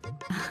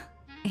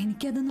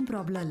 എനിക്കതൊന്നും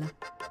പ്രോബ്ലം അല്ല.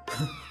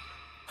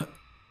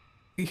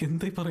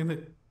 എന്തായി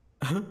പറയുന്നത്?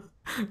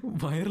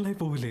 വൈറലായി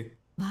പോവില്ലേ?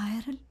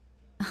 വൈറൽ?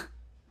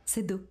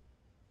 സിദ്ധു,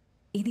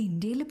 ഇത്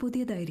ഇന്ത്യയിൽ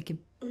പുതിയതായിരിക്കും.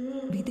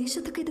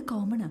 വിദേശത്തൊക്കെ ഇത്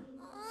കോമണാ.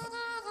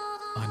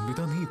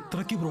 അൻവിത, നീ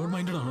ഇത്രയ്ക്ക് ബ്രോഡ്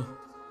മൈൻഡഡ് ആണോ?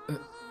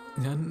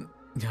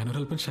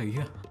 ഞാനൊരല്പം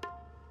ഷൈയാ.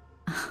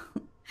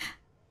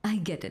 I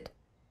get it.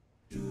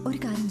 ഒരു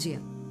കാര്യം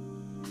ചെയ്യാം,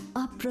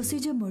 ആ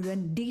പ്രൊസീജിയർ മുഴുവൻ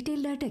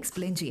ഡീറ്റെയിൽഡ് ആയിട്ട്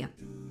എക്സ്പ്ലെയിൻ ചെയ്യാം.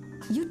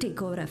 You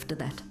take over after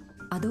that.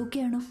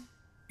 അതൊക്കെയാണോ?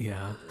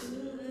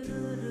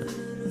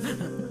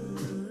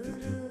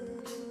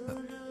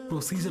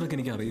 പ്രൊസീജിയറൊക്കെ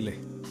എനിക്ക് അറിയില്ലേ,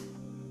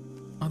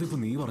 അതിപ്പോ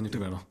നീ പറഞ്ഞിട്ട്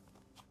വേണോ?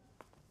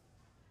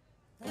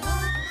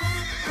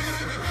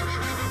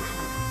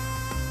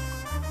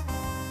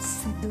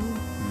 സിദ്ധു,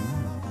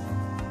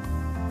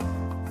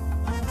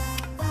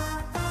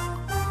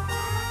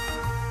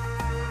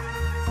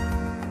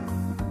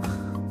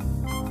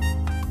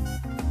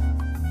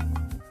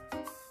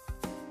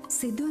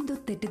 സിദ്ധു എന്തോ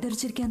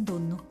തെറ്റിദ്ധരിച്ചിരിക്കാൻ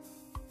തോന്നുന്നു.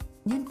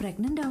 ഞാൻ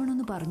പ്രഗ്നന്റ്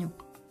ആവണമെന്ന് പറഞ്ഞു,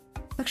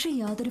 പക്ഷെ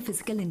യാതൊരു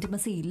ഫിസിക്കൽ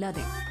ഇന്റിമസി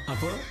ഇല്ലാതെ.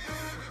 അപ്പൊ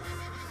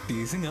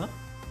ടീസിങ്ങാ?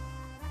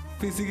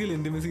 ഫിസിക്കൽ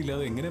ഇന്റിമസി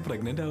ഇല്ലാതെ എങ്ങനെ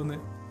പ്രഗ്നന്റ് ആവുന്നേ?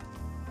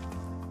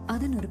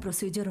 അതിനൊരു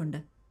പ്രൊസീജിയർ ഉണ്ട്,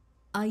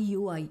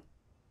 IUI.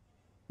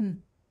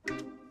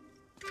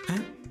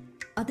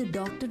 അത്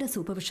ഡോക്ടറുടെ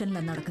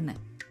സൂപ്പർവിഷനിലാണ് നടക്കുന്നത്.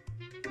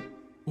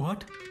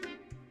 വാട്ട്?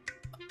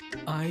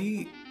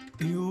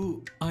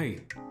 IUI?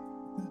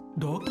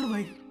 Doctor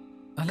Y?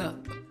 അല്ല,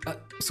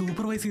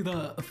 സൂപ്പർവൈസ് ചെയ്ത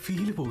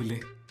ഫീല് പോവില്ലേ?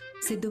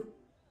 സിദ്ധു,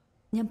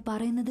 ഞാൻ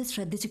പറയുന്നത്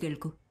ശ്രദ്ധിച്ചു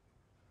കേൾക്കൂ.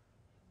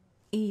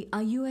 ഈ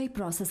IUI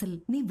പ്രോസസ്സിൽ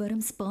നീ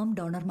വെറും സ്പേം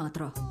ഡോണർ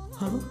മാത്രോ?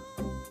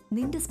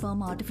 നിന്റെ സ്പേം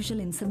ആർട്ടിഫിഷ്യൽ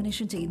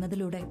ഇൻസെമിനേഷൻ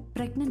ചെയ്യുന്നതിലൂടെ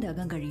പ്രഗ്നന്റ്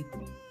ആകാൻ കഴിയും,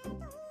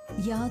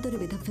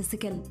 യാതൊരുവിധ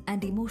ഫിസിക്കൽ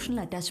ആൻഡ് ഇമോഷണൽ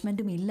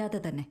അറ്റാച്ച്മെന്റും ഇല്ലാതെ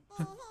തന്നെ.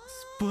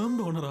 സ്പേം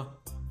ഡോണറാ?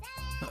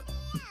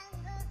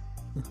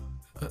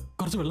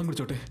 കുറച്ച് വെള്ളം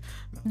കുടിച്ചോട്ടെ.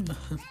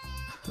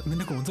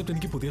 നിന്റെ കോൺസെപ്റ്റ്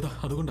എനിക്ക് പുതിയതാ,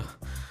 അതുകൊണ്ടാ.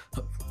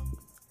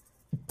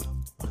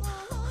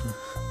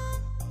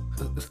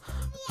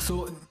 സോ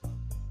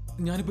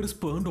ഞാനിപ്പോ ഒരു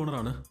സ്പേം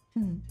ഡോണറാണ്.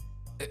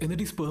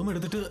 എന്നിട്ട് ഈ സ്പേം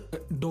എടുത്തിട്ട്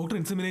ഡോക്ടർ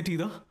ഇൻസെമിനേറ്റ്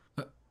ചെയ്താ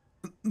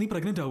നീ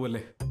pregnant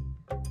ആവുമല്ലേ?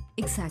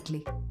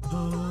 Exactly.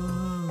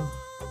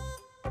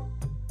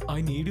 I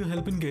need you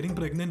help in getting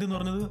pregnant എന്ന്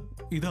പറഞ്ഞത്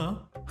ഇതാ?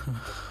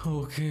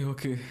 Okay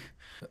okay.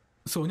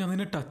 സോ ഞാൻ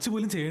നിന്നെ ടച്ച്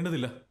പോലും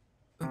ചെയ്യേണ്ടതില്ല,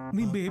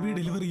 നീ baby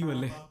delivery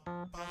ചെയ്യുമല്ലേ?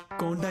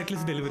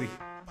 Contactless delivery,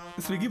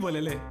 Swiggy പോലെ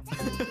അല്ലേ?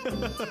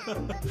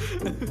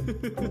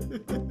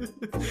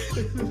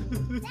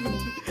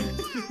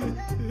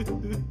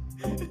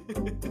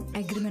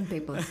 Agreement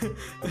papers.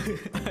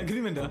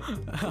 അഗ്രിമെന്റാ?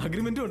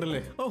 അഗ്രിമെന്റും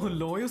ഉണ്ടല്ലേ? ഓ,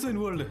 ലോയേഴ്സ്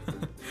ഇൻവോൾവ്.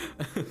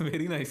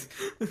 Very nice.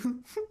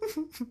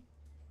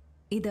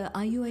 ഇത്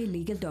IUI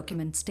legal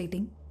document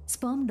stating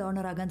sperm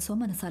donor ആകാൻ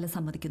സ്വമനസാല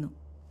സമ്മതിക്കുന്നു.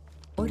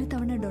 ഒരു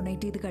തവണ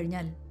ഡൊണേറ്റ് ചെയ്ത്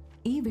കഴിഞ്ഞാൽ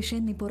ഈ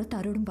വിഷയം നീ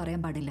പുറത്താരോടും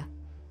പറയാൻ പാടില്ല.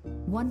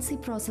 വൺസ് ഈ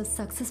പ്രോസസ്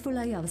സക്സസ്ഫുൾ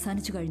ആയി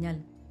അവസാനിച്ചു കഴിഞ്ഞാൽ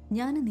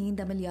ഞാനും നീയും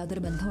തമ്മിൽ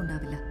യാതൊരു ബന്ധവും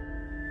ഉണ്ടാവില്ല.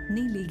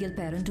 നീ ലീഗൽ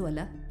പേരന്റും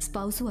അല്ല,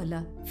 സ്പൗസും അല്ല,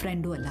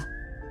 ഫ്രണ്ടും അല്ല.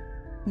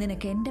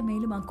 നിനക്ക് എൻ്റെ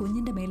മേലും ആ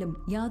കുഞ്ഞിൻ്റെ മേലും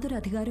യാതൊരു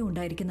അധികാരവും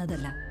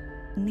ഉണ്ടായിരിക്കുന്നതല്ല.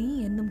 നീ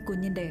എന്നും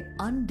കുഞ്ഞിൻ്റെ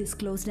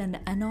അൺഡിസ്ക്ലോസ്ഡ് ആൻഡ്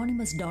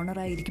അനോണിമസ്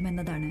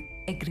ഡോണറായിരിക്കുമെന്നതാണ്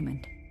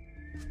എഗ്രിമെന്റ്.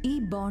 ഈ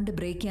ബോണ്ട്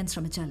ബ്രേക്ക് ചെയ്യാൻ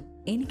ശ്രമിച്ചാൽ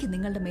എനിക്ക്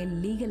നിങ്ങളുടെ മേൽ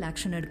ലീഗൽ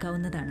ആക്ഷൻ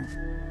എടുക്കാവുന്നതാണ്.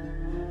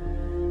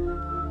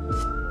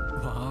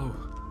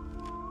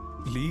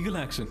 Legal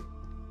action?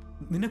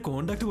 നിന്നെ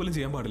കോണ്ടാക്ട് പോലും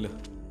ചെയ്യാൻ പാടില്ല.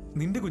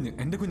 നിന്റെ കുഞ്ഞ്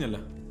എന്റെ കുഞ്ഞല്ല.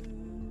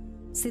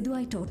 Sidhu,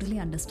 I totally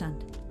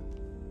understand.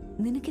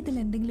 നിനക്കിതിൽ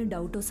എന്തെങ്കിലും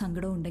ഡൗട്ടോ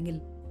സങ്കടമോ ഉണ്ടെങ്കിൽ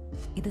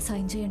ഇത്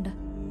സൈൻ ചെയ്യണ്ട.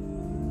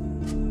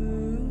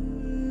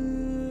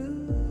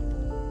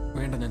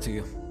 വേണ്ട, ഞാൻ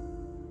ചെയ്യാം.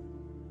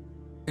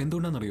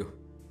 എന്തുകൊണ്ടാണെന്നറിയോ?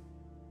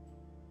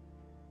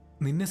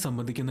 നിന്നെ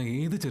സംബന്ധിക്കുന്ന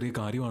ഏത് ചെറിയ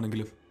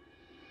കാര്യമാണെങ്കിലും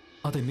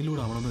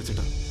അതെന്നിലൂടെ ആവണമെന്ന്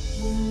വെച്ചിട്ടാ.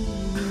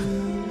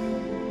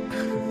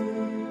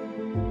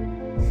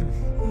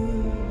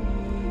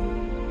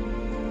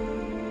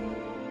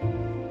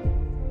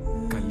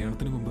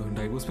 കല്യാണത്തിന് മുമ്പ്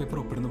ഡൈവോഴ്സ് പേപ്പർ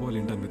ഒപ്പിടുന്ന പോലെ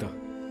ഉണ്ട് അൻവിത.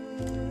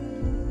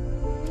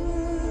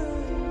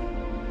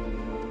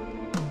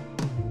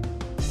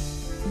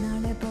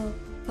 നാളെ ഇപ്പോൾ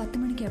 10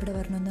 മണിക്ക് എവിടെ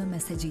വരണമെന്ന്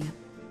മെസ്സേജ് ചെയ്യാം.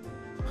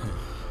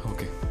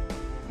 ഓക്കെ.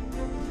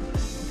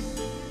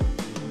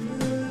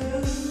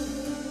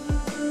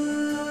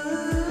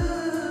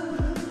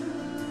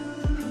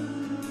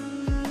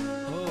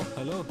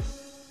 ഹലോ,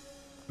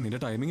 നിന്റെ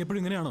ടൈമിംഗ് എപ്പോഴും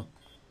ഇങ്ങനെയാണോ?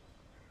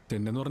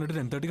 10 എന്ന് പറഞ്ഞിട്ട്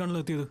 10:30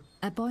 എത്തിയത്.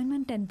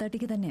 അപ്പോയിന്റ്മെന്റ്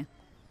 10:30 തന്നെയാ.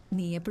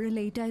 നീ എപ്പോഴും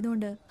ലേറ്റ്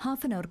ആയതുകൊണ്ട്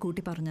ഹാഫ് ആൻ അവർ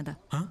കൂട്ടി പറഞ്ഞതാ.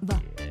 വാ.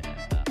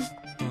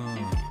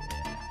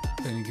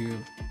 എനിക്ക്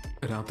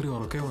രാത്രി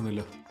ഉറക്കേ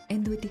വന്നില്ല.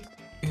 എന്തു പറ്റി?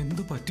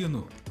 എന്തു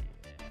പറ്റിയെന്നോ?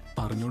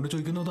 അറിഞ്ഞോണ്ട്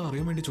ചോദിക്കുന്നോ അതോ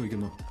അറിയാൻ വേണ്ടി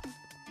ചോദിക്കുന്നോ?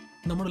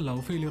 നമ്മുടെ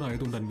ലവ് ഫെയിലിയർ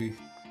ആയതുകൊണ്ട് അൻവി.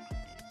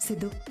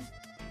 സിദ്ധു,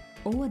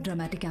 ഓവർ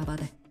ഡ്രാമാറ്റിക്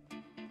ആവാതെ.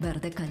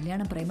 വെറുതെ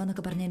കല്യാണം പ്രേമം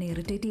എന്നൊക്കെ പറഞ്ഞ് എന്നെ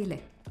ഇറിറ്റേറ്റ് ചെയ്യില്ലേ?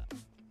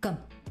 കം.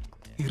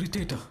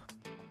 ഇറിറ്റേറ്റാ?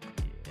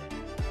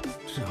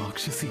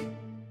 രാക്ഷസി.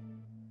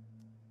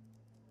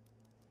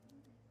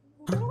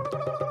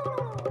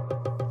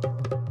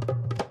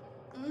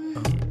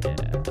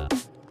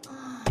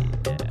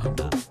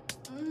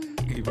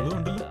 ഇവളും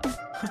ഉണ്ടല്ലോ.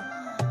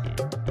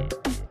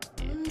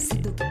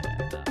 സിദ്ധു,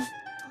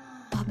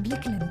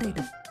 പബ്ലിക്കിൽ എന്താ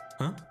ഇത്?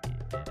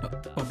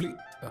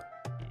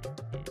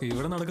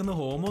 ഇവിടെ നടക്കുന്ന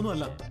ഹോമൊന്നും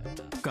അല്ല,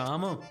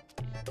 കാമം.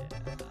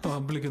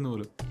 പബ്ലിക്കെന്ന്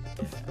പോലും.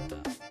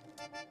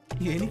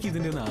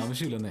 എനിക്കിതിന്റെ ഒന്നും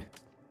ആവശ്യമില്ലെന്നേ.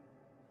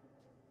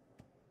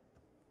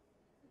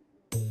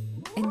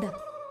 എന്താ?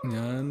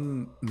 ഞാൻ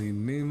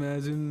നിന്നെ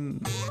ഇമാജിൻ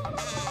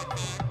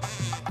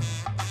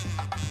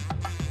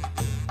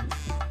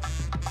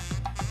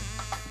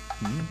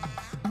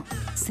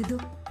സിദ്ധു,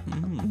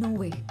 നോ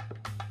വേ.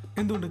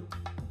 എന്തുകൊണ്ട്?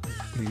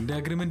 നിന്റെ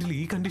അഗ്രിമെന്റിൽ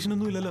ഈ കണ്ടീഷൻ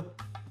ഒന്നും ഇല്ലല്ലോ.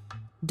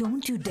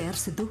 Don't you dare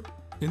Sidhu.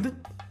 എന്ത്?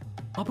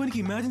 അപ്പൊ എനിക്ക്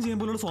ഇമാജിൻ ചെയ്യാൻ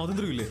പോലുള്ള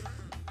സ്വാതന്ത്ര്യം ഇല്ലേ?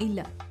 ഇല്ല.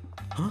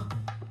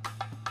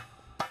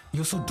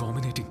 You so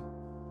dominating.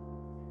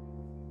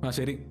 ആ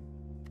ശരി,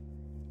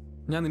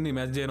 ഞാൻ നിന്നെ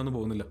ഇമാജിൻ ചെയ്യാനൊന്നും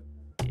പോകുന്നില്ല.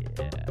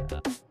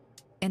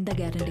 എന്താ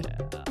ഗ്യാരണ്ടി?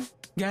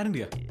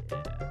 ഗ്യാരണ്ടിയാ?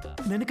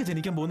 നിനക്ക്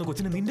ജനിക്കാൻ പോകുന്ന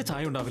കൊച്ചിന് നിന്റെ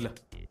ചായ ഉണ്ടാവില്ല.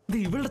 ഇത്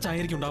ഇവളുടെ ചായ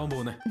ആയിരിക്കും ഉണ്ടാവാൻ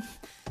പോകുന്നത്.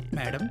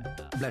 മാഡം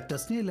ബ്ലഡ്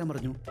ടെസ്റ്റിനെ എല്ലാം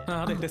പറഞ്ഞു.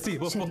 അതെ, ടെസ്റ്റ്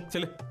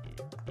ചെയ്യ്.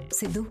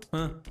 സിദ്ധു.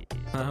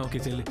 ഓക്കെ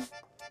ചെല്ല്.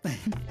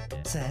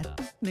 സാർ,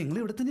 നിങ്ങൾ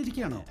ഇവിടെ തന്നെ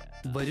ഇരിക്കുകയാണോ?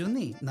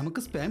 വരുന്നേ, നമുക്ക്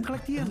സ്പാം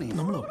കളക്ട് ചെയ്യാനേ.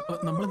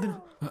 നമ്മളെന്തിനാ?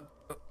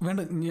 വേണ്ട,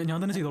 ഞാൻ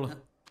തന്നെ ചെയ്തോളാം.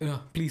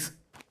 പ്ലീസ്.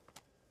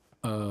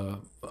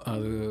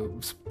 അത്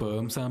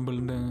സ്പേം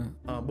സാമ്പിളിന്റെ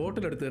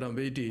ബോട്ടിൽ എടുത്ത് തരാം.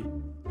 വെയിറ്റ് ചെയ്യും.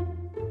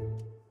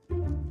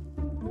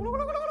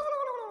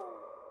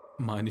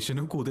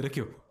 മനുഷ്യനും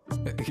കുതിരയ്ക്കോ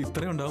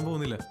ഇത്രയും ഉണ്ടാവാൻ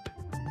പോകുന്നില്ല.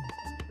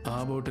 ആ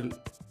ബോട്ടിൽ.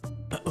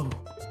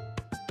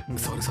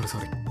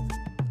 സോറി.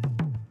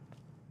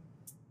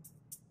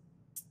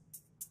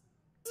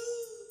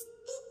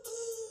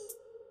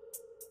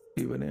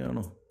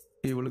 ഇവനെയാണോ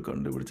ഇവള്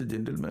കണ്ടുപിടിച്ച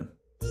ജെന്റിൽമാൻ?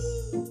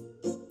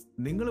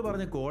 നിങ്ങൾ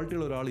പറഞ്ഞ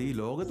ക്വാളിറ്റിയുള്ള ഒരാൾ ഈ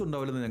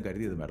ലോകത്തുണ്ടാവില്ലെന്ന് ഞാൻ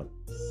കരുതിയത് മാഡം.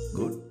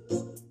 ഗുഡ്.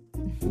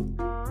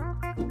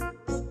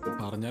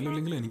 പറഞ്ഞാലും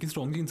ഇല്ലെങ്കിലും എനിക്ക്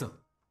സ്ട്രോങ് ജീൻസാ.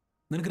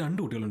 നിനക്ക്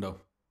 2 കുട്ടികളുണ്ടാവും.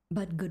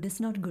 But good is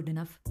not good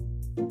enough.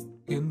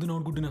 എന്ത്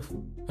നോട്ട് ഗുഡ് ഇനഫ്?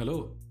 ഹലോ,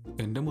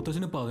 എന്റെ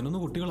മുത്തച്ഛന് 11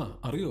 കുട്ടികളാ,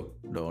 അറിയോ?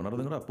 ഡോണർ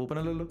നിങ്ങളുടെ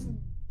അപ്പൂപ്പനല്ലല്ലോ.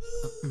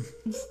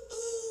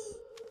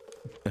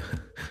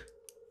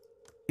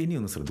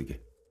 ഇനിയൊന്ന് ശ്രദ്ധിക്കേ.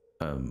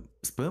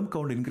 സ്പേം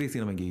കൗണ്ട് ഇൻക്രീസ്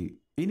ചെയ്യണമെങ്കിൽ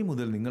ഇനി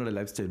മുതൽ നിങ്ങളുടെ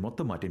ലൈഫ് സ്റ്റൈൽ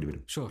മൊത്തം മാറ്റേണ്ടി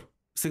വരും. ഷുവർ.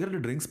 സിഗരറ്റ്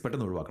ഡ്രിങ്ക്സ്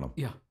പെട്ടെന്ന് ഒഴിവാക്കണം.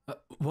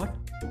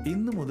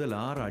 ഇന്ന് മുതൽ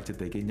 6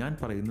 ആഴ്ചത്തേക്ക് ഞാൻ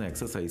പറയുന്ന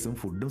എക്സസൈസും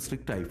ഫുഡും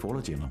സ്ട്രിക്റ്റ് ആയി ഫോളോ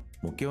ചെയ്യണം.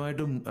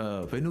 മുഖ്യമായിട്ടും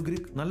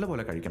ഫെനുഗ്രിക്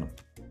നല്ലപോലെ കഴിക്കണം.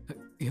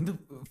 എന്ത്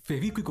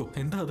ഫെവിക്വിക്കോ?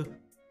 എന്താ അത്?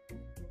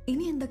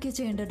 ഇനി എന്തൊക്കെയാ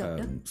ചെയ്യേണ്ടത്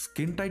doctor?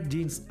 Skin tight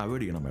jeans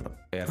avoid ചെയ്യണം മാഡം.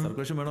 എയർ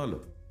സർക്കുലേഷൻ വേണമല്ലോ.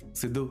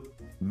 സിദ്ധു,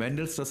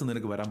 മെന്റൽ സ്ട്രെസ്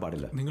നിനക്ക് വരാൻ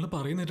പാടില്ല. നിങ്ങൾ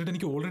പറയുന്ന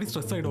എനിക്ക് ഓൾറെഡി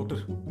സ്ട്രെസ് ആയി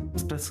ഡോക്ടർ.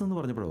 സ്ട്രെസ് എന്ന്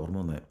പറഞ്ഞപ്പോൾ ഓർമ്മ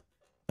വന്നേ,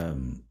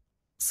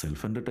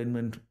 സെൽഫ്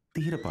എന്റർടൈൻമെന്റ്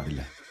തീരെ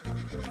പാടില്ല.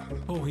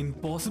 ഓ,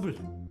 ഇംപോസിബിൾ.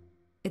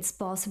 It's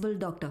possible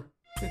doctor.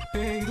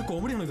 ഇത്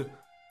കോമഡിയാണോ?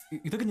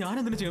 ഇതൊക്കെ ഞാൻ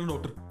എന്തിനാ ചെയ്യണം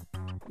ഡോക്ടർ?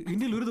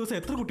 ഇന്ത്യയിൽ ഒരു ദിവസം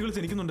എത്ര കുട്ടികൾ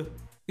ജനിക്കുന്നുണ്ട്?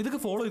 ഇതൊക്കെ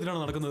ഫോളോ ചെയ്തിട്ടാണ്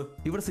നടക്കുന്നത്.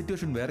 ഇവിടെ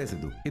സിറ്റുവേഷൻ വേറെ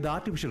സിദ്ധു. ഇത്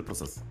ആർട്ടിഫിഷ്യൽ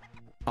പ്രോസസ്.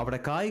 അവിടെ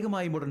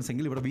കായികമായ ഇമ്പോർട്ടൻസ്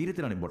എങ്കിൽ ഇവിടെ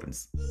വീര്യത്തിനാണ്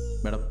ഇമ്പോർട്ടൻസ്.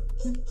 മാഡം,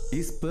 ഈ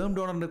സ്പേം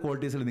ഡോണറിന്റെ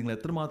ക്വാളിറ്റീസിൽ നിങ്ങൾ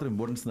എത്രമാത്രം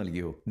ഇമ്പോർട്ടൻസ്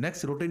നൽകിയോ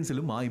നെക്സ്റ്റ്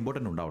റൊട്ടീൻസിലും ആ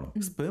ഇമ്പോർട്ടൻറ്റ് ഉണ്ടാവണം.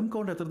 സ്പേം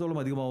കൗണ്ട് എത്രത്തോളം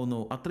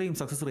അധികമാവുന്നോ അത്രയും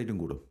സക്സസ് റേറ്റും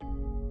കൂടും.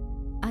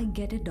 I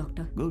get it,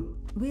 doctor. Good.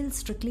 We'll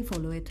strictly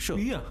follow it. Sure.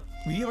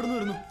 V എവിടെ നിന്ന്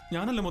വരുന്നു?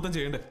 ഞാനല്ലേ മൊത്തം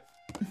ചെയ്യണ്ടേ?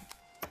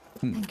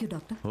 Thank you,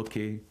 doctor.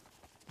 Okay.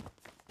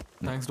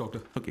 Thanks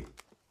doctor. Okay.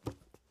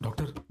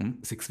 Doctor,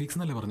 6 weeks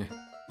എന്നല്ലേ പറഞ്ഞേ?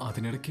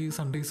 അതിനിടയ്ക്ക്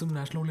സൺഡേസും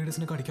നാഷണൽ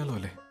ഹോളിഡേസിനൊക്കെ അടിക്കാമല്ലോ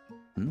അല്ലേ?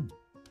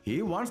 He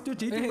wants to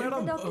cheat you,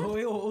 madam.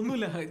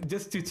 ഒന്നുമില്ല,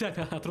 ജസ്റ്റ് ചിറ്റാ,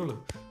 അത്രേ ഉള്ളൂ.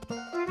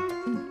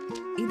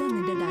 ഇതാ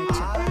നിന്റെ ഡയറ്റ്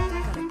ചാർട്ട്.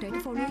 കറക്റ്റ്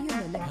ആയിട്ട് ഫോളോ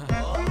ചെയ്യുന്നല്ലേ?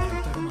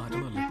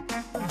 മാറ്റണമല്ലേ?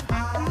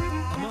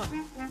 അമ്മ,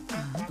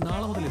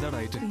 നാളെ മുതൽ ഇതാ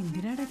ഡയറ്റ്.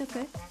 എന്തിനാണ്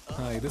ഇതൊക്കെ?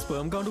 ഇത്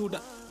സ്പേം കൗണ്ട് കൂട്ടാ.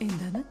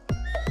 എന്താണ്?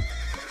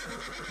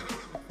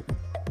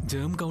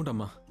 ജേം കൗണ്ട്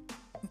അമ്മ.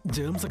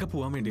 ജേംസ് ഒക്കെ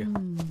പോവാൻ വേണ്ടിയാ.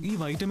 ഈ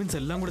വൈറ്റമിൻസ്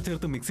എല്ലാം കൂടെ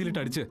ചേർത്ത് മിക്സിയിലിട്ട്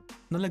അടിച്ച്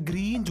നല്ല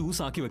ഗ്രീൻ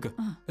ജ്യൂസ് ആക്കി വെക്ക്.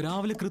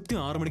 രാവിലെ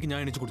കൃത്യം 6 മണിക്ക്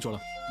ഞാൻ എണീച്ച്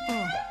കുടിച്ചോളാം.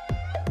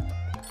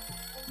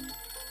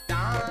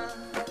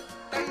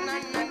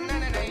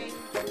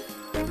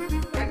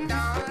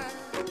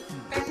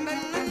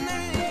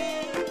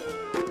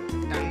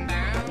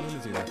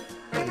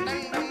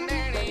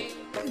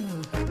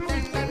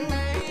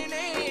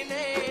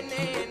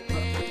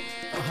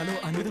 ഹലോ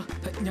അൻവിത,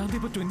 ഞാൻ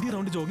ഇപ്പൊ 20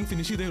 റൗണ്ട് ജോഗിങ്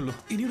ഫിനിഷ് ചെയ്തേ ഉള്ളൂ.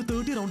 ഇനി ഒരു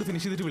 30 റൗണ്ട്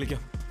ഫിനിഷ് ചെയ്തിട്ട്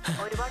വിളിക്കാം.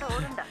 ഒരുപാട്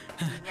ഓടണ്ട,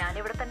 ഞാൻ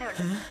ഇവിടെ തന്നെ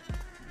ഉണ്ട്.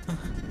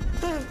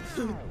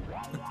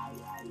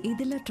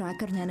 ഇതിലെ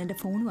ട്രാക്കർ ഞാൻ എന്റെ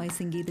ഫോണുമായി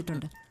സിങ്ക്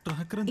ചെയ്തിട്ടുണ്ട്.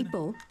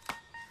 ഇപ്പോ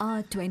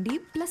 20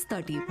 +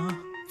 30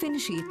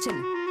 ഫിനിഷ്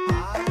ചെയ്യിച്ചല്ലേ?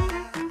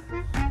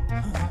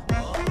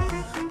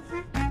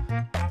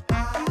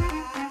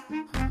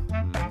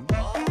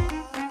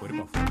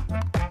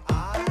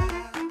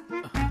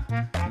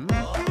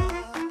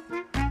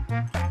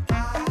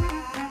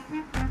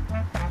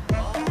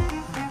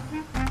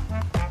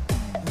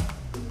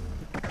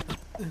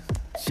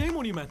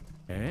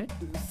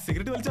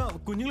 സിഗരറ്റ് വലിച്ചാ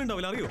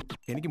കുഞ്ഞുങ്ങളുണ്ടാവില്ല, അറിയോ?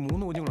 എനിക്ക്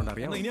 3 കുഞ്ഞുങ്ങളുണ്ട്,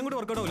 അറിയാം. ഇനി അങ്ങോട്ട്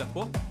വർക്കൗട്ട് ആവില്ല.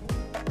 ഓ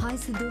ഹായ്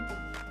സിദ്ധു,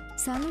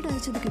 സാലഡ്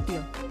അയച്ചത്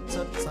കിട്ടിയോ?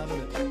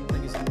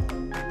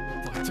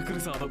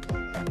 പച്ചക്കറി സാധനം.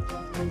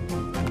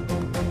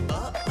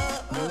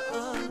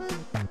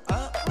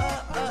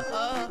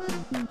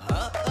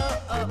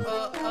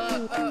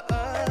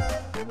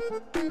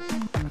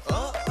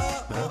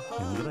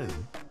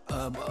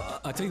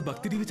 അച്ഛാ, ഈ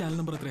ഭക്തി ടിവി ചാനൽ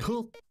നമ്പർ എത്രയാ?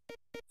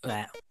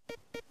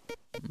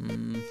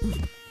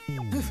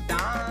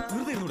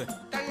 വെറുതെ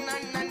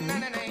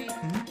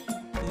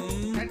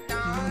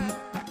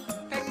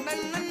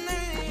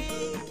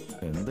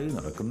എന്തായി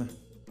നടക്കുന്നേ?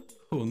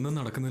 ഒന്നും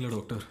നടക്കുന്നില്ല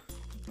ഡോക്ടർ.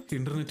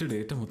 ഇന്റർനെറ്റ്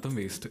ഡേറ്റ മൊത്തം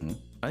waste.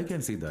 I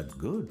can see that.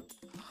 Good.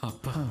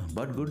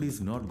 But good is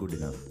not good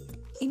enough.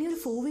 ഇനി ഒരു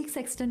 4 വീക്സ്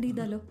എക്സ്റ്റെൻഡ്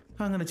ചെയ്താലോ?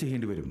 അങ്ങനെ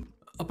ചെയ്യേണ്ടി വരും.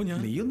 അപ്പൊ ഞാൻ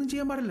നീയൊന്നും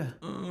ചെയ്യാൻ പാടില്ല.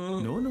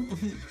 No no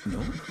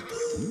no.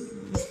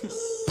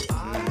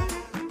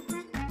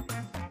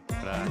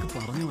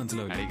 പറഞ്ഞു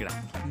മനസ്സിലാവില്ല.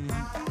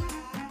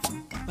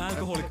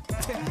 ആൽക്കഹോളിക്.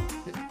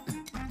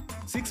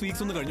 6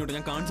 വീക്സ് ഒന്ന് കഴിഞ്ഞോട്ടെ,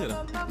 ഞാൻ കാണിച്ചു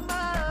തരാം.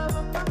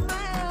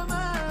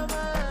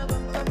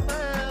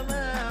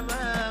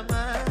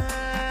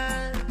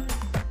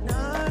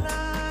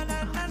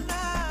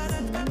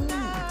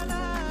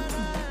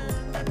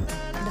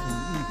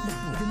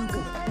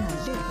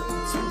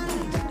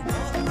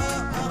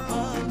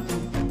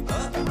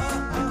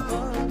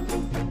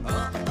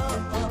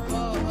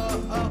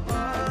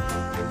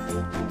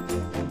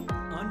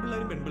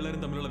 ആൺപിള്ളേരും പെൺപിള്ളേരും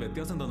തമ്മിലുള്ള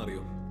വ്യത്യാസം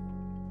എന്താണെന്നറിയോ?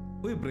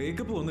 ഒരു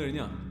ബ്രേക്കപ്പ് വന്നു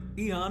കഴിഞ്ഞാൽ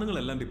ഈ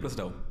ആണുങ്ങളെല്ലാം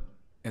ഡിപ്രസ്ഡ് ആവും,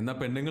 എന്നാ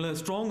പെണ്ണുങ്ങൾ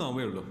സ്ട്രോങ്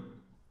ആവേ ഉള്ളൂ.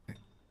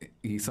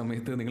 ഈ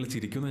സമയത്ത് നിങ്ങൾ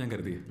ചിരിക്കുമെന്ന് ഞാൻ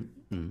കരുതി.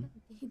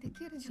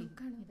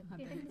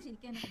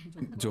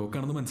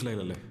 ജോക്കാണെന്ന്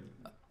മനസ്സിലായില്ലല്ലേ?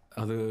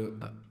 അത്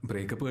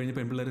ബ്രേക്കപ്പ് കഴിഞ്ഞ്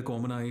പെൺപിള്ളേർ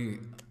കോമൺ ആയി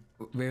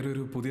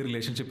വേറൊരു പുതിയ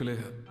റിലേഷൻഷിപ്പിൽ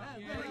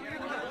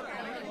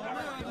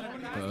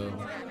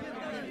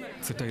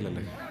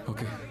സെറ്റായില്ലല്ലേ?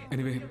 Okay,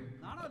 anyway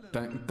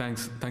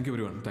thank you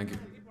everyone. Thank you.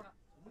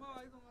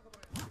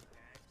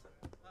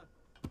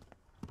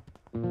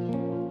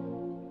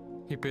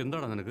 ഇപ്പൊ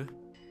എന്താടാ നിനക്ക്?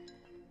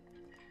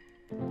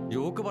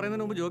 ജോക്ക്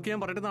പറയുന്നതിന് മുമ്പ് ജോക്ക് ചെയ്യാൻ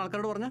പറയട്ടെന്ന്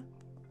ആൾക്കാരോട് പറഞ്ഞ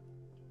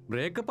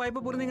ബ്രേക്കപ്പ് ആയപ്പോ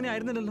പോലും ഇങ്ങനെ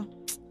ആയിരുന്നില്ലല്ലോ.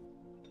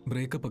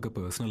 ബ്രേക്കപ്പ് ഒക്കെ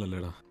പേഴ്സണൽ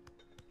അല്ലേടാ.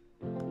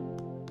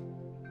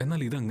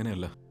 എന്നാൽ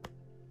ഇതങ്ങനെയല്ല.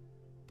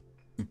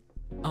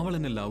 അവൾ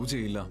എന്നെ ലവ്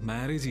ചെയ്യില്ല,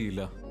 മാരേജ്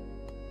ചെയ്യില്ല,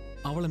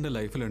 അവൾ എൻ്റെ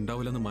ലൈഫിൽ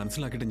ഉണ്ടാവില്ലെന്ന്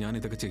മനസ്സിലാക്കിയിട്ട് ഞാൻ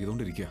ഇതൊക്കെ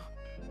ചെയ്തുകൊണ്ടിരിക്കുക.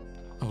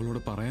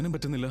 അവളോട് പറയാനും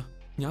പറ്റുന്നില്ല,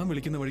 ഞാൻ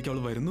വിളിക്കുന്ന വഴിക്ക്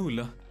അവൾ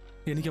വരുന്നുമില്ല,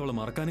 എനിക്ക് അവളെ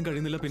മറക്കാനും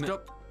കഴിയുന്നില്ല. പിന്നെ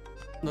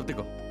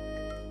നിർത്തിക്കോ.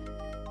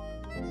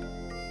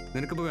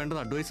 നിനക്കിപ്പോ വേണ്ടത്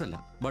അഡ്വൈസ് അല്ല,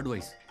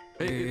 അഡ്വൈസ്.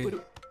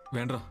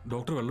 വേണ്ട,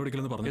 ഡോക്ടർ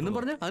വെള്ളമൊടിക്കലെന്ന് പറഞ്ഞു. എന്നും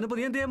പറഞ്ഞ അതിനിപ്പോ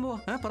നീ എന്ത് ചെയ്യാൻ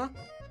പോവാ? പറ.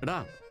 എടാ,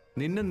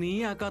 നിന്നെ നീ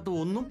ആക്കാത്ത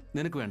ഒന്നും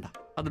നിനക്ക് വേണ്ട.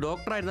 അത്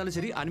ഡോക്ടർ ആയിരുന്നാലും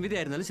ശരി, അൻവിത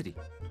ആയിരുന്നാലും ശരി.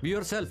 Be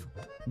your self,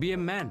 B a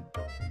man.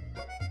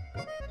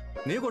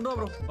 നീ കൊണ്ടുപോ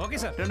ബ്രോ. Okay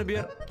sir. 2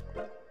 ബിയർ.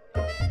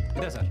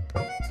 ഇതാ സാർ.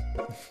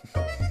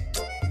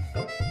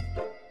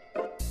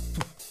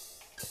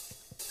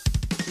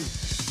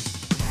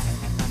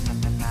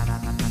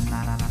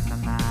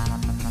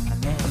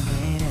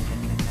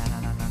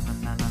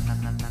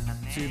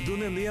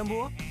 സിദ്ധുന്ന് എന്ത് ചെയ്യാൻ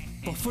പോവാ?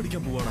 പഫ്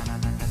അടിക്കാൻ പോവാടാ.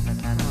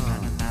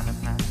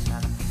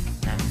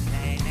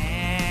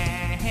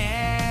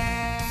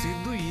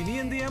 സിദ്ധു ഇനി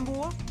എന്ത് ചെയ്യാൻ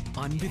പോവാ?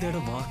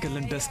 അൻവിതയുടെ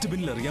വാക്കെല്ലാം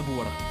ഡസ്റ്റ്ബിന്നിൽ എറിയാൻ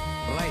പോവാടാ.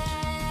 Right,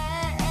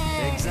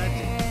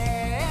 exactly.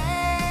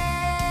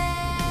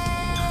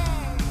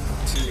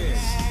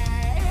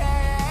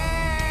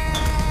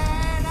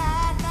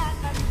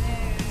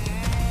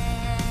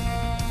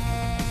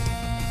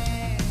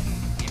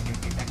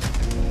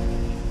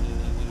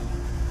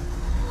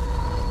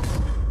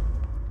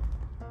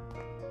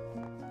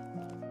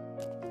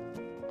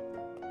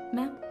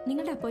 മാം,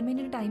 നിങ്ങളുടെ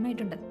അപ്പോയിന്റ്മെന്റിന് ടൈം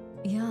ആയിട്ടുണ്ട്.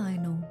 Yeah, I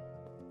know.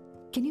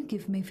 Can you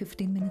give me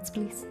 15 minutes,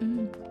 please?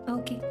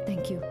 Okay.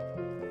 Thank you.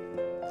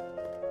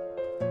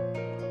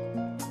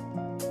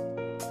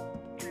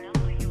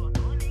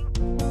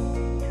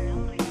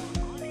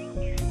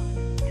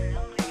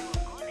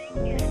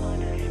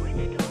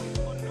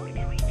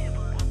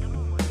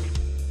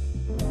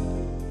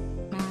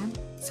 Ma'am,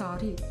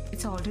 sorry,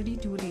 it's already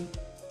too late.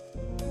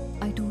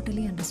 I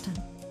totally understand.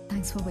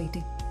 Thanks for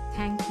waiting.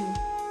 Thank you.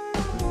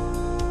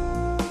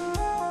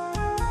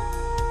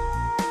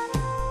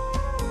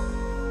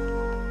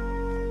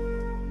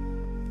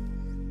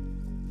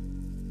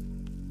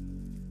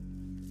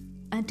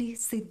 Anti,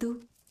 Sidhu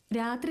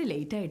രാത്രി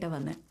late ആയിട്ടാ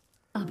വന്നെ.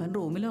 അവൻ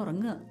റൂമിൽ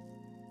ഉറങ്ങുക.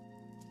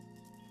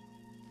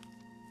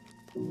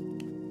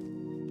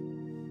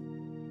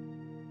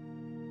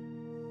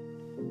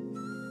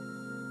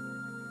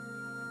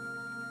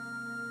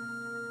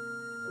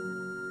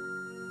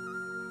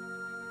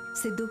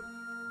 സിദ്ധു,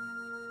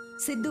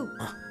 സിദ്ധു.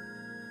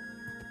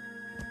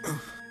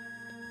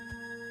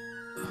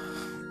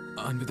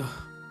 അൻവിത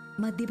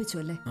മദ്യപിച്ചു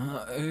അല്ലേ?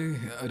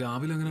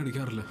 രാവിലെ അങ്ങനെ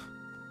അടിക്കാറില്ല,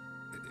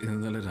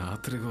 ഇന്നലെ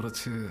രാത്രി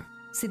കുറച്ച്.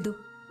 സിദ്ധു,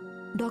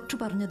 ഡോക്ടർ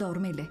പറഞ്ഞത്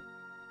ഓർമ്മയില്ലേ?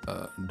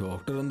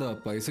 ഡോക്ടർ എന്താ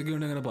പൈസയ്ക്ക്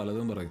വേണ്ടി അങ്ങനെ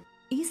പലതും പറയും.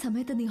 ഈ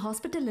സമയത്ത് നീ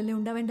ഹോസ്പിറ്റലിലല്ലേ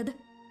ഉണ്ടാവേണ്ടത്,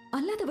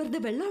 അല്ലാതെ വെറുതെ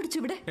വെള്ളം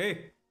അടിച്ചിവിടെ.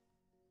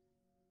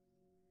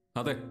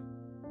 അതെ,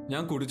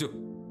 ഞാൻ കുടിച്ചു.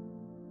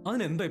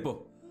 അതിനെന്താ ഇപ്പോ?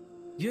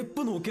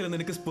 എപ്പോ നോക്കിയാലും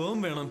നിനക്ക് സ്പേം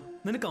വേണം,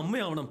 നിനക്ക്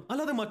അമ്മയാവണം,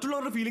 അല്ലാതെ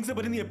മറ്റുള്ളവരുടെ ഫീലിങ്സിനെ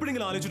പറ്റി നീ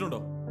എപ്പോഴെങ്കിലും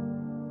ആലോചിച്ചിട്ടുണ്ടോ?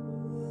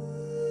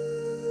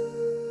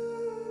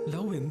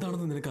 ലവ്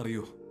എന്താണെന്ന്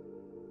നിനക്കറിയോ?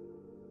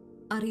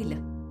 അറിയില്ല,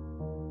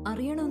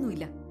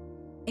 അറിയണമെന്നുമില്ല.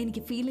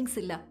 എനിക്ക് ഫീലിങ്സ്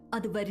ഇല്ല,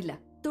 അത് വരില്ല.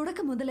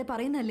 തുടക്കം മുതലേ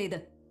പറയുന്നല്ലേ ഇത്,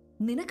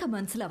 നിനക്ക്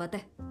മനസ്സിലാവാത്തെ.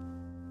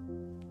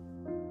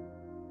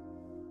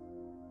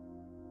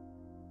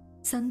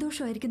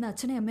 സന്തോഷമായിരിക്കുന്ന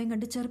അച്ഛനെ അമ്മയും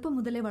കണ്ട് ചെറുപ്പം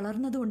മുതലേ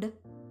വളർന്നതുകൊണ്ട്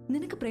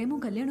നിനക്ക്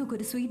പ്രേമവും കല്യാണവും ഒക്കെ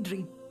ഒരു സ്വീറ്റ്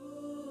ഡ്രീം.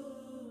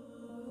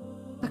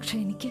 പക്ഷെ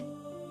എനിക്ക്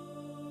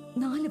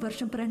 4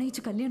 വർഷം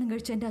പ്രണയിച്ച് കല്യാണം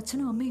കഴിച്ച എന്റെ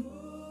അച്ഛനും അമ്മയും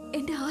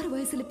എന്റെ 6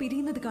 വയസ്സിൽ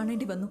പിരിയുന്നത്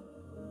കാണേണ്ടി വന്നു.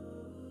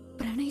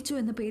 പ്രണയിച്ചു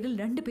എന്ന പേരിൽ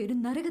 2 പേരും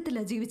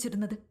നരകത്തിലാ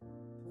ജീവിച്ചിരുന്നത്.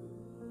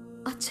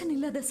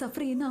 അച്ഛനില്ലാതെ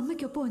സഫർ ചെയ്യുന്ന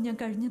അമ്മയ്ക്കൊപ്പമാണ് ഞാൻ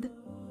കഴിഞ്ഞത്.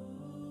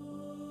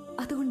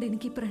 അതുകൊണ്ട്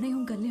എനിക്ക്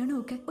പ്രണയവും കല്യാണവും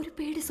ഒക്കെ ഒരു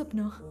പേടി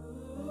സ്വപ്നമാ.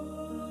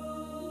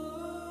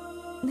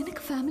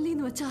 നിനക്ക് ഫാമിലി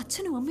എന്ന് വെച്ചാൽ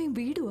അച്ഛനും അമ്മയും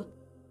വീടുവാ,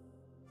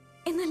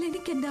 എന്നാൽ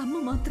എനിക്ക് എന്റെ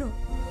അമ്മ മാത്രം.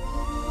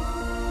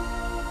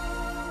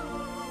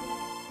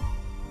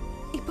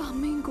 ഇപ്പൊ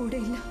അമ്മയും കൂടെ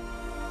ഇല്ല.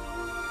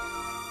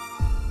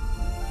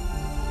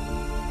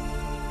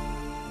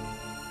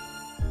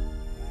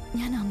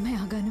 ഞാൻ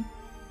അമ്മയാകാനും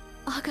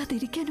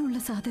ആകാതിരിക്കാനുമുള്ള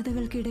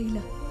സാധ്യതകൾക്കിടയില്ല.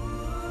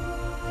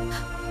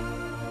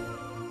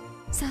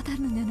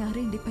 സാധാരണ ഞാൻ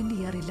ആരെയും ഡിപ്പെൻഡ്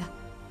ചെയ്യാറില്ല.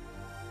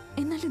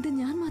 എന്നാൽ ഇത്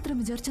ഞാൻ മാത്രം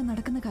വിചാരിച്ച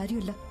നടക്കുന്ന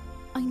കാര്യമല്ല.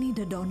 I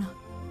need A donor.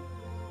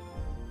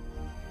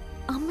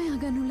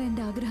 അമ്മയാകാനുള്ള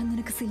എന്റെ ആഗ്രഹം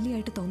നിനക്ക്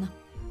സില്ലിയായിട്ട് തോന്നാം.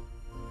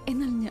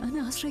 എന്നാൽ ഞാൻ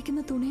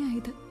ആശ്രയിക്കുന്ന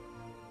തുണയായത്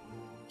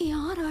ഈ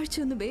 6 ആഴ്ച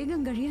ഒന്ന്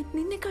വേഗം കഴിയാൻ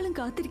നിന്നെക്കാളും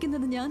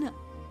കാത്തിരിക്കുന്നത് ഞാനാ.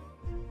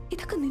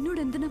 ഇതൊക്കെ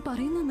നിന്നോട് എന്തിനാ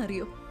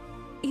പറയുന്നറിയോ?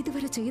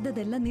 ഇതുവരെ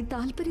ചെയ്തതെല്ലാം നീ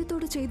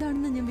താല്പര്യത്തോടെ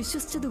ചെയ്താണെന്ന് ഞാൻ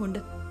വിശ്വസിച്ചതുകൊണ്ട്.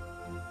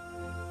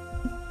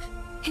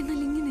 എന്നാൽ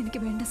ഇങ്ങനെ എനിക്ക്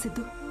വേണ്ട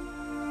Sidhu.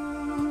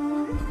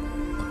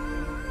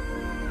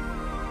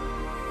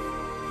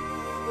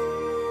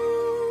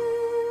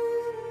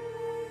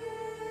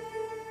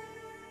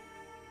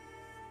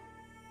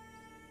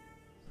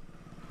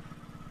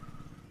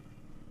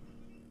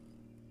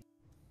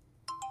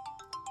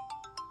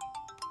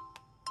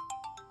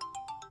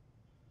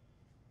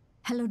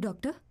 Hello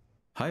doctor.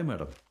 Hi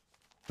madam,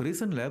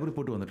 recent lab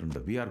report വന്നിട്ടുണ്ട്.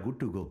 V are good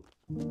to go.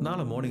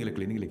 നാളെ മോർണിംഗിലെ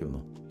ക്ലിനിക്കിലേക്ക്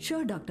വന്നു.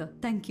 Sure doctor,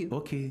 thank you.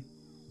 Okay.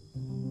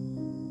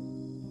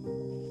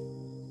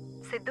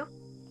 Sidhu,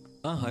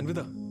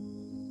 Anvitha,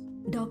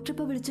 doctor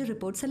ഇപ്പൊ വിളിച്ച്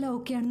റിപ്പോർട്ട്സ് എല്ലാം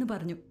ഓക്കെ ആണെന്ന്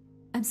പറഞ്ഞു.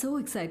 I M so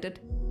excited.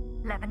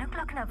 11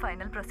 o'clock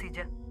final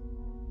procedure.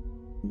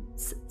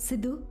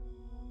 Sidhu,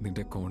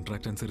 നിന്റെ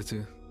കോൺട്രാക്ട് അനുസരിച്ച്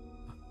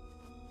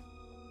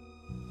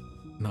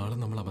നാളെ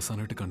നമ്മൾ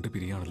അവസാനമായിട്ട് കണ്ടു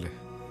പിരിയാണല്ലേ?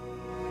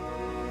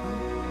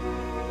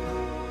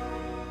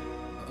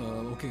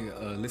 ഓക്കെ,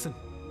 ലിസൺ,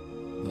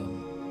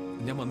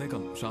 ഞാൻ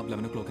വന്നേക്കാം sharp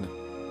 11 o'clock.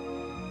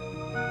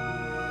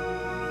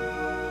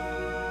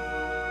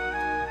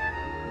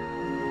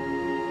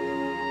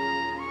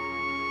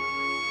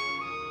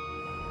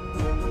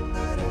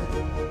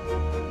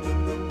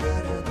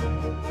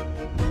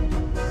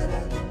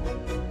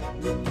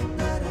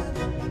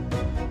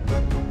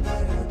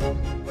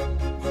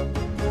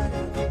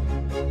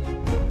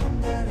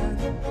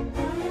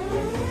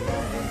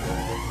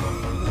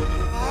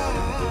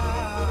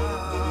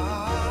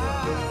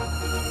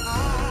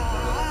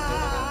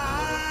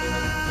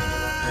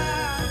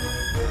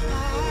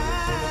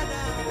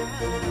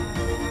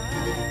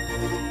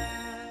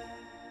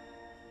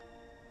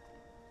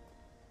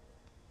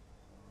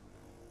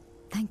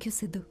 Thank you,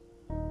 Sidhu.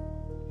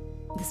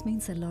 This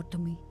means a lot to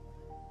me.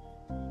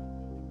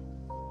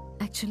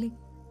 Actually,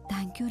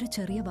 thank you ഒരു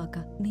ചെറിയ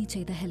വാക്കാ നീ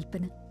ചെയ്ത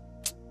ഹെൽപ്പിന്.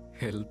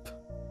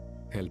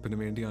 ഹെൽപ്പിന്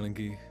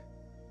വേണ്ടിയാണെങ്കിൽ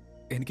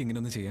എനിക്ക്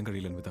ഇങ്ങനെയൊന്നും ചെയ്യാൻ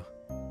കഴിയില്ല അൻവിത.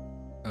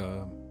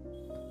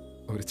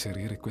 ഒരു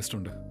ചെറിയ റിക്വസ്റ്റ്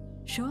ഉണ്ട്.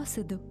 Sure,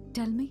 Sidhu.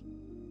 Tell me.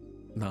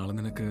 നാളെ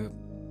നിനക്ക്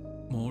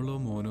മോളോ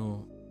മോനോ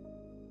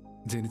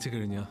ജനിച്ചു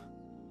കഴിഞ്ഞാൽ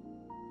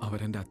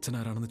അവരെൻ്റെ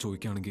അച്ഛനാരാണെന്ന്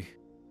ചോദിക്കുകയാണെങ്കിൽ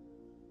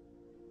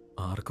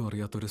ആർക്കും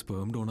അറിയാത്തൊരു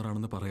സ്പേം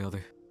ഡോണറാണെന്ന്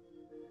പറയാതെ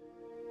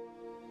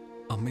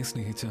അമ്മയെ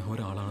സ്നേഹിച്ച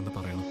ഒരാളാണെന്ന്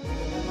പറയണം.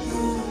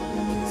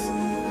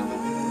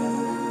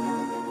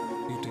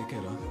 You take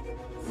care, huh?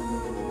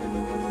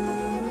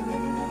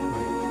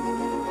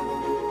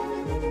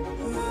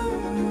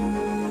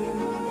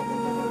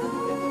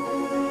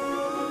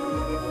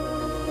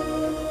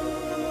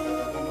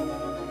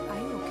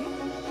 Are you okay?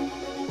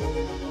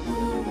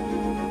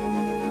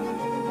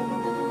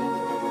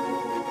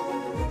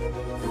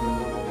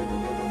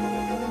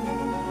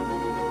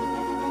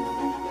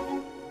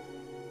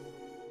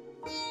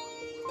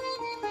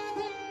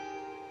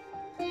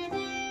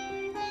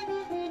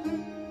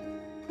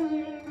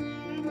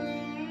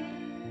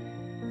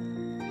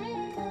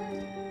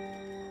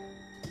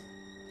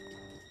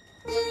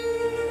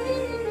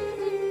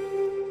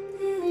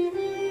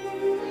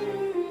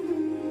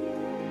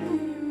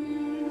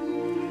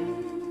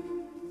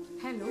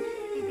 Hello.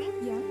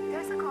 Yeah.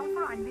 There's a call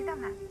for Anvita,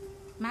 ma'am.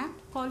 Ma'am,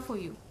 call for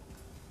you.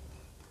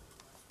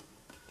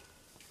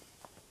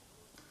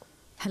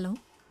 Hello.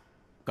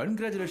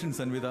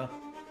 Congratulations Anvitha,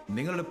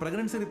 നിങ്ങളുടെ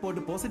പ്രഗ്നൻസി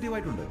റിപ്പോർട്ട് പോസിറ്റീവ്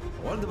ആയിട്ടുണ്ട്.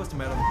 All the best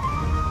madam.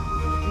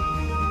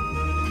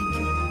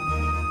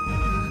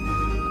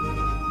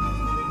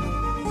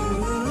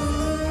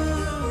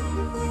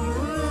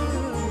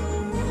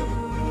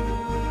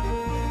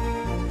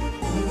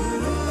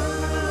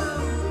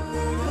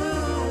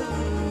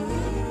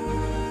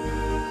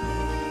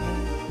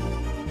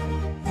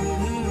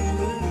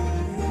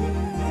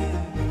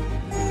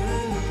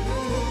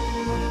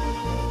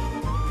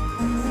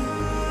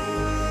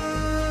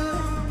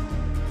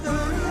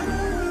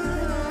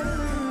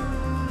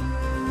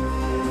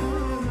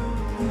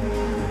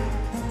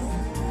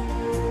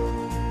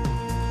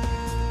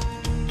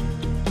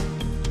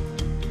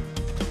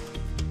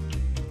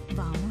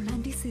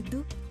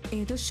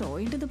 ഏതോ ഷോ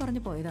ഉണ്ടെന്ന്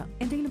പറഞ്ഞു പോയതാ.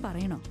 എന്തെങ്കിലും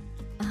പറയണോ?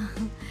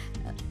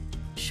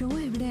 ഷോ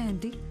എവിടെയാ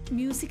ആന്റി?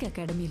 മ്യൂസിക്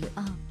അക്കാഡമിയിൽ.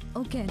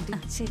 Okay aunty.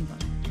 ശരി.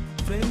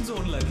 ഫ്രണ്ട്സ്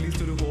സോണിൽ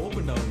അറ്റ്ലീസ്റ്റ് ഒരു ഹോപ്പ്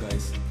ഉണ്ടാവും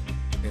ഗൈസ്.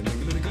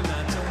 എന്തെങ്കിലും ഒരിക്കലും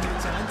മാച്ച് ആവാൻ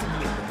ചാൻസ്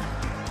ഇല്ല.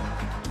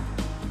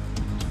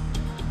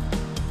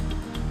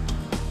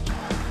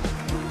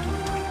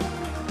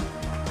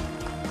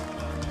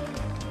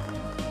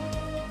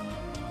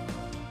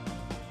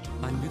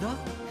 അൻവിത,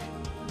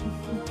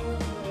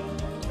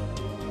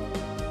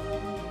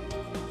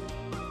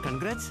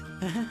 കൺഗ്രാറ്റ്സ്.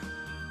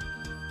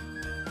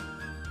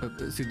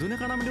 സിദ്ധുവിനെ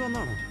കാണാൻ വേണ്ടി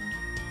വന്നാണോ?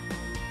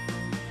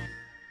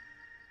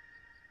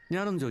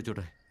 ഞാനൊന്ന്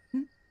ചോദിച്ചോട്ടെ,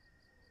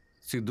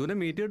 സിദ്ധുവിനെ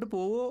മീറ്റ് ചെയ്തിട്ട്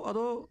പോവോ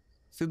അതോ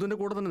സിദ്ധുവിൻ്റെ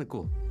കൂടെ തന്നെ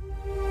നിൽക്കുമോ?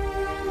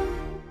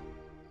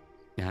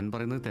 ഞാൻ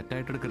പറയുന്നത്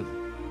തെറ്റായിട്ട് എടുക്കരുത്.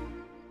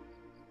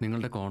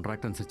 നിങ്ങളുടെ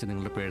കോൺട്രാക്ട് അനുസരിച്ച്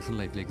നിങ്ങളുടെ പേഴ്സണൽ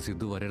ലൈഫിലേക്ക്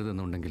സിദ്ധു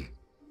വരരുതെന്നുണ്ടെങ്കിൽ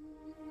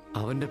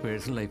അവൻ്റെ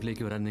പേഴ്സണൽ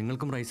ലൈഫിലേക്ക് വരാൻ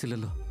നിങ്ങൾക്കും റൈറ്റ്സ്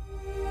ഇല്ലല്ലോ.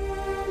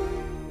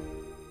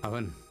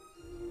 അവൻ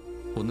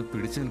ഒന്ന്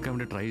പിടിച്ചു നിൽക്കാൻ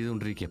വേണ്ടി ട്രൈ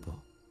ചെയ്തുകൊണ്ടിരിക്കുകയപ്പോൾ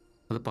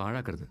അത്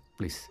പാഴാക്കരുത്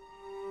പ്ലീസ്.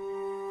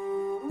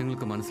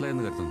 നിങ്ങൾക്ക്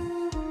മനസ്സിലായെന്ന് കരുതുന്നു.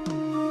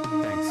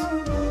 താങ്ക്സ്.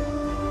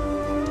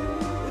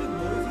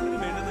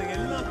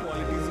 എല്ലാ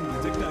ക്വാളിറ്റീസും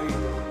റിജക്റ്റ് ആയി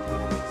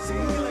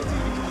സിംഗിൾ ആയി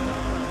ജീവിക്കുന്ന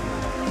ഒരാളാണ്.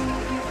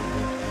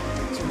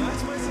 So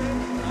that's my say.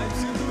 I'm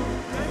Sidhu.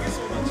 Thank you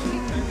so much.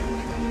 Thank you.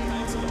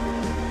 Thanks a lot.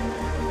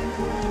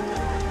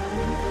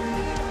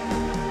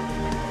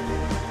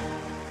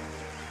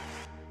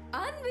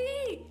 Anvi,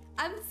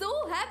 I'm so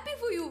happy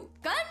for you.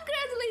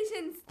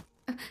 Congratulations.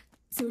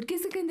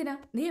 Suitcase ഒക്കെ എന്തിനാ?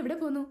 നീ എവിടെ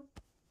പോന്നു?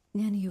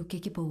 ഞാൻ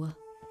UK പോവാ.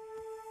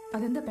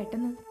 അതെന്താ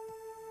പെട്ടെന്ന്?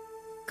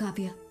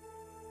 കാവ്യ,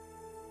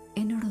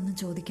 എന്നോടൊന്നും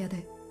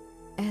ചോദിക്കാതെ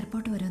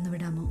എയർപോർട്ട് വരെ ഒന്ന്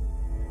വിടാമോ?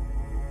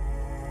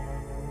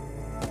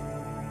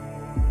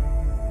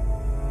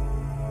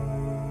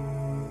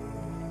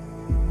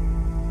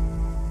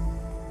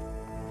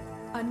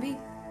 അൻവി,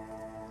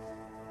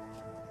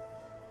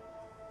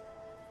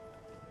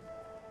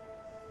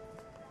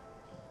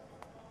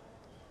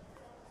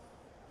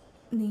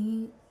 നീ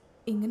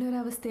ഇങ്ങനെ ഒരു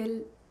അവസ്ഥയിൽ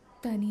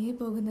തനിയെ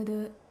പോകുന്നത്?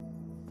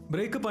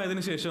 ബ്രേക്കപ്പ്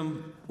ആയതിനു ശേഷം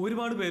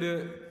ഒരുപാട് പേര്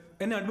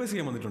എന്നെ അഡ്വൈസ്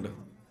ചെയ്യാൻ വന്നിട്ടുണ്ട്.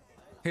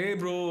 ഹേ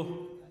bro,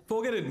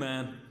 forget it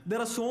man,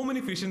 there are so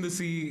many fish in the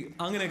sea,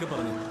 അങ്ങനെയൊക്കെ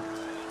പറഞ്ഞു.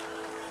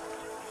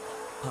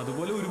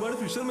 അതുപോലെ ഒരുപാട്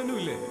ഫിഷർമെനും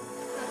ഇല്ലേ?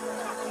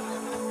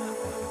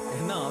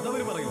 എന്നാ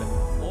അതവർ പറയില്ല.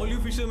 All you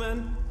fishermen,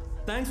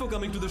 thanks for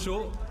coming to the show.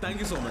 Thank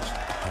you so much.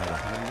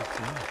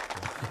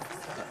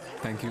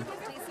 Thank you.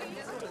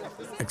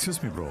 Excuse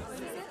me bro,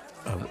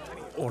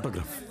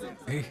 autograph.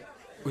 ഏയ്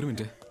ഒരു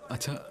മിനിറ്റ്.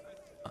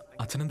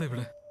 അച്ഛനെന്താ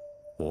ഇവിടെ?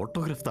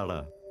 ഓട്ടോഗ്രാഫ് താടാ.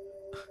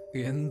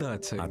 എന്താ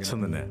അച്ഛൻ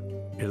തന്നെ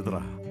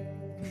എഴുതറാ.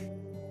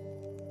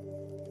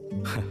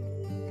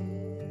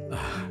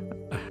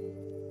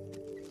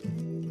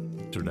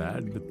 To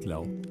dad with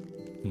love.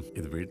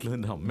 ഇത് വീട്ടിൽ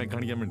നിന്റെ അമ്മയെ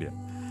കാണിക്കാൻ വേണ്ടിയാ.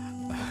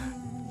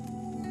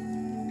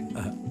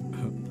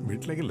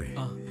 വീട്ടിലേക്കല്ലേ?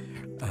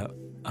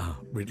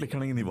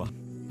 വീട്ടിലേക്കാണെങ്കിൽ നീ വാ.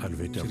 I'll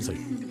wait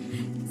outside.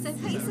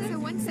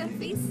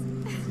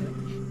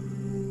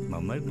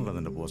 നന്നായിട്ടുണ്ടോ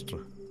നിന്റെ പോസ്റ്റർ?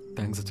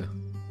 താങ്ക്സ് അച്ഛാ.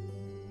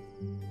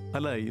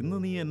 അല്ല, ഇന്ന്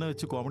നീ എന്നെ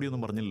വെച്ച് കോമഡി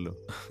ഒന്നും പറഞ്ഞില്ലല്ലോ.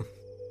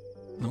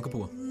 നമുക്ക്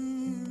പോവാം.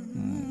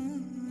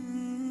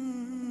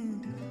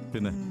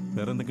 പിന്നെ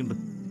വേറെ എന്തൊക്കെയുണ്ട്?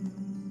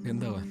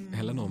 എന്താവാൻ,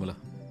 എല്ലാം നോർമലാ.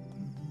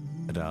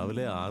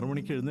 രാവിലെ 6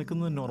 മണിക്ക്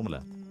എഴുന്നേക്കുന്നത് നോർമലാ.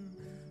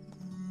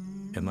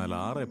 എന്നാൽ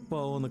 6 എപ്പോ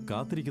ആവുമെന്ന്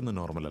കാത്തിരിക്കുന്നത്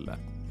നോർമലല്ല.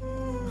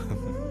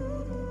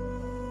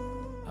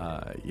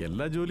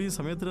 എല്ലാ ജോലിയും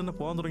സമയത്ത് തന്നെ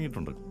പോകാൻ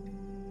തുടങ്ങിയിട്ടുണ്ട്.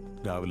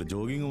 രാവിലെ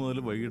ജോഗിങ് മുതൽ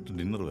വൈകിട്ട്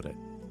ഡിന്നർ വരെ.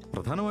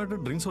 പ്രധാനമായിട്ട്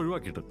ഡ്രിങ്ക്സ്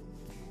ഒഴിവാക്കിയിട്ട്.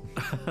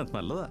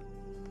 നല്ലതാ.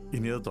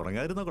 ഇനി അത്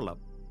തുടങ്ങാതിരുന്ന കൊള്ളാം.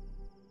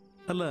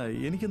 അല്ല,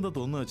 എനിക്കെന്താ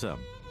തോന്നുന്നു വെച്ചാ,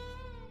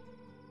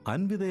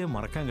 അൻവിതയെ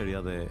മറക്കാൻ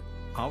കഴിയാതെ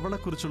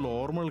അവളെക്കുറിച്ചുള്ള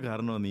ഓർമ്മകൾ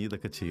കാരണമാണ് നീ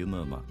ഇതൊക്കെ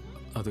ചെയ്യുന്നതെന്നാ.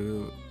 അത്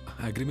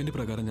അഗ്രിമെന്റ്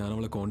പ്രകാരം ഞാൻ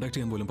അവളെ കോണ്ടാക്ട്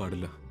ചെയ്യാൻ പോലും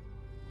പാടില്ല.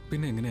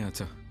 പിന്നെ എങ്ങനെയാ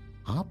അച്ഛാ?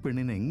 ആ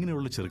പെണ്ണിന്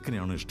എങ്ങനെയുള്ള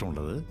ചെറുക്കനെയാണോ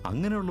ഇഷ്ടമുള്ളത്,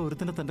 അങ്ങനെയുള്ള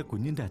ഒരുത്തനെ തന്റെ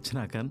കുഞ്ഞിന്റെ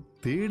അച്ഛനാക്കാൻ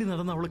തേടി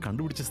നടന്ന് അവളെ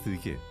കണ്ടുപിടിച്ച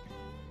സ്ഥിതിക്ക്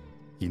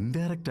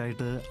ഇൻഡയറക്റ്റ്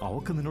ആയിട്ട്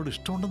അവൾക്ക് നിന്നോട്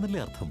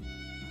ഇഷ്ടമുണ്ടെന്നല്ലേ അർത്ഥം?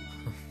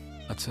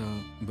 അച്ഛാ,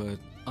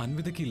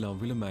 അൻവിതയ്ക്ക്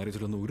ലവിലും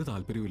മാരേജിലൊന്നും ഒരു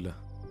താല്പര്യമില്ല.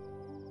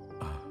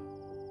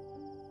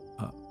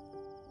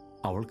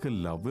 അവൾക്ക്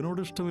ലവിനോട്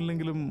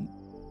ഇഷ്ടമില്ലെങ്കിലും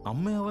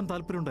അമ്മയാവാൻ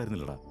താല്പര്യം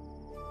ഉണ്ടായിരുന്നില്ലടാ.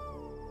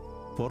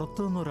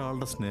 പുറത്തു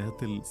നിന്നൊരാളുടെ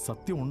സ്നേഹത്തിൽ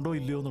സത്യം ഉണ്ടോ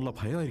ഇല്ലയോ എന്നുള്ള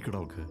ഭയമായിരിക്കണം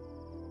അവൾക്ക്.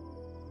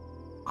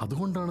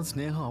 അതുകൊണ്ടാണ്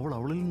സ്നേഹം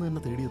അവളിൽ നിന്ന്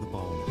തന്നെ തേടിയത്.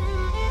 പാവം.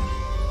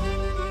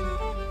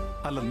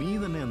 അല്ല, നീ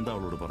തന്നെ എന്താ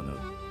അവളോട്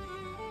പറഞ്ഞത്?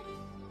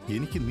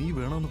 എനിക്ക് നീ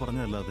വേണമെന്ന്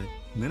പറഞ്ഞതല്ലാതെ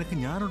നിനക്ക്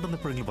ഞാനുണ്ടെന്ന്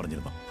എപ്പോഴെങ്കിലും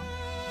പറഞ്ഞിരുന്നോ?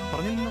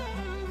 പറഞ്ഞില്ലല്ലോ.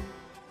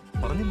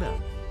 പറഞ്ഞില്ല,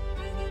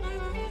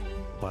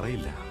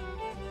 പറയില്ല.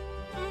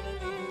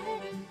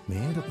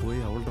 നേരെ പോയി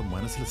അവളുടെ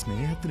മനസ്സിലെ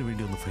സ്നേഹത്തിന്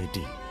വേണ്ടി ഒന്ന് ഫൈറ്റ്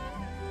ചെയ്യും.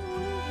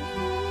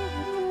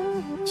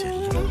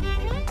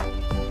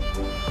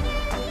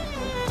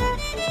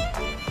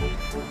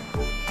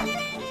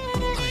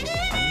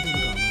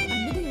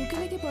 അൻവിത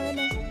യുകെയിലേക്ക്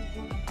പോയാലോ?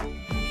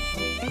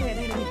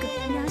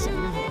 ഞാൻ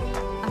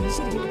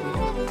ശരി.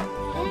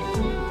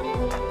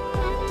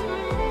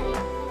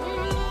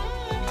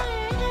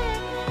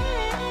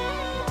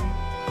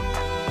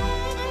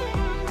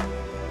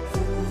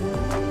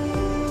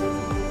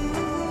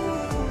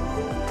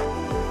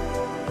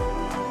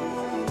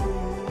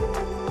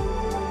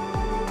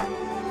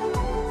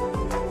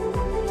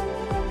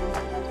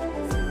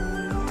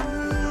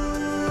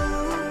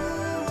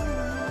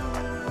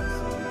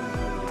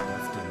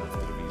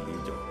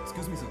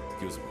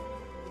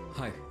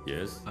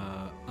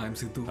 I'm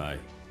Sidhu. Hi.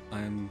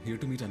 I am here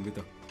to meet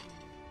Anvita.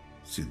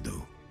 Sidhu.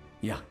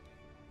 യാ,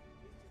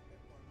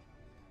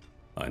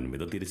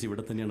 അൻവിത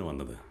തിരിച്ചിവിടെ തന്നെയാണ്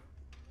വന്നത്.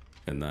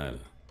 എന്നാൽ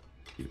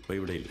ഇപ്പൊ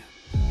ഇവിടെ ഇല്ല.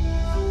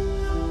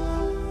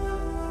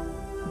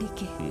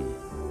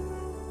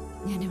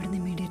 ഞാൻ ഇവിടെ നിന്ന്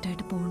ഇമ്മീഡിയറ്റ്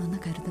ആയിട്ട് പോകണമെന്ന്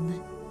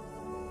കരുതുന്നത്.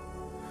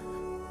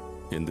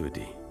 എന്തു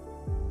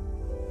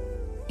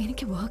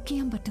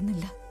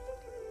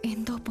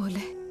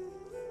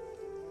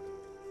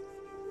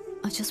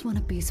I just want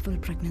a peaceful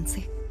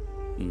pregnancy.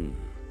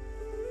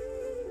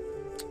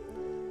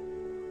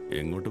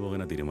 എങ്ങോട്ട്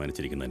പോകാനാ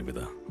തീരുമാനിച്ചിരിക്കുന്ന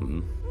അൻവിത?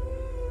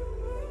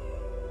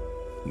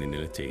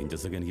 നിന്നിലെ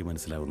ചേഞ്ചസ് ഒക്കെ എനിക്ക്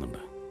മനസ്സിലാവുന്നുണ്ട്.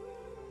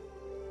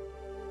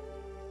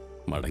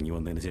 മടങ്ങി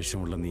വന്നതിന്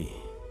ശേഷമുള്ള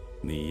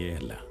നീയേ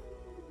അല്ല.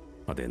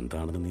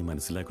 അതെന്താണെന്ന് നീ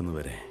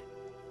മനസ്സിലാക്കുന്നതുവരെ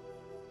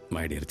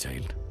മൈ ഡിയർ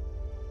ചൈൽഡ്,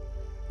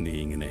 നീ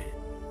ഇങ്ങനെ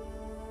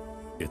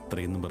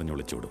എത്രയെന്നും പറഞ്ഞ്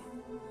ഒളിച്ചോടും.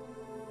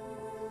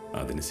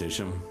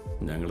 അതിനുശേഷം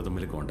ഞങ്ങൾ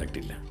തമ്മിൽ കോണ്ടാക്ട്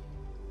ഇല്ല.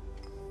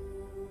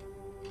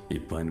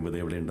 ഇപ്പം അൻപത്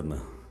എവിടെയുണ്ടെന്ന്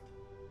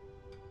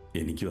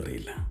എനിക്കും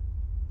അറിയില്ല.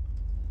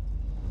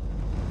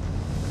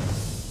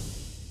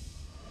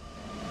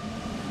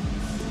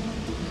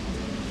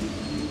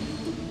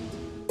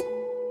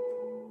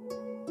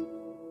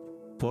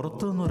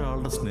 പുറത്തു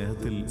നിന്നൊരാളുടെ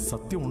സ്നേഹത്തിൽ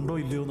സത്യമുണ്ടോ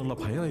ഇല്ലയോ എന്നുള്ള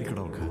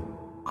ഭയമായിരിക്കണം അവൾക്ക്.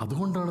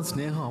 അതുകൊണ്ടാണ്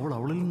സ്നേഹം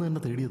അവളിൽ നിന്ന്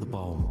തന്നെ തേടിയത്.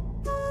 പാവം.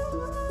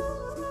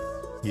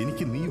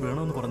 എനിക്ക് നീ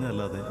വേണമെന്ന്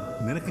പറഞ്ഞതല്ലാതെ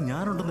നിനക്ക്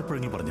ഞാനുണ്ടെന്ന്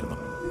എപ്പോഴെങ്കിലും പറഞ്ഞിരുന്നോ?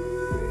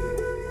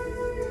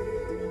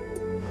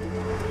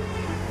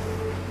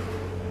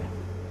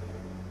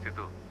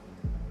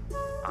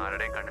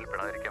 ആരുടെയും കണ്ണിൽ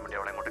പെടാതിരിക്കാൻ വേണ്ടി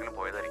അവളെ എങ്ങോട്ടെങ്കിലും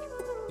പോയതായിരിക്കും.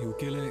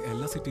 UK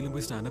എല്ലാ സിറ്റിയിലും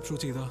പോയി സ്റ്റാൻഡപ്പ് ഷോ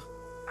ചെയ്താ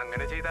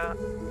അങ്ങനെ ചെയ്താ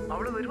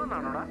അവള്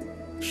വരുമെന്നാണോടാ?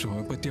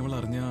 ഷോയെ പറ്റി അവൾ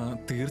അറിഞ്ഞാ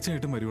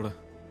തീർച്ചയായിട്ടും വരൂടാ.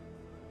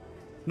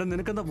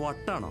 നിനക്കെന്താ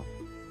വട്ടാണോ?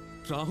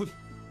 രാഹുൽ,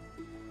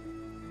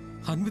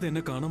 അൻവിത്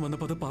എന്നെ കാണാൻ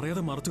വന്നപ്പോ അത്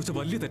പറയാതെ മറച്ചു വെച്ച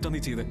വലിയ തെറ്റാ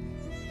നീ ചെയ്തേ.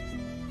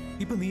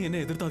 ഇപ്പൊ നീ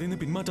എന്നെ എതിർത്ത് അതിൽ നിന്ന്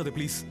പിന്മാറ്റാതെ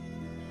പ്ലീസ്.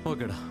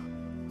 ഓക്കേടാ,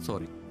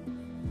 sorry.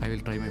 I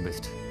will try my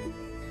best.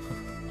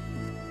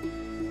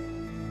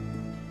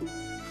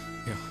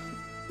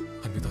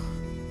 Anvitha,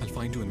 I'll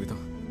find you, Anvitha.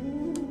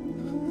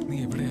 നീ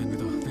എവിടെയാ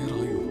Anvitha? Where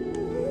are you?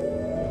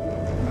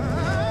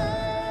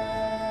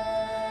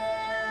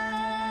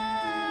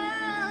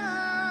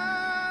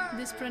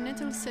 This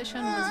prenatal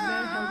session was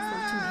very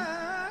helpful to me.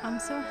 I'm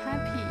so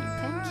happy.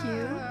 Thank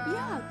you.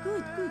 Yeah,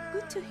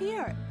 good to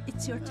hear.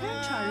 It's your turn,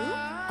 Charu.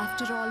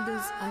 After all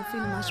this, I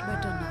feel much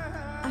better now.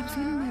 I'm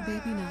feeling my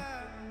baby now.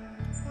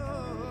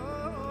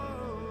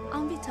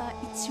 Amrita,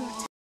 it's your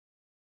turn.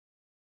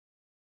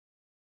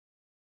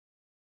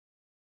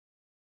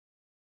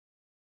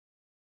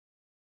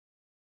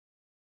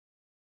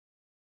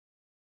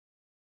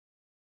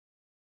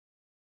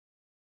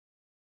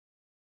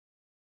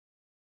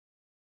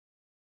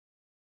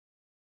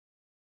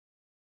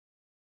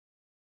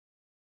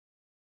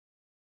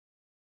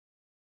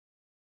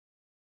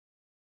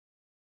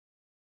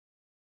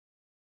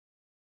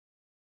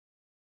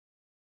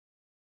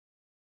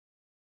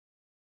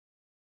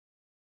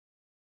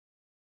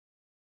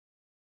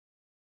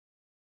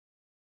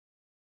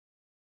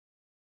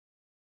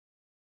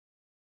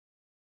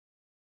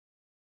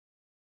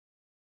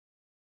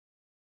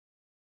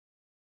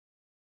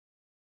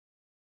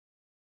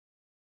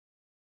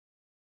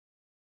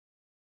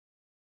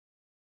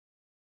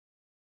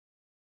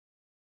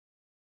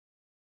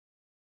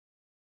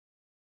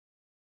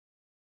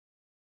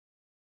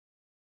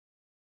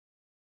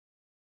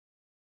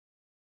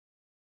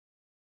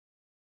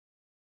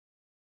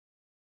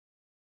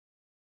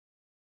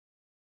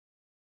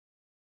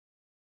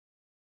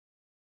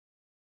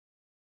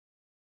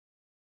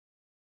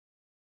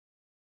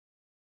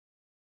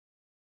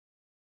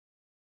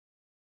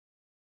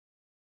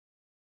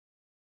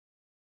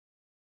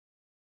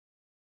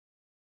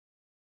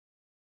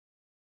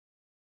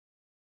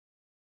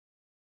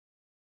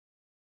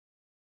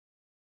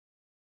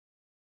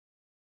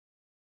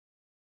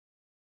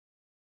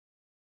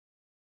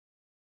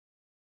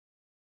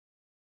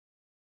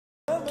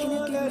 Can you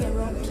give me a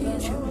rope,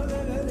 please?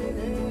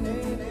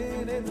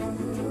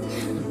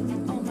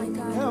 Oh my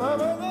God.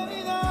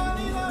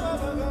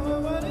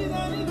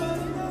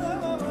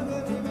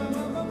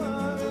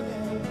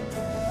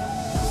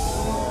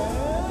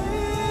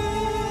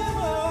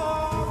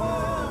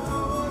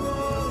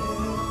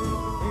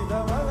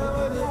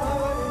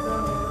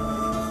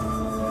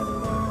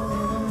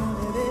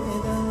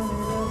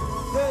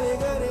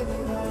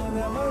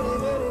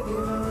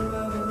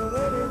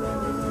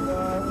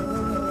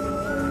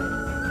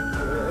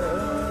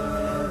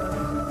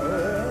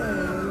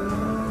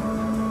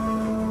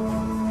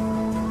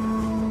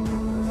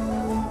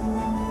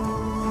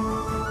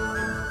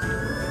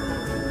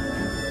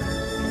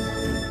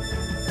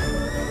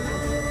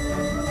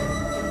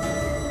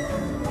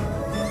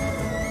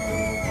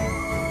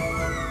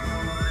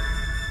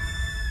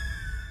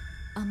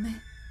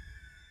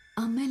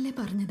 അമ്മയല്ലേ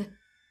പറഞ്ഞത്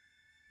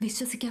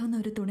വിശ്വസിക്കാവുന്ന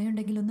ഒരു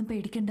തുണയുണ്ടെങ്കിൽ ഒന്നും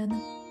പേടിക്കണ്ടെന്ന്?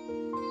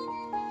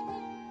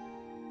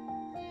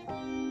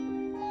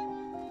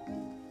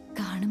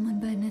 കാണും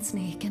മുൻപ് എന്നെ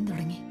സ്നേഹിക്കാൻ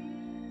തുടങ്ങി.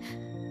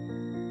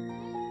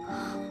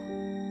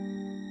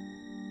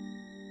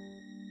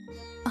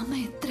 അമ്മ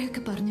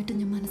എത്രയൊക്കെ പറഞ്ഞിട്ട്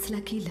ഞാൻ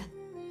മനസ്സിലാക്കിയില്ല.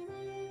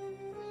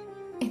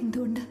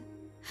 എന്തുകൊണ്ട്?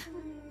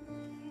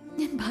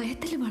 ഞാൻ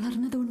ഭയത്തിൽ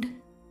വളർന്നതുകൊണ്ട്.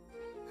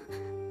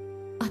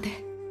 അതെ,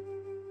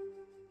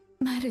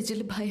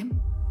 മാരേജിൽ ഭയം,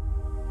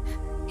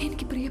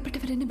 എനിക്ക്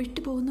പ്രിയപ്പെട്ടവരെന്നെ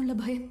വിട്ടുപോകുന്നുള്ള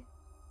ഭയം,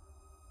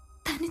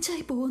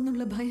 തനിച്ചായി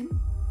പോകുന്നുള്ള ഭയം,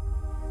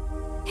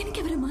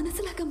 എനിക്കവരെ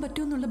മനസ്സിലാക്കാൻ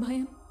പറ്റുമെന്നുള്ള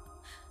ഭയം.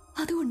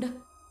 അതുകൊണ്ട്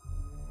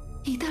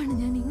ഇതാണ്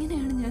ഞാൻ,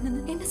 ഇങ്ങനെയാണ്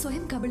ഞാനെന്ന് എന്നെ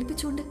സ്വയം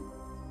കബളിപ്പിച്ചുകൊണ്ട്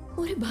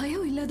ഒരു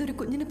ഭയവും ഇല്ലാതെ ഒരു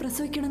കുഞ്ഞിനെ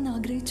പ്രസവിക്കണമെന്ന്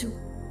ആഗ്രഹിച്ചു.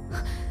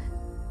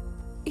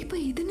 ഇപ്പൊ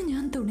ഇതിന്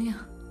ഞാൻ തുണയാ.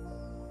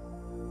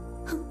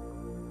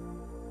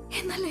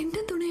 എന്നാൽ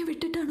എന്റെ തുണയെ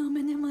വിട്ടിട്ടാണോ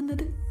അമ്മ ഞാൻ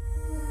വന്നത്?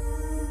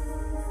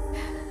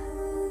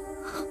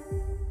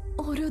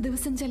 ഓരോ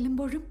ദിവസം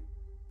ചെല്ലുമ്പോഴും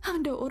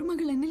അവന്റെ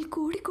ഓർമ്മകൾ എന്നിൽ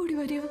കൂടിക്കൂടി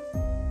വരിക.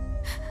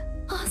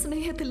 ആ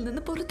സ്നേഹത്തിൽ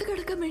നിന്ന് പുറത്തു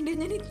കടക്കാൻ വേണ്ടി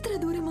ഞാൻ ഇത്ര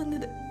ദൂരം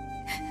വന്നത്.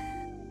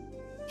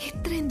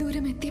 ഇത്രയും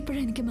ദൂരം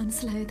എത്തിയപ്പോഴാണ് എനിക്ക്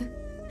മനസ്സിലായത്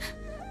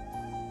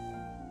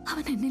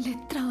അവൻ എന്നിൽ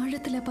എത്ര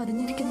ആഴത്തിലാ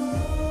പതിഞ്ഞിരിക്കുന്നത്.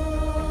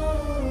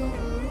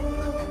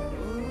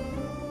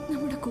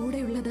 നമ്മുടെ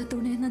കൂടെയുള്ളതാ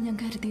തുണയെന്നാ ഞാൻ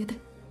കരുതിയത്.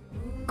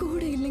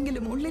 കൂടെ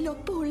ഇല്ലെങ്കിലും ഉള്ളിൽ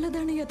ഒപ്പം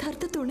ഉള്ളതാണ്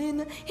യഥാർത്ഥ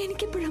തുണയെന്ന്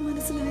എനിക്കിപ്പോഴാണ്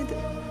മനസ്സിലായത്.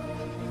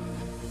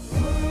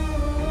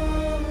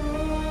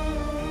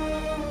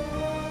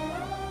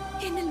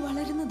 എന്നിൽ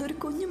വളരുന്നത് ഒരു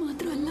കുഞ്ഞു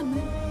മാത്രമല്ല അമ്മ,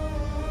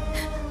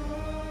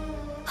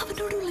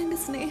 അവനോടുള്ള എന്റെ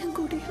സ്നേഹം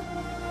കൂടിയാണ്.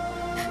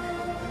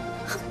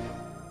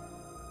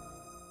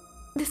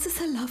 This is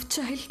a love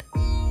child.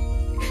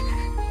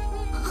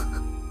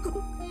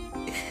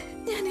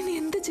 ഞാൻ ഇനി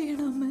എന്ത്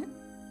ചെയ്യണം അമ്മ?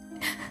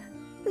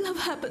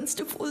 Love happens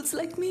to fools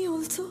like me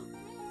also.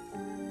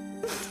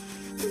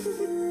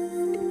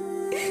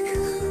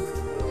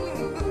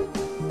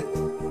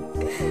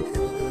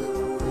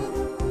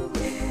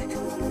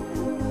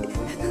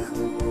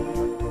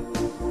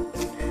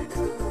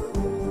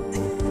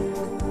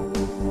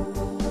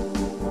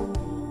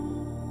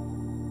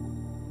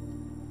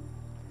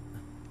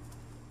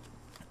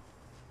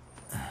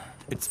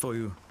 It's for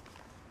you.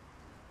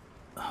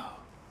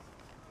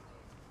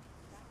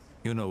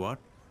 You know what?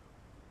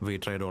 We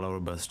tried all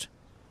our best.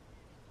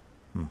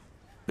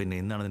 പിന്നെ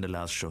ഇന്നാണ് നിന്റെ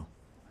last show.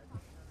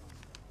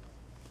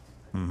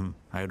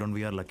 I don't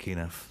we are lucky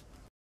enough.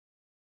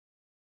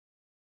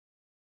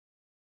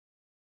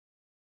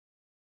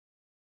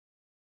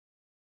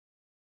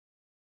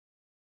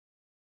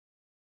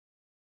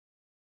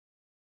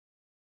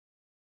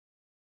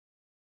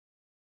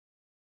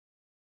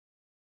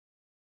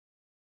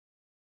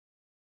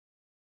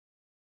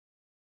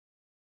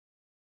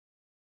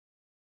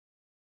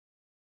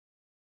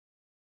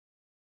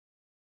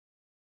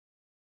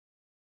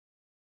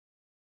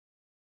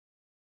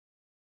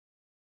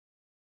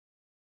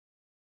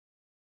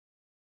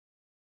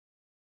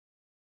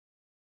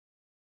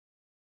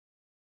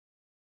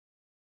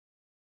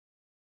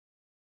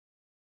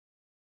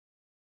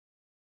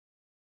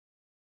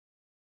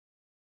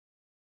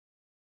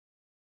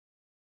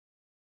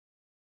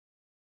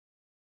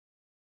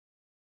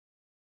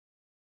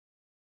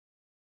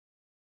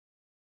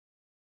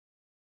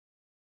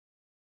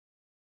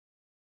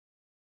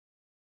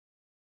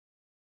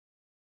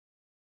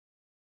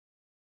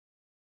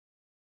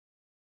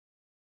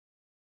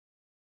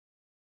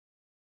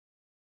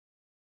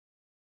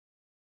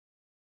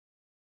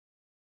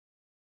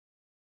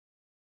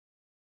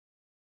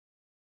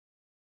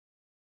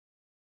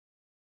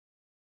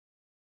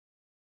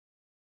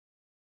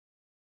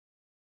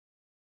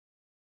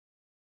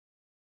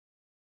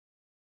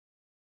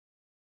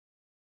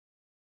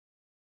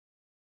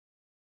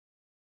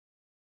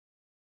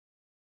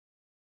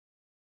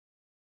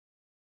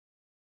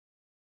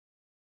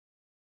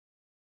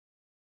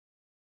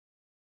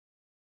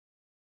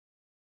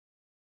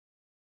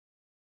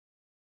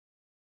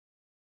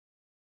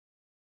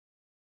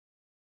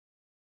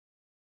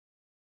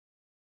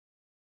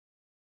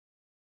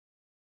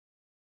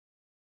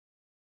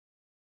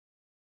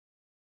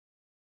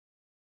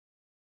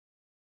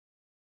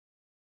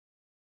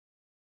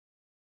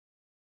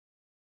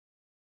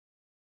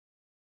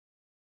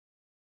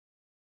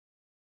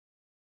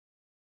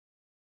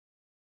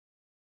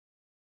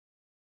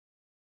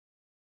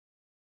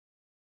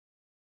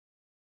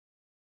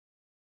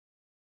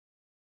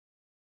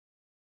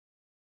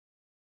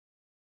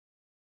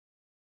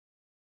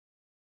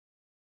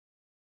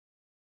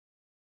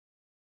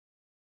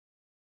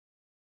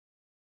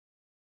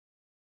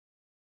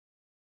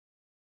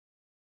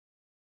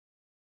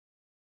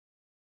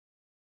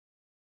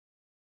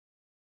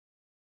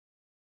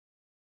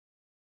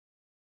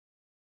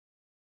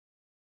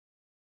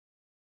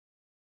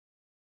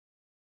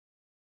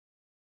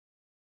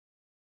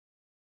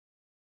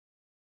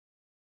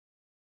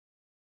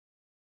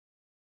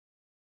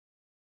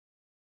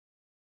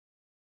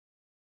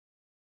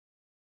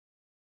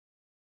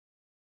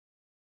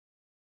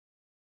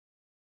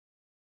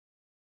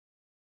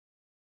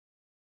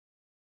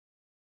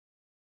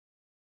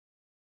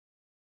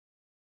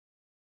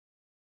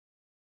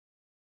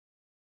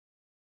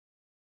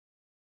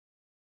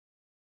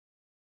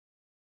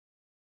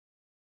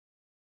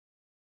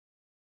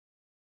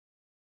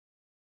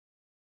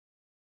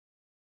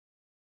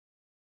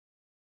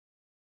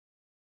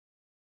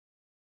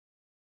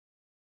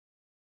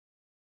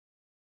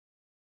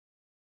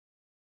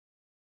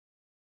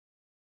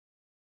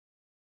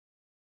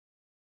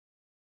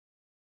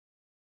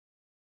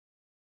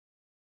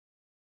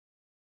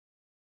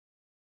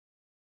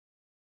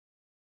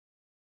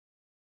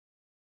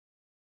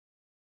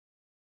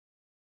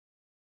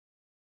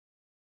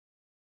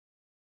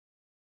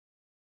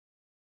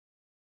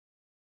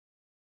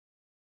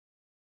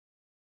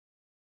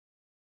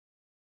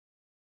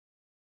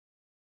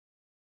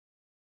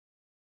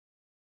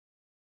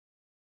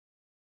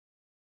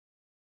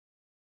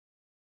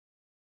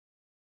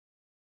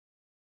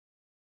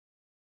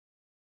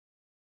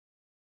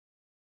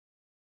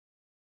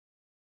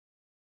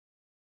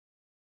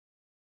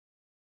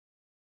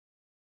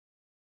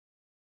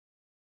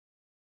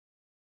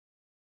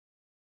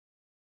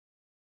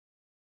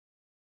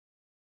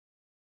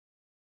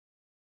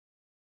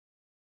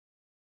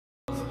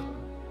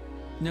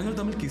 ഞങ്ങൾ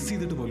തമ്മിൽ കിസ്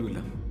ചെയ്തിട്ട് പോലുമില്ല.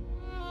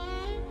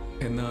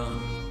 എന്നാ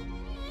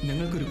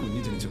ഞങ്ങൾക്കൊരു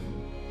കുഞ്ഞ് ജനിച്ചു.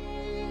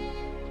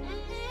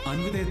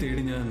 അൻവിതയെ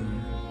തേടി ഞാൻ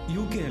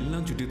UK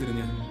എല്ലാം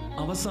ചുറ്റിത്തിരിഞ്ഞ്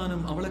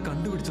അവസാനം അവളെ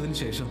കണ്ടുപിടിച്ചതിന്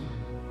ശേഷം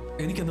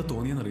എനിക്കെന്താ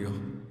തോന്നിയെന്നറിയോ?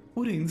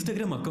 ഒരു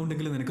ഇൻസ്റ്റഗ്രാം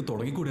അക്കൗണ്ടെങ്കിലും നിനക്ക്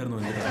തുടങ്ങിക്കൂടായിരുന്നു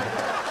അൻവിത.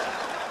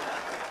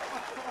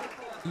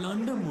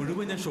 ലണ്ടൻ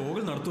മുഴുവൻ ഞാൻ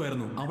ഷോകൾ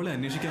നടത്തുമായിരുന്നു അവളെ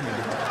അന്വേഷിക്കാൻ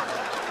വേണ്ടി.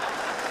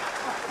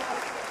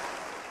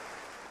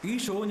 ഈ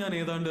ഷോ ഞാൻ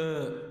ഏതാണ്ട്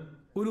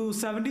ഒരു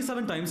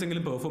 77 ടൈംസ്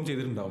എങ്കിലും പെർഫോം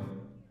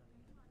ചെയ്തിട്ടുണ്ടാവും.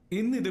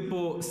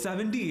 ഇന്നിതിപ്പോ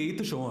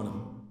 78th ഷോ ആണ്.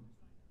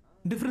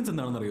 ഡിഫറൻസ്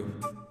എന്താണെന്നറിയോ?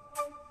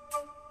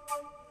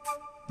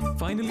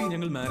 ഫൈനലി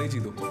ഞങ്ങൾ മാരേജ്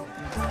ചെയ്തു.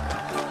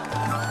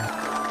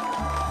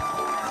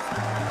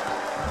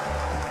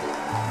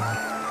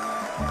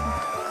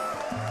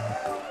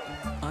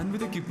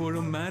 അൻവിതയ്ക്ക്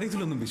ഇപ്പോഴും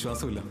മാരേജിലൊന്നും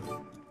വിശ്വാസമില്ല.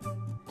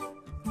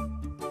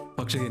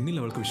 പക്ഷെ എന്നിൽ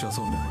അവൾക്ക്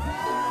വിശ്വാസമുണ്ട്.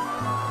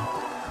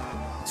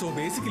 സോ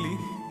ബേസിക്കലി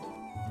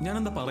ഞാൻ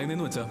എന്താ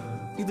പറയുന്നതെന്ന് വെച്ചാ,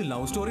 ഇത്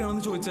ലവ് സ്റ്റോറി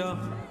ആണെന്ന് ചോദിച്ചാ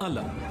അല്ല.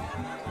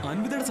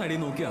 അൻവിതയുടെ സൈഡിൽ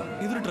നോക്കിയാ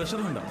ഇതൊരു ട്രഷർ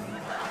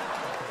ഉണ്ടാവും.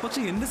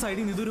 പക്ഷെ എന്റെ സൈഡിൽ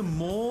നിന്ന് ഇതൊരു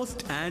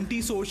most anti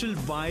social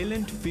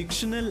violent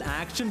fictional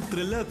action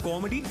thriller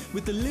comedy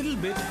with a little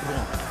bit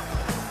wrong.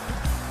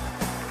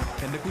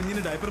 എന്റെ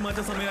കുഞ്ഞിന് ഡയപ്പർ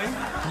മാറ്റാൻ സമയമായി.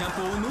 ഞാൻ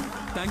പോകുന്നു.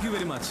 Thank you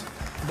very much.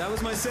 That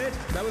was my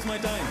set. That was my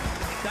time.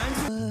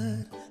 Thanks.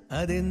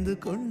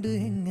 അതെന്തുകൊണ്ട്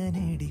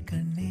എങ്ങനെ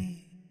കണ്ണേ